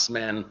third-class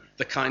men,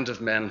 the kind of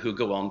men who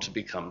go on to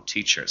become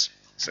teachers.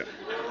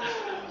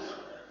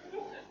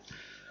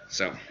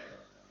 So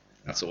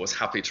that's always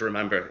happy to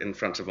remember in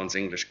front of one's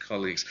English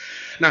colleagues.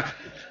 Now,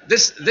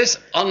 this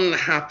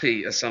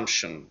unhappy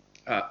assumption,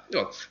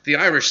 the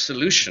Irish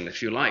solution,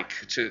 if you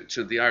like,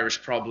 to the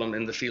Irish problem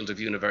in the field of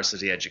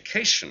university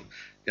education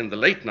in the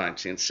late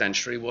 19th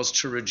century was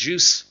to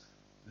reduce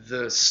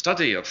the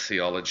study of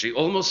theology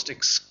almost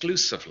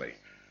exclusively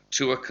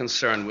to a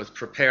concern with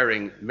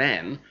preparing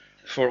men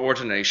for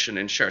ordination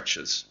in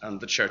churches, and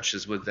the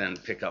churches would then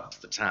pick up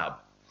the tab.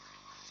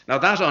 Now,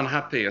 that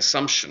unhappy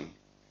assumption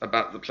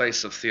about the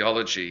place of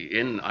theology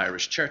in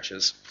Irish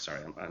churches,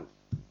 sorry, I'm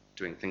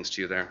doing things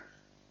to you there.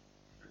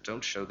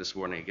 Don't show this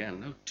warning again.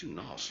 No, do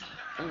not.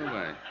 Go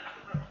away.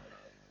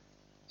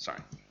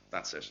 Sorry,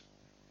 that's it.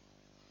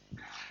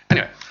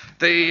 Anyway,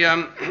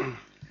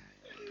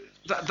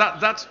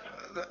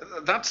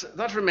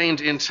 that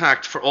remained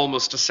intact for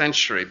almost a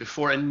century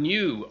before a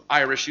new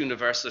Irish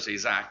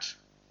Universities Act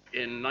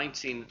in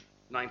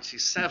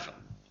 1997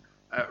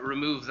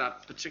 removed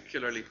that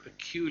particularly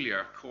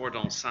peculiar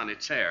cordon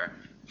sanitaire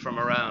from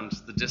around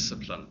the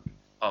discipline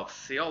of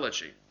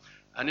theology.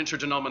 An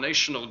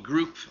interdenominational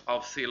group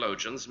of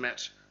theologians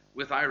met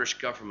with Irish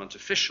government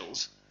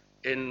officials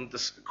in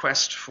the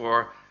quest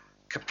for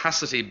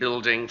capacity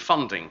building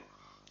funding.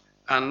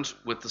 And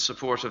with the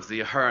support of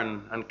the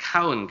Ahern and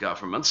Cowan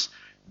governments,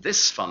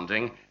 this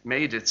funding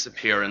made its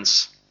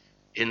appearance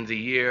in the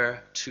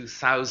year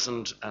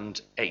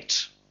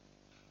 2008.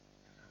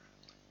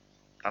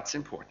 That's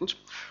important.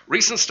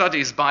 Recent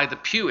studies by the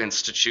Pew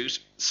Institute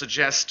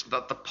suggest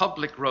that the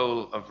public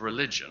role of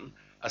religion,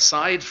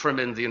 aside from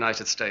in the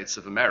United States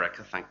of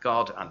America, thank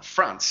God, and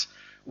France,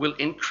 will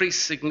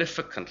increase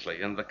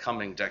significantly in the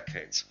coming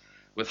decades,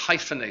 with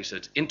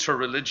hyphenated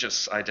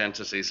interreligious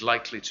identities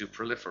likely to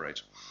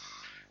proliferate.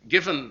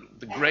 Given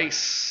the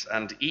grace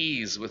and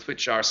ease with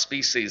which our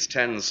species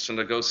tends to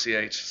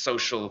negotiate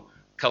social,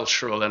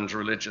 cultural, and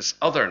religious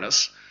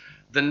otherness,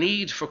 the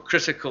need for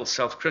critical,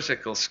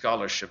 self-critical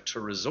scholarship to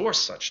resource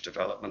such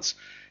developments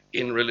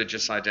in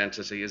religious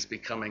identity is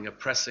becoming a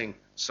pressing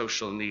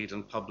social need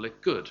and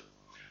public good.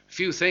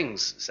 Few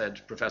things,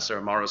 said Professor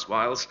Maurice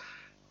Wiles,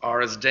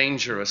 are as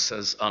dangerous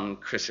as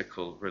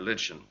uncritical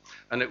religion.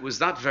 And it was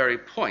that very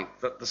point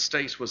that the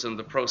state was in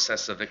the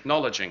process of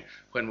acknowledging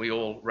when we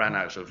all ran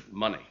out of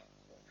money.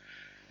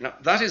 Now,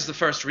 that is the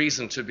first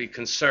reason to be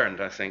concerned,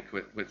 I think,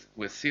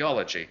 with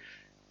theology.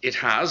 It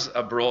has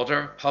a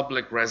broader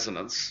public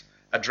resonance,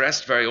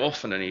 addressed very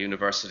often in a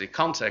university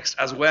context,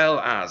 as well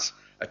as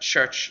a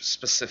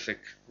church-specific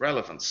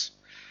relevance.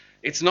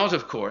 It's not,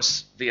 of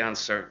course, the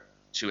answer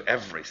to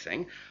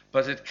everything,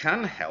 but it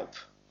can help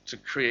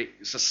to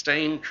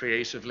sustain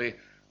creatively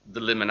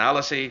the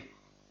liminality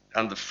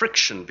and the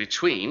friction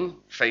between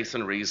faith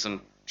and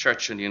reason,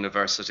 church and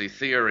university,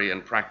 theory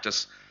and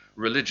practice,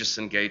 religious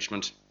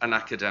engagement, and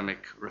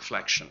academic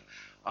reflection.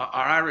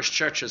 Our Irish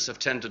churches have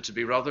tended to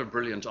be rather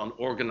brilliant on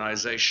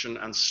organization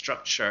and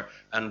structure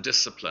and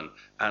discipline,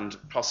 and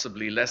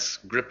possibly less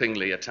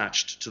grippingly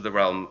attached to the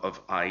realm of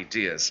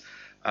ideas.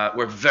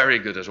 We're very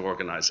good at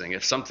organizing.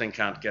 If something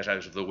can't get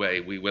out of the way,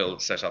 we will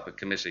set up a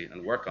committee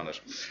and work on it.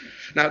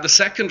 Now, the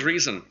second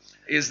reason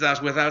is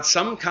that without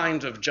some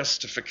kind of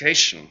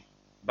justification,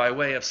 by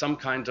way of some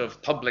kind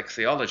of public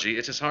theology,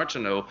 it is hard to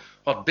know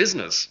what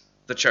business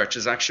the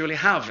churches actually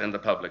have in the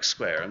public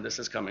square. And this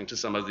is coming to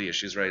some of the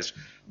issues raised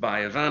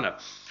by Ivana.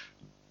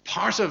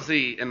 Part of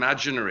the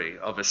imaginary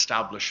of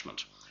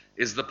establishment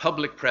is the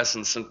public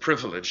presence and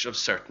privilege of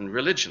certain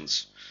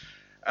religions.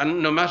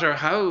 And no matter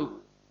how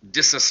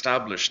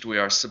disestablished we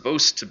are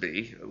supposed to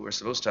be, we're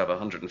supposed to have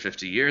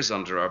 150 years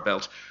under our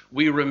belt,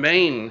 we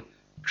remain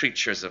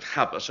creatures of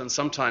habit, and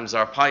sometimes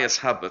our pious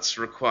habits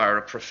require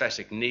a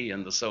prophetic knee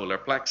in the solar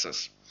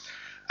plexus.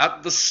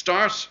 At the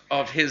start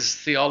of his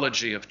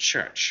theology of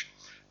church,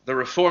 the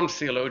Reformed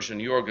theologian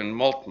Jürgen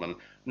Moltmann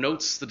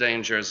notes the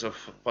dangers of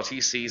what he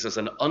sees as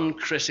an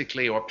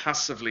uncritically or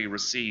passively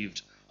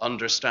received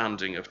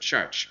understanding of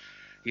church.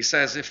 He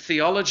says, if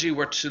theology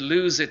were to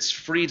lose its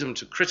freedom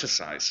to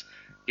criticize,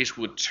 it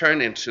would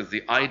turn into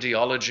the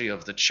ideology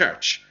of the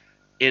church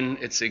in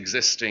its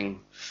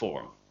existing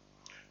form.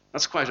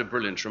 That's quite a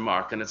brilliant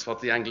remark, and it's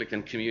what the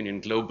Anglican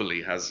Communion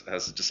globally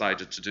has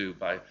decided to do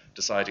by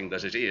deciding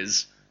that it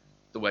is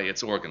the way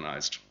it's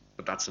organized.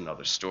 But that's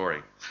another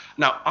story.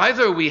 Now,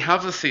 either we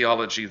have a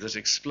theology that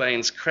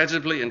explains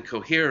credibly and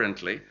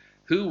coherently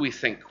who we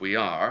think we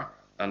are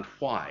and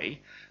why,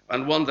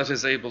 and one that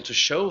is able to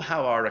show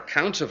how our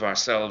account of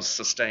ourselves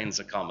sustains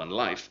a common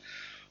life,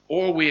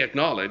 or we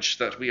acknowledge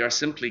that we are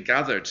simply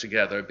gathered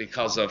together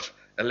because of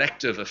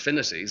elective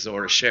affinities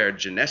or a shared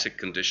genetic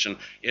condition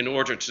in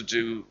order to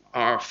do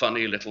our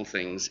funny little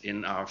things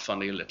in our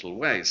funny little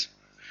ways.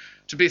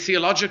 To be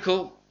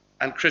theological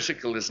and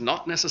critical is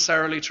not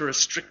necessarily to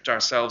restrict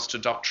ourselves to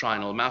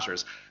doctrinal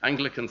matters.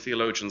 Anglican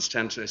theologians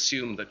tend to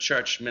assume that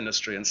church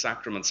ministry and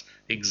sacraments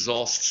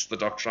exhausts the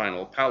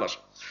doctrinal palette.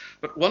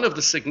 But one of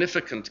the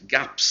significant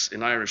gaps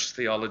in Irish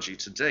theology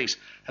to date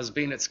has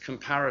been its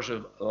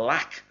comparative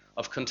lack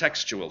of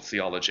contextual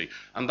theology,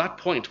 and that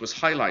point was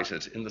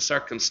highlighted in the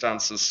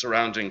circumstances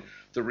surrounding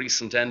the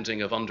recent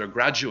ending of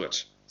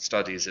undergraduate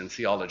studies in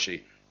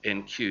theology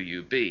in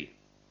QUB.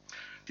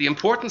 The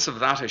importance of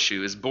that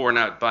issue is borne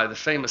out by the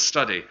famous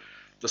study,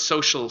 The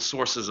Social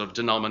Sources of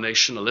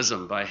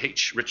Denominationalism by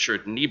H.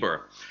 Richard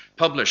Niebuhr,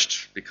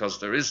 published, because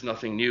there is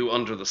nothing new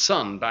under the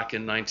sun, back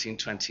in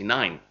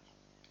 1929.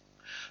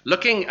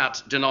 Looking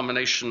at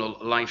denominational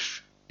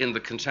life in the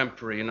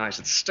contemporary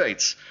United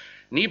States,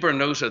 Niebuhr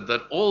noted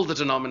that all the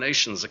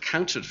denominations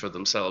accounted for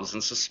themselves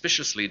in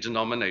suspiciously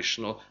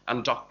denominational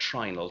and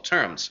doctrinal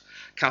terms.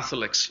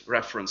 Catholics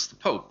referenced the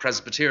Pope,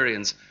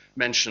 Presbyterians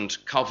mentioned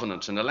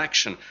covenant and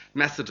election,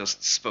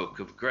 Methodists spoke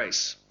of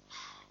grace.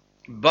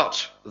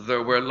 But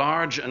there were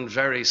large and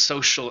very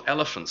social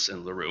elephants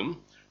in the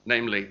room,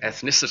 namely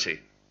ethnicity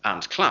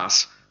and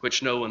class,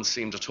 which no one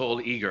seemed at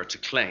all eager to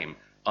claim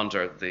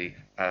under the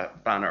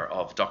banner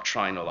of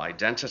doctrinal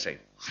identity.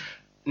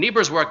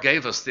 Niebuhr's work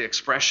gave us the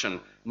expression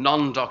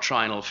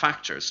non-doctrinal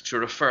factors to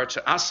refer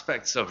to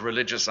aspects of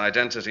religious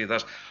identity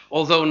that,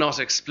 although not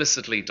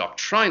explicitly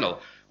doctrinal,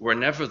 were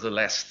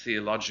nevertheless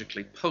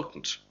theologically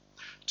potent.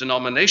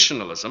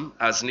 Denominationalism,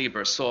 as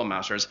Niebuhr saw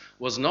matters,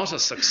 was not a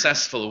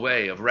successful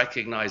way of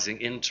recognizing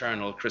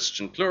internal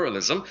Christian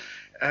pluralism.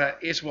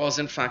 It was,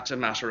 in fact, a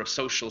matter of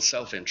social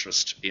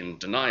self-interest in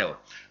denial.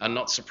 And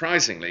not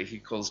surprisingly, he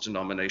calls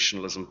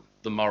denominationalism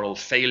the moral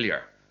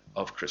failure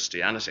of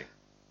Christianity.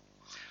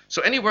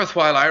 So any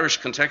worthwhile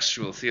Irish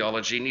contextual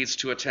theology needs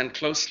to attend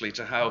closely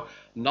to how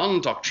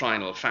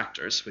non-doctrinal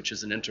factors, which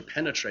is an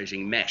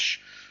interpenetrating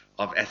mesh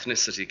of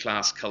ethnicity,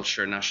 class,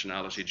 culture,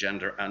 nationality,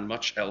 gender, and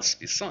much else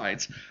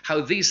besides,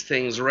 how these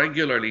things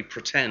regularly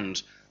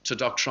pretend to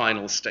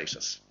doctrinal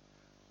status.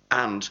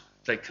 And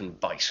they can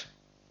bite.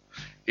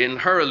 In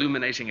her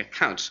illuminating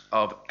account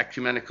of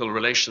ecumenical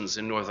relations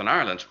in Northern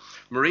Ireland,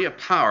 Maria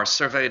Power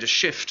surveyed a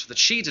shift that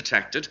she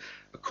detected,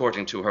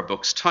 according to her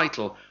book's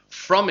title,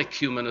 from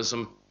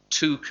ecumenism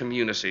to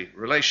community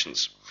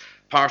relations.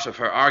 Part of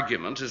her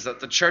argument is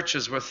that the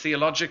churches were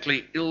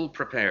theologically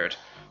ill-prepared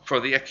for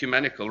the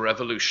ecumenical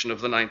revolution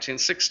of the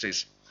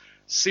 1960s.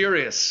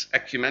 Serious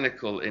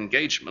ecumenical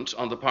engagement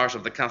on the part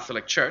of the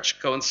Catholic Church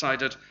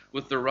coincided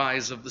with the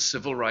rise of the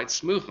civil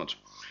rights movement.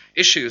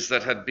 Issues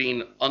that had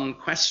been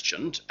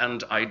unquestioned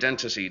and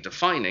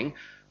identity-defining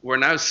were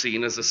now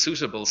seen as a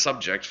suitable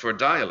subject for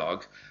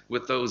dialogue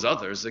with those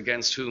others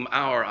against whom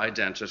our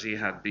identity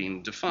had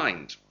been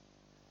defined.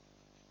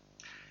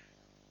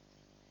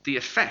 The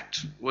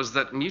effect was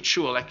that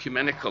mutual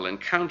ecumenical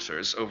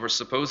encounters over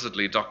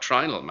supposedly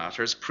doctrinal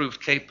matters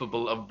proved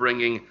capable of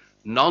bringing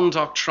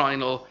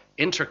non-doctrinal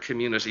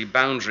inter-community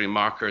boundary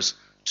markers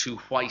to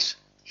white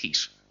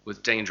heat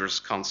with dangerous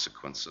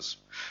consequences.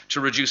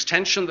 To reduce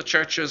tension, the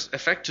churches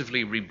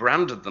effectively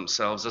rebranded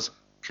themselves as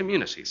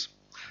communities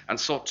and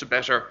sought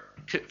to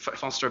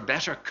foster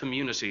better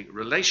community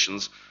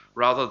relations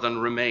rather than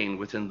remain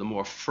within the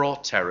more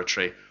fraught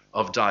territory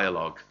of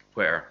dialogue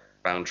where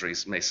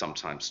boundaries may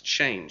sometimes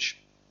change.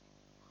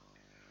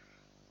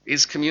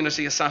 Is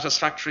community a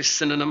satisfactory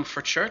synonym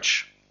for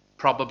church?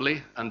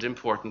 Probably, and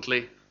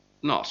importantly,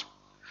 not.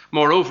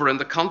 Moreover, in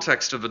the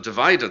context of a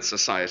divided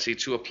society,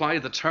 to apply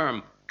the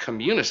term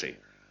community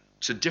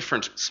to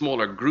different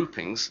smaller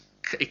groupings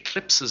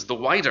eclipses the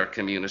wider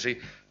community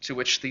to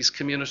which these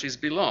communities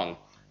belong,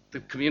 the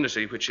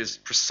community which is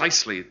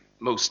precisely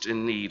most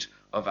in need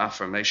of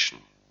affirmation.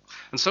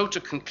 And so to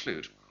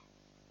conclude,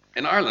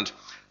 in Ireland,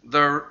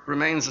 there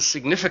remains a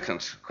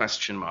significant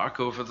question mark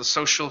over the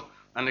social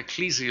and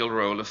ecclesial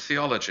role of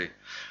theology.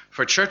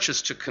 For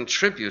churches to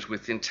contribute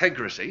with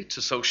integrity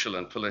to social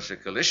and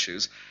political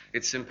issues,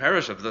 it's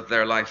imperative that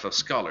their life of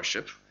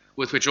scholarship,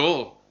 with which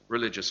all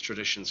religious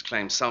traditions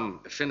claim some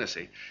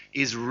affinity,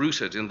 is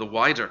rooted in the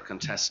wider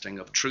contesting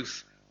of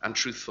truth and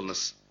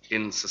truthfulness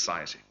in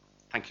society.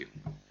 Thank you.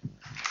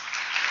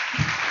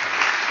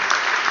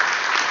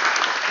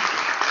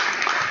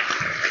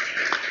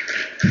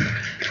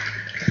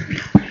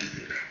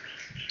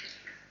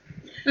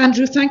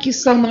 Andrew, thank you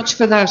so much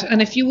for that.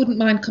 And if you wouldn't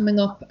mind coming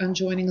up and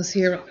joining us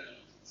here.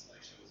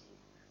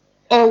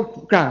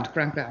 Oh, grand,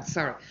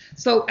 sorry.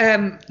 So,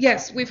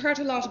 yes, we've heard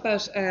a lot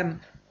about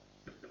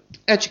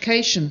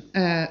education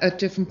at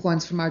different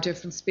points from our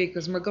different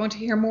speakers, and we're going to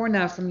hear more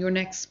now from your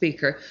next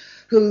speaker,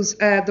 who's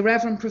the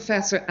Reverend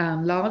Professor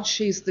Áine Lawlor.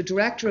 She's the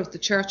Director of the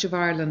Church of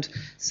Ireland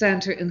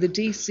Centre in the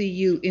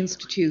DCU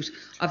Institute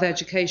of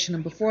Education,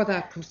 and before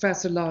that,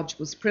 Professor Lodge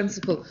was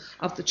Principal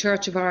of the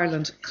Church of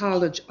Ireland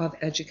College of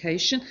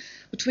Education.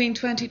 Between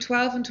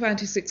 2012 and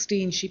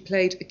 2016, she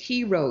played a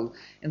key role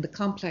in the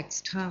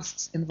complex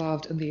tasks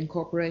involved in the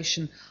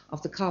incorporation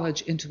of the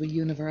college into a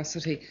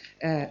university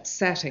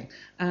setting.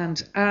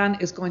 And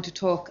Áine is going to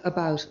talk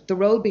about the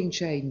role being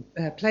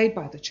played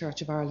by the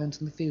Church of Ireland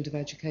in the field of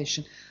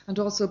education, and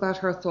also about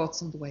her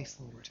thoughts on the way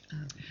forward.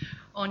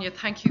 Áine,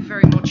 thank you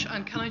very much.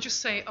 And can I just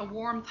say a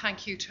warm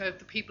thank you to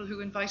the people who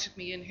invited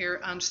me in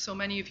here, and so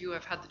many of you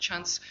I've had the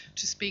chance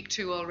to speak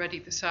to already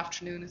this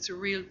afternoon. It's a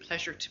real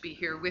pleasure to be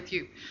here with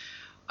you.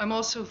 I'm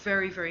also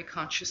very, very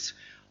conscious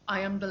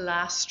I am the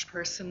last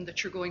person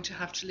that you're going to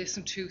have to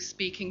listen to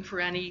speaking for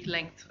any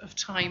length of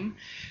time.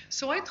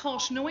 So I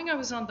thought, knowing I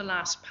was on the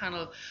last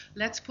panel,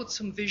 let's put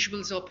some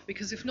visuals up,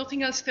 because if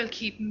nothing else, they'll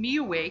keep me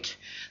awake.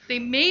 They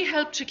may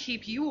help to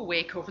keep you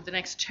awake over the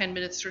next 10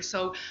 minutes or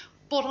so.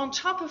 But on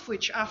top of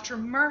which, after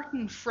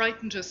Martin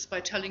frightened us by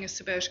telling us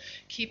about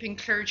keeping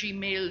clergy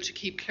male to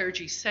keep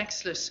clergy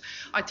sexless,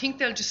 I think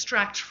they'll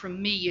distract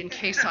from me in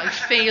case I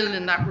fail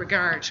in that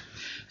regard.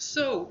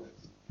 So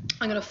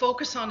I'm going to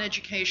focus on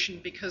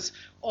education because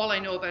all I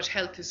know about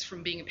health is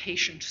from being a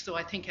patient, so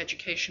I think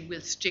education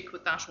will stick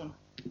with that one.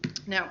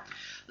 Now,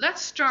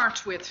 let's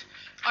start with,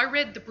 I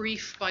read the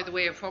brief, by the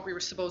way, of what we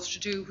were supposed to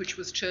do, which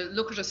was to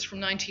look at us from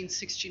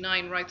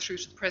 1969 right through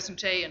to the present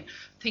day and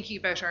thinking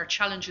about our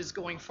challenges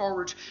going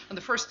forward. And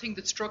the first thing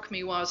that struck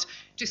me was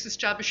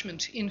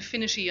disestablishment,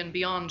 infinity and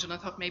beyond, and I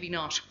thought maybe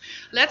not.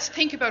 Let's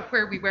think about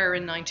where we were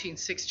in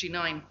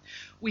 1969.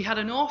 We had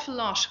an awful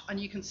lot, and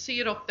you can see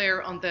it up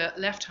there on the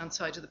left-hand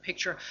side of the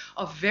picture,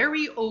 of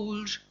very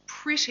old,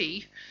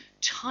 pretty,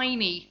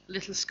 tiny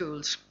little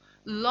schools.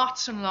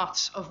 Lots and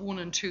lots of 1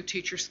 and 2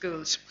 teacher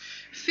schools.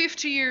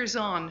 50 years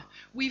on,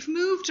 we've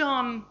moved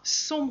on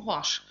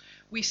somewhat.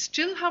 We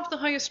still have the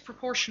highest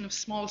proportion of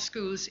small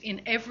schools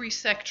in every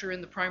sector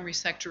in the primary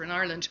sector in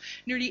Ireland.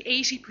 Nearly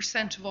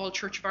 80% of all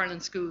Church of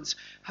Ireland schools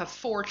have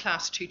 4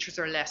 class teachers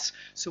or less.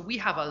 So we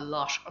have a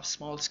lot of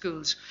small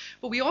schools.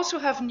 But we also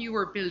have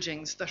newer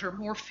buildings that are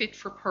more fit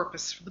for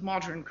purpose for the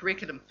modern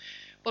curriculum.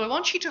 But I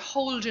want you to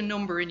hold a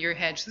number in your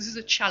head. This is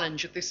a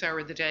challenge at this hour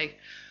of the day.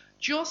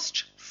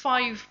 Just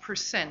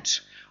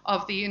 5%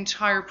 of the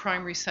entire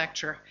primary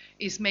sector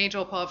is made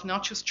up of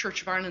not just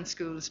Church of Ireland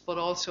schools, but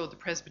also the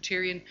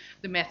Presbyterian,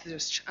 the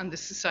Methodist, and the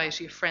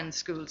Society of Friends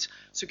schools.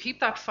 So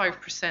keep that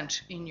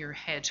 5% in your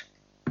head.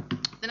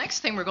 The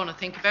next thing we're going to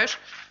think about,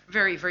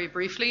 very, very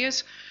briefly,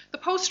 is the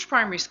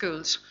post-primary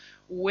schools.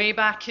 Way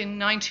back in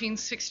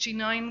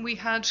 1969, we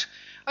had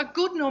a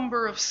good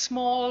number of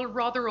small,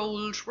 rather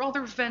old,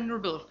 rather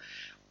venerable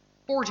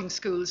boarding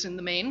schools in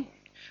the main,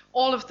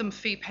 all of them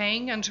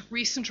fee-paying, and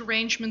recent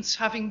arrangements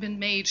having been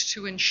made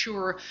to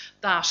ensure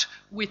that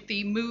with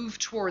the move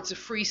towards a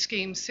free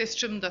scheme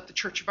system, that the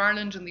Church of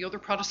Ireland and the other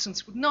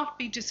Protestants would not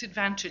be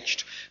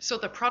disadvantaged. So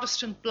the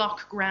Protestant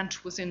Block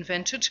Grant was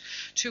invented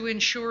to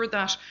ensure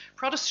that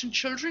Protestant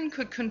children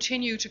could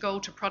continue to go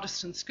to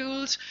Protestant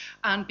schools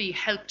and be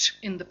helped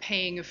in the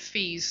paying of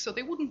fees, so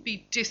they wouldn't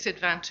be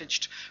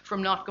disadvantaged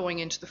from not going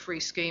into the free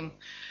scheme.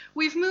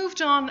 We've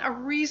moved on a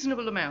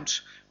reasonable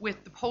amount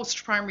with the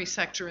post-primary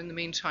sector in the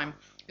meantime.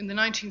 In the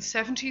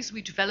 1970s,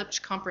 we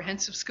developed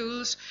comprehensive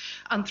schools,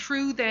 and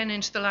through then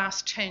into the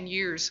last 10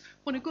 years,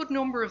 when a good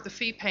number of the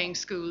fee-paying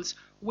schools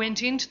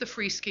went into the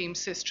free scheme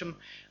system,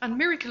 and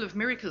miracle of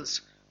miracles,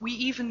 we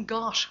even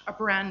got a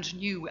brand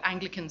new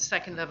Anglican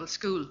second-level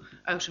school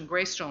out in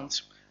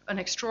Greystones. An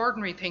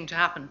extraordinary thing to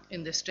happen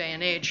in this day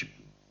and age.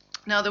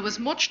 Now, there was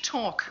much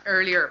talk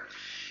earlier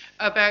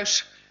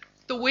about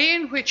the way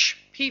in which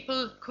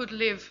people could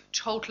live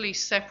totally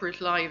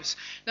separate lives.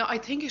 Now, I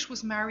think it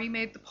was Marie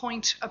made the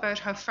point about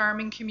how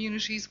farming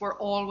communities were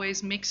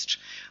always mixed.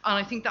 And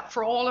I think that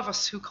for all of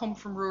us who come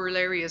from rural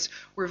areas,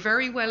 we're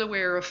very well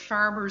aware of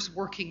farmers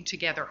working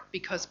together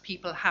because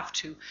people have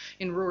to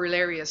in rural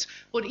areas.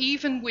 But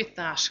even with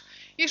that,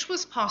 it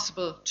was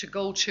possible to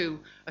go to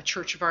a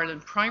Church of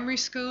Ireland primary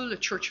school, a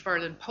Church of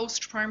Ireland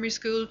post-primary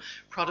school,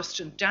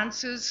 Protestant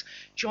dances,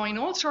 join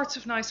all sorts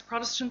of nice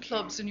Protestant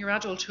clubs in your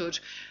adulthood,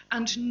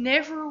 and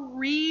never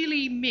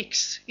really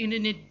mix in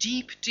a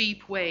deep,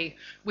 deep way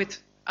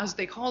with, as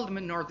they call them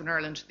in Northern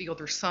Ireland, the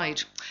other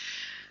side.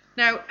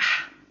 Now,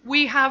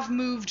 we have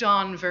moved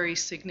on very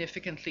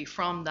significantly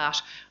from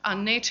that,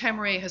 and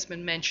Natemeray has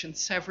been mentioned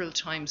several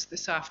times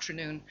this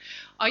afternoon.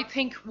 I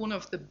think one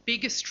of the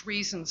biggest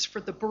reasons for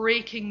the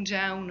breaking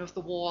down of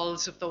the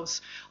walls of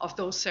those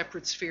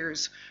separate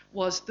spheres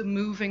was the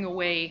moving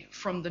away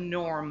from the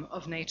norm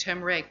of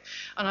Natemeray.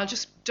 And I'll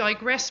just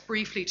digress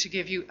briefly to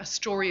give you a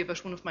story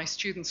about one of my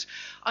students.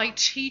 I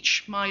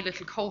teach my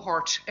little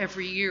cohort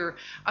every year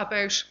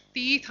about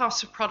the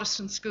ethos of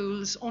Protestant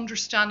schools,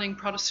 understanding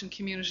Protestant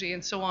community,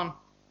 and so on.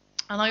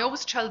 And I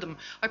always tell them,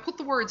 I put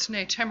the words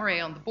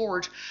Natemeray on the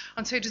board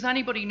and say, does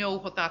anybody know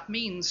what that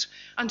means?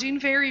 And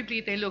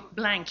invariably they look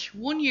blank.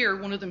 One year,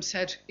 one of them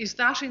said, is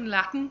that in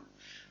Latin?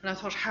 And I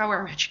thought, how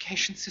our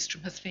education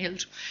system has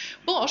failed.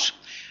 But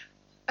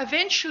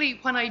eventually,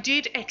 when I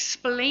did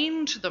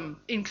explain to them,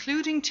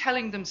 including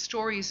telling them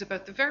stories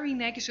about the very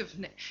negative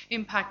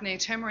impact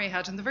Natemeray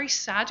had and the very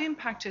sad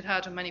impact it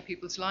had on many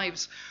people's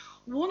lives,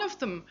 one of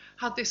them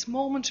had this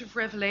moment of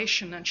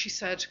revelation, and she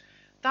said,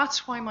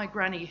 that's why my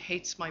granny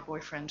hates my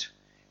boyfriend.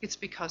 It's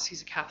because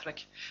he's a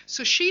Catholic.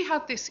 So she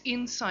had this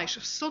insight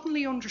of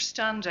suddenly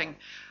understanding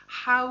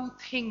how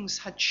things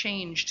had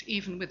changed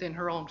even within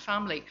her own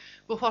family.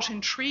 But what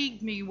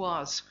intrigued me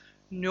was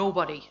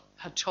nobody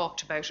had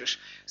talked about it.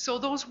 So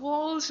those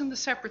walls in the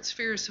separate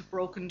spheres have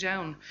broken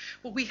down,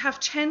 but we have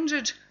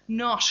tended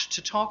not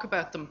to talk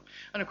about them.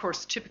 And of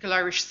course, typical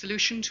Irish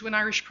solution to an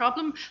Irish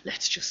problem,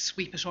 let's just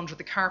sweep it under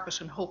the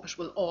carpet and hope it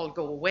will all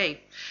go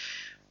away.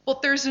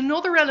 But there's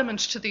another element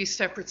to these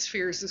separate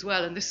spheres as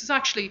well, and this is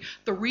actually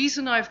the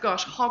reason I've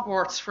got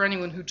Hogwarts, for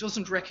anyone who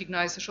doesn't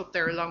recognise it, up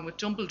there along with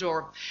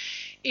Dumbledore,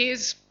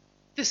 is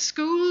the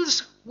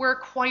schools were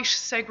quite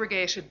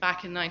segregated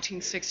back in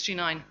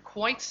 1969,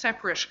 quite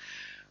separate.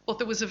 But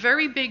there was a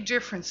very big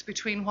difference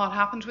between what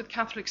happened with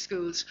Catholic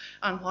schools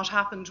and what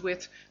happened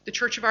with the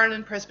Church of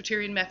Ireland,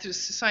 Presbyterian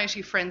Methodist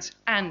Society Friends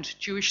and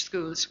Jewish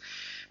schools,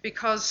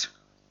 because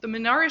the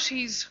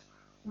minorities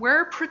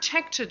were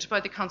protected by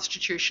the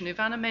Constitution.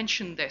 Ivana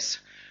mentioned this.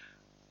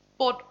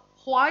 But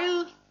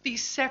while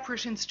these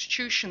separate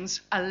institutions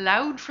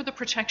allowed for the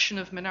protection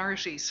of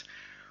minorities,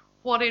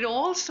 what it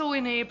also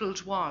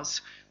enabled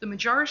was the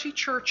majority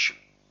church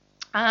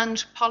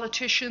and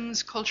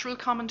politicians, cultural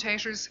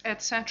commentators,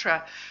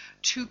 etc.,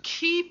 to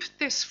keep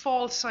this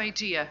false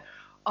idea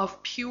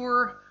of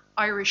pure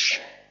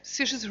Irish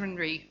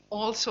citizenry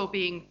also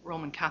being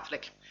Roman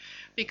Catholic.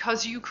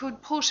 Because you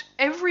could put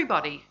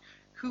everybody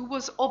who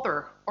was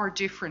other or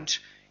different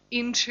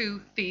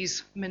into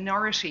these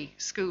minority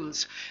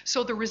schools.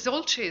 So the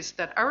result is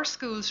that our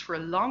schools for a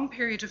long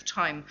period of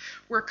time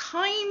were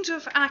kind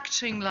of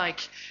acting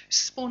like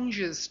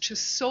sponges to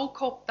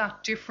soak up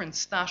that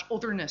difference, that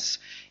otherness,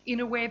 in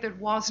a way that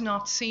was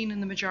not seen in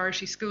the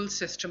majority school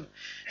system.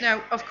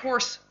 Now, of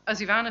course,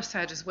 as Ivana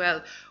said as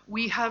well,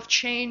 we have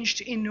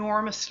changed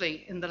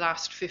enormously in the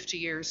last 50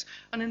 years,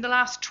 and in the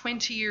last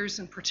 20 years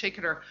in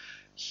particular.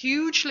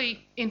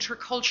 Hugely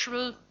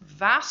intercultural,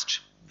 vast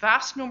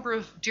number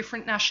of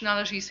different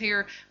nationalities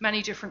here,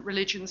 many different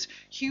religions,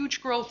 huge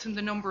growth in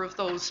the number of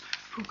those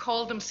who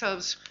call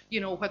themselves,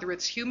 whether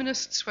it's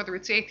humanists, whether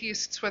it's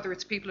atheists, whether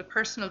it's people of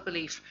personal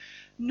belief.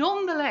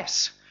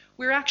 Nonetheless,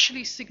 we're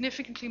actually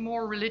significantly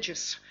more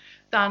religious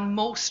than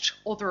most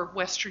other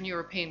Western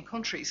European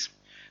countries.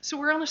 So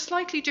we're on a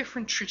slightly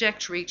different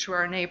trajectory to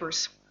our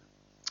neighbours.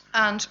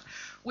 And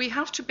we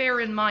have to bear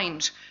in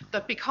mind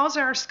that because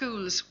our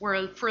schools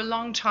were for a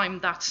long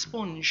time that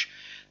sponge,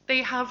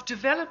 they have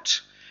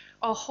developed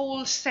a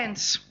whole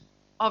sense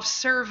of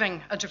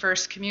serving a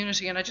diverse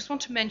community. And I just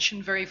want to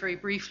mention very, very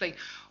briefly,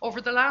 over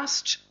the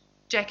last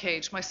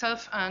decade,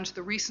 myself and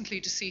the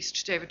recently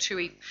deceased David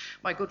Toohey,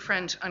 my good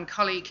friend and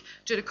colleague,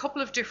 did a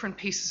couple of different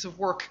pieces of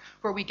work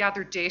where we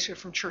gathered data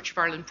from Church of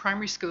Ireland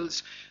primary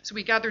schools. So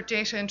we gathered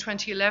data in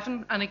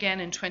 2011 and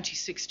again in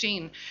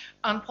 2016.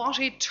 And what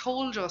it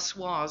told us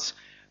was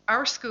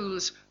our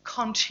schools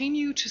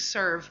continue to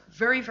serve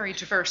very, very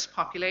diverse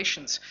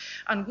populations.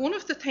 And one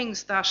of the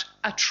things that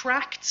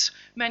attracts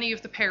many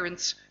of the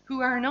parents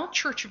who are not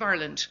Church of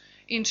Ireland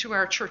into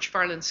our Church of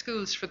Ireland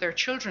schools for their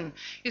children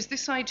is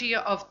this idea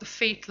of the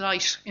faith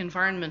light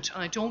environment.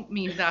 And I don't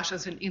mean that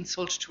as an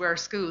insult to our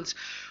schools.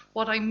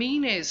 What I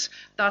mean is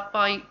that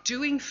by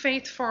doing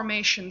faith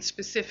formation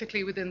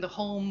specifically within the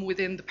home,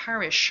 within the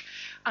parish,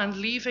 and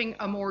leaving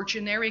a more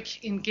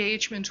generic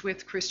engagement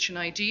with Christian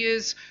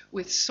ideas,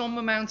 with some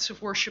amounts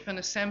of worship and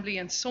assembly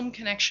and some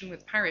connection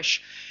with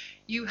parish,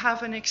 you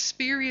have an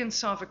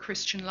experience of a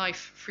Christian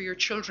life for your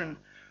children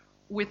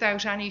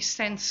without any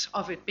sense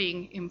of it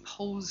being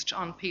imposed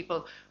on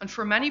people. And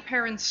for many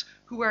parents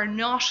who are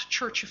not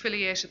church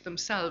affiliated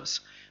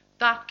themselves,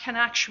 that can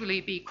actually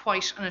be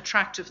quite an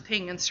attractive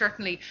thing. And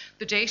certainly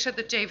the data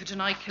that David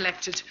and I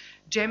collected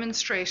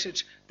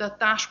demonstrated that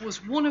that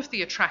was one of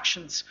the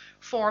attractions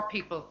for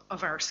people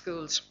of our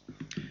schools.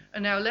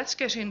 And now let's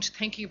get into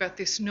thinking about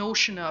this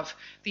notion of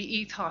the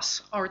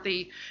ethos or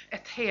the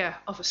ethea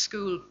of a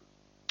school.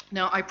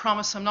 Now, I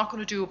promise I'm not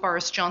going to do a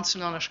Boris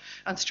Johnson on it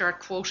and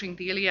start quoting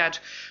the Iliad,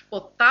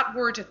 but that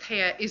word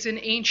ethea is an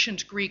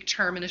ancient Greek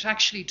term, and it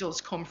actually does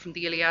come from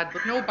the Iliad,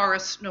 but no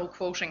Boris, no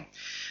quoting.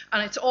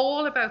 And it's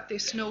all about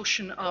this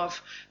notion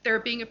of there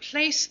being a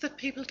place that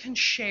people can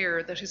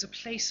share, that is a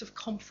place of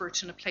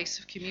comfort and a place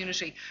of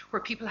community, where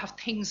people have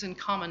things in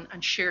common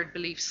and shared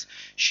beliefs,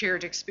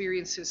 shared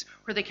experiences,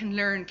 where they can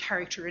learn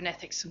character and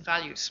ethics and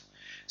values.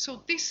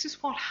 So this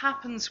is what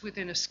happens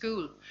within a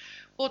school.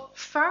 But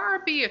far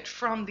be it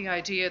from the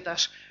idea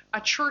that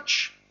a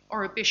church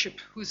or a bishop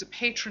who's a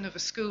patron of a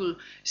school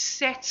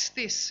sets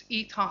this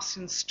ethos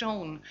in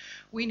stone.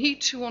 We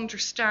need to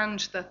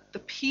understand that the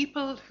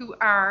people who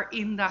are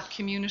in that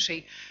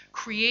community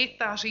create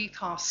that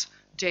ethos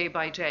day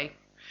by day.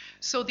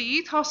 So the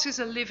ethos is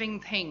a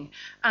living thing.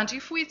 And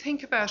if we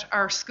think about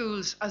our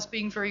schools as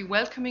being very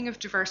welcoming of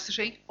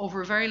diversity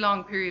over a very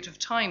long period of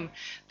time,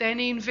 then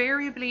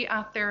invariably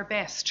at their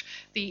best,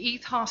 the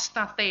ethos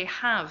that they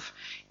have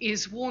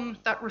is one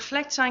that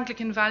reflects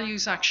Anglican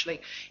values,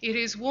 actually. It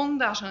is one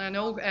that, and I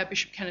know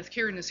Bishop Kenneth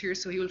Kieran is here,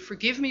 so he will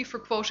forgive me for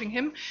quoting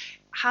him,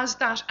 has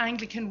that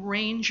Anglican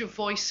range of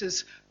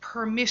voices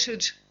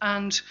permitted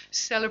and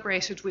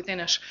celebrated within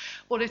it.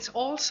 But it's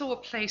also a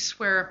place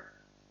where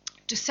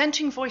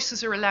dissenting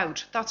voices are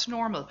allowed. That's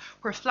normal,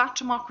 where flat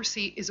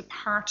democracy is a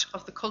part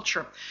of the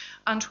culture.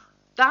 And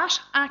that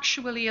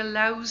actually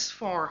allows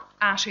for,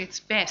 at its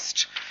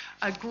best,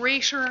 a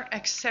greater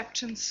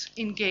acceptance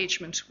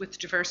engagement with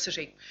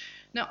diversity.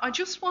 Now, I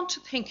just want to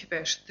think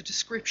about the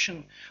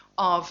description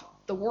of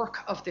the work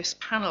of this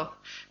panel,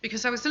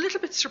 because I was a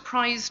little bit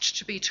surprised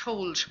to be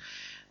told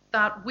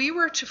that we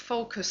were to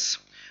focus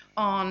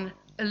on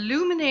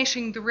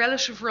illuminating the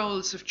relative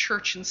roles of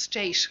church and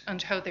state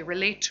and how they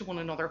relate to one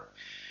another.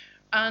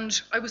 And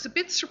I was a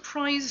bit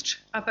surprised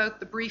about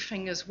the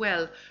briefing as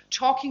well,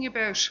 talking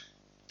about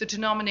the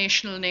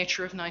denominational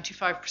nature of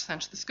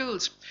 95% of the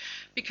schools,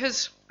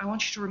 because I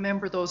want you to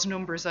remember those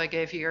numbers I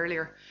gave you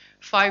earlier.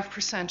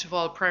 5% of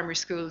all primary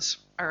schools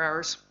are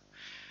ours.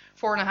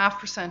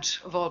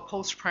 4.5% of all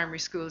post-primary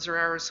schools are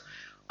ours.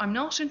 I'm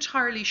not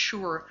entirely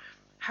sure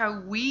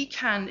how we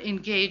can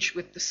engage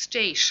with the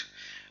state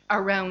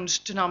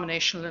around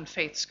denominational and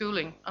faith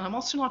schooling. And I'm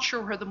also not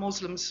sure where the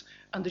Muslims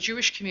and the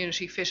Jewish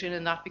community fit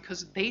in that,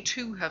 because they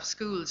too have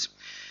schools.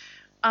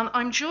 And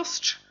I'm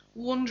just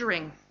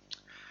wondering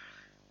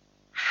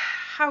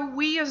how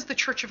we as the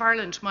Church of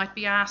Ireland might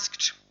be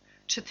asked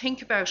to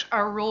think about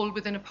our role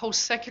within a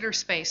post-secular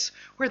space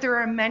where there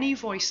are many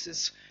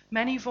voices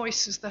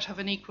that have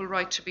an equal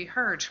right to be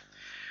heard.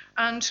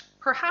 And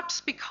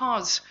perhaps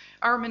because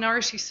our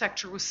minority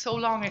sector was so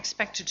long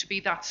expected to be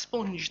that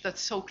sponge that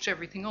soaked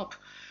everything up,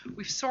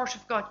 we've sort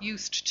of got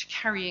used to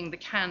carrying the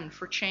can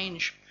for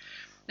change.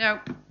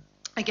 Now,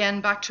 again,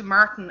 back to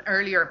Martin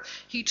earlier,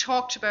 he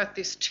talked about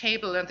this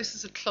table, and this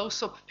is a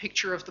close-up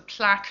picture of the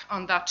plaque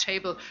on that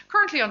table,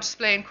 currently on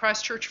display in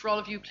Christchurch. For all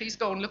of you, please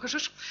go and look at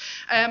it.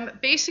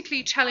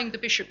 Basically telling the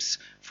bishops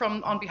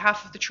on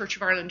behalf of the Church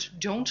of Ireland,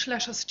 don't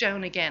let us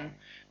down again.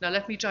 Now,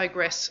 let me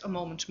digress a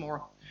moment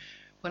more.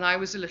 When I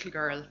was a little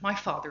girl, my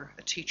father,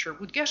 a teacher,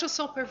 would get us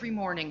up every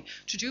morning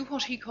to do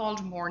what he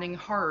called morning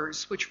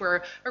horrors, which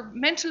were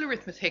mental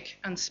arithmetic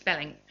and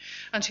spelling.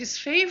 And his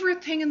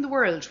favourite thing in the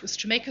world was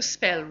to make us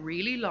spell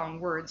really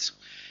long words.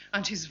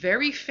 And his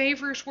very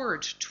favourite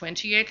word,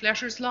 28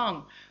 letters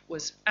long,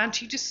 was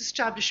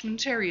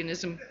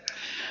anti-disestablishmentarianism.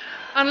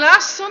 And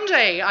last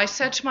Sunday, I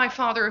said to my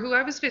father, who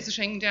I was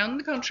visiting down in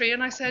the country,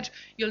 and I said,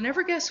 "You'll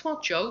never guess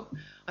what, Joe.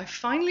 I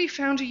finally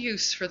found a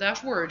use for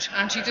that word,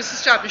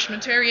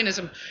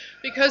 anti-disestablishmentarianism,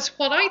 because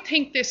what I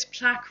think this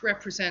plaque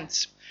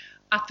represents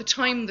at the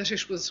time that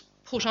it was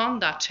put on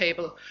that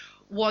table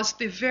was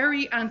the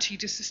very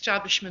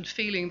anti-disestablishment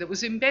feeling that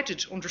was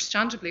embedded,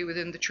 understandably,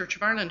 within the Church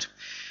of Ireland.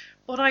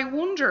 But I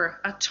wonder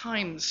at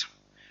times,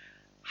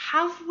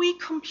 have we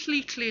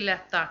completely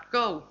let that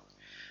go?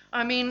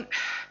 I mean,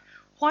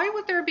 why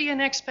would there be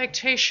an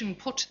expectation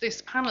put to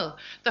this panel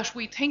that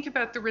we think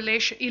about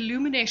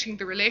illuminating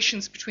the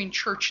relations between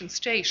church and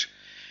state?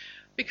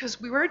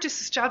 Because we were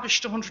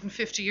disestablished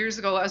 150 years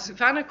ago. As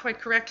Ivana quite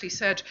correctly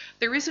said,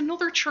 there is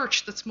another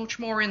church that's much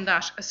more in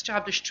that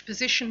established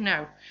position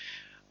now.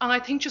 And I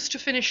think just to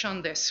finish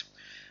on this,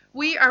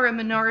 we are a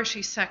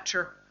minority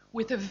sector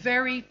with a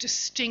very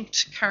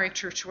distinct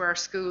character to our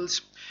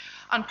schools.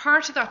 And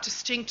part of that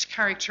distinct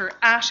character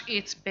at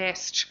its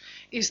best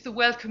is the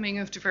welcoming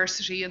of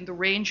diversity and the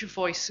range of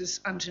voices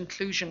and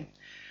inclusion.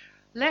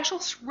 Let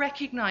us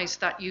recognise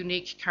that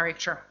unique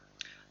character.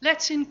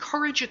 Let's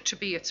encourage it to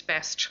be its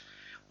best.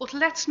 But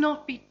let's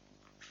not be,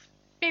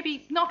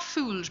 maybe not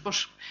fooled,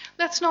 but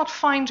let's not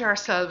find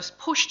ourselves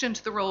pushed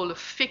into the role of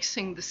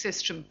fixing the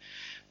system.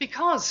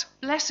 Because,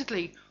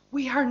 blessedly,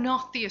 we are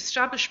not the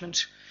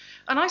establishment.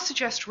 And I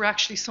suggest we're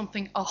actually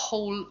something a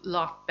whole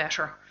lot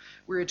better.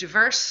 We're a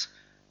diverse,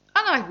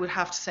 and I would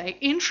have to say,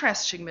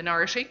 interesting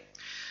minority.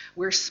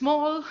 We're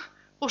small,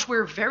 but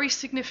we're a very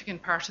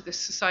significant part of this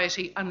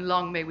society, and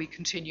long may we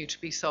continue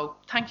to be so.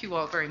 Thank you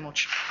all very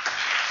much.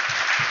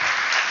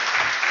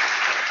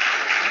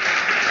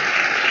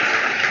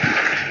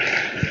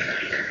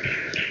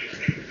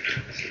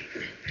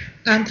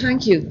 And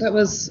thank you. That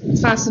was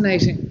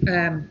fascinating.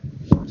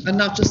 And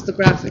not just the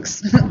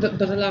graphics,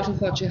 but a lot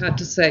of what you had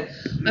to say.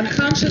 I'm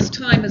conscious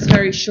time is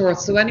very short,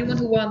 so anyone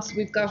who wants,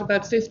 we've got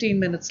about 15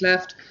 minutes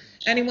left.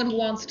 Anyone who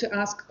wants to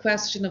ask a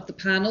question of the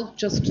panel,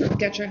 just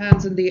get your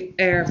hands in the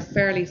air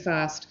fairly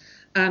fast.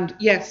 And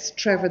yes,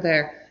 Trevor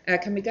there.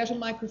 Can we get a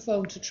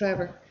microphone to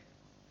Trevor?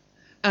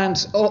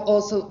 And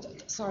also,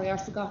 sorry,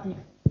 I've forgotten.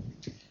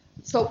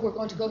 So we're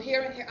going to go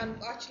here and here. And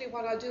actually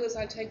what I'll do is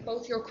I'll take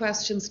both your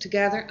questions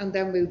together and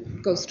then we'll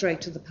go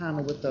straight to the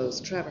panel with those.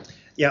 Trevor.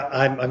 Yeah,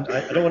 I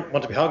don't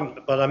want to be hogging,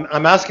 but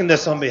I'm asking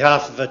this on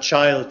behalf of a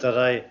child that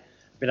I've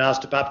been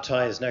asked to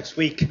baptise next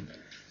week.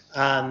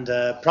 And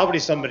probably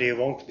somebody who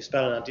won't be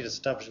spelling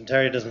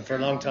anti-disestablishmentarianism for a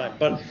long time.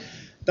 But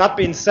that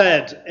being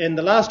said, in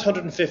the last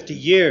 150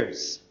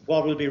 years,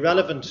 what will be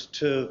relevant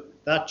to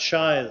that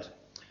child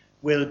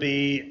will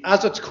be,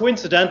 as it's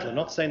coincidental, I'm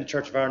not saying the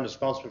Church of Ireland is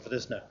responsible for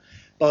this now,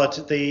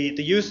 but the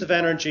use of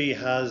energy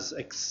has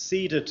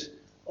exceeded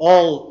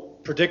all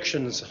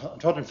predictions from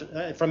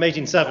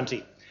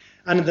 1870.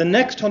 And in the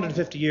next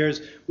 150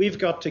 years, we've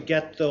got to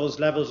get those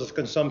levels of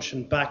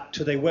consumption back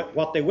to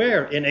what they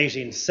were in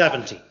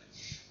 1870.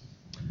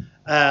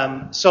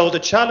 So the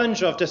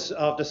challenge of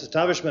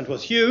disestablishment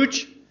was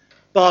huge,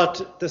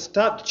 but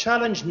the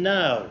challenge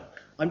now,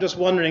 I'm just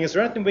wondering, is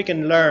there anything we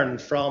can learn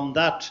from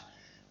that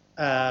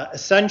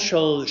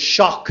essential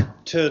shock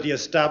to the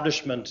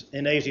establishment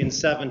in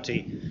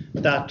 1870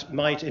 that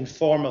might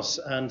inform us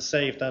and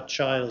save that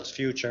child's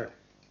future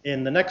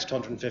in the next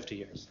 150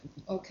 years?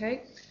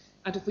 Okay.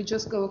 And if we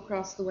just go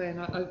across the way,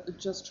 and I'll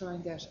just try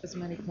and get as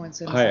many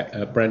points in. Hi,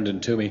 Brendan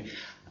Toomey.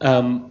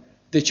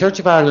 The Church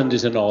of Ireland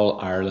is an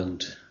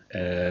all-Ireland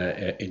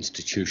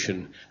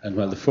institution, and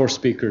while the four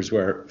speakers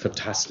were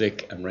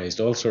fantastic and raised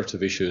all sorts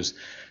of issues,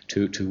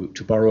 to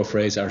borrow a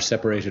phrase, our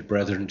separated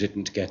brethren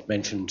didn't get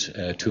mentioned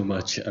too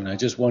much, and I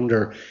just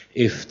wonder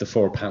if the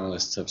four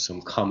panellists have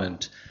some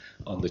comment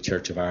on the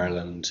Church of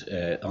Ireland,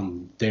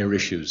 on their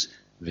issues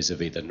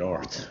vis-a-vis the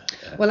North.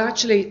 Well,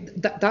 actually,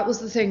 that was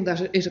the thing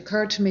that it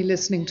occurred to me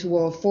listening to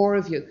all four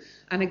of you.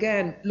 And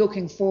again,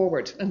 looking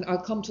forward, and I'll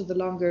come to the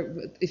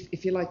longer,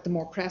 if you like, the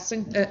more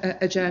pressing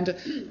agenda.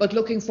 But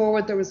looking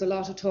forward, there was a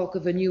lot of talk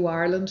of a new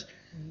Ireland.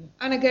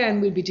 And again,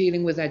 we'll be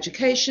dealing with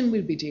education,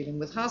 we'll be dealing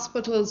with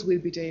hospitals,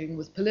 we'll be dealing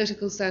with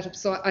political setups.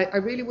 So I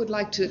really would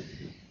like to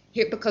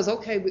hear, because,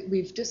 okay,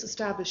 we've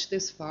disestablished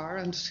this far,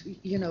 and,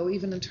 you know,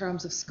 even in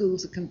terms of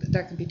schools,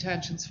 there can be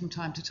tensions from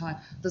time to time.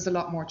 There's a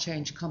lot more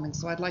change coming.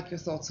 So I'd like your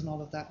thoughts on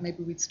all of that.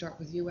 Maybe we'd start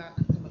with you,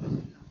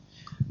 Áine.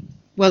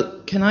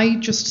 Well, can I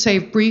just say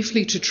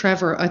briefly to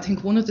Trevor, I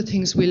think one of the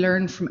things we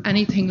learn from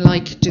anything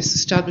like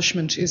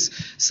disestablishment is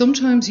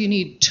sometimes you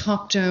need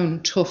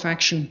top-down, tough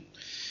action.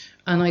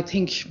 And I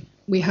think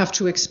we have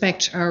to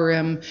expect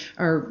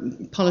our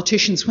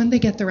politicians, when they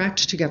get their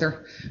act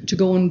together, to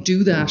go and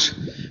do that,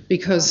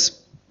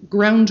 because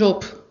ground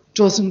up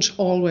doesn't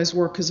always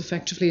work as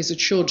effectively as it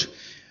should.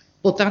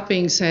 But that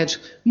being said,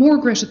 more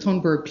Greta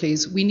Thunberg,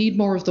 please. We need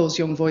more of those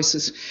young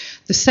voices.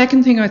 The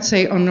second thing I'd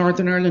say on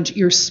Northern Ireland,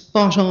 you're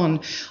spot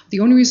on. The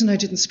only reason I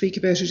didn't speak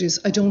about it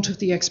is I don't have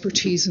the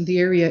expertise in the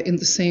area in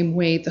the same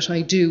way that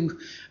I do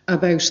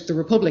about the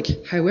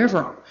Republic.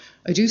 However,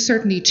 I do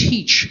certainly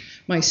teach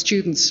my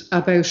students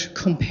about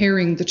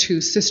comparing the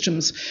two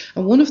systems.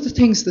 And one of the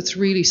things that's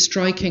really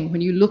striking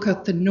when you look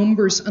at the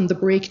numbers and the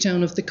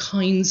breakdown of the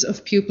kinds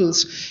of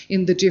pupils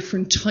in the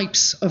different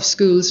types of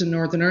schools in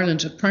Northern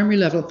Ireland at primary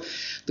level,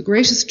 the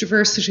greatest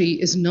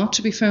diversity is not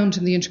to be found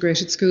in the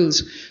integrated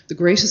schools. The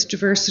greatest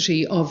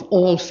diversity of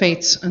all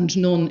faiths and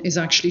none is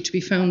actually to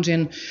be found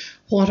in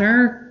what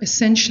are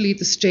essentially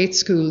the state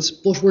schools,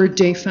 but were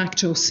de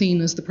facto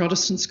seen as the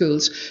Protestant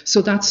schools.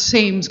 So that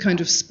same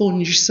kind of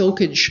sponge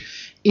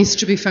soakage is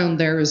to be found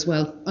there as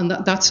well. And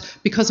that's,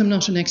 because I'm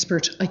not an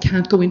expert, I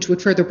can't go into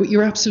it further, but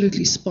you're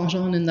absolutely spot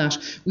on in that.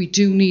 We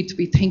do need to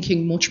be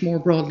thinking much more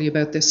broadly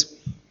about this.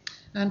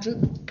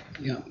 Andrew?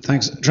 Yeah,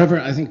 thanks.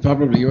 Trevor, I think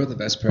probably you're the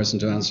best person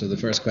to answer the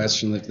first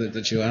question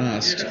that you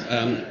asked.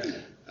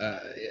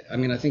 I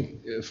mean, I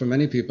think for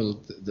many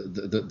people,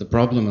 the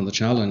problem and the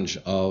challenge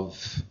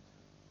of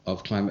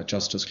climate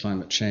justice,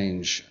 climate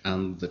change,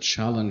 and the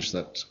challenge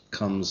that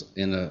comes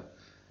in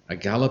a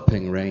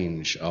galloping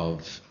range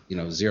of,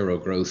 zero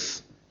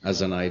growth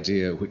as an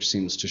idea, which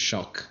seems to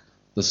shock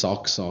the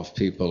socks off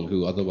people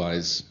who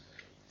otherwise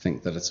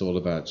think that it's all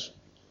about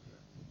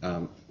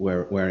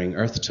wearing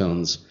earth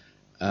tones.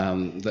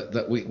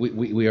 That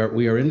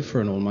we are in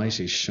for an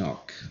almighty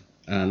shock,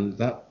 and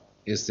that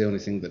is the only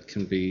thing that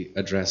can be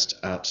addressed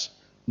at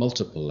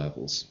multiple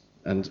levels.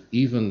 And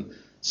even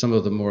some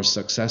of the more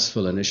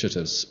successful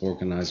initiatives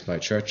organised by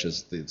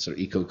churches, the sort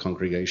of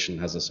eco-congregation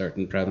has a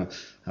certain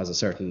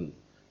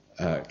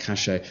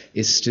cachet,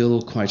 is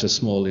still quite a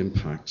small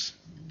impact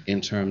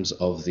in terms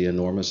of the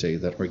enormity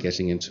that we're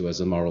getting into as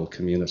a moral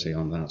community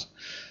on that.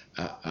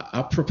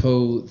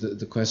 Apropos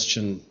the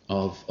question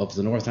of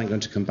the North, I'm going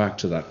to come back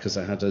to that because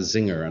I had a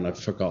zinger and I've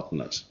forgotten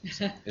it.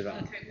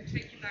 Ivana.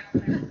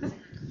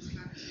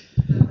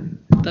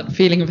 That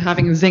feeling of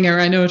having a zinger,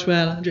 I know it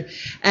well, Andrew.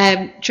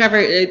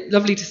 Trevor,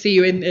 lovely to see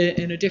you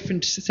in a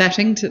different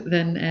setting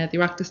than the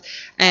Oireachtas.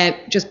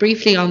 Just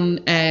briefly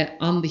on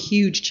the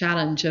huge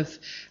challenge of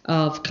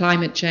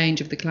climate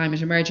change, of the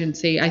climate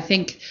emergency, I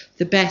think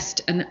the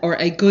best or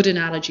a good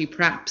analogy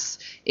perhaps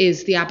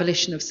is the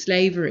abolition of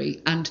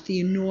slavery and the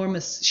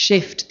enormous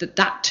shift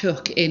that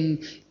took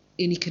in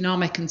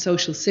economic and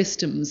social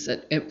systems,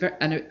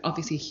 and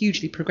obviously a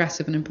hugely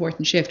progressive and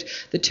important shift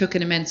that took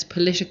an immense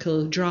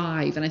political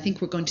drive. And I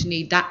think we're going to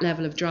need that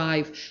level of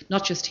drive,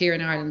 not just here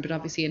in Ireland, but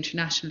obviously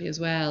internationally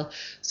as well.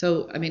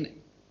 So, I mean,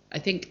 I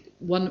think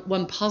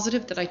one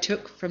positive that I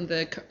took from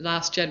the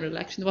last general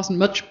election, there wasn't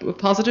much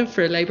positive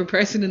for a Labour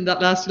person in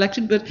that last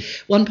election, but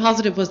one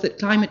positive was that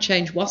climate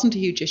change wasn't a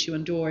huge issue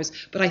indoors.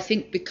 But I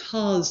think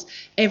because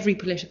every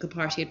political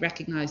party had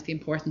recognised the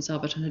importance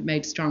of it and had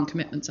made strong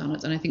commitments on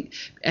it, and I think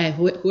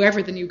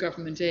whoever the new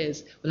government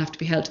is will have to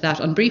be held to that.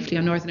 And briefly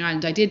on Northern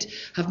Ireland, I did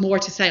have more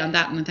to say on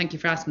that, and thank you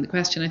for asking the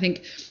question. I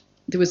think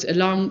there was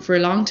for a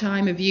long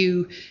time a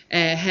view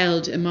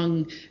held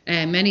among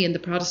many in the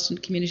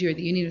Protestant community or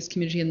the Unionist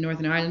community in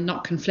Northern Ireland,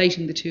 not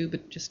conflating the two,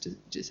 but just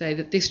to say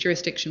that this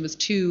jurisdiction was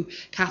too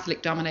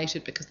Catholic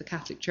dominated because the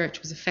Catholic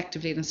Church was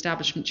effectively an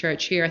establishment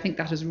church here. I think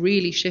that has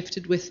really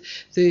shifted with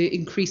the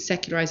increased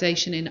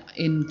secularisation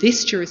in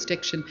this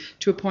jurisdiction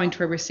to a point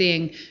where we're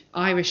seeing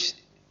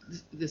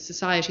the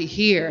society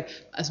here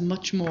as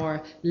much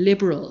more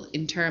liberal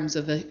in terms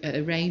of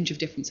a range of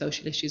different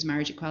social issues,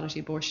 marriage equality,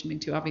 abortion being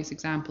two obvious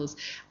examples,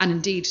 and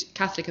indeed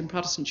Catholic and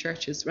Protestant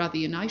churches rather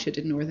united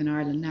in Northern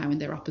Ireland now in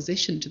their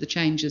opposition to the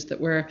changes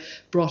that were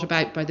brought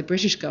about by the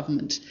British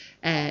government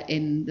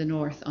in the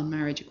north on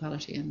marriage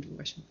equality and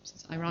abortion.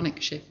 It's an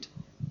ironic shift.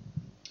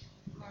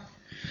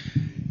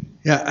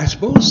 Yeah, I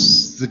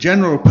suppose the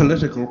general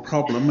political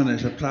problem, and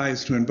it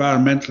applies to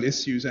environmental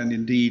issues and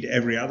indeed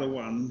every other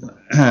one,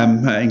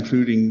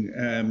 including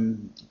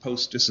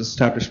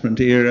post-disestablishment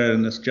era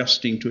and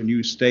adjusting to a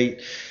new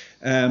state,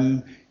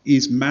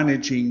 is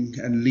managing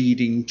and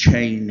leading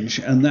change.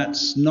 And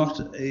that's not,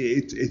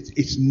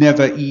 it's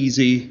never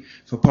easy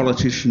for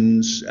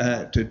politicians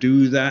to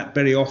do that.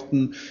 Very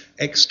often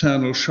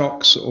external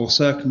shocks or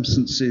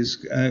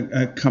circumstances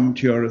come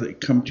to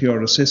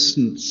your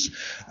assistance.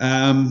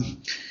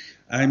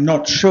 I'm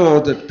not sure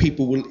that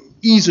people will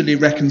easily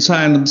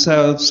reconcile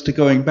themselves to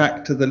going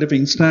back to the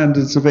living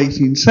standards of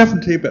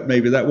 1870, but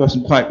maybe that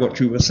wasn't quite what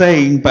you were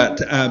saying. But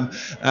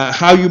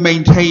how you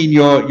maintain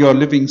your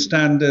living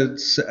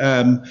standards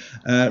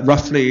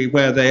roughly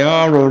where they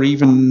are or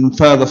even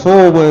further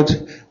forward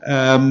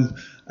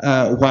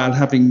while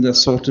having the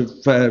sort of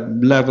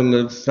level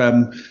of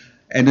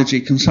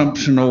energy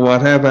consumption or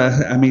whatever,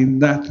 I mean,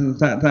 that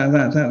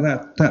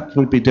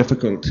will be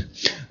difficult.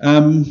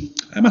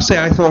 I must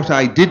say I thought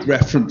I did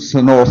reference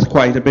the North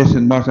quite a bit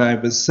in what I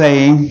was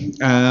saying.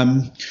 I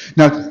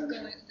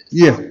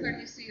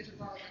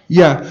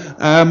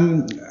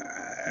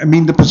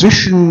mean, the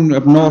position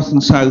of North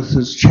and South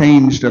has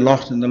changed a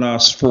lot in the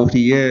last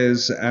 40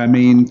 years. I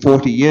mean,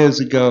 40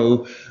 years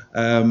ago,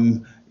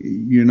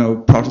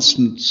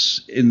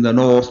 Protestants in the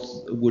North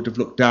would have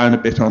looked down a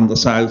bit on the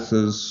South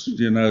as,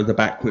 the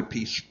backward,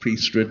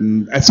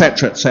 priest-ridden,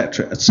 etc.,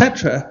 etc.,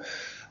 etc.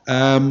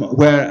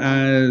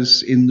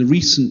 Whereas in the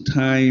recent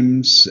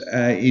times,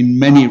 in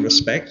many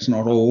respects,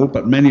 not all,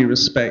 but many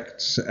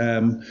respects,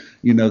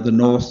 the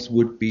North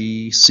would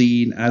be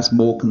seen as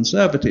more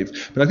conservative.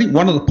 But I think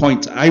one of the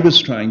points I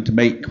was trying to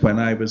make when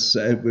I was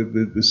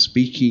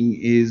speaking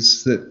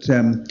is that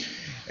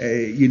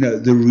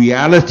the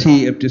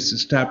reality of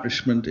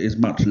disestablishment is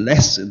much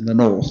less in the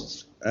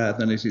North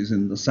than it is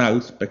in the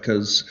South,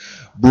 because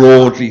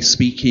broadly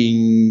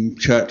speaking,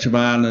 Church of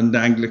Ireland,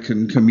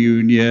 Anglican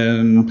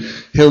Communion,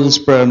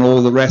 Hillsborough and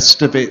all the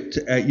rest of it,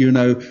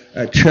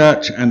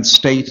 church and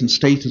state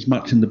as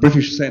much in the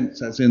British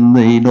sense as in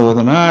the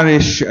Northern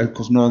Irish. Of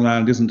course, Northern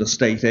Ireland isn't a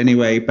state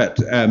anyway, but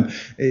the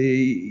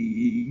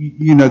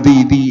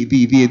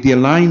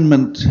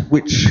alignment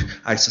which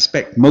I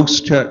suspect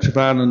most Church of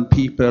Ireland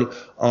people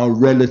are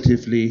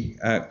relatively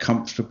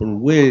comfortable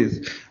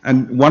with.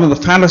 And one of the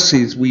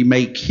fallacies we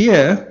make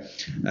here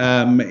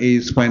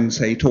is when,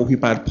 say, talking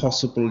about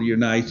possible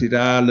united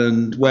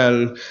Ireland,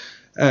 well,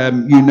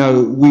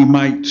 we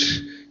might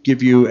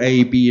give you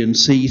A, B, and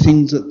C,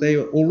 things that they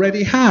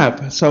already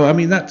have. So, I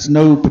mean, that's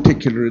no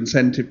particular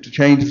incentive to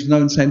change. There's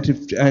no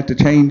incentive to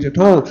change at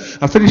all.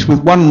 I'll finish with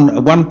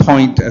one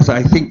point, as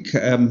I think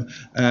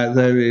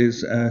there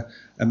is a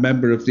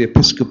member of the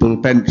Episcopal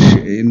bench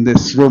in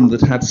this room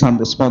that had some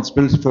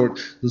responsibility for it.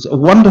 There's a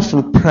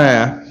wonderful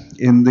prayer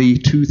in the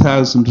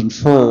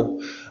 2004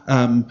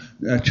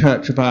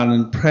 Church of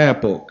Ireland prayer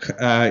book.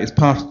 It's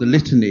part of the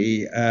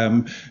litany,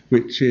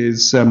 which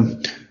is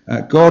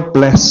God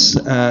bless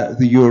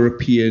the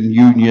European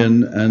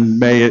Union, and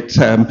may it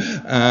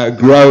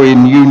grow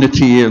in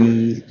unity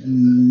and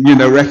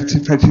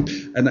rectitude.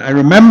 And I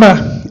remember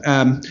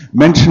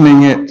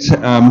mentioning it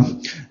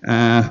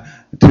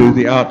to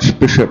the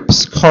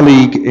Archbishop's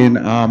colleague in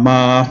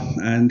Armagh,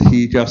 and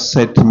he just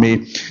said to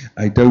me,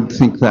 "I don't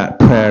think that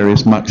prayer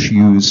is much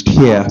used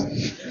here."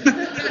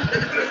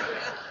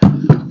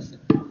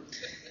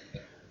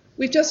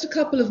 We've just a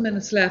couple of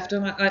minutes left,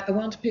 and I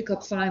want to pick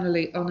up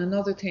finally on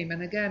another theme,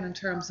 and again in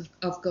terms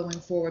of going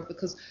forward,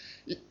 because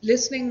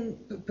listening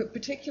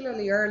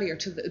particularly earlier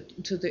to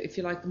the if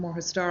you like, the more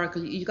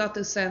historical, you got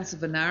this sense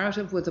of a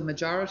narrative with a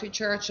majority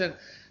church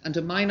and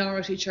a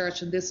minority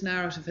church, and this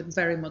narrative had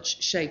very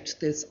much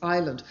shaped this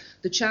island.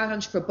 The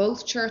challenge for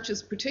both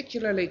churches,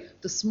 particularly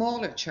the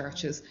smaller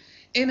churches,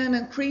 in an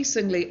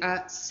increasingly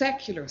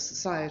secular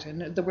society,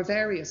 and there were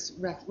various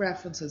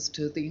references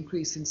to the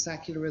increasing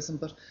secularism,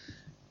 but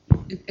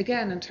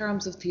again, in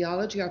terms of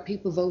theology, are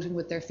people voting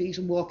with their feet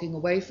and walking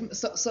away from it?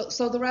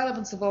 So the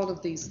relevance of all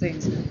of these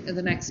things in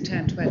the next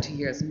 10, 20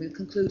 years, and we'll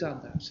conclude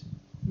on that.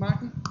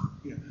 Martin?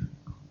 Yeah.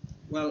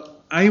 Well,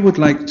 I would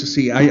like to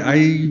see,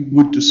 I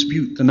would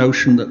dispute the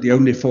notion that the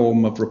only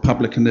form of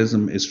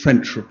republicanism is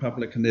French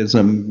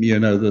republicanism,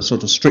 the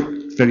sort of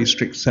very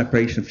strict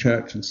separation of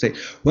church and state.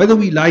 Whether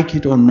we like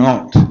it or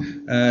not,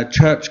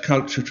 church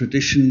culture,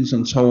 traditions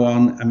and so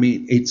on, I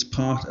mean, it's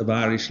part of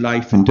Irish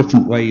life in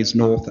different ways,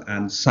 north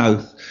and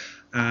south.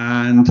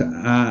 And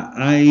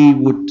I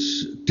would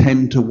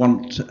tend to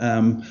want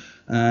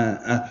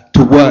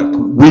to work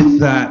with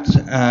that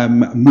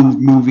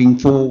moving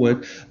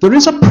forward. There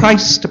is a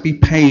price to be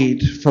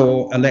paid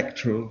for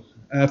liberal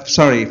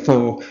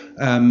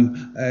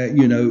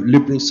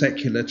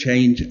secular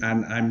change,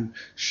 and I'm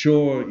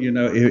sure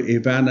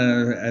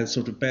Ivana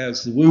sort of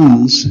bears the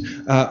wounds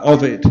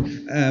of it.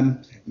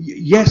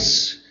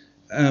 Yes,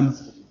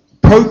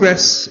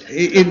 progress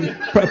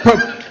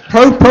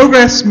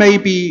progress may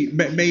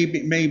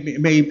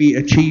be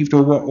achieved,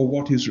 or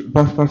what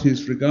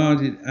is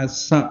regarded as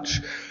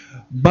such,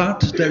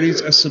 but there is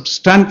a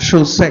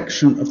substantial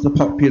section of the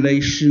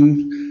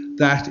population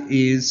that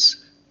is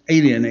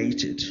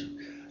alienated,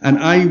 and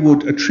I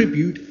would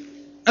attribute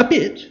a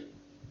bit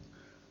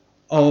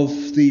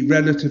of the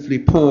relatively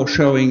poor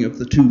showing of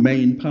the two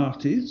main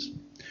parties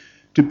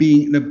to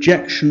being an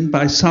objection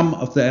by some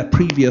of their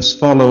previous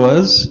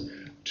followers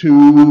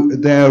to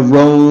their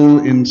role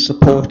in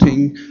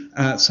supporting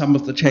some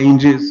of the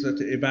changes that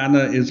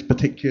Ivana is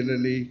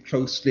particularly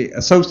closely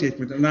associated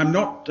with. And I'm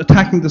not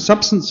attacking the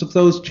substance of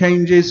those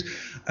changes,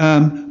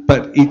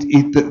 but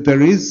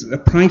there is a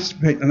price to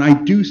pay. And I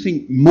do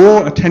think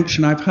more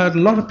attention, I've heard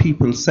a lot of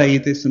people say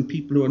this, and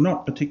people who are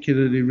not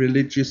particularly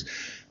religious,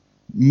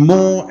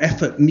 more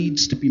effort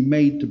needs to be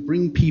made to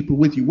bring people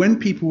with you. When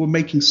people were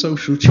making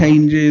social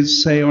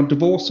changes, say on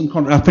divorce and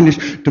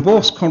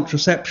divorce,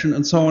 contraception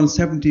and so on,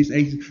 70s,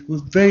 80s, there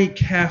was very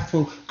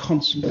careful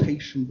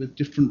consultation with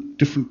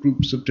different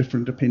groups of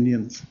different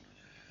opinions.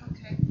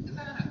 Okay.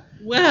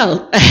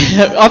 Well,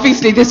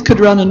 obviously this could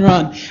run and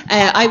run.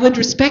 I would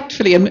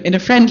respectfully, in a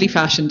friendly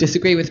fashion,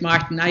 disagree with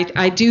Martin.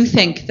 I do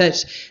think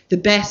that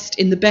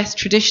in the best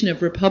tradition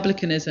of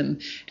republicanism,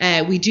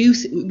 we do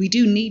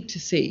need to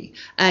see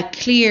a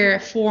clear,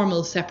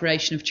 formal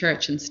separation of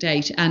church and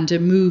state, and a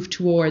move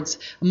towards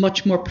a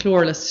much more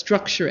pluralist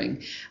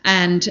structuring.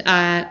 And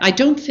I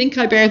don't think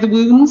I bear the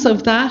wounds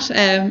of that.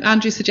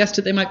 Andrew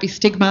suggested they might be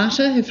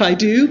stigmata if I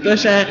do,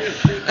 but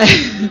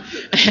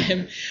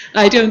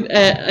I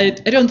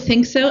don't think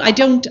think so. I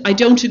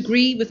don't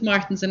agree with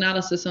Martin's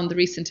analysis on the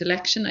recent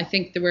election. I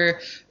think there were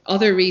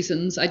other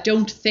reasons. I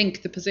don't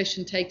think the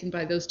position taken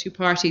by those two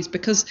parties,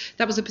 because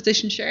that was a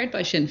position shared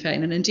by Sinn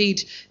Féin, and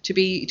indeed, to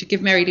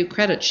give Mary Lou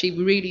credit, she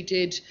really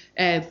did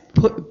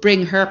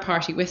bring her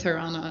party with her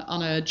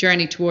on a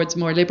journey towards a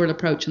more liberal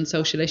approach on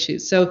social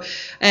issues. So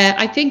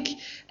I think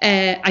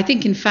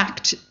in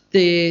fact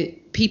the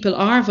people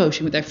are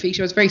voting with their feet.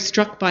 I was very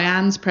struck by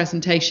Anne's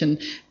presentation.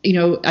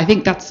 I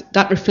think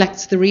that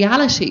reflects the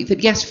reality that,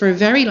 yes, for a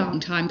very long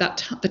time,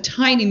 the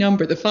tiny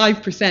number, the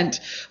 5%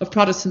 of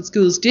Protestant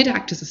schools did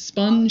act as a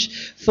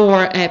sponge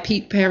for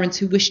parents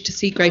who wished to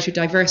see greater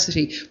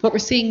diversity. What we're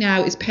seeing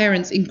now is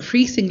parents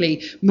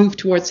increasingly move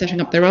towards setting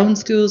up their own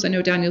schools. I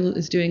know Daniel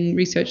is doing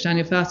research,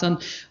 Daniel Fass,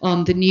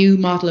 on the new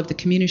model of the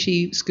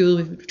community school,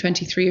 with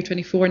 23 or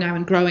 24 now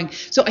and growing.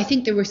 So I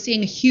think that we're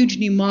seeing huge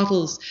new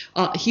models,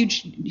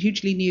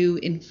 hugely new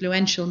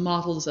influential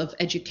models of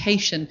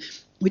education,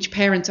 which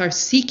parents are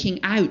seeking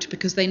out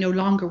because they no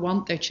longer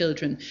want their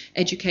children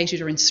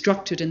educated or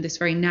instructed in this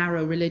very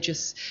narrow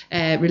religious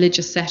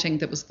setting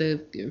that was the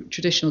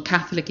traditional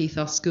Catholic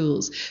ethos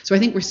schools. So I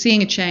think we're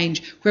seeing a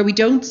change where we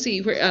don't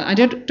see, I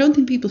don't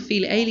think people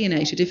feel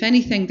alienated. If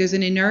anything, there's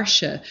an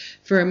inertia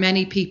for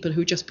many people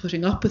who are just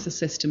putting up with a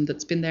system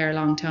that's been there a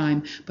long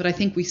time. But I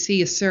think we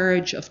see a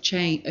surge of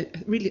change, a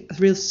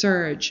real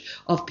surge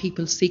of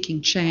people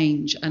seeking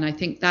change. And I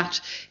think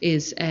that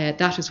is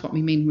what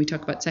we mean when we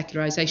talk about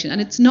secularization.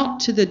 And it's not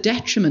to the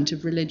detriment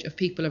of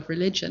people of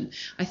religion.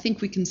 I think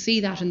we can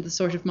see that in the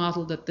sort of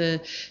model that the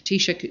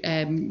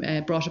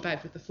Taoiseach brought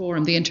about with the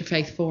forum, the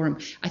Interfaith Forum.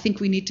 I think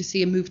we need to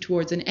see a move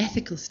towards an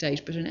ethical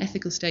state, but an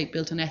ethical state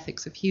built on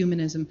ethics of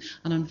humanism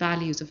and on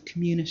values of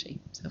community.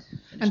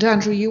 And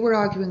Andrew, you were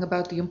arguing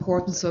about the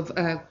importance of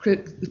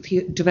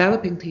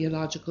developing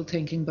theological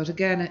thinking, but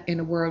again,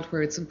 in a world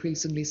where it's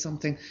increasingly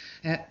something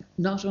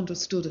not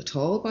understood at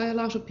all by a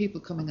lot of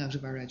people coming out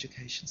of our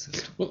education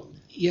system. Well,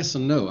 yes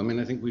and no. I mean,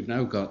 I think we've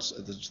now got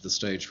to the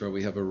stage where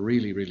we have a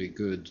really, really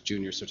good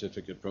junior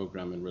certificate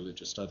program in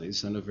religious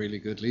studies and a really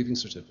good leaving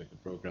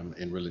certificate program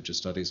in religious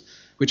studies,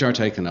 which are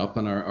taken up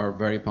and are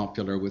very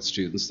popular with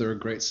students. They're a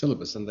great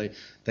syllabus, and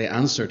they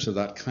answer to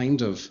that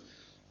kind of,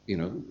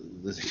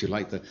 if you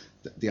like,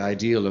 the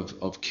ideal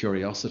of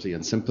curiosity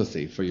and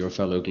sympathy for your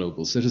fellow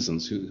global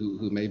citizens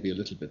who may be a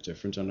little bit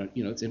different. And,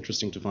 it's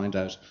interesting to find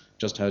out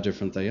just how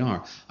different they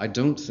are. I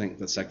don't think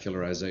that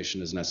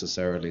secularization is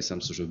necessarily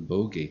some sort of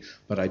bogey,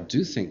 but I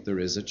do think there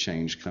is a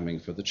change coming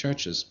for the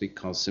churches,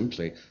 because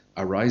simply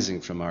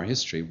arising from our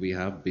history, we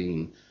have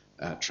been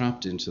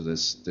trapped into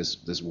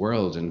this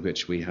world in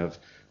which we have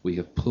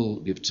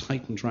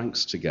tightened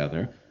ranks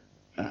together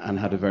and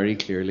had a very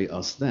clearly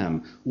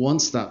us-them.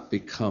 Once that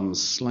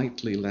becomes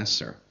slightly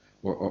lesser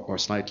or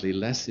slightly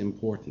less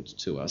important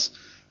to us,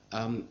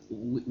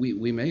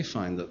 we may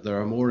find that there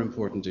are more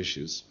important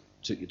issues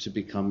to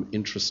become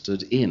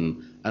interested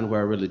in, and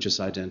where religious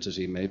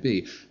identity may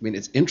be. I mean,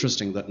 it's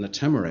interesting that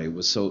Natemere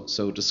was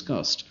so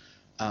discussed.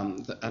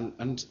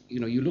 And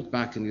you look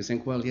back and you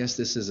think, well, yes,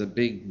 this is a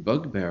big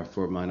bugbear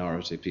for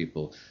minority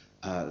people,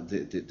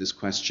 this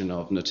question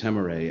of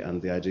Natemere and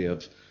the idea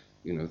of,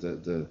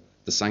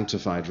 the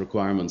sanctified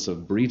requirements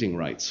of breeding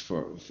rights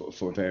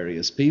for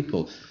various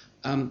people.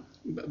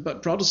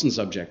 But Protestants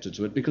objected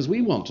to it because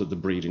we wanted the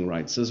breeding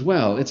rights as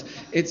well.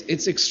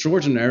 It's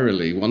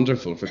extraordinarily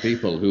wonderful for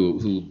people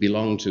who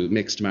belong to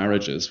mixed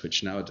marriages,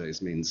 which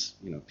nowadays means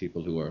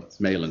people who are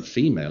male and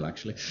female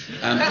actually,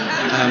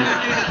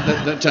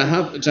 to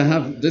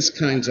have this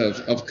kind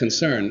of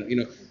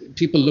concern.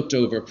 People looked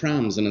over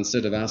prams, and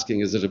instead of asking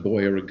is it a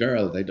boy or a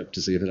girl, they'd look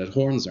to see if it had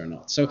horns or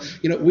not. So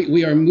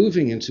we are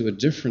moving into a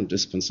different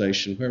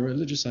dispensation where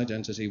religious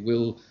identity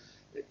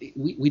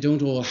we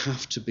don't all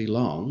have to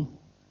belong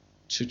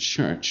to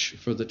church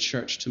for the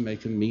church to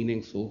make a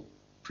meaningful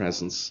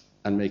presence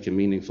and make a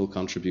meaningful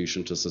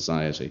contribution to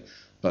society.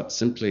 But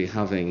simply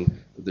having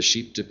the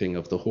sheep dipping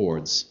of the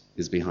hordes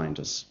is behind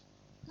us.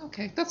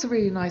 Okay, that's a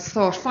really nice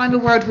thought. Final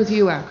word with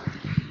you, Anne.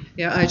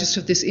 Yeah, I just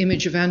have this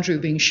image of Andrew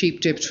being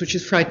sheep-dipped, which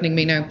is frightening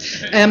me now.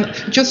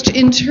 Just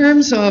in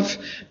terms of,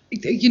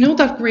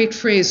 that great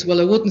phrase,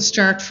 well, I wouldn't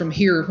start from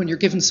here, when you're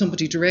giving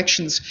somebody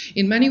directions.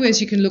 In many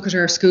ways, you can look at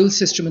our school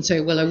system and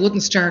say, well, I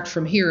wouldn't start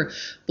from here.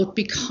 But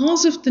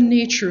because of the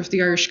nature of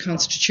the Irish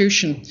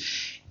Constitution,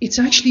 it's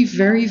actually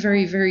very,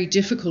 very, very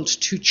difficult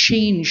to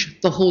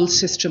change the whole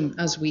system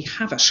as we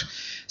have it.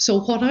 So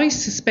what I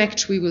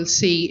suspect we will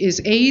see is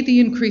the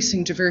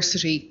increasing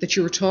diversity that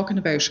you were talking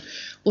about,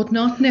 but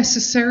not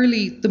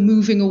necessarily the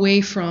moving away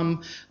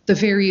from the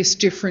various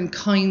different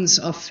kinds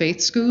of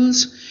faith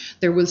schools.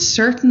 There will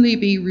certainly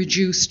be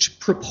reduced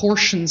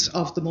proportions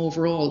of them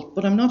overall,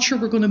 but I'm not sure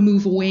we're going to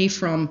move away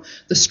from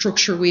the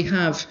structure we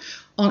have.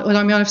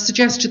 I've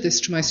suggested this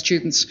to my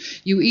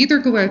students. You either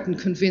go out and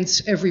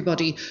convince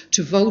everybody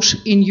to vote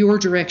in your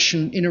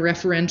direction in a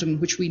referendum,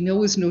 which we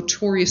know is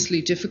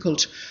notoriously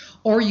difficult,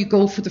 or you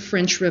go for the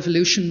French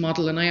Revolution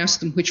model, and I asked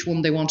them which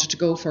one they wanted to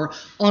go for.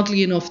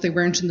 Oddly enough, they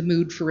weren't in the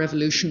mood for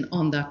revolution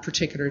on that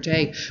particular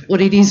day.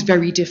 But it is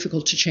very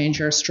difficult to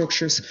change our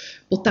structures,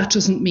 but that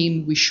doesn't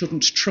mean we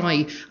shouldn't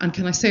try. And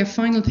can I say a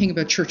final thing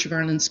about Church of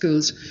Ireland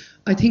schools?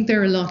 I think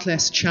they're a lot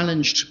less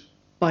challenged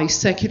by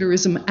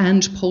secularism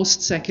and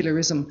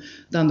post-secularism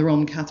than the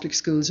Roman Catholic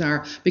schools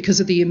are, because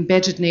of the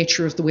embedded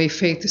nature of the way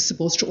faith is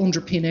supposed to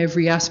underpin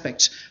every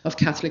aspect of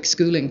Catholic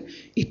schooling.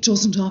 It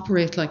doesn't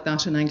operate like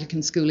that in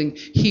Anglican schooling.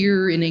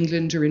 Here in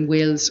England or in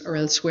Wales or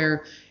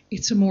elsewhere,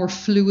 it's a more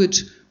fluid,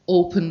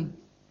 open,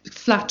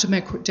 flat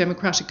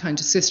democratic kind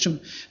of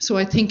system. So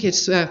I think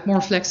it's more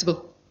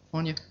flexible.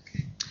 Áine.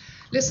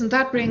 Listen,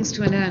 that brings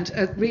to an end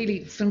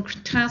really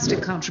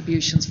fantastic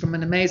contributions from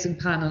an amazing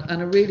panel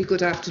and a really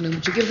good afternoon.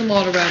 Would you give them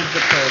all a round of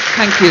applause?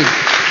 Thank you.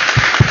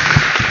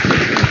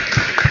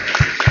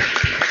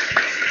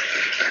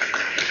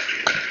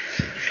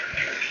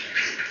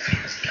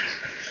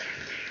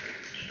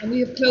 And we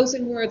have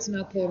closing words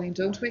now, Pauline,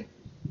 don't we?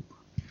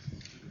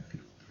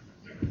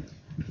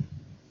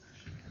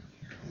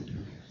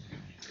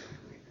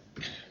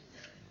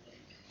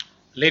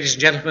 Ladies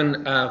and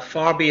gentlemen,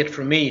 far be it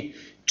from me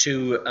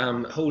to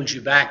hold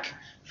you back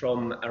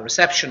from a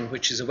reception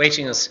which is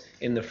awaiting us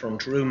in the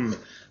front room.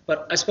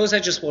 But I suppose I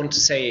just want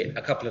to say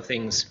a couple of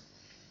things.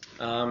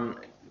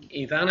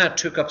 Ivana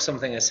took up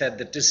something I said,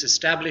 that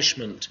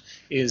disestablishment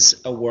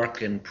is a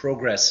work in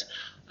progress.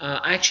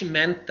 I actually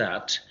meant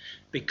that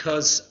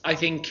because I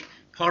think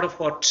part of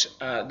what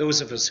those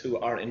of us who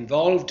are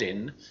involved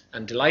in,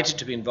 and delighted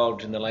to be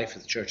involved in the life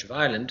of the Church of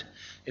Ireland,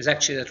 is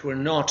actually that we're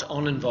not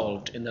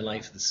uninvolved in the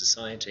life of the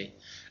society.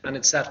 And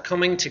it's that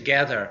coming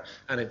together,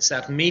 and it's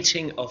that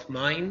meeting of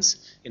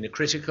minds in a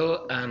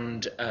critical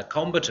and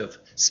combative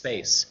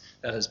space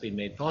that has been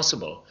made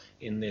possible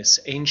in this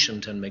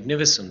ancient and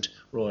magnificent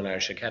Royal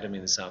Irish Academy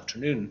this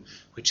afternoon,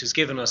 which has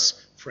given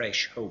us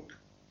fresh hope.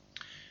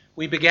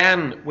 We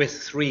began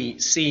with 3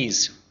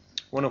 C's,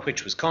 one of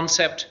which was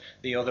concept,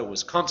 the other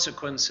was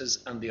consequences,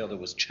 and the other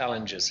was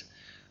challenges.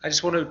 I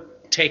just want to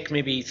take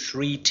maybe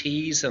 3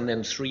 T's and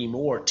then 3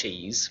 more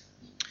T's.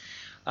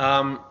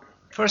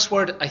 First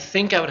word I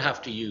think I would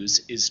have to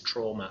use is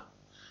trauma.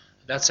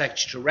 That's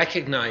actually to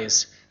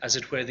recognize, as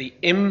it were, the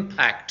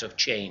impact of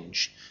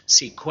change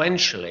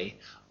sequentially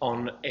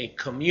on a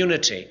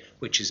community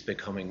which is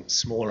becoming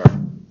smaller.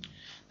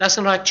 That's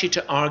not actually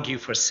to argue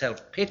for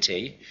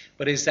self-pity,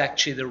 but is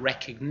actually the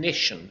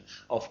recognition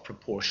of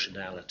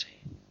proportionality.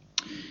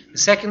 The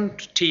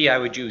second T I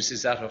would use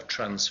is that of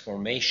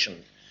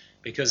transformation,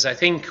 because I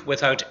think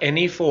without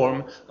any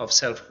form of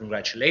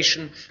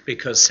self-congratulation,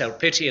 because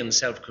self-pity and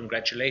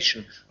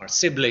self-congratulation are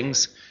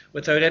siblings,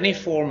 without any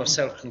form of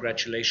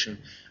self-congratulation,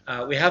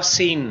 we have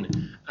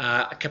seen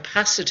a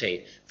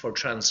capacity for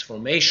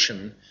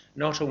transformation,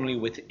 not only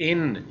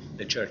within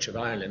the Church of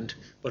Ireland,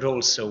 but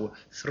also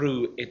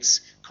through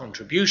its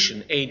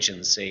contribution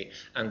agency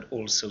and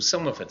also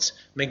some of its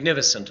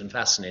magnificent and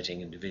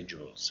fascinating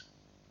individuals.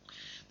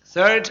 The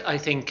third, I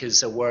think,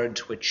 is a word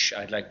which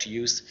I'd like to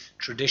use,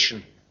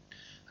 tradition.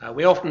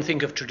 We often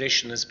think of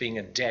tradition as being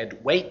a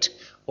dead weight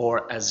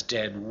or as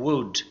dead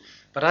wood,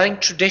 but I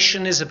think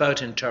tradition is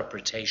about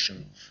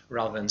interpretation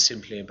rather than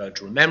simply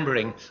about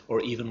remembering or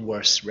even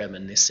worse,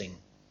 reminiscing.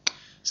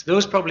 So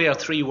those probably are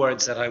 3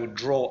 words that I would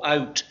draw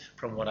out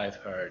from what I've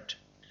heard.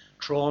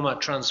 Trauma,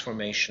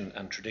 transformation,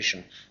 and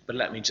tradition. But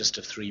let me just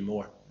have 3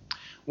 more.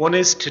 One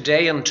is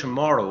today and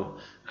tomorrow,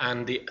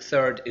 and the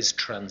third is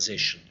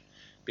transition.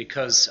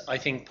 Because I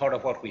think part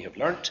of what we have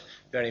learnt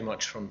very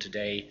much from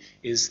today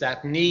is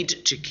that need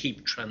to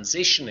keep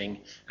transitioning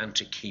and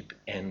to keep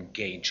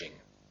engaging.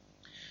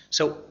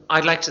 So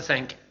I'd like to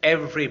thank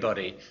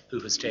everybody who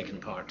has taken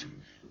part.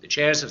 The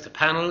chairs of the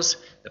panels,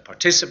 the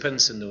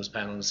participants in those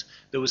panels,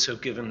 those who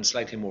have given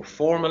slightly more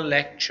formal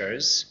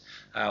lectures,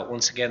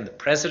 once again the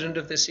president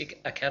of this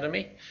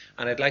academy,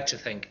 and I'd like to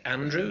thank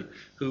Andrew,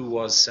 who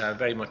was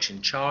very much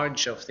in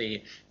charge of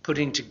the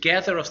putting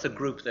together of the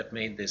group that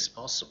made this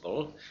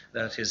possible,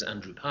 that is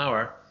Andrew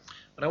Power.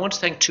 But I want to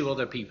thank 2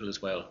 other people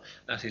as well.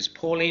 That is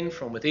Pauline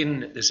from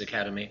within this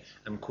academy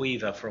and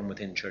Caoimhe from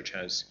within Church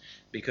House,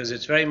 because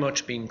it's very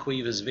much been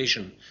Caoimhe's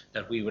vision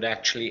that we would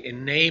actually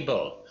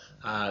enable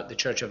the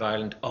Church of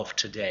Ireland of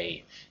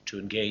today to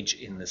engage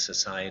in the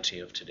society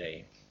of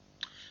today.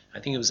 I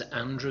think it was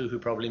Andrew who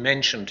probably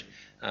mentioned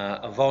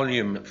a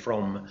volume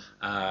from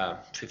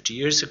 50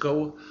 years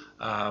ago.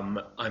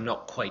 I'm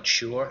not quite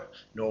sure,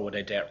 nor would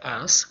I dare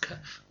ask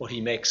what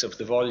he makes of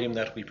the volume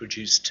that we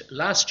produced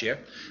last year,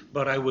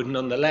 but I would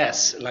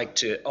nonetheless like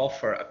to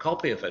offer a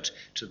copy of it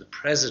to the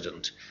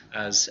President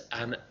as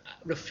a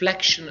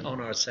reflection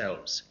on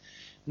ourselves.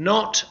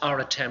 Not our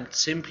attempt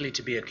simply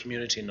to be a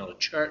community, not a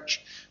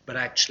church, but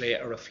actually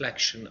a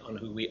reflection on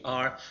who we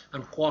are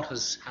and what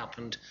has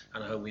happened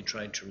and how we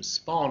try to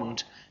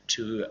respond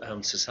to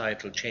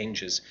societal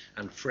changes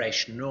and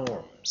fresh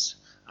norms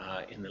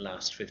in the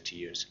last 50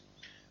 years.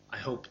 I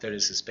hope there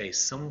is a space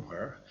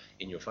somewhere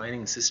in your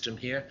filing system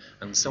here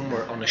and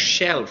somewhere on a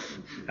shelf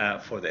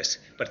for this.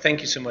 But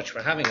thank you so much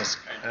for having us,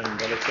 and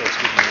I look forward to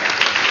speaking to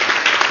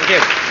you.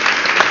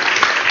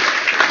 Thank you.